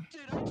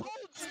scripted. I told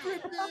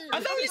you. I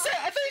thought you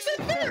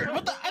said third.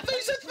 What the? I thought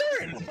you said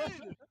third.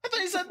 I thought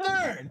you said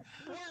third.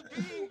 We're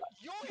being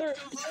Third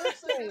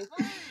place.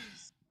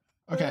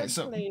 Okay, Third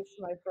so place,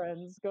 my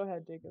friends. Go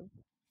ahead, Jacob.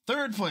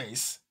 third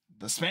place,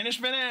 the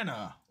Spanish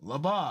Banana,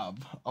 LaBob,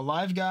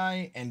 Alive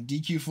Guy, and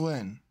DQ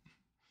Flynn.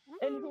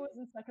 And who was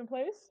in second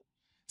place?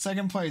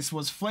 Second place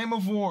was Flame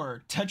of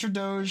War,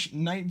 Tetradoge,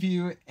 Night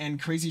View,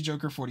 and Crazy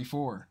Joker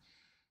 44.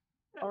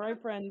 All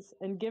right, friends,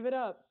 and give it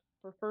up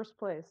for first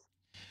place.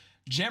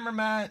 Jammer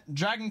Matt,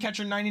 Dragon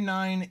Catcher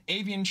 99,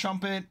 Avian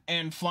Trumpet,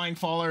 and Flying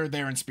Faller,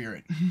 they're in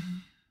spirit.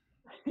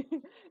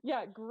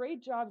 Yeah,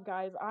 great job,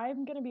 guys.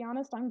 I'm going to be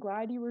honest, I'm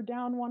glad you were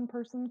down one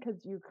person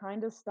because you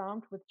kind of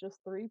stomped with just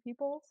 3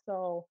 people.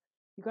 So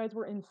You guys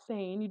were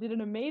insane. You did an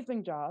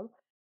amazing job.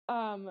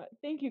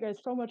 Thank you guys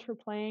so much for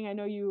playing. I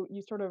know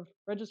you sort of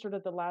registered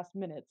at the last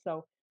minute,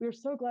 so we are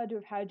so glad to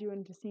have had you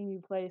and to seeing you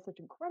play such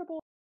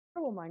incredible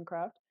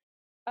Minecraft.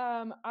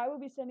 I will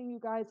be sending you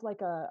guys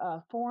like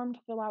a form to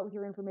fill out with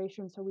your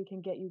information so we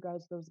can get you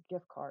guys those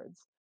gift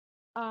cards.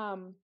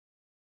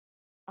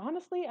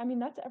 Honestly, I mean,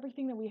 that's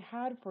everything that we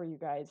had for you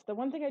guys. The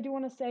one thing I do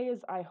want to say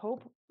is I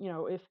hope,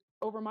 if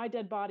over my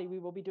dead body, we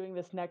will be doing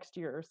this next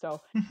year. So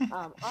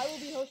I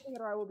will be hosting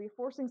it, or I will be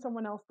forcing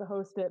someone else to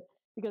host it,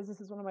 because this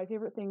is one of my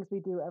favorite things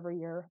we do every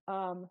year.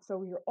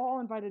 So you're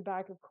all invited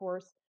back, of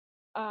course.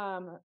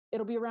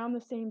 It'll be around the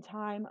same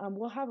time.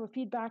 We'll have a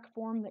feedback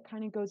form that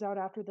kind of goes out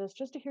after this,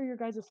 just to hear your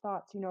guys'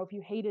 thoughts. If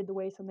you hated the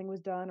way something was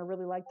done or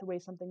really liked the way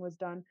something was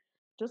done,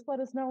 just let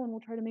us know and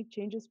we'll try to make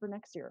changes for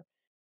next year.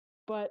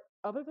 But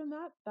other than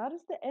that, that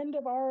is the end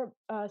of our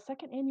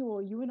second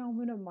annual UNL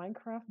Luna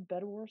Minecraft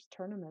Bedwars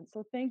tournament.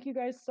 So thank you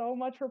guys so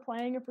much for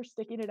playing and for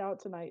sticking it out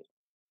tonight.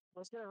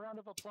 Let's get a round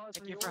of applause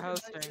Thank you for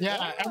hosting.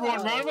 Yeah,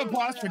 everyone, round of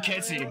applause for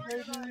Kitsy.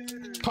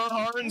 Put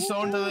heart and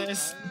soul into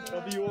this.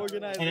 W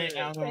organizer.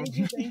 Thank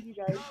you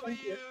guys.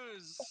 Thank you.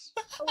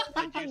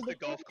 I'd use the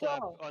golf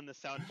clap on the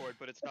soundboard,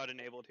 but it's not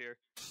enabled here.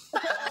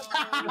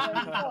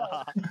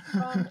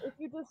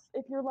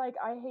 If you're like,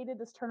 I hated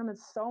this tournament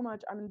so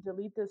much, I'm gonna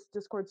delete this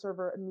Discord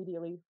server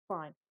immediately,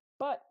 fine.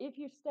 But if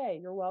you stay,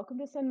 you're welcome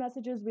to send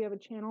messages. We have a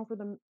channel for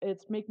them.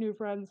 It's Make New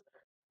Friends.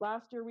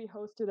 Last year we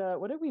hosted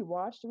what did we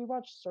watch? Did we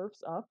watch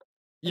Surf's Up?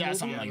 Yeah,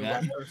 something like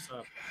that.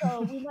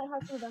 So we might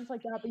have some events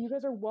like that, but you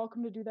guys are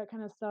welcome to do that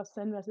kind of stuff.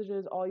 Send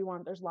messages all you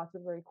want. There's lots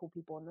of very cool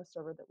people in this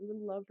server that we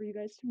would love for you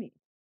guys to meet.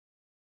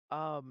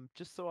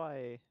 Just so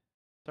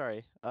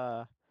sorry,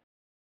 on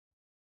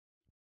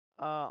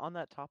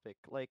that topic,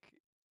 like,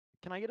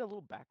 can I get a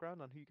little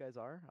background on who you guys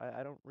are?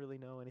 I don't really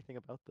know anything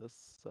about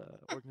this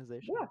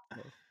organization.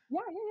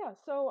 Yeah.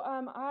 So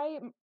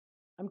I'm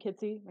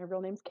Kitsy. My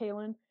real name's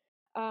Kaylin.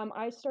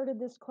 I started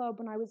this club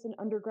when I was an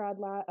undergrad.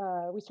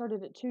 We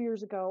started it 2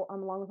 years ago,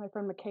 along with my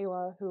friend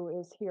Michaela, who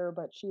is here,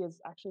 but she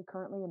is actually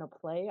currently in a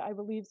play, I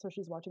believe, so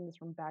she's watching this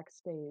from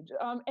backstage.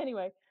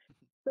 Anyway,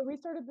 so we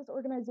started this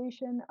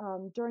organization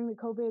during the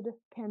COVID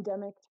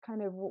pandemic to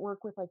kind of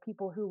work with like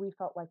people who we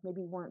felt like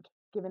maybe weren't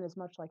given as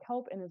much like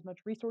help and as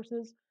much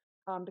resources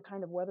to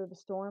kind of weather the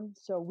storm.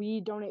 So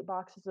we donate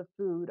boxes of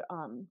food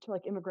to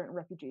like immigrant and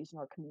refugees in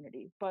our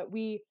community. But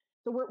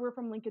we're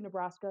from Lincoln,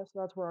 Nebraska, so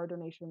that's where our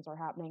donations are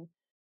happening.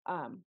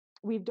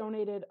 We've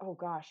donated, oh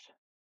gosh,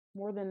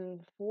 more than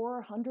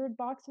 400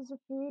 boxes of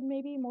food,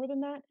 maybe more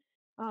than that,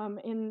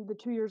 in the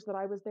 2 years that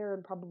I was there,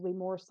 and probably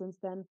more since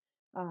then.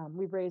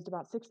 We've raised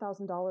about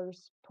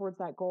 $6,000 towards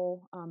that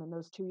goal in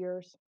those 2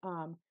 years.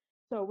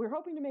 So we're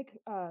hoping to make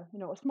a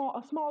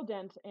small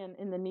dent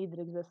in the need that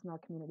exists in our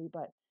community.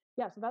 But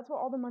yeah, so that's what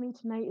all the money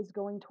tonight is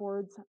going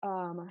towards,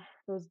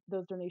 those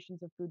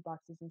donations of food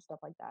boxes and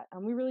stuff like that.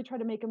 We really try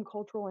to make them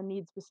cultural and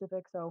need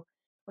specific, so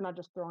we're not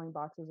just throwing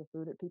boxes of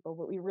food at people,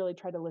 but we really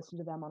try to listen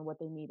to them on what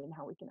they need and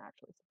how we can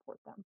actually support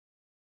them.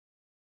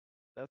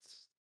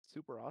 That's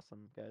super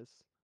awesome,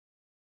 guys.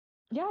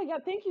 Yeah.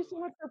 Thank you so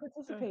much for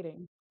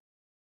participating.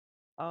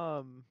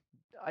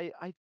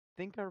 I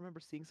think I remember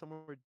seeing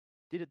somewhere.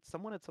 Did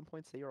someone at some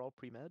point say you're all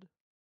pre-med?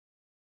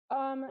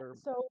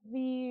 So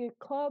the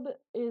club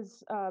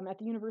is at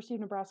the University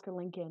of Nebraska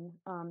Lincoln.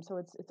 So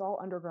it's all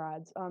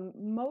undergrads.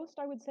 Most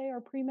I would say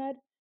are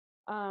pre-med,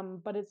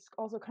 but it's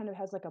also kind of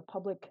has like a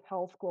public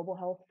health, global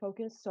health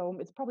focus. So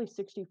it's probably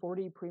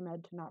 60-40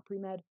 pre-med to not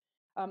pre-med.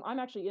 I'm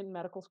actually in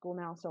medical school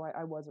now, so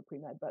I was a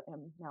pre-med, but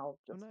am now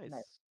just nice.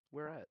 med.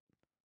 Where at?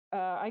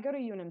 I go to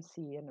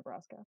UNMC in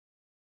Nebraska.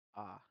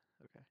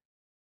 Okay.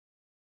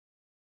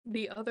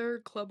 The other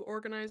club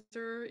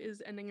organizer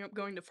is ending up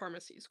going to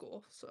pharmacy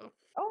school, so.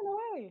 Oh, no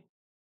way.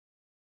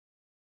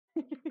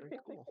 Very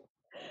cool.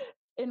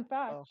 In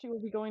fact, she will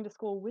be going to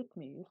school with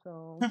me,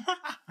 so.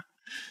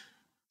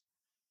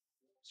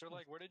 So,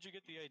 like, where did you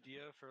get the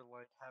idea for,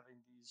 like,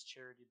 having these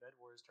charity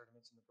Bedwars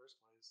tournaments in the first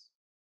place?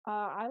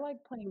 I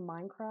like playing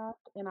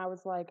Minecraft, and I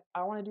was like,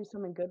 I want to do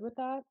something good with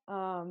that.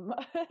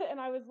 And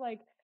I was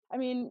like, I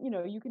mean,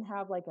 you can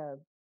have like a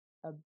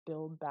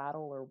build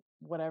battle or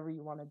whatever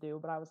you want to do,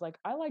 but I was like,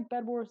 I like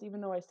Bedwars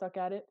even though I suck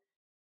at it.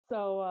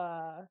 So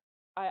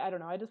I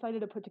don't know. I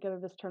decided to put together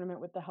this tournament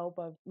with the help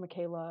of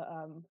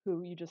Michaela,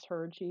 who you just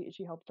heard.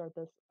 She helped start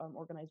this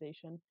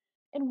organization,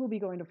 and we'll be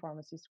going to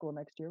pharmacy school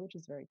next year, which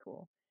is very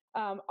cool.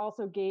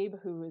 Also, Gabe,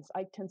 who is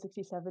Ike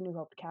 1067, who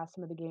helped cast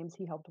some of the games,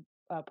 he helped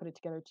put it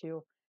together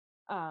too,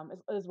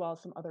 as well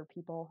as some other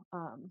people.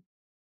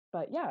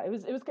 But yeah, it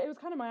was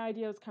kind of my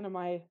idea. It was kind of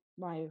my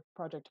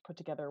project to put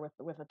together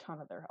with a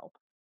ton of their help.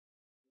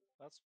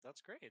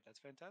 That's great. That's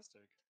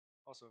fantastic.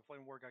 Also,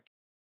 Flame War got.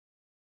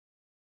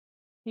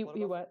 He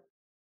what?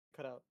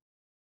 Cut out.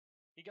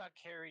 He got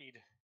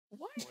carried.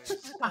 What?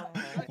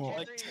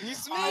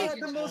 Excuse me? I had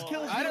the most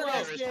kills. I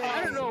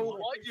don't know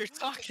what you're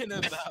talking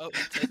about.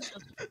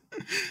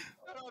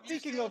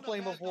 Speaking of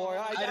Flame of War,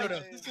 I don't know.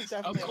 This is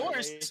definitely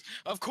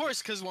Of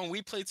course, because when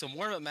we played some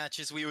warm-up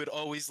matches, we would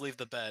always leave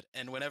the bed,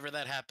 and whenever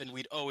that happened,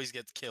 we'd always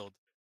get killed.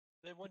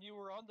 Then when you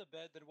were on the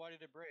bed, then why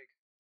did it break?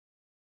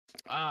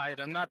 Alright,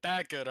 I'm not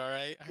that good,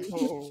 alright?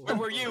 Oh. Where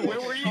were you?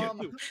 Where were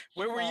you?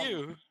 Where were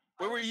you?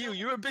 Where were you?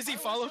 You were busy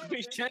following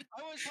me, Jen.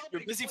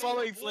 You're busy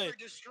following Flint.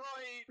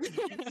 Guys,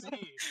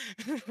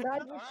 we're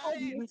called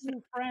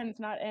making friends,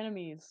 not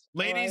enemies.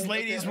 Ladies,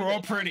 alright? ladies, we're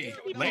all pretty.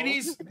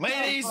 Ladies,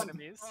 ladies. Oh,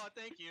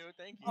 thank you,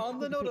 thank you. On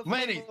the note of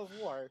Ladies. Flame of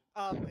War,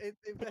 I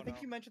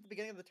think you mentioned at the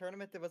beginning of the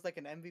tournament there was like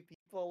an MVP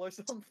poll or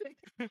something.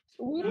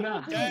 We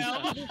didn't do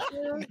it this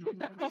year,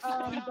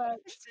 but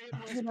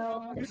you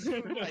know.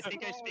 I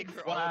think I speak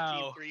for all of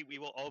Team 3. We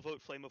will all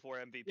vote Flame of War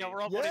MVP. Yeah,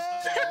 we're all voting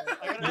for that.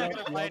 I'm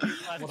gonna play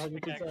these last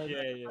 100%.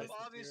 yeah. I'm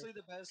obviously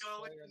the best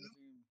player on the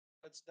team.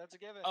 That's a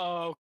given.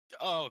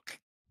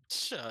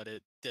 Shut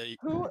it.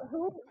 Who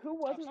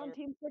wasn't on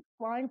Team 6?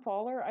 Flying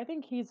Faller? I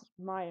think he's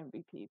my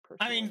MVP personally.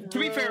 I mean, to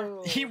be fair,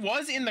 he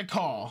was in the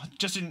call.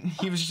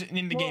 He was just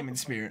in the game in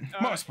spirit.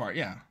 Most part,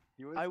 yeah.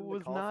 I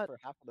was not.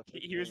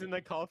 He was in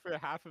the call for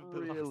half of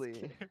the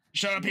Really.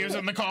 Shut up! He was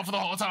in the call for the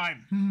whole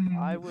time.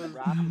 I was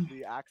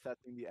rapidly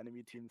accessing the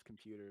enemy team's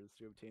computers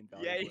to obtain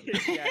valuable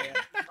Yeah.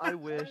 I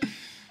wish.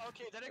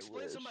 Okay, that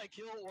explains when my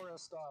kill aura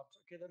stopped.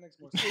 Okay, that makes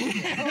more sense.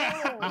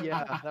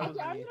 Yeah, that was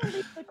I'm me. gonna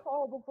leave the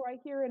call before I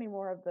hear any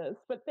more of this.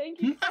 But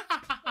thank you.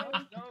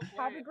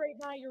 Have a great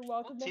night. You're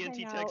welcome to hang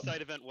TNT out. Tech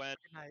side event when?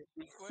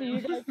 See you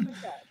guys in a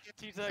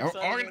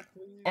sec.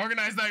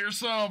 Organize that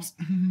yourselves.